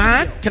speak my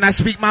mind? Can I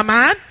speak my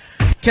mind?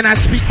 Can I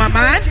speak my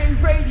mind?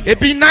 It'd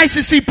be nice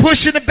to see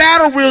Push in the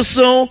battle real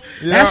soon.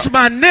 Yeah. That's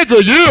my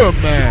nigga, yeah,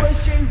 man.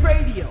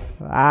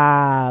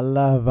 I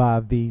love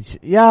our beach.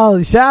 Yo,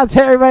 shout out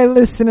to everybody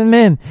listening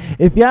in.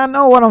 If y'all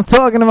know what I'm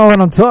talking about,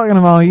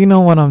 you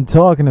know what I'm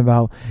talking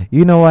about.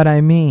 You know what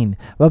I mean.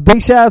 But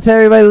big shout out to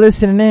everybody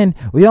listening in.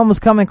 We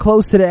almost coming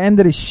close to the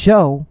end of the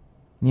show.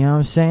 You know what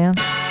I'm saying?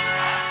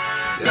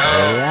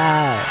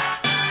 Yeah.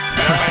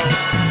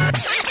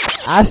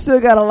 I still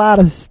got a lot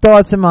of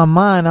thoughts in my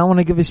mind. I want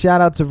to give a shout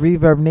out to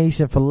Reverb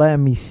Nation for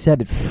letting me set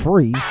it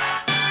free.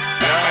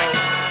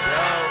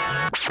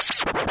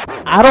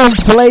 I don't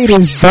play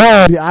this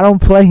dog. I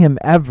don't play him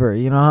ever.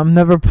 You know, I've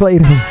never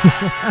played him.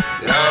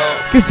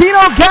 Cause he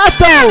don't got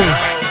those.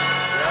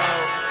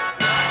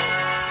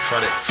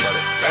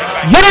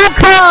 You don't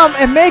come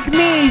and make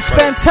me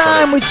spend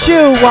time with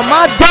you while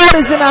my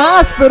daughter's in the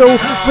hospital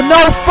for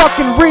no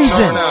fucking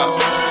reason.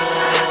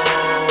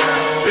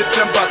 Bitch,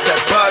 I'm about that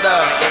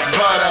butter.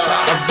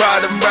 I'm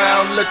riding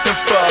around looking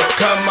for a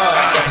come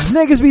up. These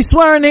niggas be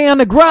swearing they on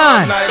the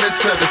grind. Night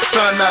until the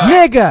sun up.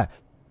 Nigga.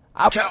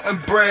 I'm counting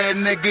bread,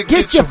 nigga.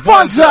 Get your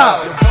funds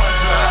up.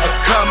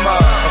 Come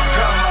up.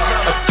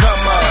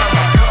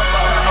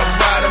 I'm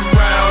riding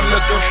around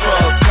looking for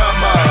a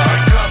come up.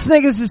 These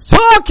niggas is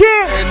talking.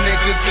 Hey,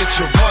 nigga, get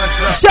your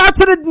ones up. Shout out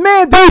to the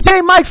man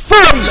DJ Mike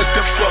Freddy.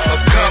 Looking for a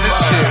come this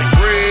shit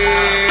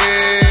real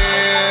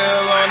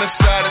on the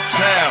side of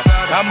town.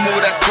 I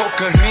move that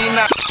cocaine.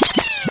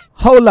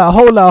 Hold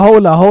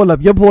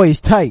up. Your boy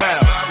is tight.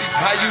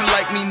 How you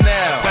like me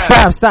now?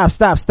 Stop.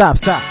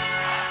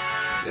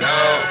 Yo.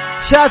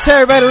 Shout out to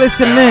everybody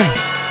listening in.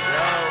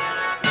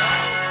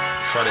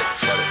 Shut it.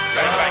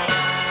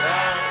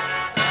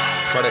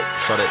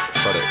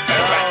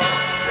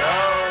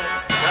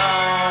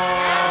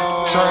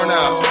 Turn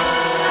up.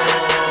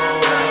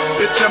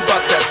 Bitch, I'm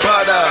about that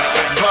butter.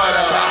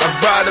 I'm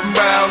riding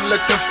around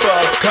looking for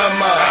a come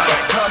up.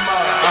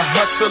 I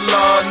hustle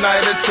all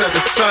night until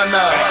the sun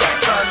up.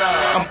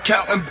 I'm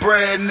counting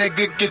bread,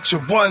 nigga, get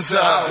your ones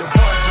up.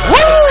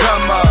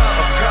 Come up.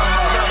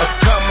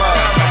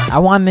 I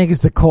want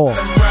niggas to call.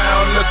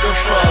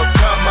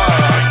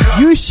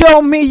 You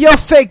show me your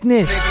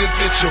fakeness. Nigga,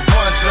 get your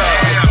ones up.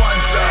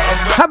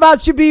 How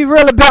about you be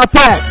real about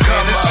that?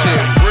 This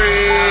shit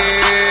real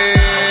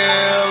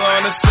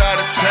on the side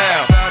of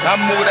town. I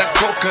move that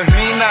cocaine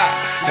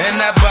and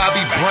that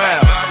Bobby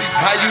Brown.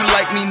 How you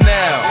like me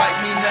now?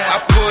 I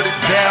put it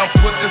down,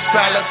 put the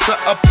silencer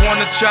up on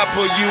the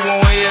chopper, you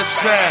won't hear a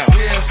sound.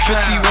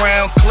 50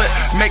 round clip,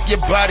 make your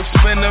body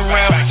spin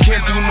around.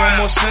 Can't do no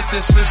more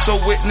sentences, so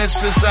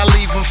witnesses I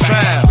leave them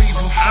found.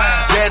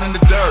 Dead in the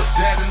dirt,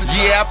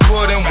 yeah, I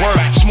put in work.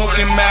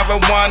 Smoking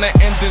marijuana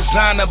and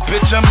designer,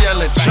 bitch, I'm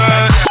yelling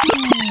church.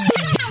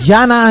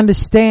 Y'all not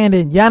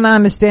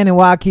understanding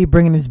why I keep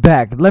bringing this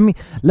back. Let me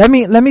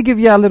give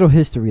y'all a little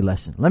history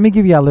lesson.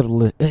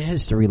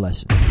 History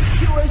lesson.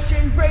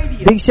 QSJ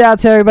Radio. Big shout out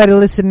to everybody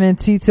listening.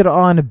 T to the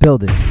R in the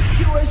building.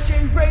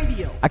 QSJ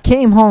Radio. I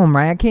came home,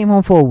 right? I came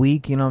home for a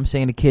week, you know what I'm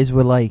saying? The kids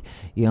were like,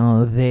 you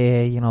know,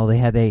 there, you know, they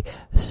had a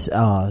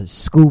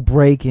school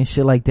break and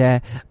shit like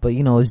that. But,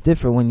 you know, it's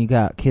different when you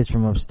got kids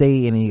from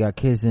upstate and then you got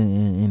kids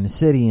in the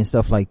city and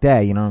stuff like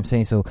that, you know what I'm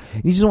saying? So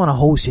you just want to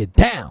hold shit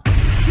down.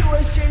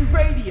 QSJ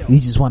Radio. You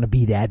just want to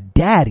be that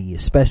daddy,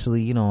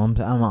 especially, you know,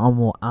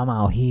 I'm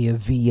out here,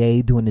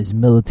 VA, doing this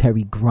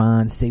military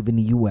grind, saving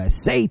the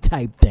USA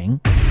type thing.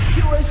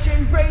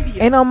 QSJ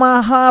Radio. And on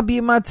my hobby,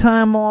 my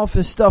time off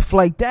and stuff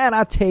like that,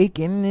 I take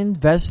and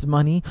invest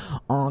money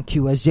on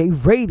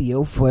QSJ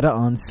Radio for the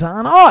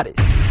unsigned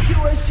artists.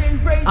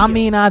 QSJ Radio. I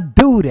mean, I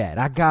do that.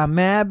 I got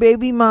mad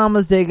baby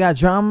mamas, they got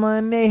drama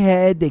in their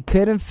head, they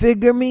couldn't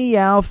figure me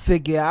out,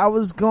 figure I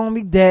was gonna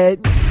be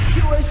dead.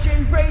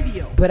 QSJ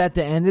Radio. But at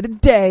the end of the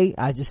day,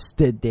 I just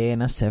stood there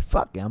and I said,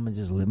 fuck it, I'm gonna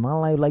just live my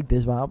life like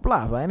this, blah, blah,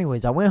 blah. But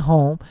anyways, I went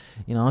home,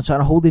 you know, I'm trying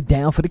to hold it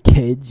down for the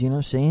kids, you know what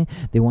I'm saying?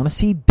 They want to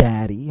see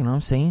daddy, you know what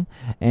I'm saying?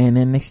 And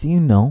then next thing you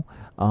know,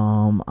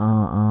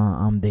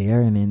 I'm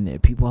there and then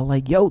people are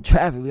like, yo,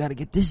 Travis, we gotta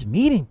get this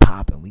meeting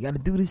popping. We gotta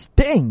do this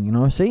thing, you know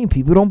what I'm saying?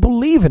 People don't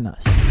believe in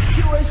us.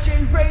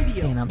 QSJ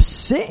Radio. And I'm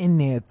sitting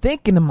there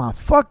thinking to my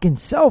fucking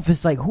self,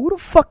 it's like, who the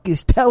fuck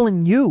is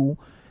telling you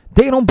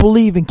they don't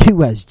believe in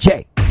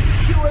QSJ?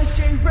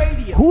 QSJ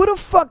Radio. Who the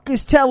fuck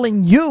is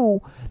telling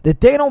you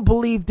that they don't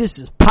believe this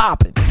is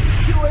popping?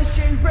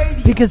 QSJ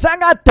Radio. Because I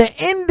got the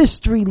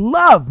industry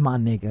love, my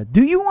nigga.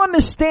 Do you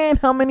understand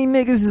how many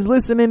niggas is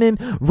listening in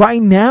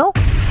right now?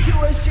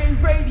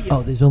 QSJ Radio.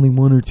 Oh, there's only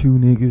 1 or 2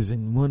 niggas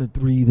and 1 or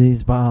 3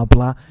 this, blah,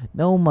 blah.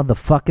 No,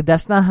 motherfucker,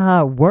 that's not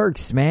how it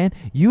works, man.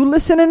 You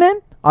listening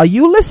in? Are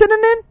you listening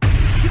in?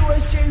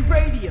 QSJ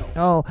Radio.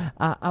 Oh,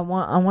 I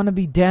want to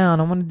be down.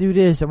 I want to do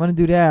this. I want to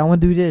do that. I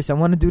want to do this. I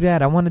want to do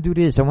that. I want to do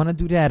this. I want to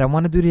do that. I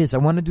want to do this. I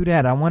want to do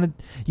that. I want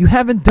to. You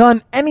haven't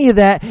done any of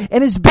that,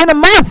 and it's been a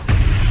month.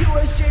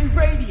 QSJ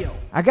Radio.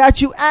 I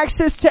got you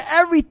access to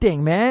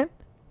everything, man.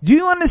 Do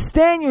you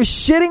understand? You're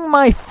shitting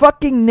my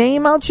fucking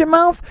name out your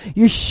mouth.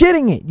 You're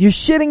shitting it. You're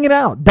shitting it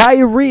out.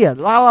 Diarrhea,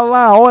 la la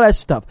la, all that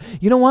stuff.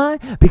 You know why?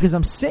 Because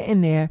I'm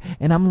sitting there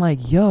and I'm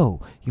like,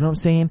 yo, you know what I'm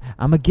saying?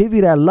 I'm gonna give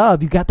you that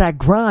love. You got that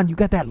grind. You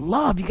got that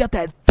love. You got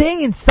that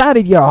thing inside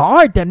of your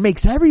heart that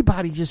makes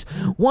everybody just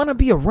want to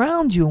be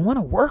around you and want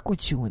to work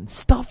with you and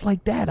stuff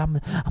like that.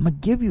 I'm gonna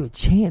give you a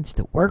chance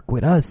to work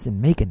with us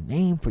and make a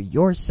name for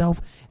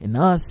yourself and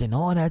us and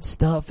all that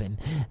stuff and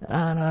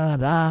da da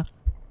da.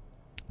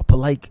 But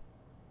like,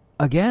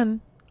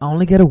 again, I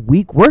only get a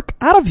week work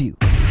out of you.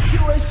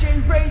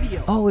 QSJ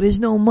Radio. Oh, there's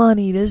no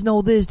money. There's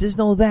no this. There's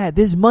no that.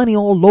 There's money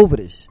all over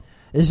this.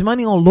 There's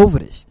money all over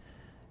this.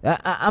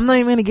 I'm not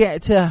even gonna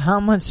get to how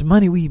much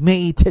money we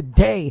made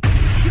today.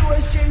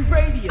 QSJ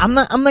Radio. I'm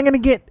not gonna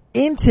get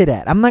into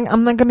that. I'm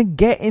not gonna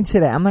get into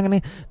that. I'm not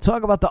gonna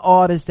talk about the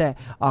artists that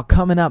are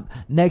coming up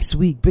next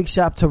week. Big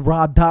shout out to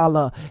Rod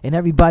Dollar and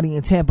everybody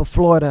in Tampa,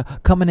 Florida,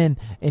 coming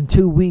in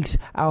 2 weeks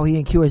out here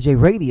in QSJ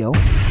Radio.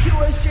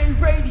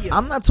 QSJ Radio.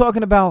 I'm not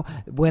talking about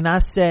when I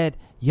said,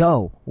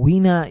 yo,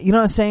 we not, you know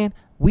what I'm saying?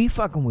 We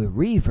fucking with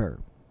Reverb.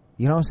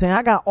 You know what I'm saying?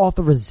 I got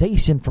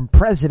authorization from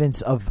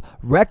presidents of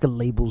record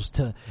labels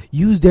to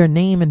use their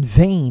name in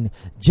vain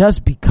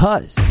just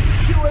because.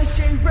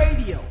 QSJ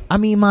Radio. I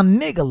mean, my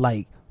nigga,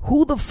 like,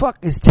 who the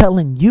fuck is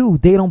telling you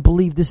they don't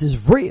believe this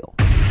is real?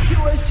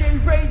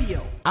 QSJ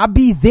Radio. I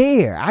be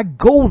there. I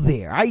go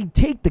there. I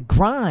take the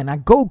grind. I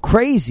go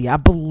crazy. I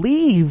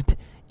believed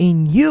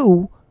in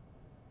you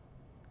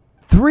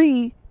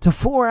 3 to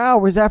 4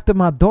 hours after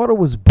my daughter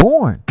was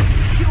born.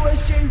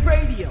 QSJ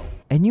Radio.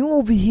 And you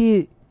over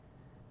here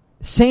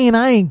saying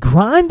I ain't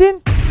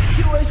grinding?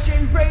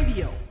 QSJ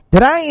Radio.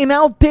 That I ain't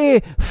out there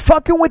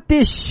fucking with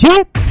this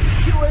shit?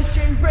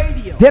 QSJ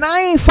Radio. That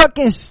I ain't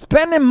fucking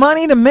spending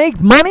money to make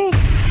money?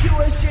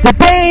 QSJ That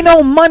there ain't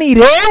no money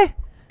there?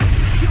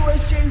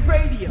 QSJ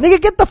Radio.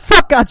 Nigga, get the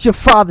fuck out your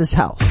father's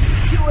house.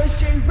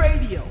 QSJ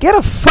Radio. Get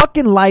a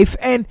fucking life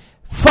and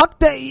fuck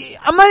that.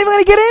 I'm not even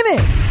gonna get in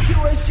it.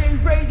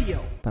 QSJ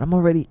Radio. But I'm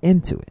already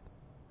into it.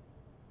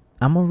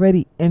 I'm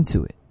already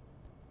into it.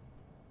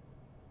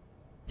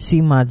 See,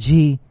 my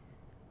G,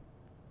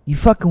 you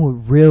fucking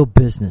with real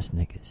business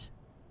niggas.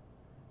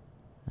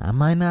 I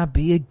might not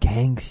be a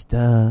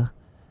gangster.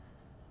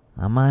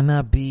 I might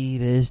not be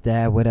this,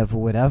 that, whatever,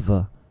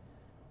 whatever.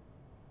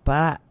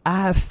 But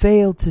I have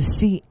failed to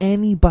see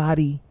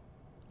anybody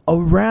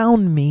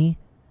around me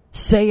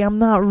say I'm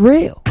not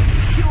real.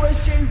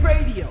 QSJ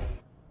Radio.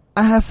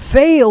 I have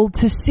failed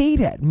to see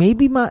that.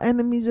 Maybe my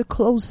enemies are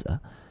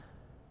closer.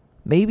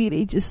 Maybe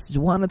they just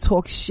want to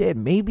talk shit.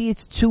 Maybe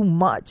it's too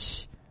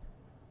much.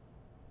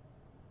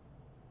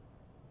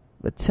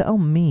 But tell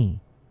me,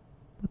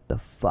 what the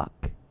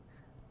fuck?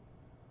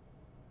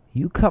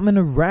 You coming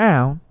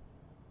around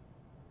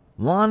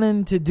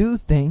wanting to do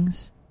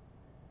things.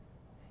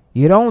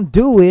 You don't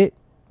do it.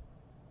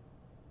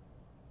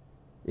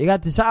 You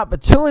got this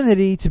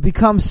opportunity to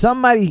become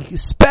somebody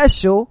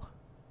special.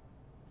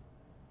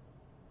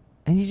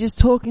 And you're just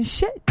talking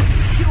shit.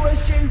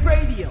 QSJ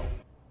Radio.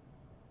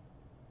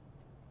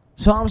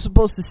 So I'm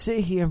supposed to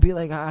sit here and be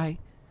like, alright.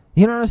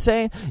 You know what I'm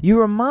saying?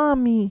 You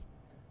remind me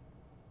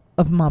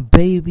of my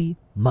baby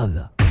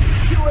mother.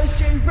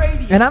 QSJ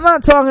Radio. And I'm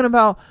not talking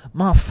about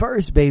my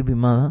first baby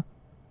mother.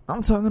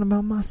 I'm talking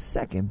about my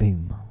second baby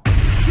mother.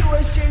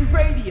 QSJ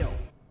Radio.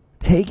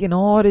 Taking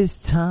all this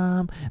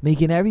time,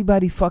 making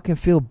everybody fucking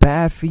feel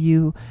bad for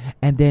you,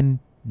 and then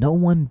no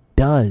one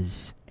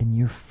does, and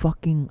you're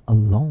fucking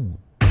alone.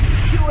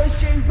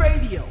 QSJ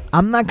Radio.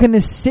 I'm not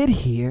gonna sit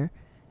here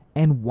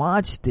and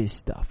watch this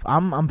stuff.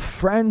 I'm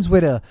friends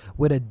with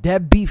a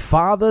deadbeat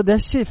father.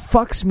 That shit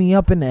fucks me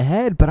up in the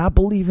head, but I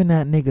believe in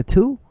that nigga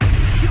too.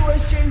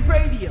 QSJ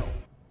Radio.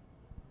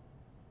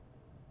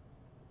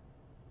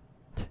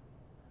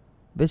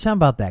 Bitch, I'm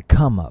about that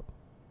come up.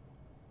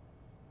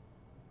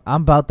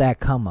 I'm about that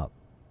come up.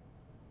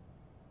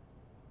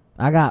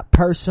 I got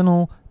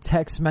personal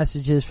text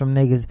messages from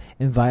niggas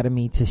inviting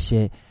me to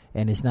shit,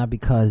 and it's not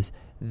because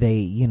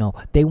they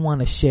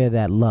want to share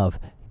that love.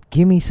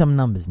 Give me some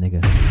numbers,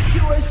 nigga.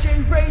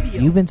 QSJ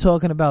Radio. You've been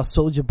talking about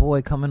Soulja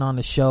Boy coming on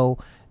the show.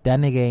 That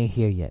nigga ain't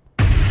here yet.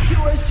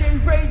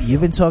 QSJ Radio. You've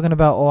been talking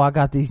about, oh, I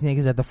got these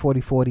niggas at the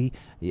 4040.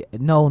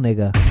 No,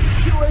 nigga.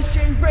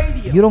 QSJ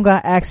Radio. You don't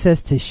got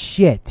access to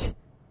shit.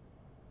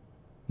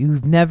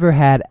 You've never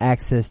had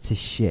access to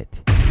shit.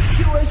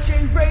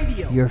 QSJ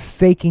Radio. You're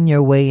faking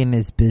your way in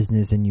this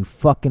business and you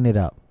fucking it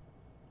up.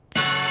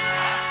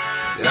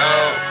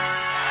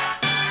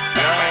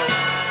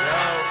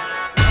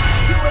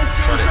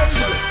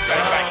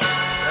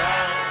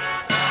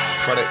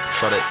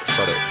 For it.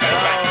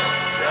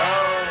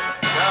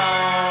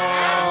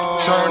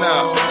 Turn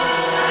up.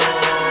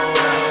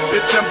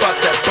 Bitch, I'm about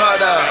that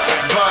butter.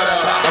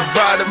 I'm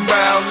riding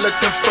around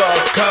looking for a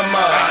come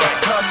up.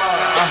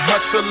 I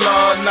hustle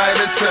all night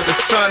until the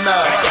sun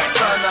up.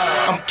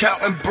 I'm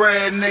counting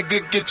bread,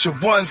 nigga, get your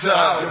ones up.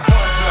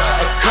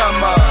 A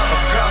come up.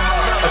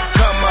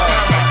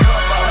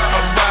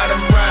 I'm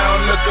riding around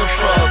looking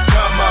for a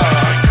come up.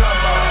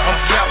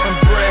 I'm counting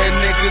bread,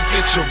 nigga,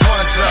 get your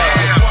ones up.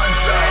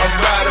 I'm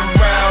riding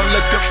around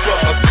looking for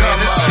a come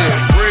up. This shit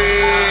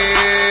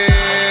real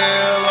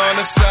on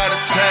the side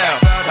of town.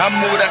 I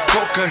move that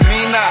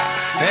cocaina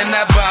and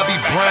that Bobby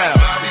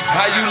Brown.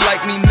 How you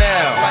like me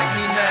now?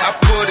 I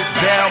put it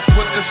down,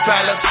 put the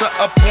silencer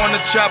up on the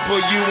chopper,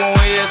 you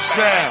won't hear a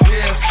sound.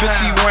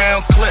 50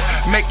 round clip,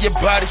 make your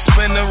body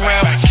spin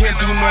around. Can't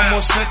do no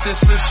more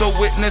sentences, so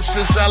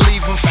witnesses I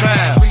leave them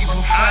found.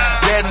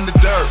 Dead in the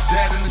dirt,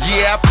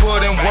 yeah I put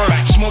in work.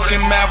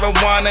 Smoking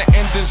marijuana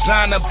and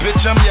designer,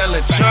 bitch I'm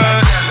yelling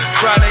church.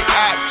 Friday,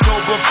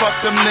 October, fuck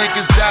them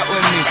niggas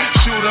doubting me.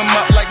 Shoot them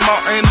up like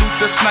Martin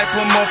Luther, snipe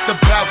them off the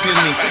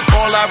balcony.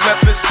 All I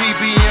rep is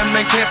TBM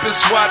and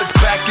campus SWAT is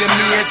backing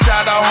me. And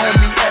shout out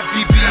homie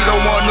FBB, the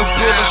one who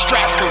pull the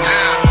strap for me.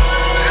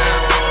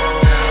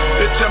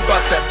 Bitch, I'm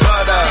about that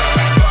butter.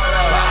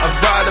 I'm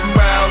riding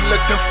around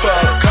looking for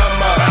a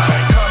come up.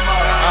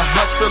 I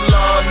hustle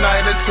all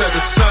night until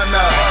the sun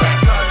up.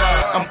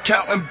 I'm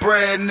counting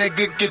bread,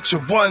 nigga, get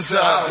your ones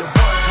up.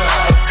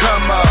 A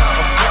come up.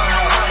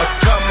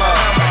 I'm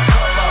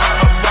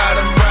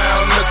riding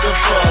around looking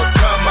for a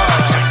come up.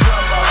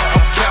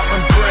 I'm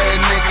counting bread,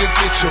 nigga,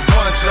 get your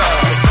ones up.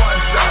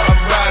 I'm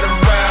riding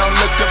around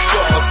looking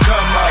for a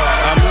come up.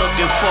 I'm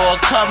looking for a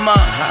come up,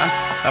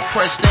 I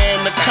press the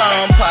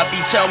intercom, Poppy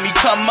tell me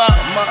come up,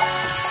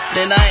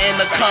 Then I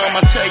intercom,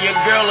 I tell your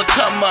girl to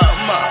come up,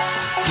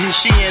 Then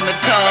she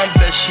intercom,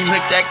 bet she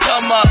make that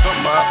come up,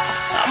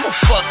 I'm a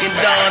fucking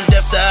Don,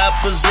 deaf to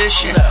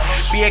opposition.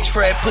 BX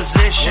Fred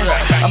position.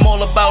 I'm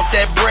all about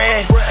that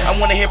bread. I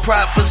wanna hear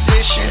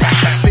proposition.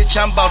 Bitch,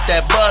 I'm about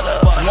that butter.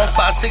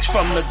 156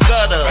 from the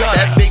gutter.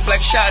 That big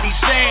black shotty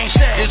sing.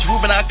 This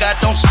Ruben I got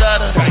don't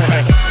stutter.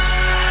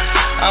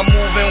 I'm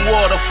moving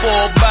water,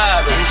 4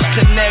 bottles.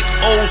 Connect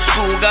old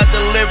school. Got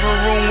the living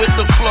room with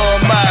the floor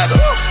model.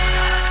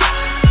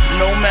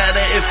 No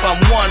matter if I'm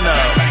one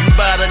of, you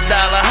bout $1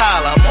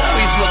 holler. I'm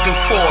always looking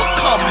for a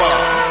come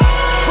up.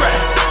 Fred.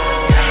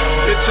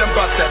 Bitch, I'm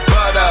about that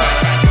butter.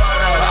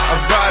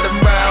 I'm riding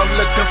around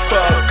looking for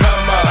a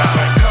come up.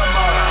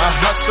 I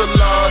hustle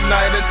all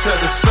night until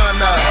the sun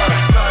up.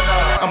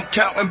 I'm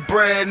counting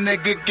bread,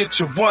 nigga, get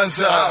your ones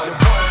up.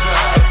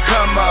 A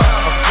come up.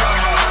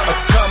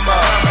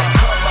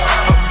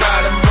 I'm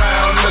riding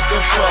around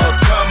looking for a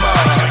come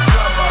up.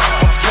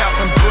 I'm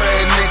counting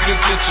bread, nigga,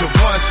 get your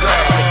ones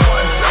up.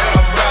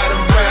 I'm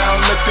riding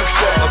around looking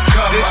for a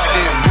come up. This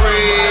shit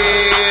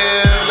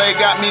real. They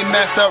got me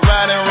masked up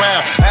riding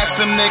around. Ask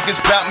them niggas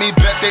about me,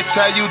 bet they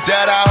tell you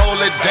that I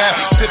hold it down.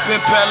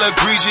 Sipping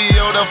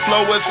Pellegrino, the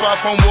flow is far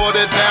from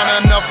watered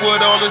down. Enough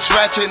with all this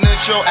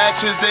ratchetness, your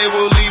actions, they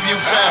will leave you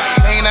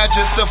found. Ain't I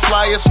just the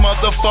flyest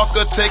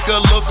motherfucker? Take a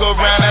look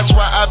around. That's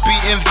why I be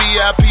in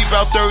VIP,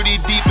 about 30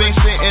 deep, ain't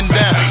sitting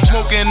down.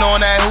 Smoking on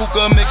that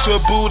hookah, mixed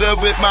with Buddha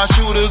with my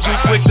shooters who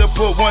quick to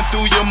put one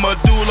through your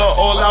medulla.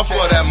 All out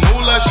for that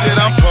moolah shit,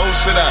 I'm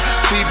posted up.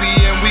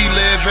 TBN, we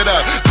live it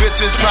up.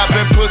 Bitches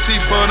popping pussy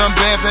for them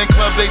bands and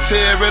clubs, they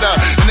tear it up.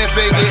 And if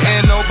they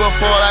didn't know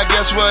before, I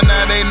guess what,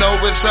 now they know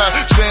it's up.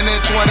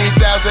 Spending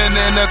 20,000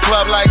 in the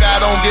club like I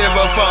don't give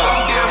a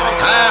fuck.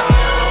 Huh?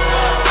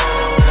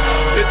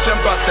 Bitch, I'm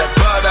about that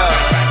butter.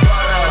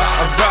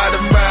 I'm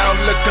riding around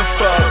looking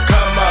for a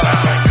come up.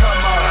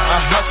 I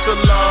hustle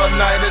all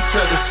night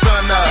until the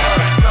sun up.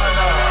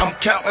 I'm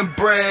counting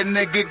bread,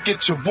 nigga,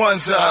 get your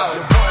ones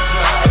up.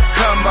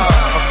 Come up,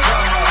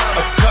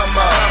 come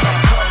up.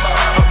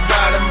 I'm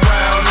riding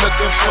around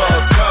looking for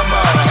a come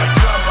up.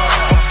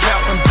 I'm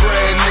counting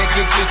bread,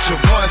 nigga, get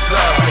your ones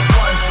up.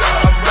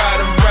 I'm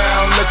riding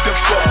around looking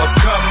for a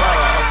come up.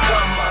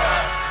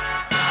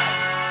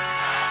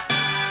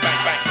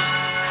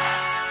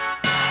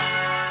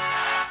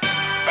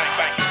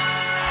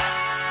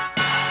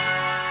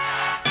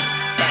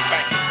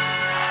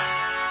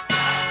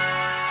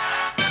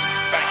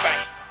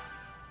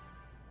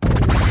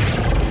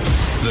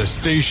 The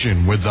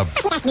station with the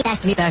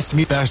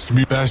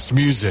best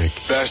music.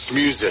 Best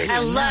music. I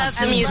love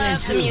the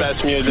music.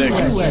 Best music. You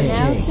are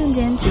now tuned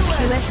in to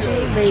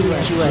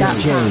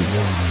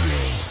QSJRadio.com.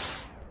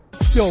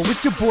 Yo,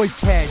 it's your boy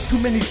Cat. Too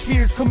many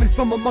tears coming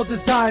from a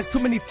mother's eyes. Too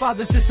many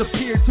fathers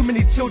disappeared. Too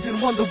many children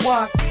wonder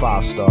why.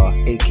 5-star,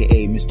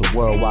 aka Mr.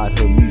 Worldwide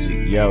Hood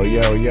Music. Yo,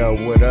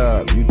 what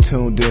up? You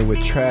tuned in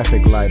with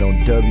Traffic Light on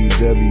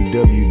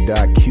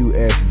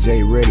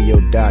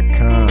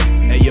www.qsjradio.com.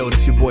 Hey yo,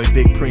 this your boy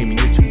Big Preem, and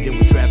you're tuned in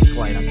with Traffic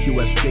Light on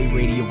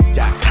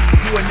QSJRadio.com.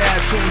 You are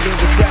now tuned in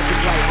with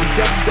Traffic Light on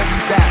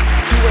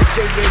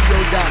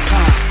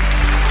www.qsjradio.com.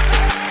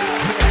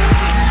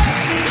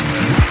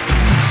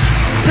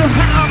 So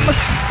how am I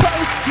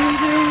supposed to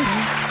do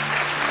this?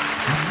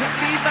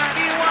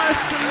 Everybody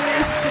wants to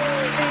listen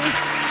to me.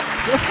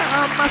 So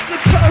how am I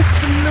supposed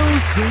to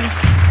lose this?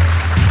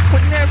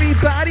 When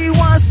everybody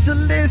wants to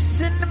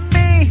listen to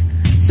me.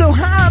 So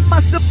how am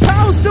I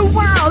supposed to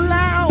wow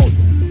loud?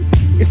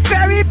 If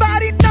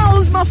everybody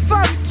knows my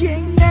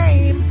fucking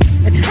name.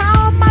 And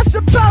how am I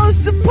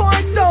supposed to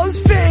point those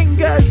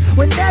fingers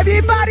when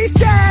everybody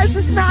says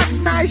it's not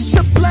nice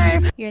to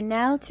blame? You're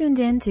now tuned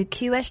in to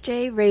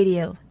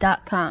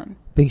QSJRadio.com.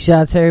 Big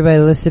shout out to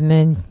everybody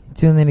listening.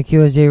 Tune in to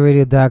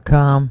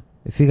QSJRadio.com.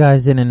 If you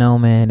guys didn't know,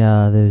 man,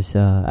 there's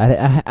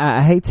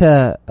I hate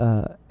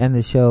to end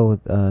the show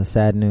with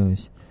sad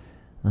news.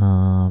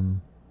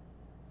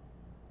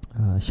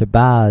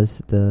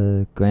 Shabazz,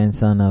 the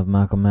grandson of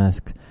Malcolm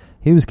X,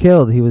 he was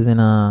killed. He was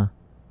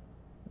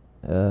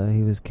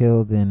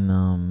killed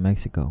in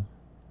Mexico.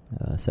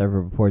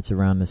 Several reports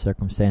around the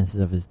circumstances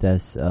of his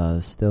death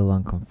still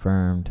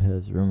unconfirmed.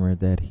 It's rumored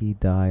that he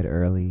died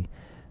early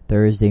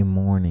Thursday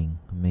morning,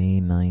 May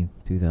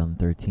 9th,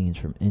 2013,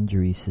 from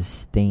injuries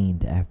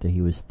sustained after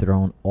he was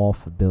thrown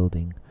off a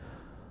building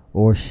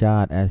or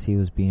shot as he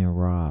was being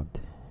robbed.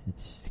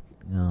 It's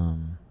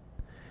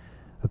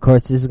of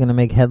course, this is going to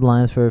make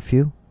headlines for a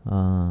few.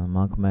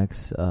 Malcolm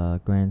X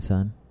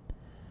grandson.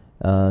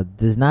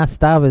 Does not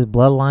stop his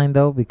bloodline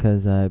though,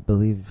 because I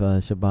believe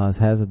Shabazz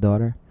has a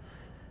daughter.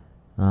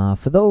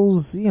 For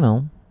those,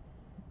 in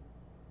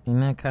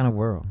that kind of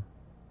world.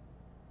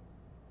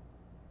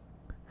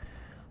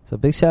 So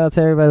big shout out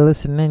to everybody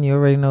listening. You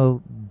already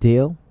know the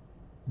deal.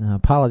 I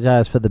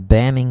apologize for the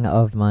banning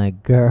of my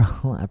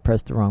girl. I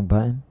pressed the wrong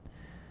button.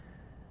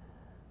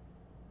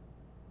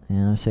 You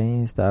know what I'm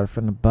saying? Started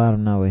from the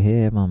bottom, now we're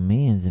here. My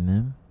mans in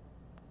them.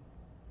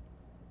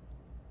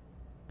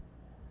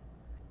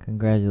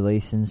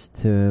 Congratulations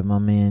to my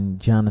man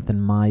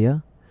Jonathan Maya.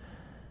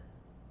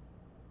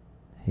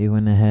 He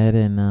went ahead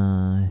in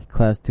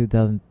class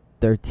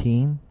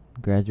 2013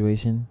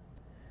 graduation.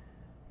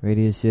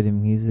 Radio City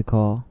Music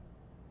Hall.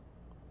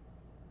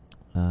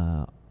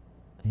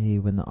 He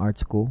went to art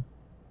school.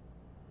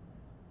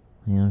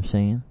 You know what I'm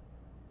saying?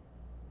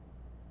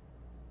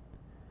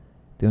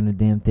 Doing the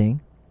damn thing.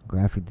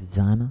 Graphic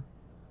designer.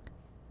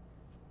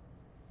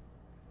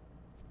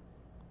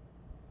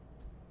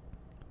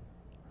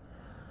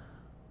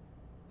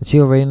 But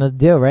you already know the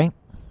deal, right?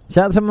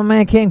 Shout out to my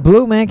man King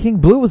Blue, man. King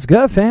Blue was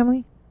good,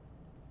 family.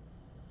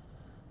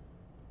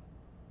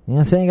 You know what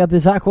I'm saying? Got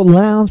this Aqua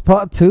Lounge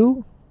Part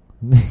 2.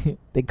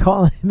 They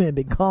calling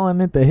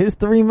it the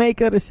history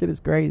maker. This shit is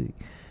crazy.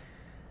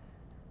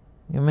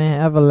 Your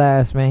man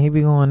Everlast, man, he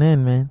be going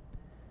in, man.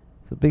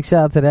 So big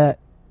shout out to that.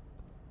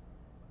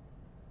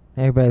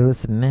 Everybody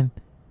listening in.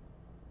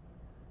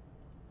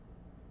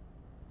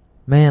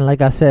 Man,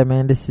 like I said,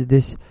 man,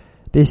 this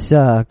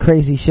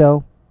crazy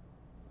show.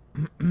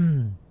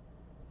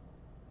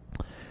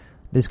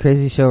 This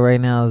crazy show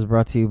right now is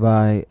brought to you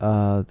by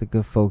the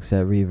good folks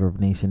at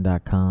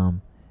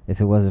ReverbNation.com if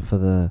it wasn't for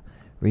the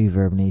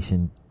Reverb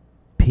Nation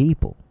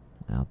people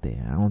out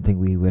there, I don't think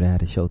we would have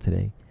had a show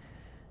today.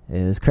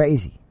 It was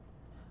crazy.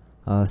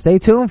 Stay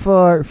tuned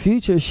for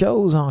future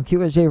shows on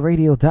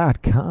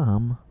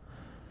QSJRadio.com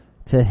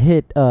to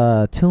hit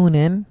tune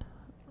in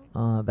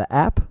the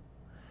app.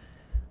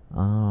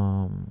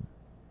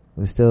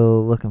 We're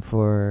still looking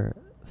for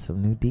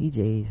some new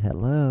DJs.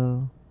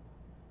 Hello,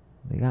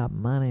 we got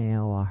money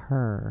over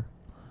her.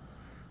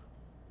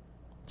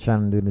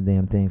 Trying to do the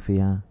damn thing for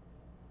y'all.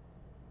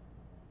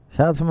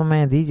 Shout out to my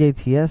man DJ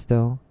TS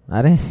though.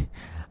 I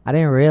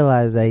didn't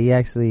realize that he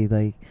actually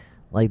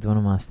liked one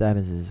of my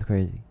statuses. It's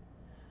crazy.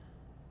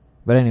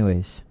 But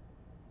anyways,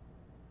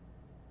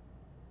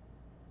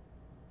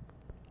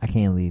 I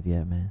can't leave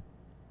yet, man.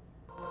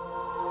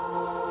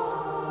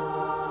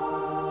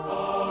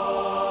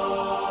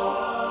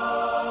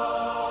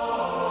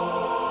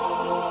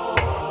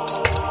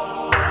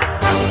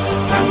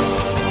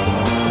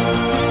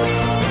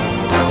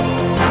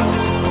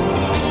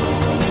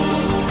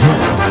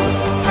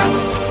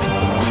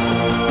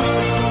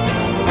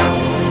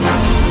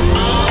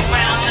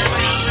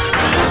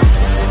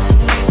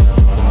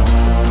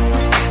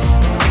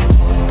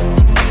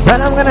 But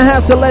I'm gonna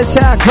have to let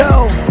y'all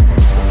go.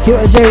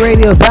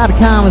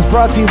 QSJRadio.com is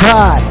brought to you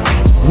by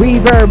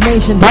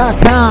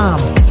ReverbNation.com.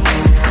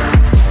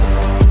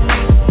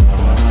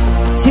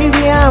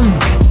 TBM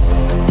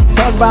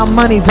Talk About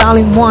Money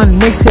Volume 1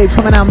 mixtape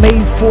coming out May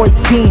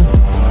 14th.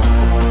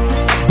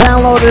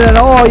 Download it at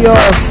all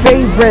your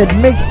favorite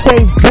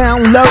mixtape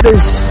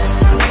downloaders.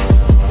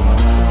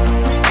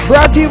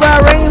 Brought to you by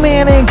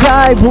Rayman and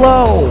Guy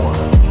Blow.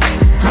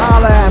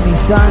 Holla at me,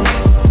 son.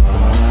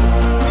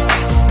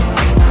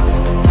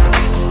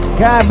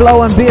 Guy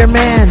Blow and Beer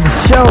Man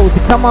show to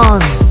come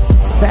on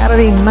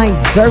Saturday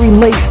nights, very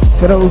late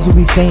for those who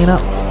be staying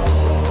up.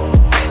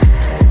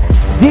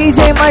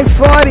 DJ Mike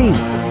 40.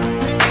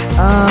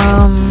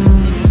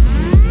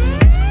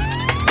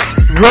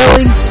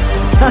 Really?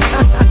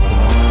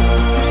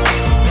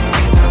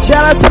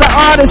 Shout out to the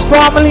artist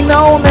formerly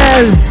known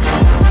as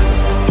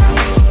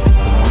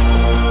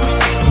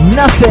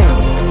Nothing.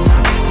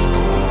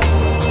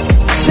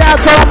 Shout out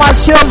to all my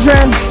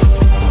children.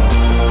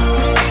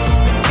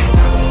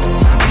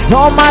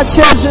 All my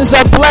children's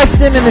a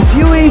blessing, and if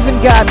you even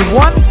got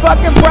one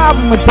fucking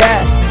problem with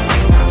that,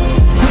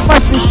 you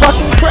must be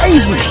fucking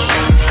crazy.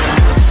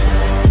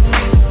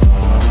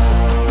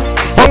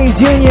 Dave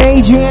Jr.,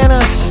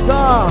 Adriana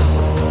Starr,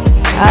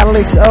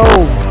 Alex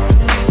O,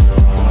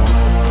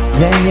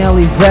 Danielle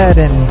Yvette,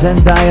 and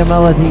Zendaya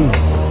Melody.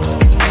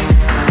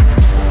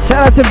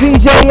 Shout out to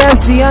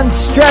VJS, the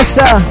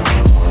Unstressor.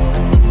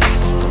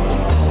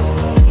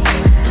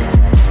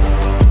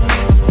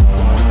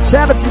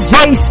 Shout out to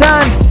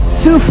Jason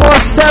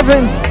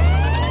 247.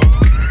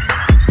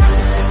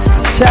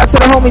 Shout out to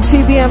the homie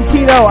TBM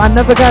Tito. I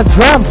never got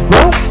drops,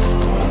 bro.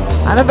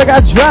 I never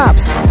got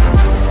drops.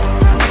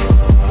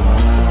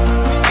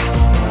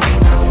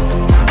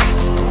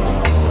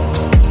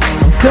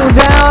 I'm tuned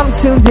down, I'm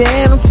tuned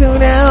in, I'm tuned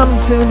down, I'm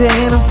tuned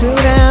in, I'm tuned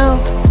down.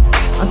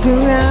 I'm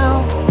tuned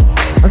down,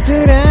 I'm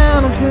tuned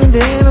down, I'm tuned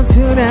in, I'm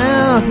tuned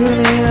down, I'm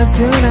tuned in, I'm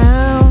tuned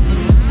down.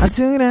 I'm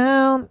tuned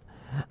down,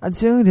 I'm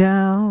tuned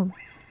down.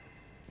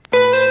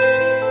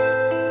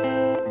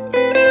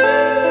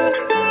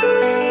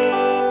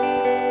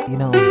 You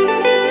know,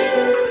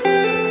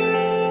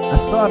 I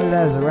started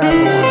as a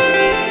rapper once.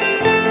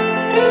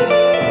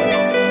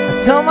 I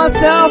told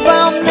myself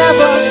I'll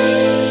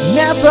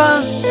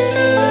never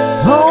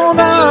hold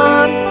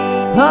on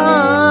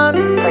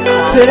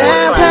to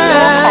that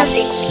past,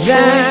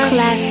 that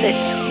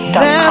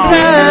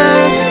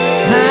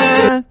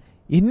past.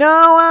 You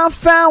know I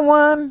found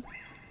one.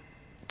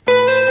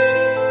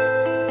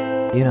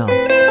 You know,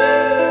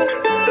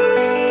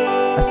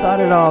 I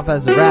started off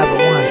as a rapper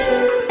once.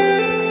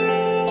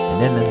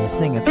 Then as a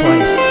singer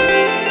twice.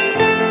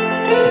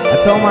 I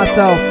told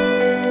myself,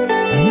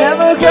 I'll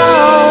never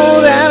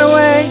go that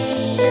way.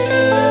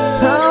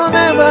 I'll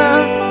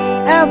never,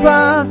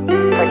 ever.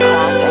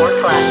 For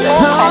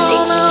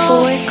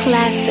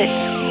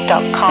classics.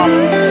 ForClassics.com.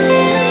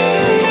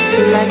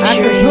 I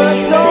could put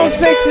those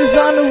pictures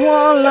on the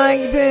wall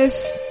like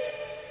this.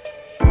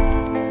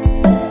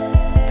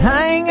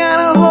 I ain't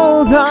gotta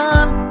hold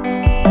on.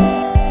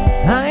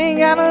 I ain't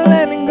gotta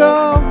let it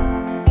go.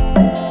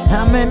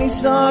 How many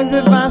songs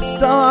have I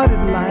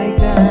started like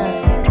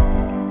that?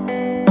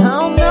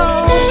 Oh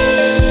no.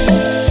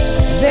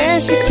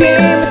 Then she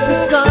came with the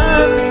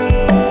sun,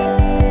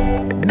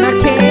 and I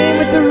came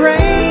with the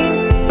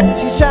rain.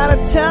 She tried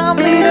to tell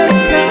me to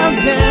calm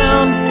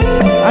down.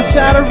 I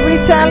tried to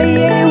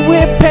retaliate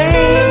with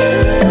pain.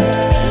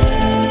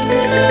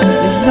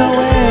 There's no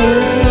way,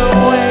 there's no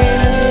way,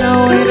 there's no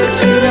way that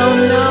you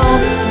don't know.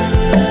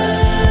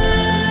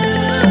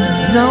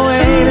 There's no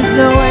way, there's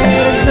no way,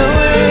 there's no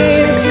way.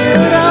 You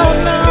don't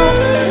know.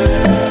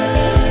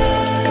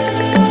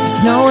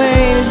 There's no way,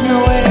 there's no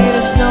way,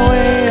 there's no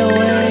way, the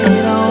way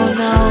you don't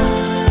know.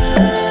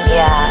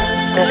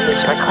 Yeah, this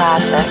is for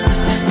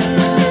classics.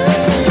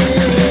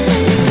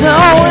 There's no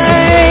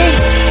way,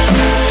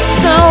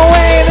 there's no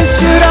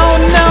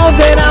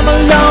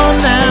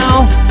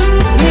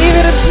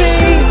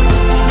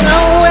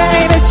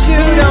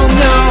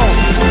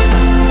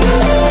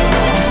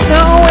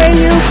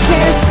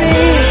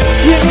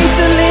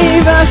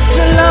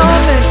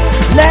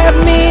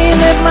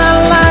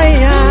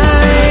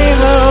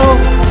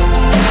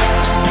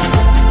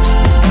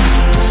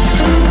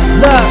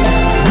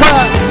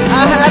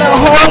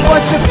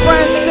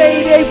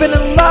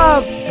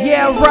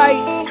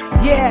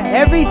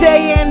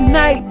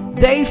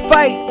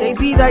They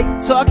be like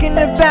talking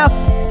about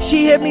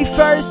she hit me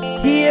first,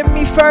 he hit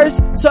me first.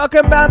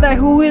 Talking about that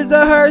who is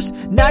the hearse.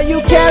 Now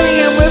you carry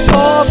him with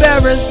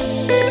pallbearers.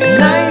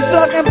 And I ain't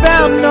talking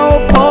about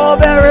no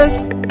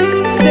pallbearers.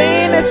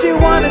 Saying that you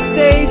wanna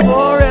stay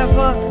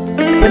forever,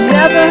 but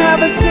never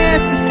have a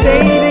chance to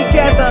stay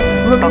together.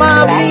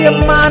 Remind me of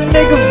my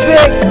nigga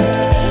Vic.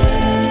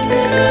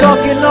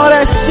 Talking all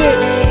that shit,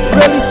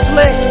 really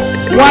slick.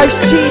 Wife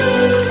cheats,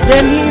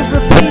 then he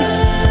repeats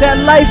that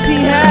life he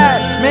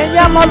had. Man,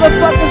 y'all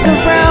motherfuckers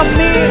around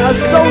me are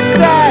so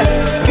sad.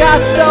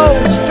 Got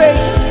those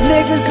fake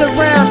niggas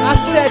around. I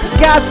said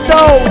got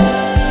those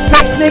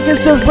fake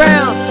niggas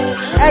around.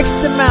 X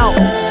them out.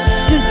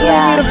 Just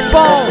leave me the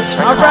phone.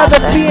 I'd rather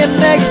be in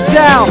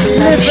exile,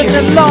 living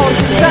alone.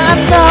 'Cause I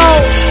know.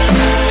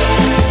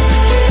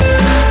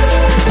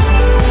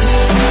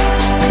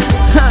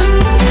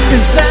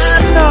 Cause I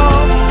know.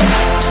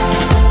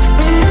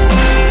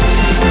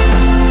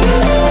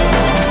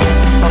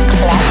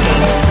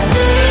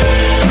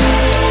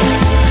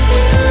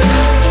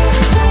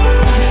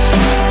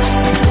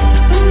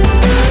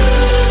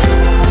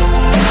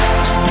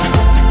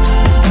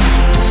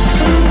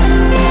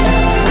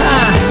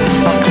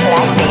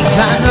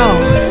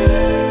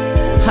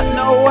 I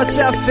know what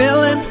y'all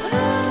feeling.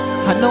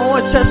 I know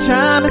what y'all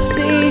trying to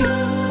see.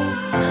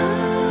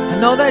 I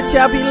know that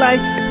y'all be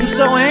like, he's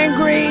so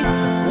angry.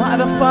 Why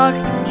the fuck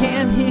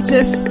can't he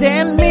just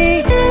stand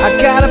me? I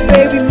got a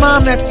baby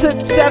mom that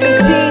took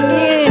 17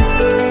 years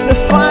to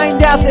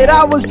find out that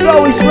I was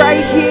always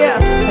right here.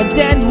 And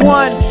then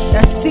one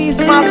that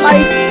sees my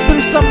life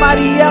through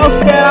somebody else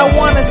that I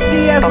wanna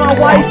see as my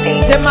wife.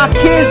 Then my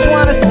kids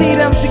wanna see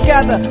them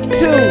together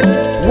too.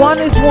 One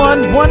is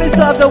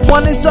other,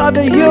 one is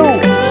other you.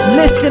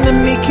 Listen to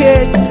me,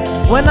 kids.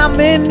 When I'm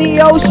in the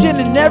ocean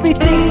and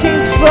everything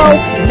seems slow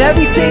and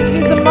everything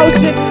seems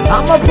emotion,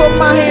 I'ma put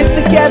my hands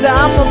together,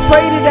 I'ma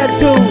pray to that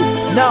dude.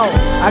 No,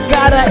 I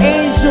got an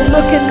angel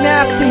looking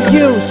after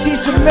you.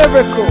 She's a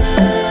miracle.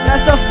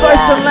 That's her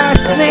first and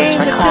last name.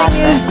 The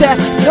thing is that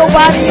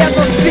nobody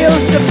ever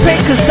feels the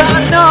pain, 'cause I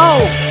know.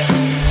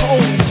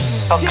 Holy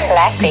shit,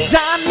 'cause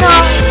I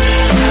know.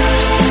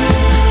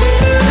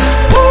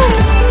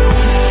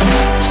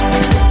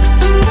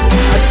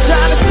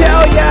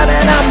 Tell ya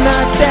that I'm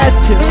not that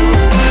dude.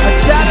 I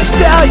try to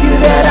tell you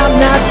that I'm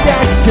not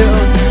that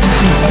dude.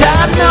 'Cause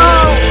I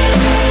know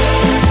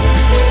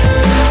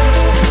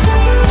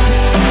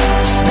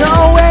there's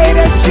no way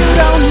that you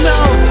don't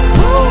know.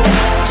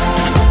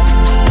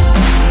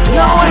 There's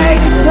no way,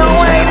 there's no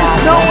way,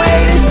 there's no way,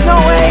 there's no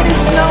way,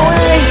 there's no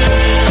way.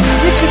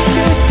 You can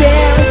sit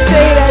there and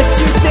say that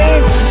you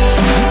think.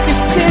 You can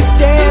sit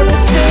there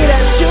and say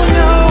that you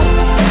know.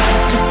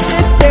 You can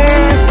sit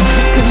there,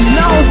 you can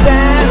know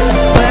that.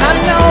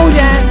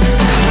 That.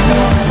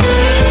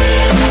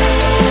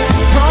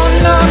 Oh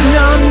no,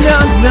 no, no,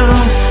 no.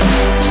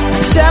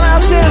 Shout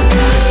out to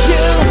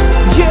you,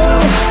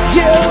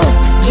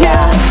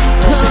 yeah.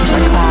 This is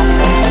for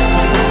classics.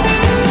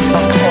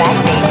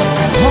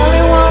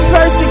 Only one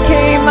person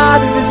came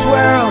out of this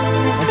world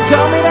and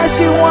told me that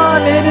she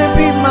wanted to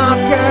be my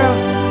girl.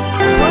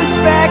 Pushed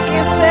back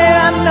and said,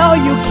 I know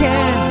you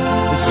can,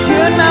 but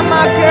you're not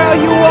my girl,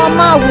 you are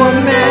my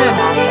woman.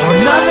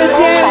 Another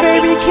damn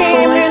baby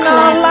came in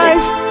our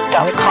life.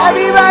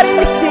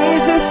 Everybody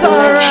sees it's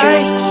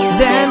alright.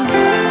 Then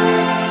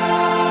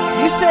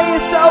you say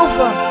it's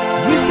over.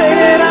 You say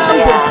that I'm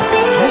done.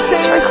 You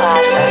say it's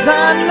 'cause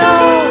I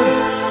know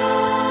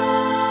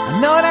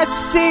that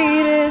you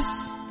see this.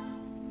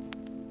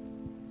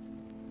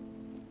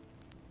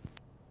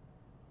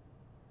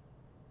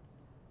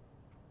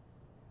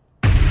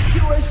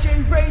 USA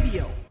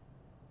Radio.